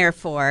what I'm there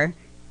for.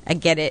 I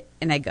get it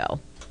and I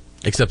go.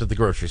 Except at the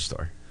grocery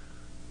store.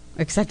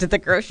 Except at the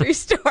grocery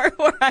store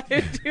where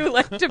I do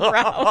like to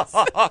browse.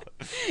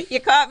 You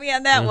caught me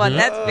on that one.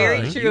 That's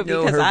very true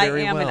because I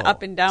am an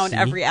up and down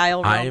every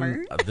aisle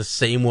roamer. I am the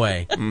same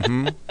way.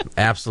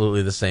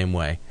 Absolutely the same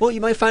way. Well, you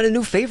might find a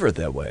new favorite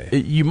that way.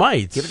 You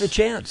might. Give it a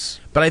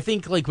chance. But I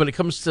think when it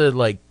comes to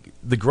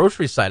the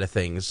grocery side of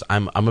things,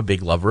 I'm a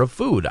big lover of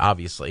food,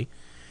 obviously.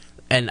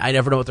 And I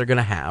never know what they're going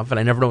to have, and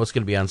I never know what's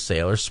going to be on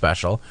sale or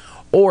special.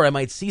 Or I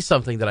might see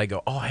something that I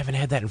go, oh, I haven't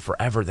had that in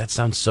forever. That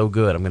sounds so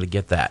good. I'm going to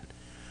get that.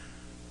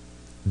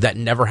 That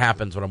never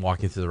happens when I'm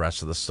walking through the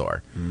rest of the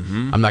store.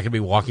 I'm not going to be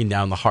walking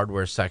down the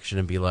hardware section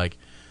and be like,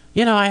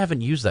 I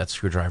haven't used that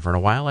screwdriver in a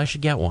while. I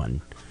should get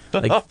one.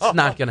 Like, it's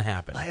not going to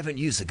happen. I haven't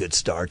used a good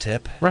star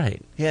tip.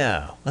 Right.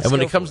 Yeah. And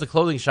when it comes to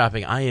clothing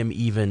shopping, I am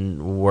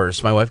even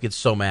worse. My wife gets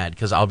so mad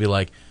because I'll be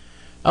like,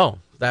 oh,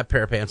 that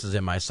pair of pants is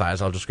in my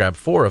size. I'll just grab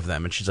 4 of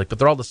them. And she's like, but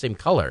they're all the same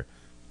color.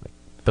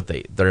 But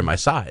they're in my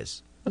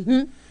size.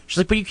 Mm-hmm. She's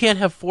like, but you can't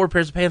have 4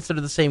 pairs of pants that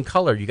are the same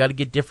color. You got to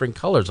get different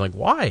colors. I'm like,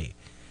 why?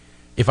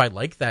 If I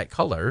like that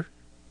color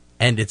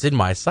and it's in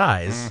my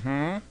size,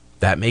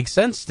 that makes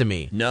sense to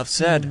me. Enough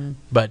said.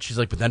 But she's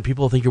like, but then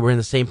people think you're wearing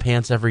the same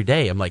pants every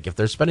day. I'm like, if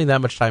they're spending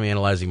that much time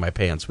analyzing my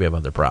pants, we have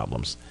other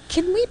problems.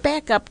 Can we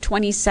back up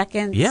 20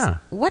 seconds? Yeah.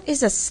 What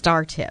is a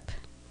star tip?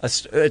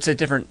 It's a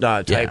different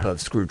type of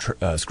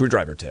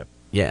screwdriver tip.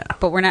 Yeah.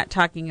 But we're not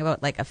talking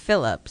about like a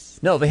Phillips.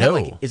 No, they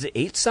have is it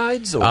 8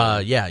 sides?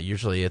 Or? Yeah,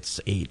 usually it's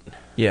 8.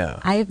 Yeah.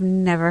 I've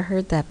never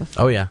heard that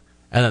before. Oh, yeah.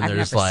 And then I've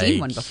there's never like seen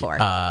one before.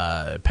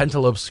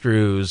 pentalobe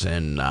screws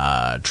and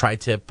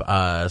tri-tip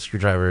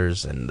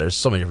screwdrivers, and there's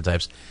so many different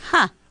types.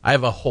 Huh. I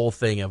have a whole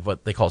thing of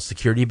what they call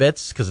security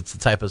bits, because it's the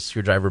type of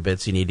screwdriver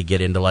bits you need to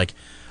get into like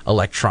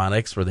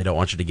electronics where they don't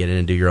want you to get in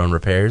and do your own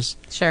repairs.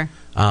 Sure.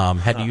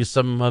 Had to use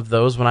some of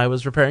those when I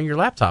was repairing your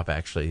laptop,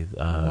 actually,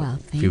 a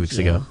few weeks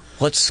ago.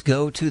 Let's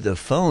go to the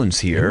phones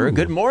here. Ooh.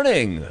 Good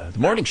morning. The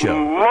morning show.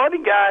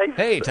 Morning, guys.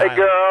 Hey, Tyler. Hey,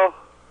 girl.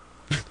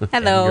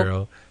 Hello. Hey,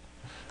 girl.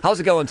 How's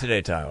it going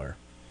today, Tyler?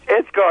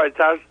 It's good,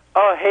 Tyler.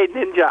 Oh, hey,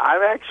 Ninja.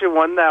 I'm actually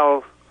one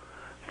that,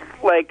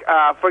 like,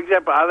 for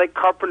example, I like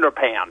carpenter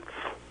pants.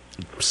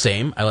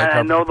 Same. I like and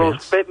carpenter I know those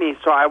pants. fit me,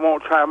 so I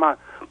won't try them on.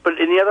 But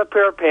any other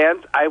pair of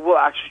pants, I will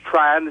actually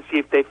try on to see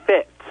if they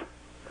fit.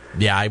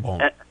 Yeah, I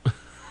won't.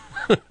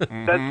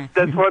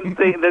 That's one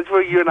thing. That's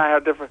where you and I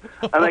have different.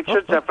 I'm like,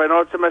 shit, if I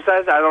know it's in my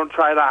size, I don't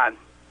try it on.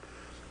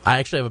 I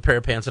actually have a pair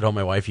of pants at home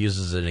my wife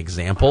uses as an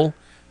example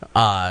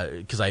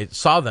because I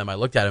saw them. I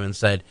looked at them and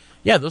said,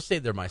 yeah, those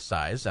stayed there my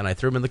size. And I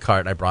threw them in the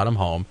cart and I brought them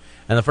home.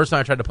 And the first time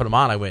I tried to put them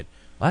on, I went,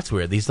 well, that's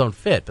weird. These don't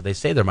fit, but they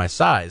say they're my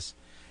size.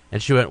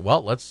 And she went,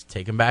 well, let's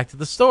take them back to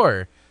the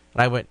store.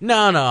 And I went,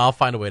 no, I'll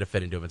find a way to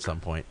fit into them at some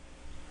point.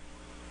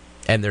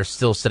 And they're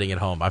still sitting at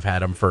home. I've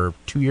had them for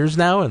 2 years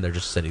now, and they're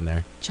just sitting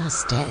there.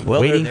 Justin. Well,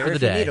 waiting they're for the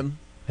there if day. you need 'em.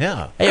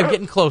 Yeah. Hey, I'm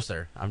getting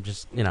closer. I'm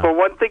just, But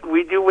one thing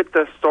we do with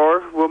the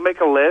store, we'll make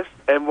a list,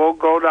 and we'll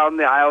go down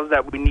the aisles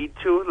that we need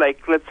to.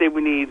 Like, let's say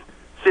we need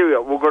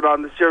cereal. We'll go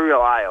down the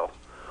cereal aisle.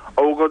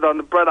 Or we'll go down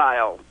the bread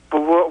aisle. But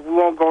we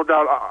won't go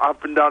down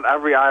up and down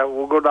every aisle.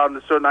 We'll go down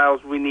to certain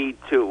aisles we need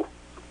to.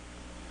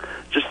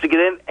 Just to get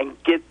in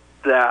and get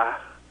the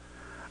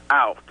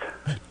out.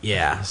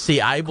 Yeah.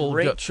 See, I will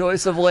Great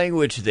choice of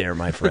language there,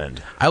 my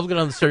friend. I will go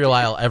down the cereal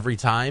aisle every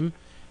time,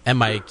 and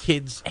my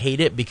kids hate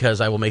it because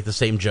I will make the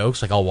same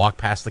jokes. Like, I'll walk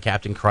past the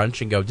Captain Crunch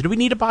and go, did we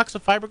need a box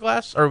of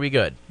fiberglass? Or are we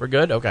good? We're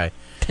good? Okay.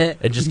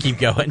 And just keep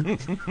going.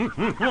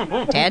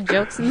 Dad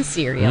jokes in the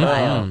cereal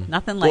aisle.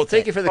 Nothing like Well,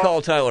 thank you for the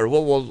call, Tyler.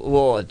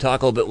 We'll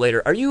talk a little bit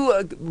later. Are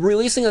you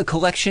releasing a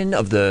collection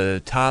of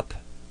the top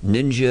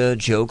Ninja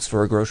jokes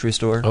for a grocery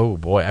store? Oh,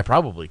 boy. I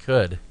probably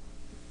could.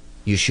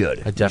 You should.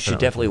 I definitely You should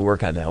definitely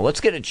work on that.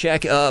 Let's get a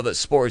check of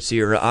sports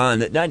here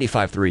on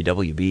 95.3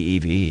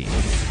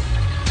 WBEV.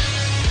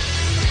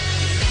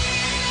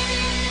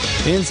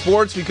 In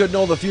sports, we could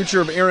know the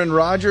future of Aaron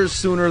Rodgers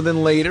sooner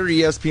than later.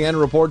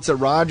 ESPN reports that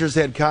Rodgers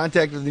had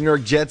contact with the New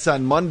York Jets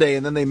on Monday,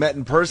 and then they met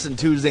in person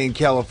Tuesday in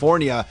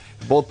California.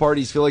 Both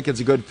parties feel like it's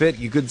a good fit.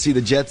 You could see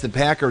the Jets and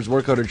Packers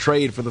work out a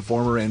trade for the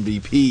former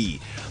MVP.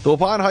 The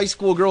Waupun High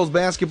School girls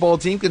basketball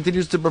team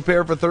continues to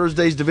prepare for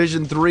Thursday's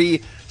Division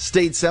III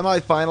state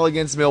semifinal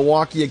against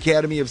Milwaukee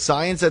Academy of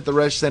Science at the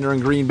Resch Center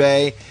in Green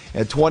Bay.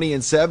 At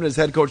 20-7, as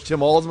head coach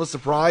Tim Alsma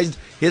surprised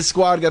his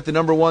squad got the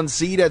number 1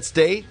 seed at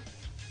state.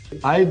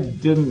 I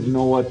didn't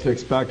know what to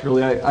expect,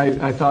 really.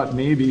 I thought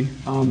maybe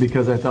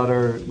because I thought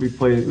we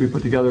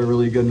put together a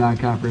really good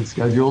non-conference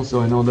schedule,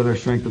 so I know that our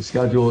strength of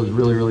schedule is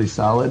really, really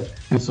solid.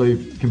 And so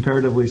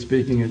comparatively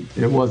speaking,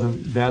 it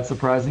wasn't that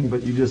surprising,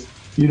 but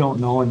you don't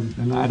know,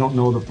 and I don't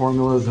know the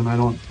formulas, and I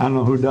don't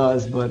know who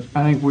does, but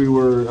I think we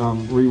were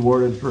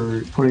rewarded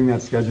for putting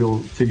that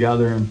schedule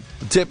together. And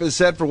the tip is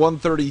set for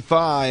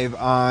 1:35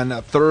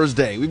 on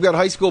Thursday. We've got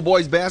high school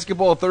boys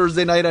basketball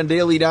Thursday night on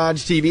Daily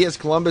Dodge TV as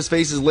Columbus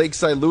faces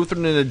Lakeside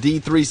Lutheran in a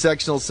D3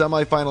 sectional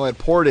semifinal at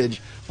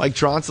Portage. Mike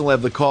Tronson will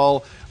have the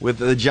call with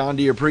the John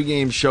Deere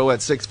pregame show at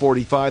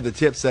 6:45. The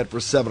tip set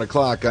for 7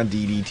 o'clock on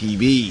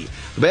DDTV.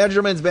 The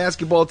Badger men's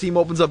basketball team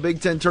opens up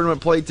Big Ten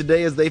tournament play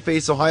today as they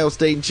face Ohio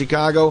State in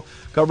Chicago.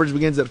 Coverage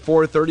begins at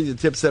 4:30. The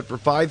tip set for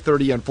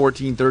 5:30 on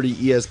 1430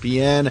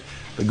 ESPN.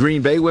 The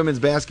Green Bay women's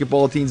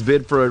basketball team's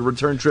bid for a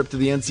return trip to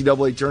the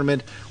NCAA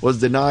tournament was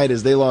denied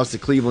as they lost to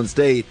Cleveland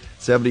State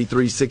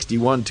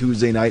 73-61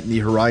 Tuesday night in the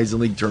Horizon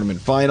League tournament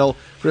final.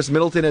 Chris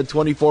Middleton had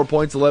 24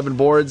 points, 11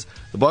 boards.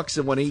 The Bucks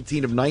have won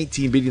 18 of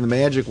 19, beating the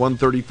Magic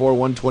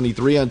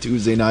 134-123 on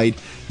Tuesday night.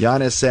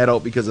 Giannis sat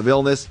out because of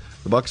illness.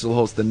 The Bucks will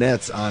host the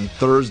Nets on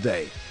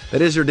Thursday.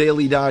 That is your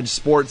Daily Dodge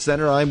Sports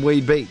Center. I'm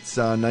Wade Bates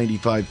on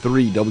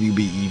 95.3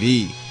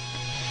 WBEV.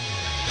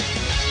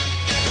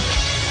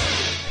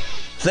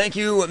 Thank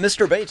you,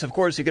 Mr. Bates. Of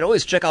course, you can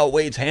always check out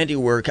Wade's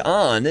handiwork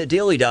on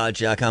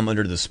dailydodge.com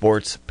under the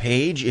sports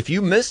page. If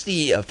you missed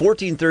the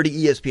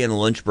 1430 ESPN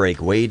lunch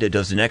break, Wade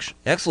does an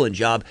excellent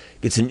job.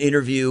 Gets an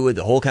interview,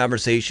 the whole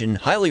conversation,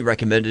 highly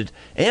recommended.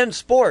 And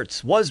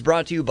sports was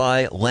brought to you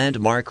by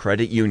Landmark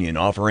Credit Union,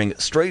 offering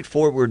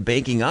straightforward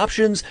banking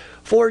options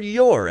for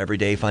your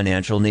everyday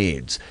financial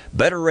needs.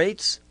 Better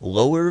rates,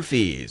 lower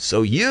fees,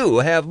 so you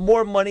have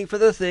more money for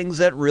the things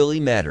that really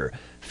matter.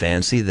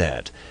 Fancy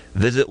that.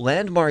 Visit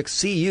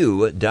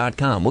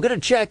landmarkcu.com. We'll get a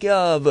check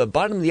of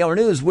bottom of the hour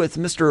news with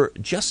Mr.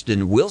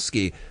 Justin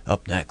Wilski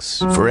up next.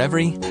 For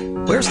every,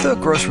 where's the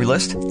grocery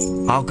list?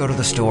 I'll go to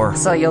the store.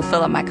 So you'll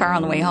fill up my car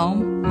on the way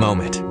home?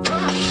 Moment.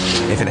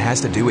 If it has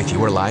to do with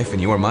your life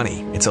and your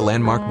money, it's a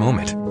Landmark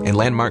moment. And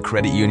Landmark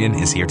Credit Union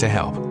is here to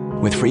help.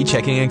 With free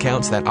checking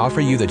accounts that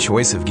offer you the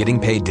choice of getting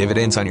paid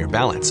dividends on your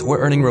balance or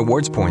earning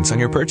rewards points on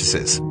your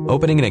purchases.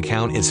 Opening an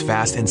account is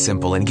fast and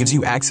simple and gives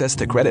you access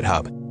to Credit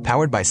Hub,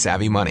 powered by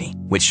Savvy Money,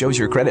 which shows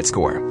your credit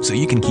score so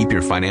you can keep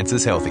your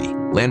finances healthy.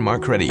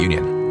 Landmark Credit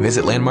Union.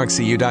 Visit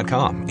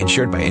landmarkcu.com,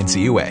 insured by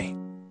NCUA.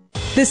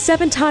 The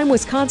 7-time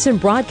Wisconsin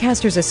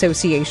Broadcasters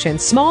Association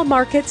Small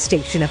Market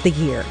Station of the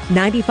Year.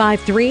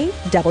 95.3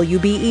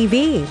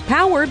 WBEV,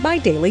 powered by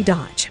Daily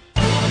Dodge.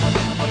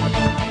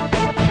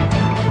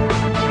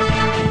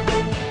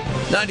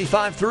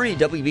 95.3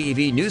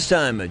 WBEV News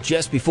Time.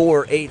 Just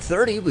before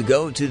 8:30, we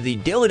go to the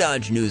Daily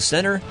Dodge News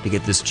Center to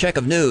get this check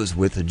of news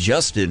with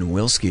Justin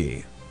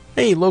Wilski.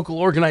 A local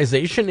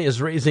organization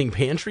is raising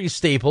pantry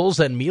staples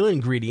and meal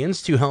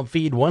ingredients to help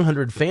feed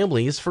 100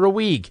 families for a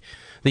week.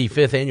 The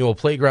 5th annual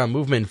Playground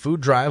Movement Food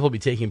Drive will be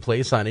taking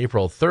place on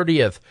April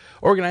 30th.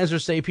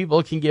 Organizers say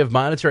people can give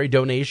monetary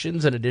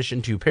donations in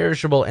addition to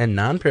perishable and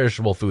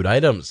non-perishable food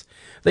items.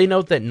 They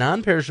note that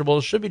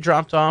non-perishables should be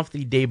dropped off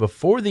the day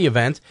before the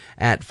event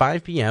at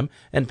 5 p.m.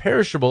 and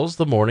perishables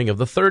the morning of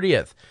the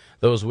 30th.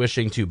 Those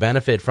wishing to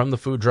benefit from the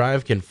food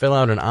drive can fill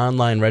out an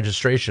online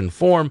registration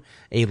form.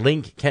 A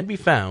link can be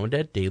found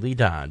at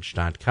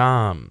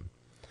dailydodge.com.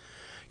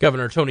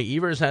 Governor Tony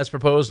Evers has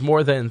proposed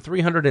more than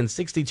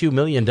 $362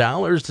 million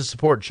to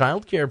support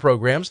child care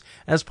programs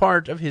as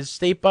part of his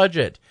state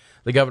budget.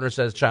 The governor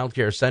says child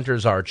care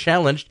centers are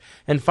challenged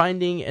with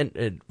finding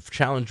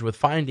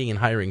and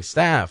hiring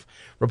staff.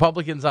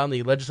 Republicans on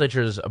the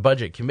legislature's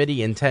budget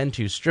committee intend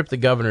to strip the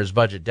governor's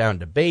budget down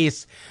to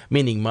base,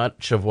 meaning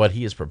much of what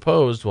he has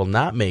proposed will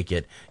not make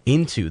it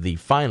into the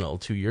final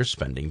two-year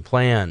spending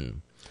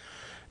plan.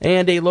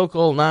 And a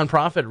local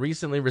nonprofit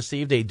recently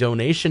received a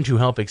donation to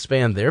help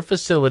expand their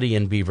facility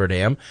in Beaver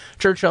Dam.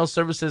 Church Health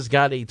Services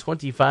got a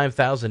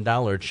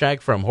 $25,000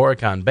 check from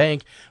Horicon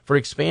Bank for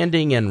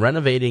expanding and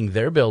renovating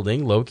their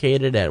building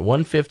located at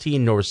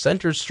 115 North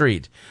Center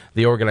Street.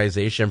 The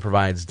organization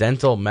provides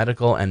dental,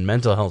 medical, and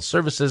mental health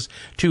services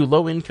to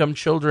low-income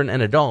children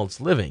and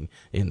adults living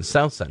in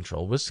South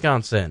Central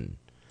Wisconsin.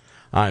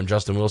 I'm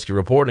Justin Wilski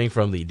reporting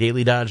from the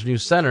Daily Dodge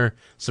News Center.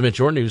 Submit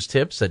your news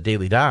tips at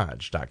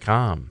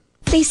dailydodge.com.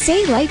 They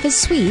say life is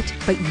sweet,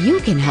 but you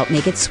can help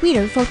make it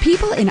sweeter for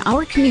people in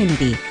our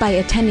community by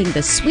attending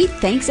the Sweet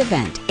Thanks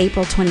event,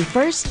 April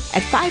 21st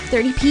at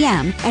 5:30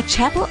 p.m. at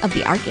Chapel of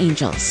the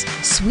Archangels.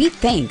 Sweet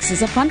Thanks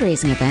is a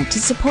fundraising event to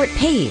support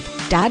PAVE,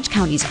 Dodge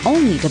County's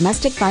only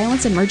domestic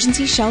violence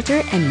emergency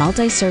shelter and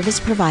multi-service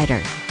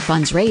provider.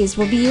 Funds raised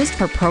will be used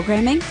for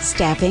programming,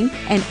 staffing,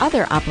 and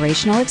other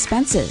operational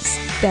expenses.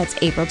 That's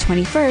April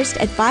 21st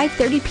at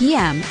 5:30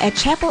 p.m. at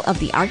Chapel of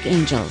the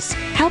Archangels.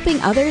 Helping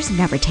others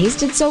never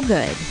tasted so good.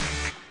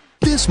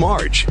 This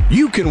March,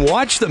 you can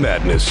watch the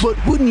madness, but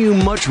wouldn't you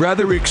much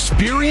rather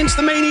experience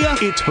the mania?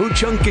 It's Ho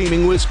Chunk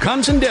Gaming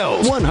Wisconsin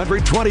Dells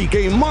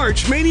 120-game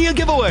March Mania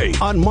giveaway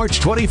on March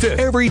 25th.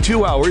 Every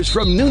 2 hours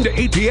from noon to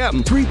 8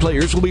 p.m., 3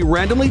 players will be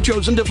randomly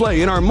chosen to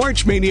play in our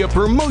March Mania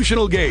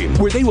promotional game,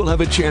 where they will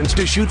have a chance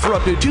to shoot for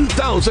up to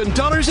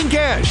 $2,000 in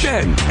cash.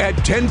 Then, at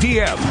 10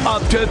 p.m.,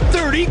 up to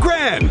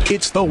 $30,000.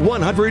 It's the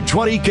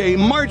 120K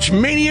March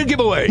Mania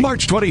giveaway,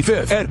 March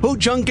 25th at Ho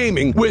Chunk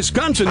Gaming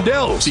Wisconsin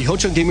Dells. See Ho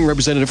Chunk Gaming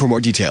representative for more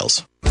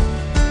details.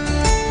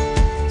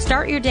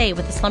 Start your day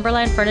with the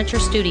Slumberland Furniture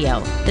Studio.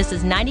 This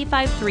is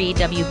 95.3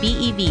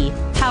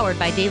 WBEV, powered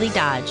by Daily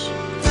Dodge.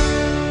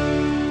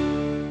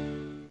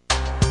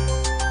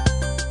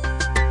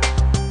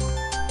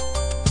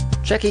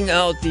 Checking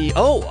out the...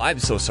 Oh, I'm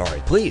so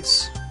sorry.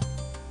 Please.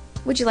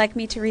 Would you like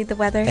me to read the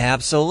weather?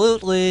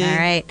 Absolutely. All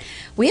right.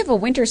 We have a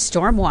winter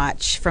storm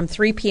watch from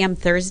 3 p.m.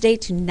 Thursday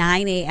to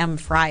 9 a.m.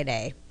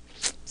 Friday.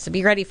 So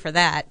be ready for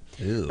that.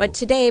 Ew. But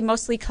today,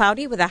 mostly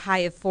cloudy with a high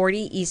of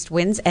 40, east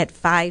winds at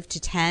 5 to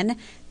 10.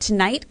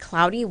 Tonight,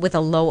 cloudy with a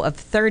low of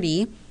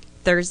 30.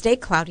 Thursday,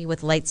 cloudy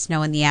with light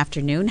snow in the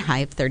afternoon, high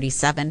of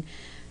 37.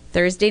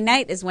 Thursday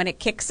night is when it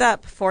kicks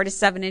up, 4 to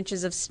 7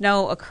 inches of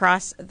snow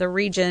across the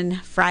region.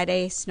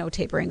 Friday, snow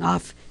tapering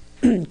off,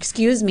 in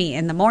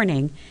the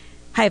morning,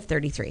 high of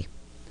 33.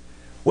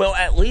 Well,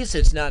 at least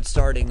it's not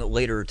starting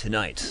later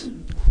tonight.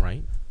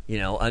 Right. You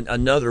know,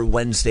 another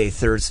Wednesday,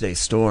 Thursday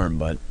storm,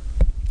 but...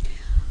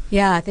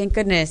 Yeah, thank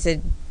goodness.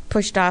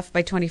 pushed off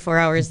by 24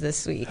 hours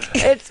this week.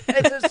 It's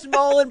a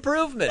small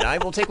improvement. I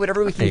will take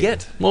whatever we can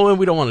get. Well,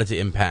 we don't want it to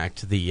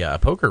impact the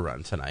poker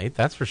run tonight,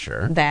 that's for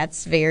sure.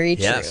 That's very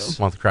true. Yes.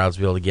 Want the crowds to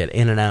be able to get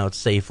in and out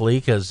safely,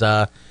 because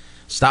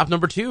stop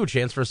number 2,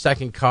 chance for a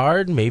second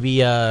card.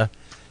 Maybe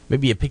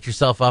you picked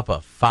yourself up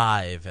a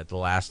 5 at the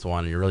last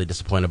one, and you're really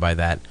disappointed by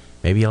that.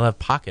 Maybe you'll have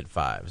pocket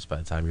 5s by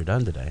the time you're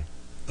done today.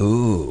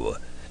 Ooh.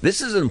 This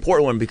is an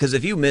important one because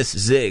if you miss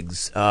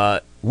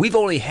Ziggs, we've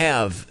only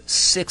have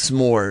 6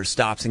 more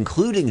stops,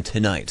 including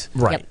tonight.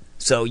 Right. Yep.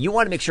 So you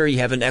want to make sure you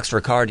have an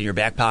extra card in your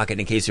back pocket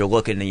in case you're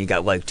looking and you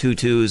got like 2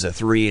 2s, a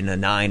 3, and a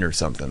 9 or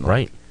something.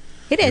 Right.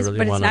 It is, really,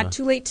 but it's not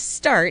too late to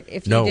start.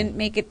 If you didn't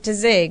make it to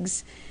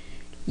Ziggs,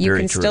 you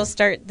can still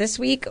start this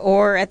week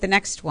or at the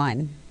next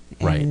one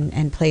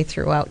and play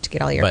throughout to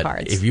get all your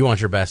cards. If you want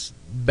your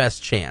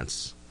best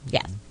chance,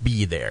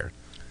 be there.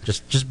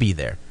 Just be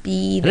there.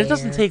 And it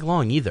doesn't take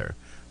long either.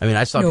 I mean,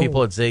 I saw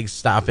people at Ziggs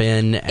stop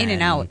in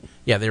and out.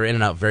 Yeah, they were in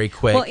and out very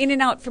quick. Well, in and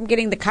out from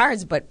getting the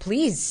cards, but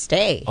please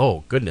stay.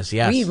 Oh, goodness,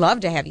 yes. We'd love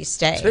to have you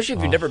stay. Especially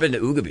if you've never been to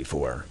Ooga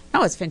before.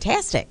 Oh, it's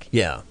fantastic.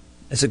 Yeah.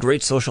 It's a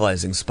great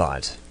socializing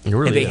spot. It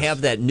really and they is.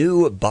 have that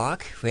new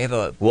Bach. They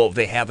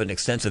have an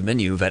extensive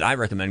menu that I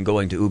recommend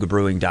going to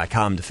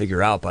oogabrewing.com to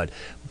figure out. But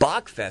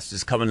Bachfest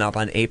is coming up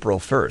on April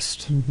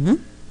 1st,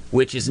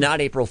 which is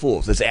not April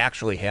Fool's. It's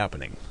actually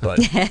happening. But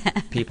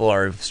people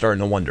are starting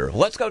to wonder.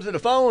 Let's go to the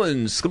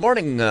phones. Good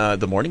morning,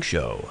 The Morning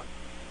Show.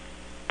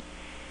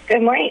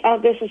 Good morning. Oh,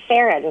 this is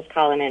Sarah just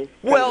calling in.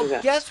 Well,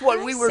 guess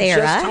what we were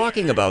just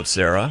talking about,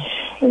 Sarah?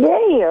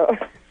 There you.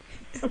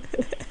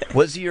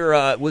 Was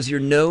your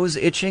nose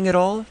itching at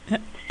all?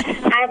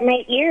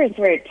 My ears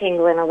were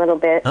tingling a little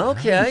bit.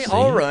 Okay,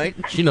 all right.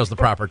 She knows the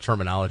proper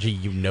terminology.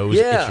 You nose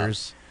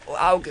itchers.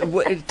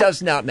 It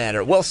does not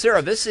matter. Well,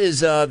 Sarah, this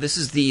is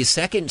the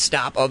second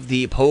stop of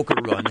the poker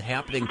run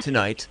happening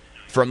tonight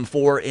from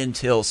 4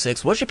 until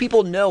 6. What should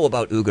people know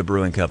about Ooga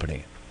Brewing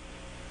Company?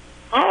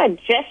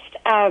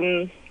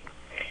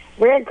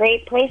 We're a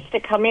great place to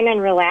come in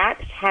and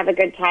relax, have a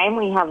good time.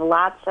 We have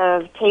lots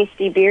of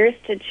tasty beers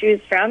to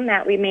choose from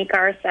that we make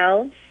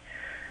ourselves.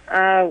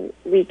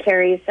 We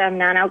carry some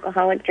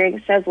non-alcoholic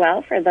drinks as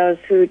well for those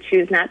who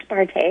choose not to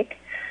partake.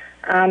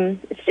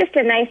 It's just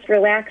a nice,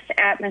 relaxed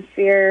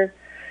atmosphere,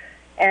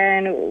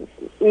 and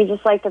we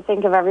just like to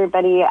think of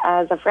everybody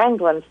as a friend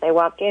once they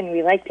walk in.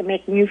 We like to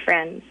make new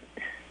friends.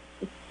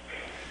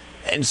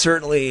 And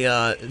certainly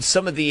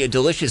some of the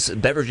delicious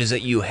beverages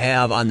that you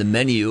have on the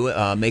menu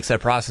makes that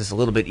process a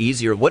little bit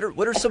easier. What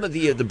are some of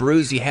the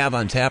brews you have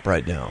on tap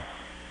right now?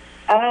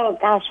 Oh,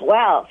 gosh.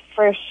 Well,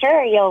 for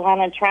sure you'll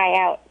want to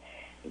try out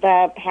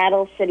the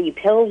Paddle City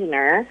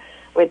Pilsner,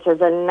 which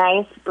is a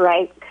nice,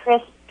 bright,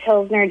 crisp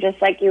Pilsner,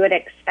 just like you would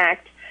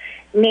expect,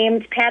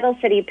 named Paddle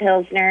City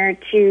Pilsner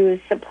to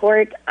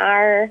support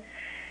our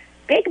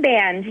big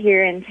band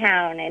here in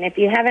town. And if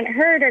you haven't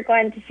heard or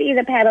gone to see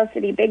the Paddle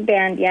City Big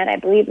Band yet, I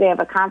believe they have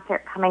a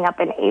concert coming up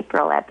in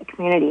April at the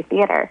Community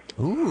Theater.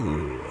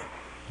 Ooh,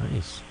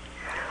 nice.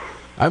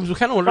 I was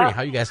kind of wondering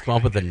how you guys come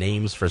up with the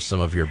names for some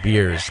of your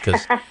beers,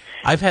 because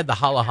I've had the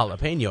Hala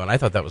Jalapeno, and I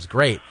thought that was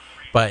great,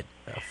 but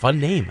a fun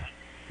name.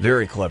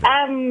 Very clever.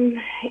 That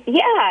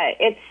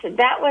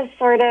was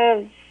sort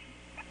of,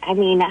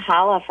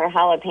 Hala for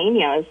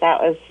jalapenos.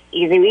 That was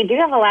easy. We do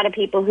have a lot of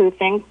people who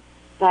think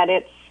that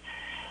it's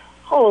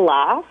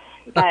Hola,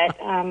 but,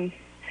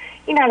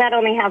 that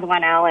only has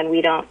one L, and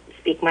we don't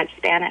speak much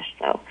Spanish,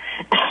 so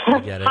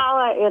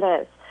Hala it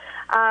is.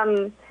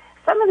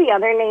 Some of the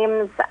other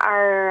names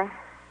are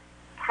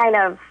kind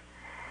of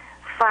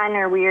fun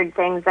or weird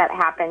things that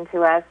happen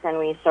to us, and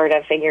we sort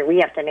of figure we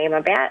have to name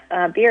a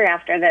beer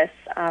after this.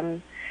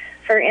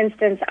 For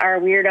instance, our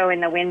Weirdo in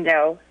the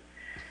Window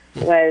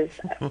was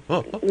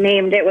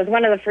named. It was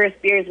one of the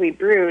first beers we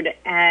brewed,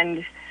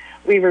 and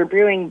we were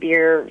brewing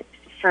beer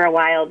for a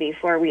while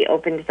before we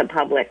opened to the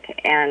public,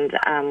 and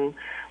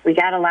we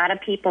got a lot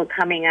of people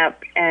coming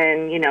up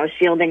and,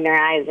 shielding their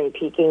eyes and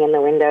peeking in the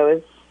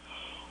windows,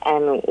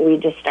 and we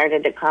just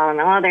started to call them,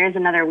 oh, there's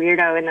another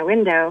Weirdo in the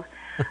window.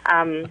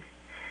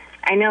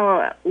 I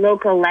know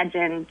local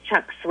legend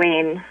Chuck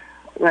Swain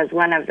was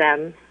one of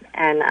them,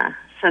 and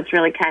so it's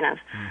really kind of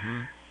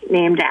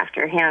named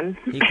after him.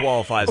 He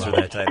qualifies for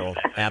that title,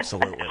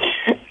 absolutely.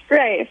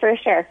 Right, for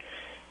sure.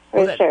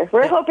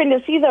 We're hoping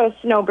to see those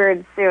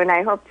snowbirds soon.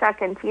 I hope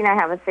Chuck and Tina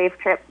have a safe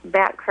trip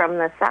back from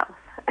the south.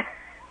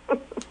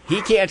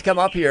 He can't come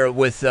up here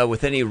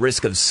with any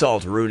risk of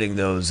salt ruining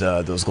those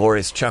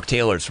glorious Chuck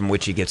Taylors from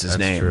which he gets his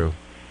name. True.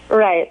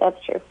 Right, that's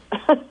true.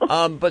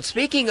 But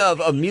speaking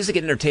of music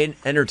and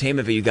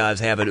entertainment that you guys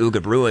have at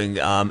Ooga Brewing,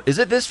 is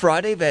it this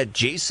Friday that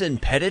Jason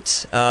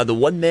Pettit, the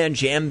one-man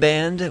jam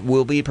band,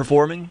 will be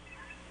performing?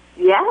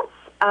 Yes.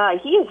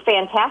 He is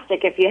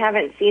fantastic. If you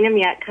haven't seen him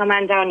yet, come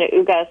on down to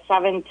Ooga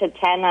 7 to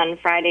 10 on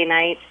Friday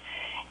night.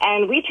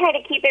 And we try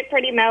to keep it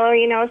pretty mellow,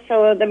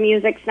 so the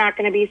music's not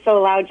going to be so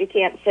loud you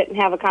can't sit and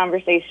have a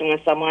conversation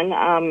with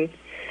someone.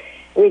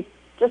 We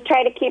just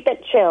try to keep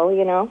it chill,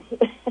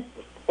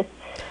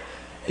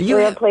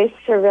 We're a place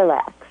to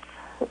relax.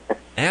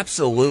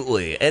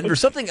 Absolutely. And there's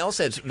something else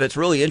that's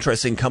really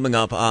interesting coming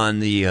up on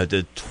the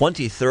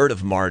 23rd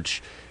of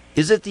March.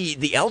 Is it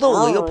the Aldo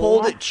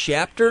Leopold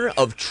chapter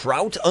of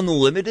Trout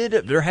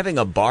Unlimited? They're having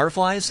a bar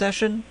fly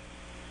session?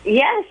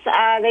 Yes,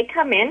 they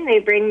come in, they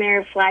bring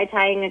their fly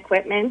tying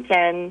equipment,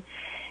 and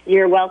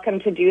you're welcome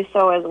to do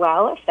so as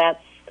well if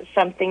that's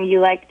something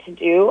you like to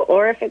do,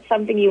 or if it's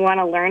something you want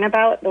to learn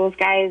about. Those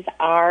guys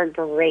are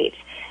great.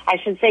 I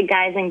should say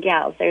guys and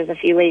gals. There's a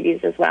few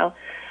ladies as well.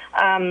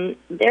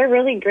 They're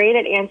really great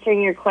at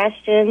answering your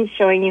questions,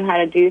 showing you how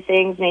to do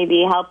things,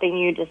 maybe helping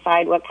you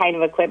decide what kind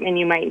of equipment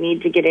you might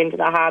need to get into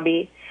the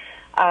hobby.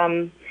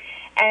 And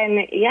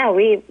yeah,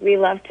 we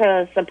love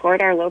to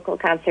support our local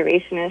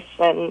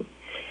conservationists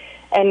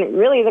and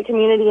really the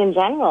community in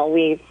general.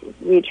 We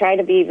try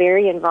to be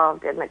very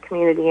involved in the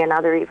community and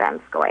other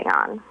events going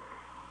on.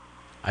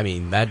 I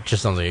mean, that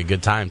just sounds like a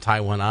good time.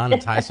 Tie one on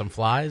and tie some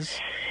flies.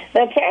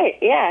 That's right.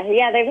 Yeah.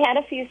 They've had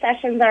a few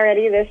sessions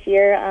already this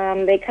year.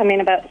 They come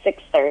in about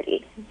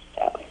 6:30.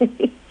 So.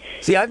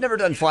 See, I've never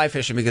done fly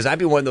fishing because I'd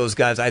be one of those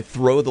guys. I'd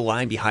throw the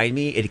line behind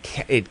me,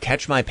 it'd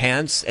catch my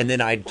pants, and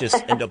then I'd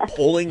just end up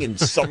pulling and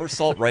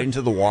somersault right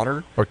into the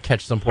water. Or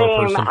catch some poor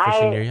person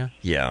fishing near you.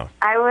 Yeah.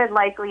 I would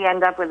likely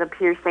end up with a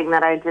piercing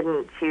that I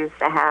didn't choose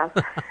to have.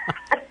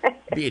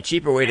 It'd be a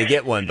cheaper way to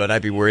get one, but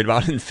I'd be worried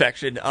about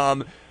infection.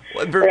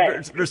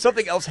 There's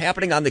something else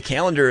happening on the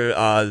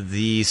calendar.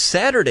 The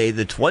Saturday,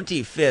 the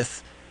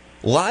 25th,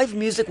 live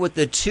music with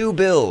the Two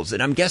Bills,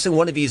 and I'm guessing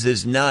one of these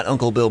is not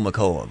Uncle Bill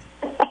McCollum.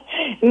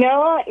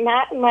 No,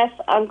 not unless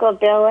Uncle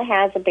Bill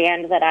has a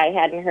band that I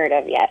hadn't heard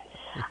of yet.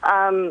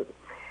 The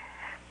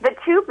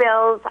Two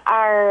Bills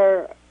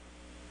are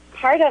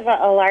part of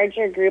a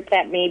larger group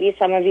that maybe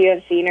some of you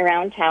have seen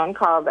around town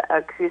called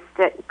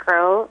Acoustic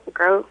Grove.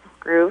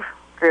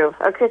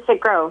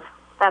 Acoustic Grove.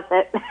 That's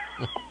it.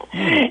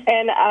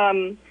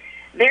 And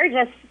they're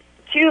just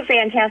two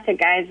fantastic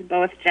guys,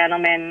 both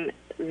gentlemen,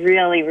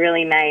 really,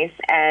 really nice.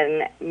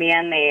 And,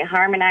 man, they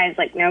harmonize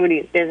like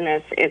nobody's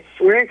business.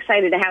 We're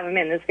excited to have them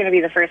in. This is going to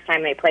be the first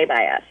time they play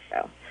by us.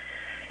 So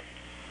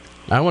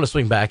I want to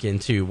swing back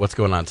into what's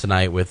going on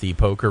tonight with the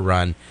poker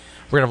run.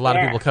 We're going to have a lot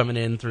of people coming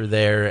in through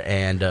there.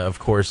 And, of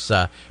course,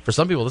 for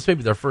some people, this may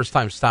be their first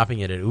time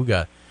stopping at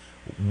Uga.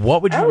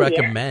 What would you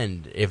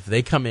recommend if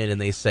they come in and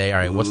they say, all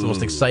right, what's the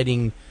most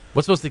exciting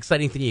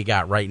thing you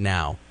got right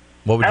now?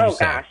 What would you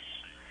say? Gosh.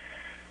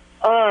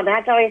 Oh,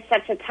 that's always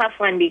such a tough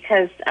one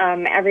because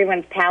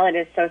everyone's palate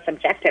is so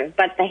subjective.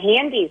 But the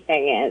handy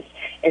thing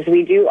is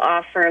we do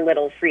offer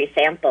little free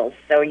samples.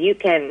 So you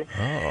can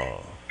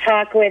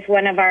talk with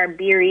one of our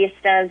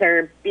beeristas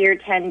or beer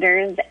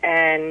tenders,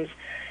 and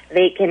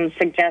they can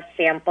suggest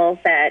samples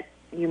that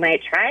you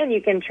might try, and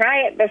you can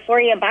try it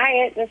before you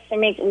buy it just to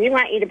we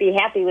want you to be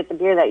happy with the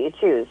beer that you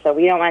choose. So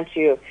we don't want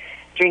you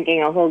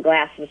drinking a whole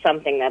glass of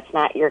something that's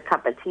not your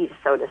cup of tea,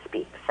 so to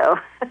speak. So,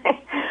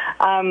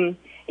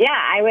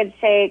 I would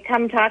say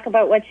come talk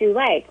about what you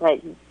like.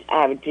 Like,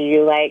 do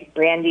you like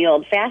brandy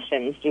old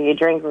fashions? Do you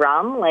drink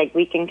rum? Like,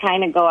 we can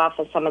kind of go off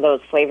of some of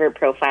those flavor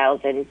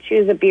profiles and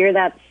choose a beer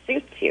that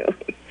suits you.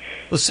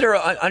 Well,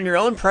 Sarah, on your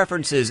own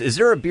preferences, is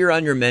there a beer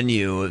on your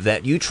menu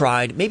that you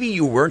tried, maybe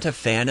you weren't a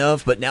fan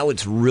of, but now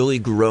it's really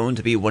grown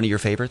to be one of your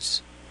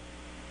favorites?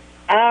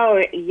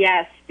 Oh,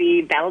 yes,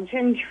 the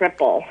Belgian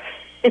Triple.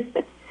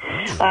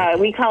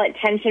 We call it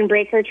Tension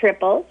Breaker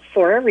Triple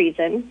for a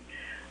reason.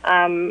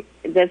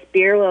 This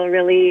beer will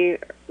really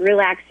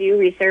relax you.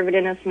 We serve it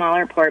in a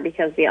smaller pour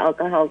because the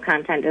alcohol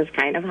content is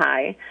kind of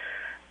high.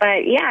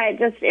 But yeah,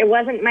 it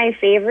wasn't my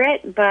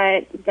favorite,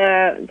 but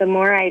the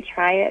more I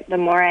try it, the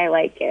more I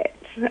like it.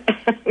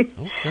 Okay.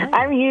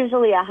 I'm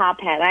usually a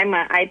hophead. I'm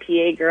an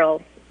IPA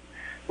girl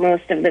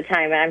most of the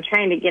time, and I'm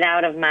trying to get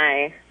out of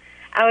my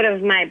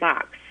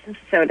box,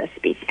 so to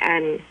speak,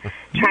 and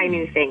try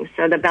new things.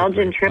 So the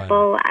Belgian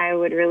Triple, I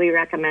would really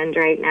recommend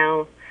right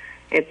now.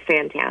 It's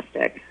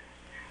fantastic.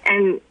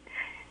 And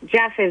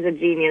Jeff is a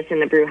genius in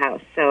the brew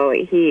house, so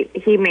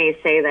he may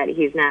say that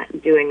he's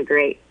not doing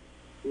great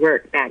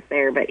work back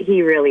there, but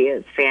he really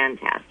is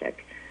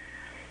fantastic.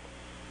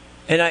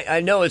 And I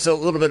know it's a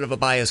little bit of a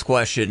biased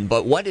question,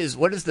 but what is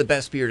the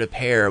best beer to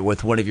pair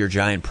with one of your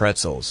giant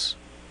pretzels?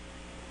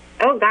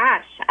 Oh,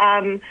 gosh.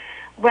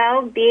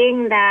 Well,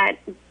 being that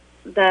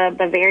the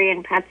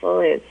Bavarian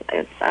pretzel is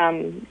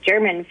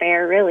German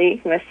fare,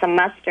 really, with some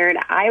mustard,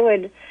 I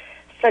would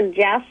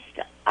suggest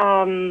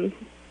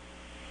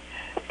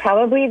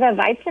probably the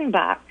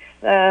Weizenbach,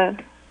 the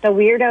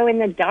Weirdo in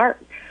the Dark.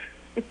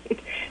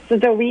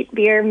 It's a wheat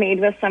beer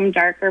made with some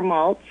darker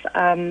malts,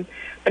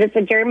 but it's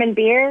a German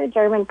beer,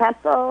 German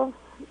pretzel.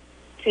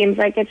 Seems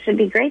like it should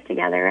be great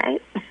together,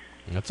 right?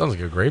 That sounds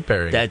like a great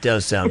pairing. That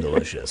does sound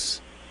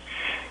delicious.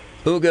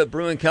 Uga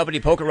Brewing Company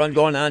poker run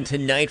going on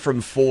tonight from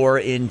 4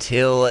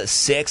 until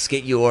 6.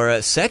 Get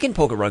your second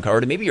poker run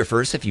card, and maybe your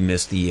first if you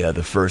missed the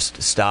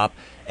first stop.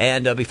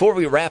 And before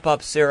we wrap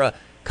up, Sarah,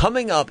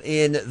 coming up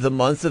in the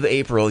month of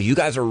April, you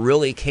guys are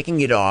really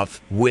kicking it off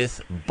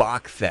with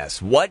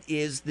Bachfest. What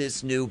is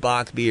this new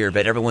Bach beer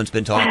that everyone's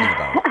been talking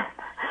about?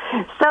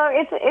 So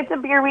it's a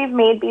beer we've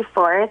made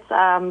before. It's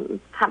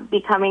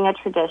becoming a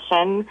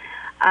tradition.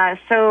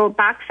 So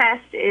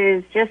Bachfest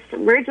is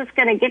we're just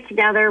going to get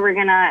together. We're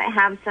going to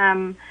have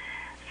some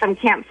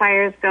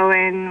campfires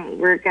going.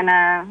 We're going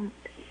to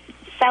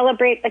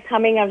celebrate the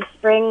coming of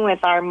spring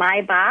with our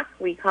My Bach.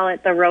 We call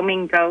it the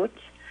Roaming Goat.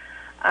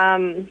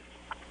 And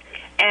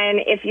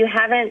if you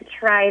haven't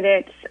tried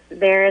it,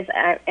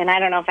 and I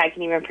don't know if I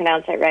can even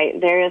pronounce it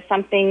right, there is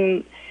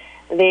something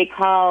they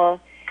call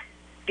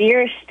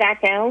beer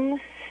stackeln,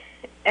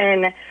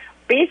 and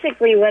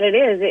basically what it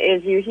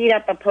is you heat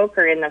up a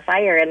poker in the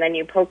fire and then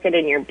you poke it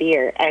in your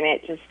beer, and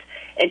it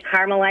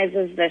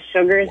caramelizes the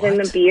sugars in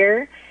the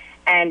beer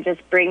and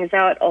just brings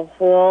out a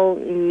whole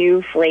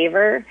new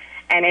flavor,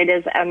 and it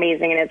is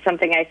amazing, and it's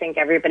something I think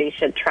everybody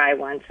should try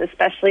once,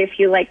 especially if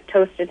you like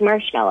toasted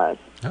marshmallows.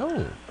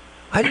 Oh.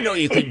 I didn't know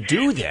you could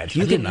do that.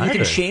 You can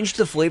change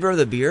the flavor of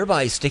the beer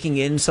by sticking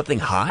in something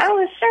hot?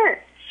 Oh, sure.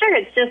 Sure,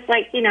 it's just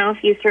like, if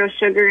you throw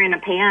sugar in a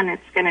pan,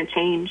 it's going to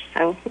change.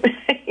 So,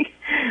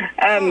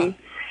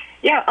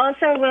 yeah,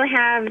 also we'll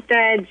have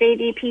the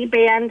JDP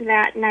band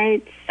that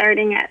night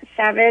starting at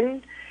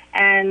 7,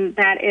 and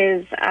that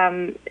is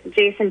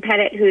Jason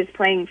Pettit, who's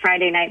playing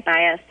Friday Night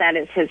Bias. That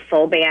is his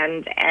full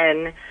band,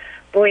 and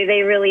boy,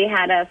 they really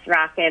had us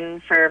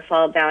rocking for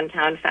Fall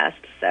Downtown Fest,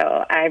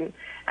 so I'm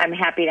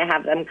happy to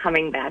have them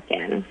coming back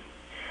in.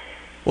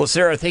 Well,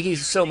 Sarah, thank you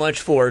so much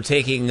for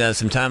taking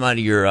some time out of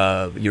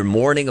your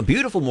morning, a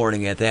beautiful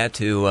morning at that,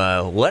 to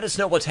let us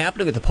know what's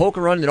happening at the Poker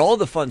Run and all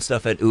the fun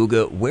stuff at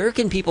UGA. Where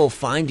can people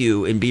find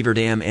you in Beaver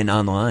Dam and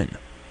online?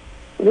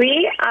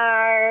 We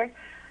are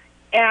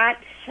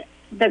at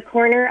the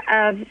corner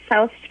of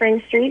South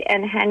Spring Street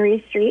and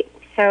Henry Street,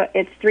 so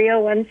it's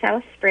 301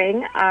 South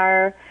Spring.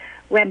 Our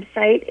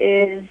website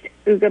is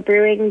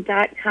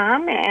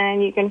ugabrewing.com,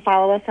 and you can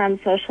follow us on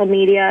social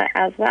media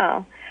as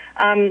well.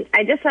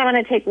 I just want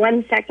to take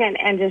 1 second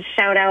and just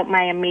shout out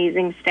my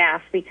amazing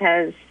staff,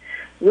 because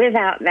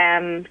without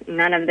them,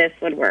 none of this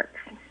would work.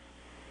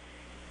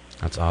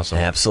 That's awesome.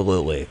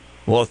 Absolutely.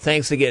 Well,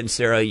 thanks again,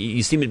 Sarah.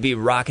 You seem to be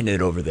rocking it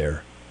over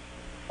there.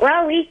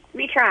 Well, we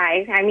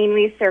try. I mean,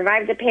 we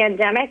survived the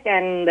pandemic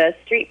and the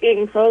street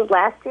being closed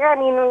last year. I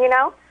mean,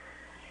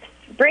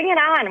 bring it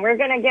on. We're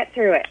going to get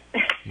through it.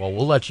 Well,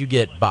 we'll let you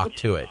get back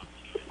to it.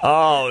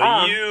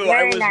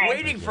 I was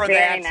waiting for that.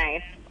 Very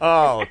nice.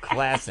 Oh,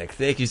 classic.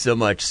 Thank you so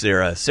much,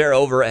 Sarah. Sarah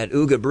over at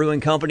UGA Brewing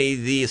Company,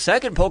 the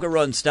second Poker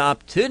Run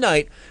stop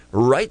tonight,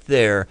 right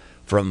there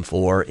from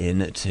 4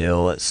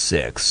 until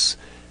 6.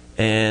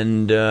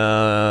 And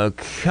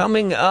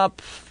coming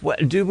up,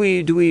 do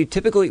we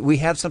typically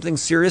have something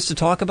serious to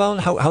talk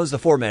about? How's the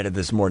format of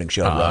this morning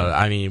show, Rob?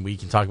 I mean, we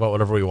can talk about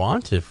whatever we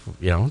want. If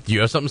do you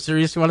have something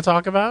serious you want to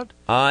talk about?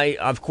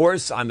 Of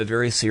course, I'm a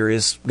very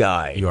serious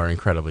guy. You are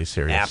incredibly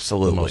serious.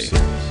 Absolutely. The most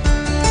serious.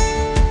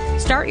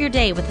 Start your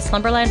day with the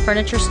Slumberland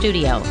Furniture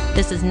Studio.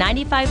 This is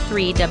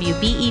 95.3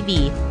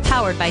 WBEV,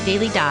 powered by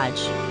Daily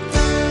Dodge.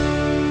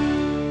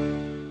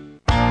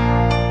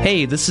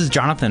 Hey, this is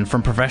Jonathan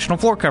from Professional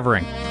Floor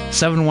Covering,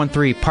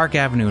 713 Park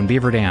Avenue in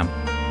Beaver Dam.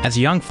 As a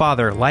young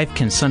father, life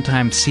can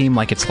sometimes seem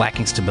like it's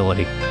lacking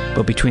stability.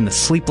 But between the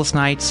sleepless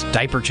nights,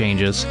 diaper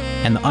changes,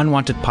 and the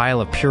unwanted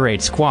pile of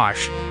pureed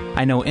squash,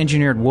 I know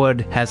Engineered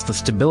Wood has the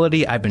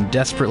stability I've been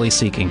desperately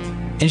seeking.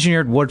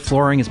 Engineered Wood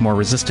flooring is more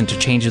resistant to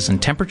changes in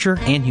temperature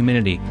and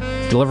humidity,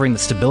 delivering the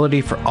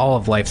stability for all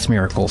of life's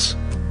miracles.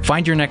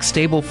 Find your next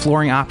stable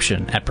flooring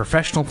option at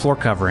Professional Floor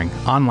Covering,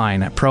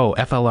 online at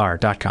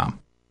proflr.com.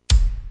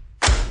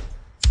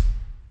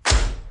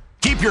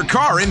 Keep your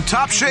car in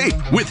top shape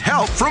with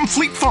help from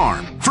Fleet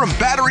Farm. From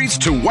batteries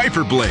to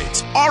wiper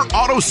blades, our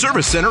auto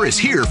service center is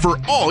here for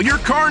all your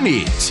car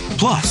needs.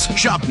 Plus,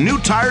 shop new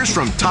tires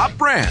from top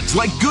brands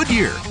like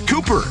Goodyear,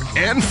 Cooper,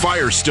 and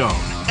Firestone.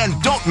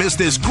 And don't miss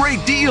this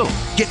great deal.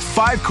 Get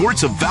 5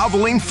 quarts of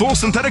Valvoline full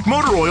synthetic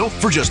motor oil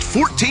for just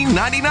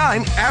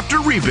 $14.99 after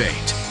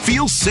rebate.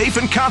 Feel safe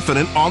and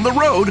confident on the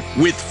road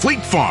with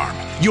Fleet Farm,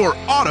 your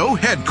auto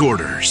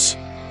headquarters.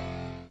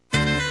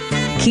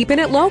 Keeping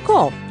it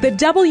local. The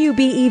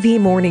WBEV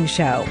Morning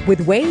Show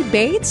with Wade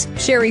Bates,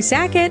 Sherry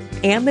Sackett,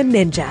 and the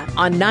Ninja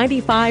on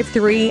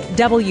 95.3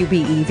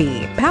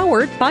 WBEV,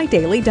 powered by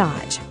Daily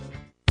Dodge.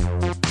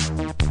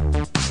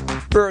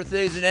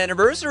 Birthdays and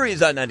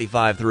anniversaries on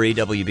 95.3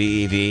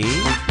 WBEV.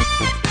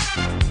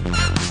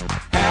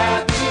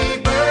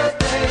 Happy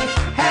birthday,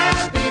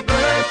 happy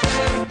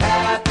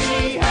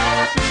birthday,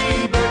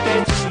 happy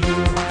birthday to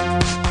you.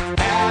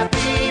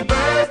 Happy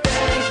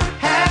birthday,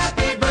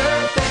 happy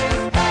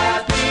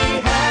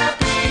birthday,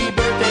 happy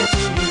birthday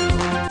to you.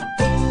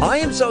 I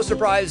am so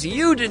surprised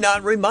you did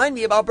not remind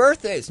me about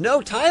birthdays.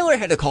 No, Tyler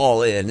had to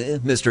call in,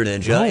 Mr.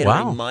 Ninja,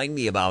 and remind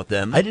me about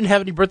them. I didn't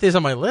have any birthdays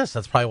on my list.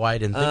 That's probably why I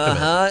didn't think of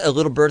it. A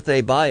little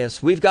birthday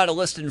bias. We've got a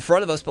list in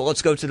front of us, but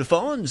let's go to the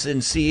phones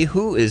and see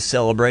who is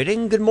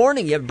celebrating. Good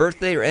morning. You have a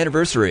birthday or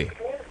anniversary?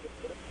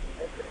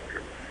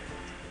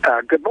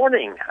 Good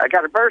morning. I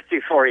got a birthday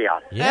for you.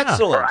 Yeah.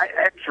 Excellent.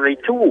 Actually,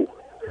 2.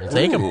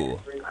 Take them. Linda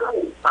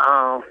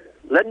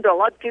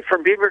Lutke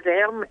from Beaver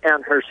Dam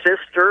and her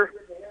sister,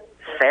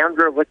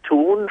 Sandra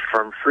Latoon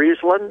from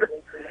Friesland.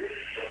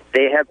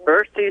 They have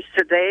birthdays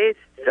today.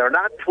 They're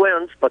not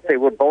twins, but they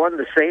were born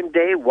the same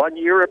day, 1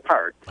 year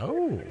apart.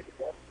 Oh.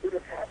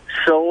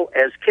 So,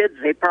 as kids,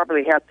 they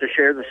probably have to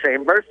share the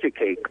same birthday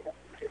cake.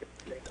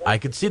 I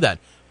could see that.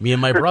 Me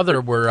and my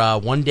brother were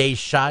 1 day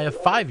shy of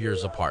 5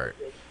 years apart.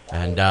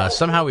 And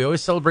somehow we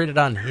always celebrated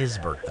on his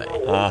birthday.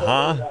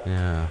 Uh-huh.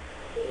 Yeah.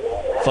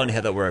 Funny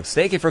how that works.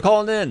 Thank you for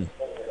calling in.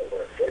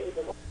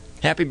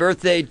 Happy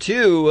birthday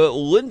to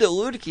Linda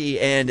Ludke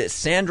and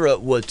Sandra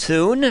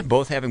Watoon,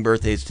 both having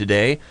birthdays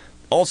today.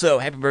 Also,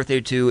 happy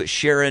birthday to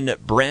Sharon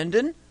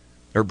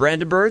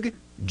Brandenburg,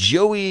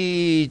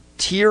 Joey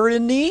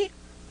Tierney,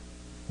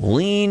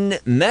 Lean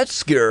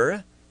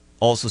Metzger,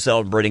 also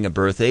celebrating a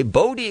birthday,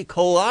 Bodie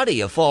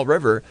Colati of Fall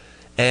River,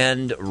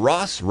 and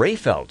Ross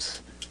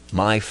Rayfelt,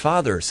 my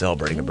father,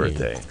 celebrating a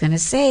birthday. I was going to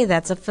say,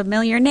 that's a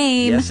familiar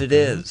name. Yes, it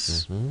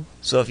is. Mm-hmm.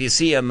 So if you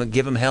see him,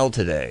 give him hell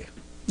today.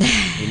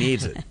 He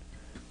needs it.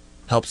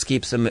 Helps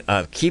keeps him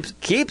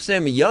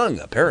young,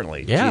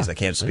 apparently. Yeah. Jeez, I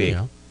can't speak.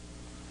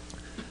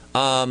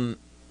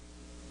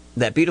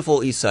 That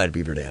beautiful east side of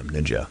Beaver Dam,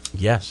 Ninja.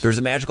 Yes. There's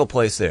a magical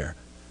place there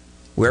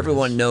where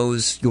everyone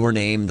knows your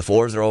name, the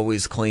floors are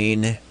always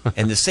clean,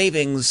 and the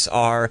savings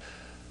are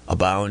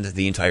abound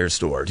the entire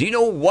store. Do you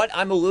know what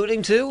I'm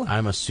alluding to?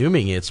 I'm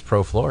assuming it's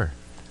Pro Floor.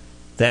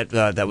 That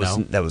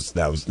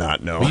was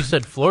not no. Well, you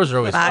said floors are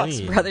always Fox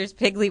clean. Brothers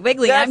Piggly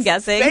Wiggly, I'm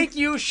guessing. Thank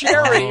you,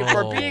 Sherry,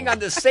 for being on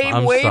the same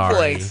I'm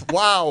wavelength. sorry.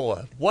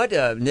 Wow, what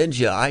a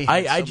ninja!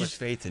 I have so much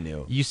faith in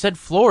you. You said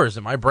floors,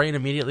 and my brain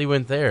immediately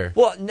went there.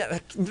 Well,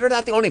 they're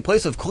not the only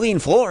place with clean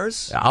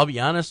floors. I'll be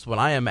honest, when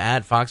I am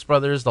at Fox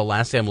Brothers, the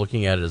last thing I'm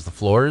looking at is the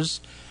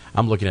floors.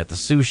 I'm looking at the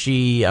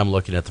sushi. I'm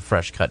looking at the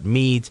fresh cut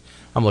meat.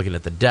 I'm looking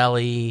at the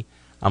deli.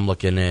 I'm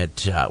looking at,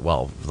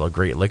 the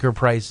great liquor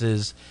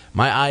prices.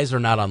 My eyes are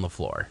not on the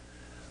floor.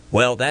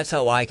 Well, that's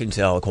how I can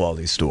tell a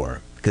quality store.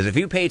 Because if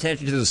you pay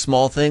attention to the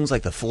small things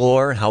like the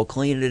floor, how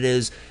clean it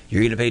is, you're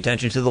going to pay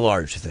attention to the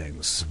large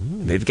things.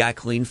 They've got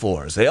clean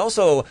floors. They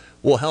also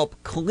will help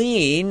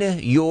clean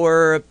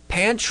your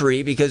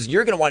pantry because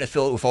you're going to want to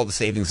fill it with all the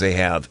savings they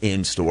have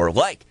in store,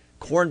 like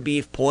corned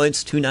beef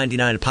points,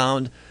 $2.99 a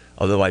pound,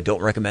 although I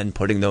don't recommend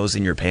putting those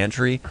in your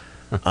pantry.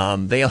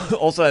 They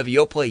also have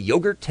Yoplait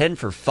yogurt, 10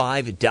 for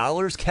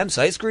 $5. Kemp's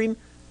ice cream,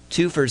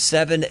 2 for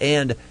 $7,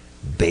 and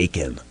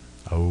bacon.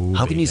 Oh,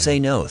 how can you say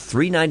no?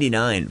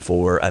 $3.99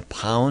 for a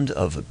pound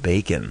of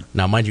bacon.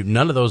 Now, mind you,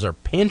 none of those are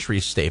pantry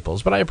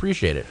staples, but I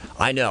appreciate it.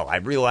 I know. I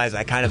realize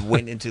I kind of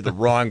went into the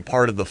wrong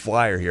part of the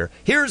flyer here.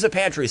 Here's a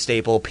pantry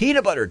staple: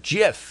 peanut butter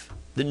Jif,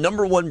 the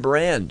 #1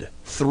 brand,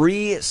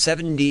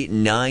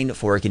 $3.79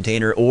 for a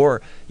container,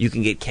 or you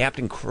can get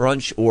Captain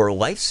Crunch or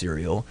Life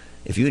cereal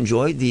if you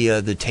enjoy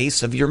the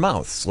taste of your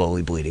mouth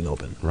slowly bleeding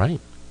open.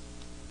 Right.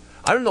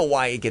 I don't know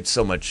why it gets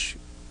so much.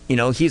 You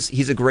know,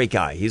 he's a great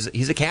guy.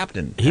 He's a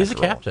captain. He's a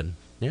captain.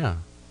 Yeah.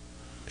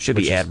 Should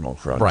be Admiral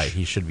Crunch. Right.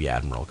 He should be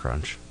Admiral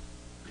Crunch.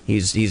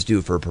 He's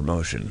due for a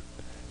promotion.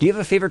 Do you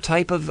have a favorite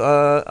type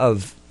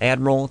of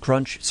Admiral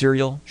Crunch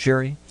cereal,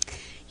 Sherry?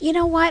 You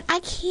know what? I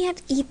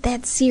can't eat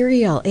that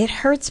cereal. It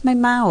hurts my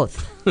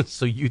mouth.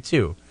 So you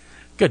too.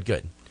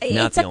 Good.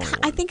 I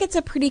think it's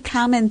a pretty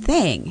common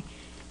thing.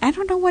 I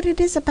don't know what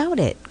it is about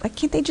it. Why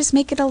can't they just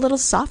make it a little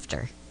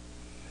softer?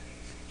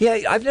 Yeah,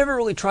 I've never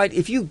really tried.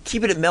 If you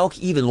keep it at milk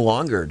even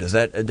longer, does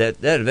that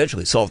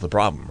eventually solve the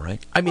problem,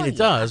 right? I mean, it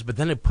does, but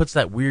then it puts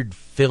that weird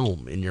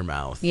film in your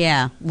mouth.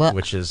 Yeah, well,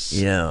 which is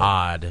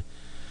odd.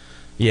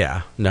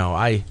 Yeah, no,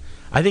 I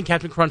think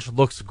Captain Crunch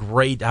looks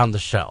great on the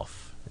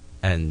shelf,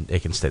 and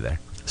it can stay there.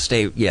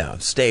 Stay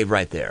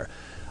right there.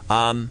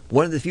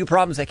 One of the few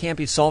problems that can't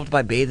be solved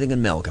by bathing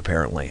in milk,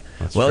 apparently.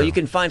 That's true. You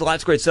can find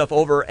lots of great stuff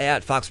over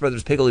at Fox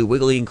Brothers Piggly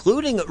Wiggly,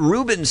 including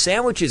Reuben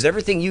sandwiches,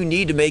 everything you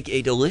need to make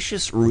a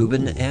delicious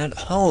Reuben at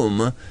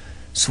home.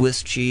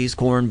 Swiss cheese,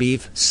 corned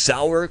beef,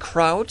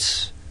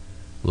 sauerkraut.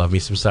 Love me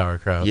some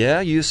sauerkraut.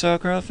 Yeah, you a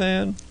sauerkraut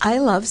fan? I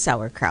love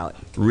sauerkraut.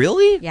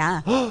 Really?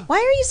 Yeah. Why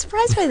are you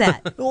surprised by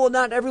that? Well,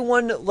 not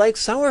everyone likes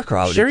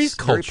sauerkraut. Sherry's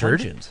it's very cultured.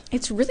 pungent.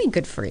 It's really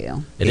good for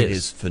you. It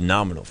is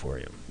phenomenal for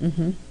you.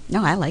 Mm-hmm.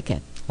 No, I like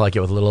it. Like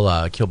it with a little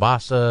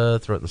kielbasa,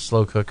 throw it in the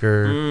slow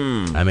cooker.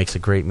 That makes a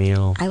great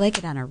meal. I like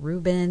it on a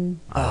Reuben.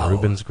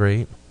 Reuben's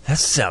great. That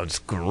sounds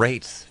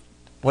great.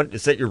 What,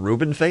 is that your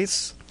Reuben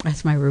face?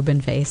 That's my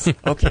Reuben face.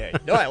 Okay.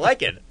 No, I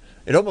like it.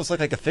 It almost looked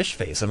like a fish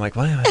face. I'm like,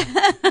 wow,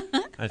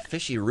 a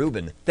fishy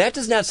Reuben. That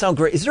does not sound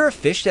great. Is there a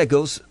fish that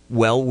goes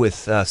well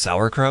with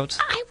sauerkraut?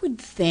 I would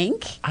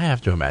think. I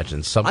have to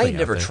imagine something. I've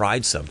never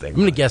tried something. I'm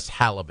going to guess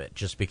halibut,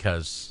 just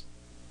because,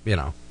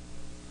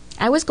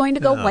 I was going to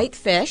go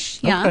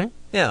whitefish. Yeah. Okay.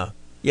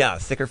 Yeah,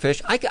 thicker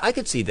fish. I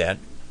could see that.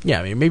 Yeah,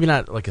 I mean, maybe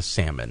not like a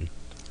salmon.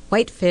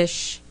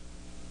 Whitefish,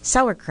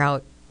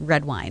 sauerkraut,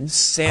 red wine.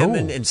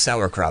 Salmon and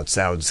sauerkraut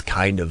sounds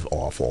kind of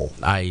awful.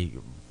 I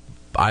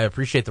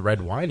appreciate the red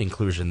wine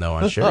inclusion, though,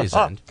 on Sherry's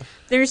end.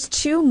 There's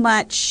too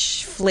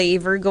much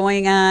flavor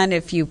going on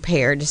if you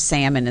paired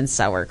salmon and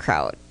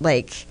sauerkraut.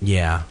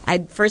 Yeah.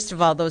 First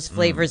of all, those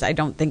flavors I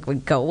don't think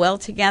would go well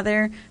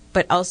together.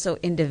 but also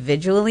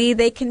individually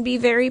they can be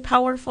very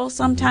powerful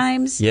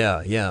sometimes.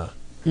 Yeah.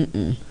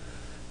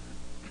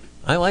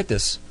 I like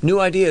this. New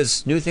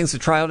ideas, new things to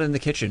try out in the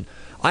kitchen.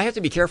 I have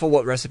to be careful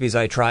what recipes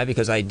I try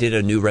because I did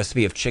a new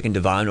recipe of chicken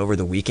divine over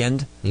the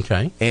weekend.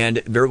 Okay. And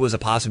there was a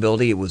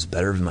possibility it was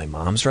better than my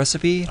mom's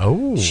recipe.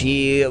 Oh.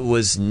 She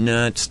was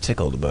not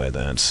tickled by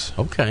that.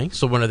 Okay.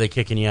 So when are they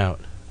kicking you out?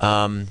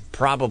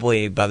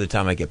 Probably by the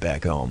time I get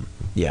back home.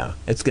 Yeah.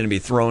 It's going to be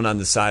thrown on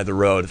the side of the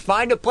road.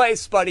 Find a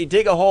place, buddy.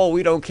 Dig a hole.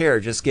 We don't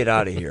care. Just get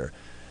out of here.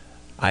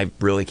 I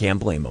really can't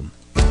blame them.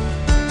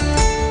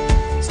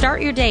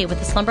 Start your day with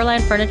the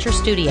Slumberland Furniture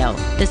Studio.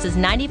 This is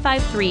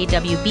 95.3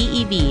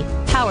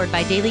 WBEV, powered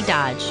by Daily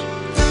Dodge.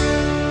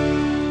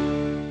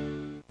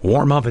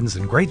 Warm ovens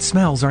and great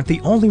smells aren't the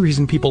only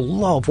reason people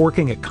love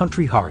working at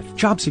Country Hearth.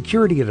 Job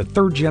security at a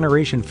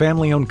third-generation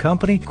family-owned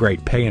company,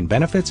 great pay and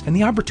benefits, and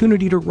the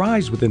opportunity to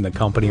rise within the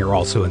company are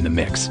also in the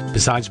mix.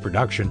 Besides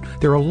production,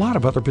 there are a lot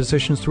of other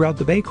positions throughout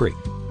the bakery.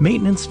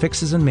 Maintenance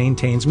fixes and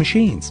maintains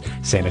machines.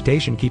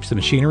 Sanitation keeps the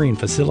machinery and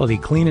facility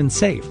clean and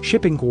safe.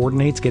 Shipping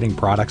coordinates getting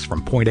products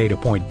from point A to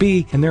point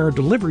B, and there are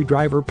delivery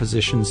driver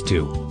positions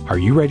too. Are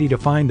you ready to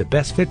find the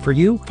best fit for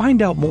you?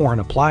 Find out more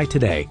and apply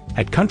today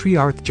at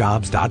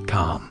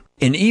countryhearthjobs.com.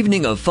 An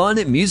evening of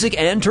fun, music,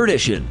 and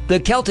tradition. The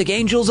Celtic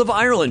Angels of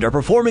Ireland are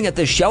performing at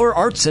the Shower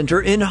Arts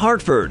Center in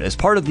Hartford as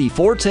part of the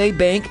Forte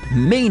Bank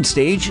Main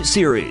Stage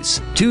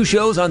Series. 2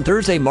 shows on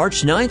Thursday,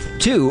 March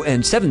 9th, 2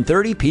 and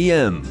 7:30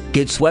 p.m.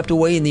 Get swept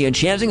away in the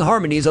enchanting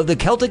harmonies of the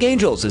Celtic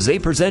Angels as they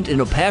present an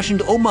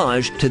impassioned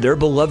homage to their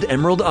beloved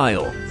Emerald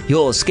Isle.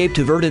 You'll escape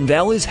to Verdon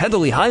Valley's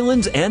Heatherly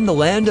Highlands and the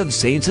land of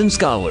saints and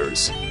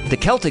scholars. The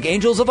Celtic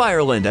Angels of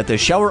Ireland at the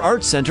Shower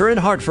Arts Center in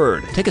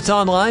Hartford. Tickets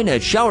online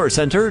at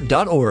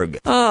showercenter.org.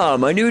 Ah,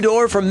 my new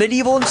door from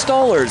Medieval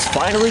Installers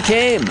finally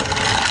came.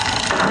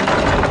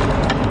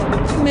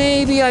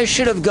 Maybe I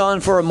should have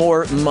gone for a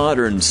more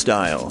modern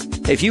style.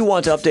 If you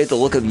want to update the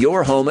look of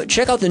your home,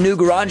 check out the new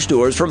garage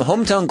doors from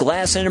Hometown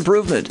Glass and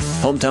Improvement.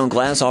 Hometown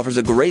Glass offers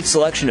a great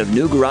selection of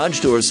new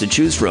garage doors to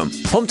choose from.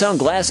 Hometown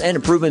Glass and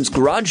Improvement's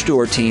garage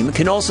door team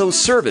can also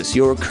service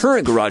your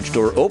current garage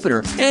door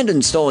opener and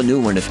install a new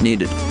one if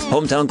needed.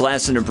 Hometown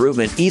Glass and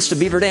Improvement, east of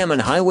Beaver Dam on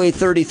Highway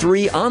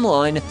 33,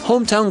 online,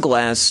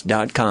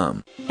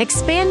 hometownglass.com.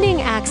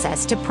 Expanding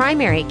access to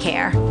primary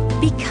care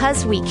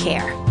because we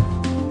care.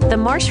 The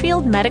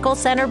Marshfield Medical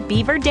Center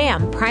Beaver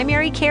Dam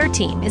Primary Care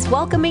Team is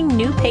welcoming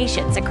new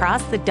patients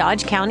across the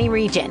Dodge County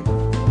region.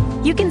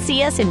 You can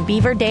see us in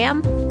Beaver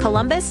Dam,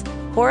 Columbus,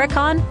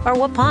 Horicon, or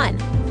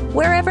Waupun,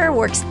 wherever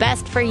works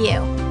best for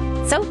you.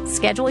 So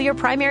schedule your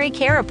primary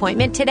care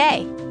appointment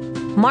today.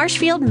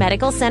 Marshfield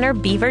Medical Center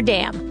Beaver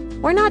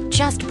Dam. We're not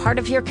just part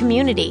of your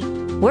community.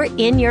 We're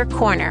in your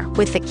corner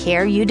with the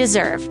care you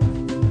deserve.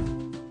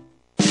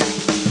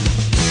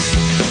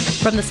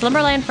 From the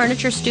Slumberland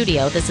Furniture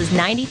Studio, this is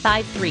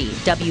 95.3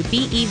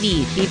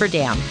 WBEV Beaver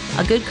Dam,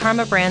 a Good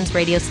Karma Brands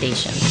radio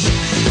station.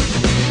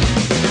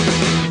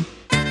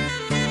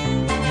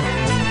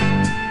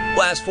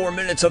 Last 4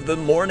 minutes of the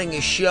morning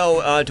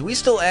show. Do we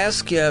still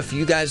ask if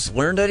you guys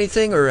learned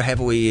anything, or have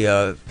we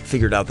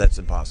figured out that's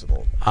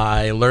impossible?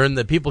 I learned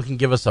that people can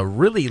give us a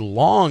really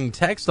long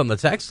text on the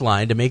text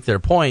line to make their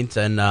point,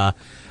 and I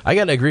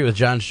got to agree with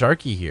John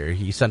Sharkey here.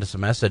 He sent us a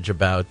message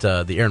about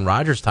the Aaron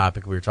Rodgers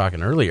topic we were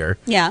talking earlier.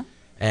 Yeah.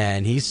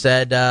 And he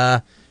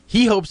said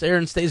he hopes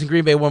Aaron stays in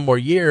Green Bay one more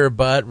year,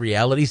 but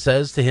reality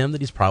says to him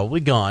that he's probably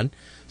gone,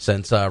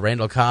 since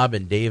Randall Cobb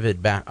and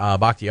David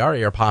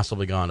Bakhtiari are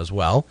possibly gone as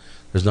well.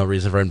 There's no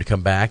reason for him to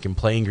come back and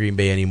play in Green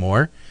Bay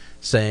anymore,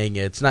 saying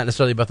it's not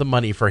necessarily about the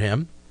money for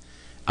him.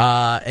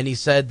 And he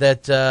said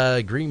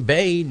that Green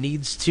Bay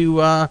needs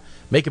to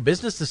make a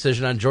business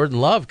decision on Jordan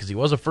Love because he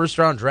was a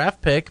first-round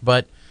draft pick,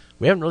 but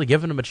we haven't really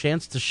given him a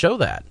chance to show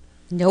that.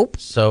 Nope.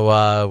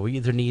 So we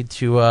either need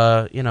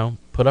to,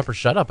 put up or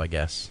shut up, I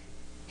guess.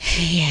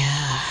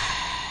 Yeah.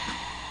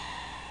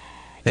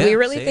 Do we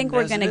really think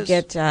we're going to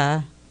get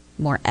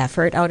more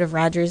effort out of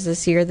Rodgers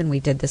this year than we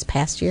did this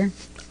past year?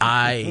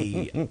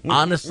 I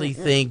honestly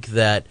think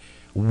that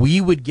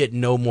we would get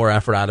no more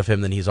effort out of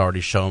him than he's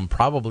already shown,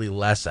 probably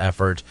less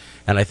effort,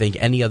 and I think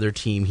any other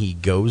team he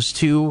goes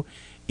to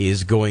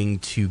is going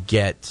to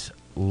get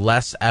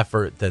less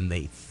effort than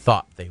they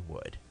thought they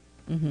would.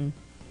 Mm-hmm.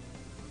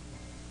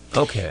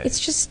 Okay.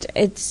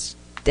 It's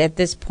at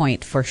this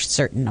point for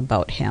certain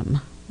about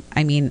him.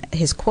 I mean,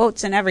 his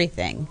quotes and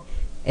everything.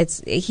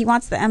 He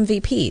wants the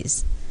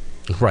MVPs.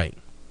 Right.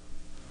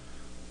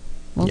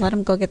 Well, let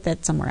him go get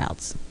that somewhere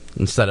else.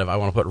 Instead of, I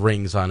want to put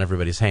rings on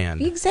everybody's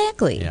hand.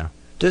 Exactly. Yeah.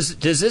 Does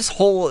this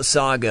whole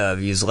saga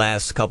of these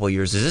last couple of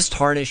years, does this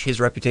tarnish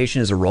his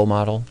reputation as a role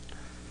model?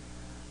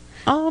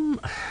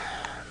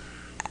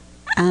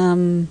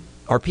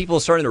 Are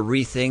people starting to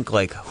rethink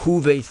like who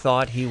they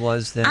thought he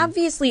was then?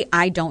 Obviously,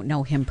 I don't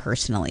know him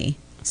personally.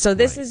 So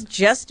this is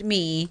just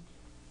me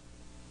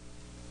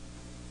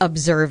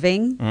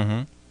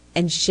observing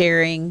and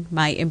sharing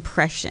my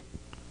impression.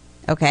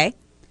 Okay?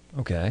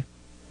 Okay.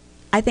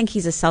 I think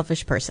he's a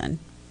selfish person.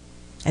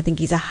 I think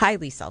he's a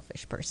highly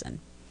selfish person.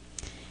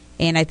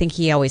 And I think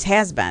he always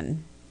has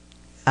been.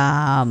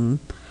 And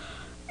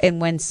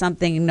when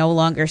something no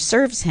longer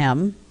serves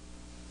him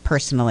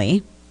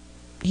personally,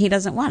 he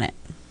doesn't want it.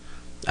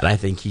 And I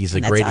think he's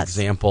a great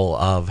example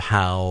of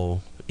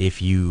how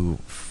if you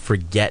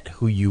forget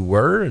who you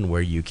were and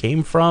where you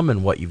came from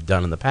and what you've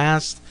done in the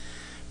past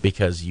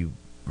because you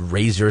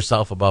raise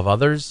yourself above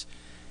others,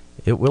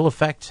 it will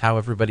affect how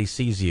everybody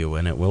sees you,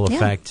 and it will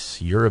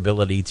affect your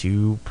ability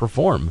to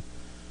perform.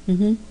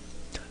 Mm-hmm.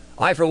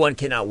 I, for one,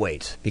 cannot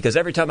wait, because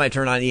every time I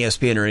turn on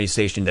ESPN or any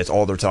station, that's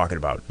all they're talking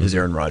about is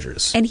Aaron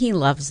Rodgers. And he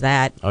loves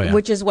that,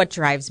 which is what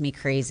drives me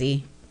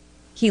crazy.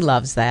 He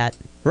loves that.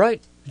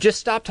 Right. Just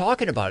stop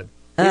talking about it.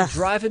 It's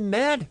driving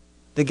mad.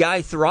 The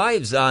guy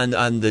thrives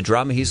on the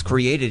drama he's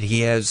created.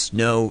 There's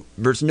no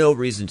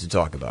reason to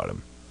talk about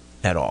him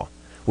at all.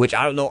 Which,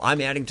 I don't know,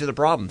 I'm adding to the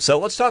problem. So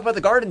let's talk about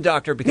the Garden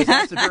Doctor, because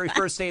that's the very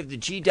first day of the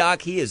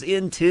G-Doc. He is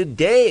in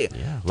today.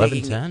 Yeah,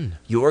 11:10.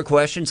 Your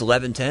questions,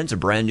 11:10. It's a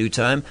brand new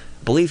time.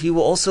 I believe he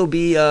will also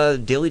be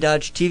Daily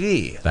Dodge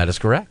TV. That is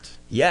correct.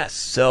 Yes,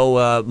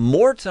 so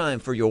more time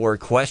for your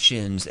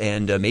questions,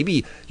 and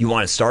maybe you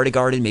want to start a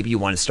garden, maybe you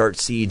want to start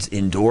seeds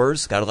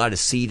indoors. Got a lot of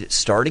seed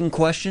starting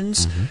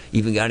questions,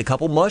 even got a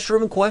couple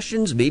mushroom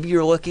questions. Maybe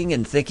you're looking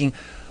and thinking,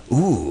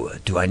 ooh,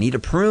 do I need a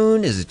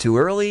prune? Is it too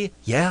early?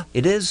 Yeah,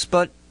 it is,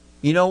 but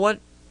you know what?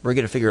 We're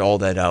going to figure all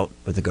that out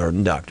with the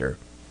Garden Doctor.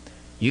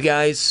 You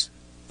guys,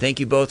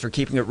 thank you both for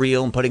keeping it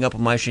real and putting up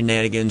with my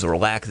shenanigans or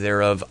lack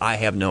thereof. I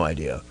have no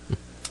idea.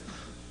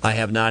 I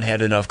have not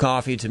had enough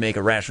coffee to make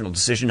a rational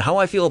decision how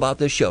I feel about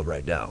this show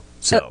right now.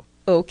 So,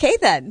 okay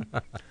then.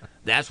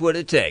 That's what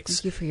it takes.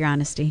 Thank you for your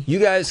honesty. You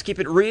guys keep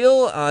it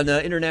real on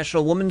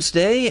International Women's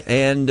Day,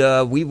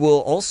 and we will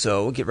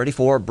also get ready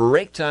for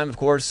break time. Of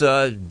course,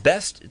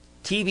 best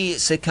TV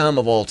sitcom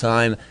of all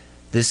time.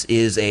 This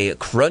is a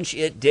Crunch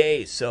It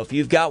Day, so if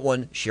you've got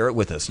one, share it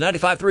with us.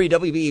 95.3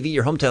 WBEV,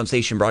 your hometown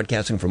station,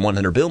 broadcasting from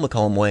 100 Bill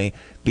McCollum Way,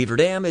 Beaver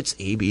Dam. It's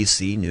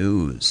ABC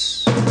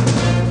News.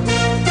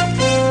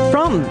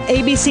 From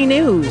ABC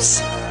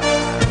News,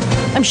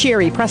 I'm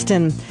Sherry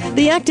Preston.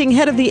 The acting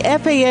head of the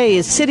FAA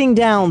is sitting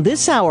down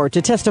this hour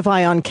to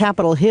testify on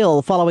Capitol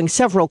Hill following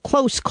several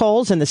close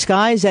calls in the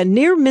skies and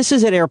near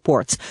misses at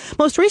airports.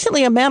 Most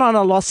recently, a man on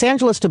a Los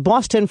Angeles to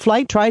Boston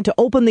flight tried to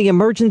open the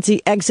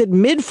emergency exit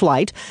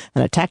mid-flight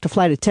and attacked a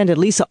flight attendant,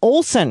 Lisa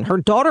Olson. Her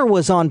daughter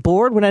was on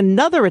board when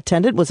another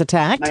attendant was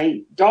attacked.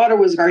 My daughter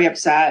was very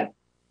upset.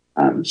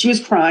 She was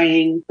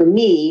crying. For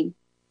me,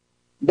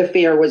 the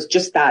fare was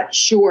just that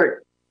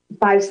short,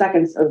 5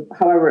 seconds of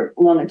however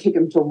long it took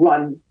him to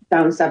run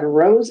down 7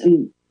 rows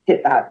and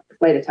hit that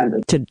flight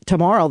attendant.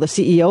 Tomorrow, the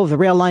CEO of the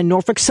rail line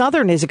Norfolk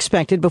Southern is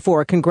expected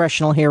before a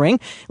congressional hearing.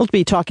 He'll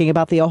be talking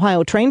about the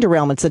Ohio train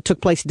derailments that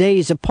took place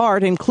days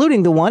apart,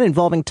 including the one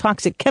involving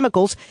toxic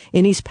chemicals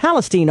in East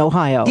Palestine,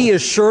 Ohio. He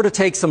is sure to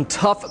take some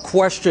tough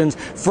questions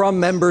from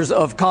members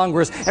of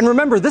Congress. And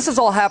remember, this is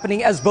all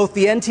happening as both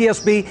the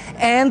NTSB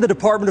and the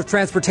Department of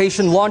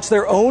Transportation launch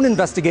their own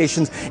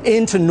investigations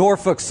into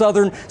Norfolk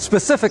Southern,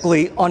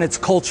 specifically on its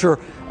culture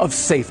of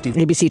safety.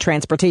 ABC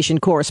Transportation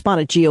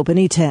correspondent Gio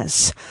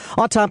Benitez.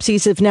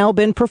 Autopsies have now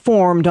been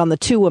performed on the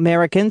 2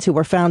 Americans who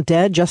were found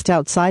dead just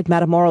outside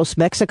Matamoros,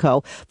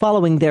 Mexico.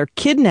 Following their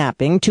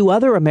kidnapping, 2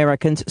 other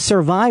Americans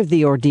survived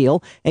the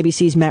ordeal.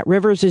 ABC's Matt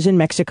Rivers is in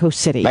Mexico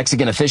City.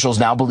 Mexican officials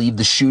now believe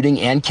the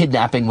shooting and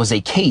kidnapping was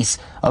a case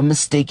of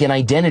mistaken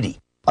identity.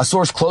 A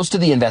source close to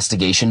the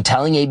investigation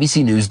telling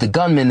ABC News the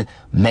gunman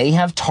may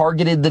have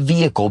targeted the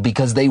vehicle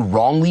because they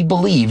wrongly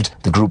believed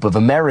the group of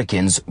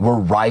Americans were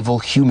rival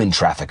human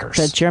traffickers.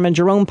 Fed Chairman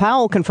Jerome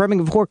Powell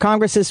confirming before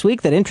Congress this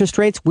week that interest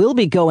rates will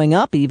be going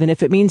up, even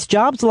if it means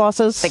jobs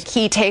losses. The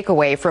key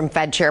takeaway from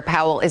Fed Chair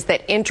Powell is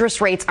that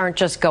interest rates aren't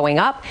just going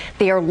up,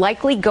 they are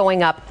likely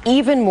going up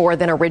even more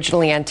than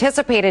originally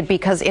anticipated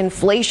because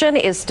inflation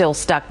is still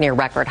stuck near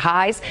record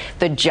highs,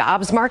 the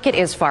jobs market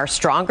is far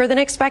stronger than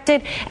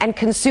expected, and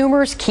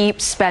consumers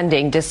keep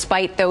spending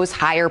despite those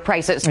higher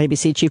prices.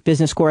 ABC Chief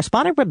Business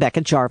Correspondent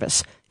Rebecca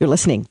Jarvis. You're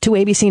listening to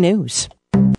ABC News.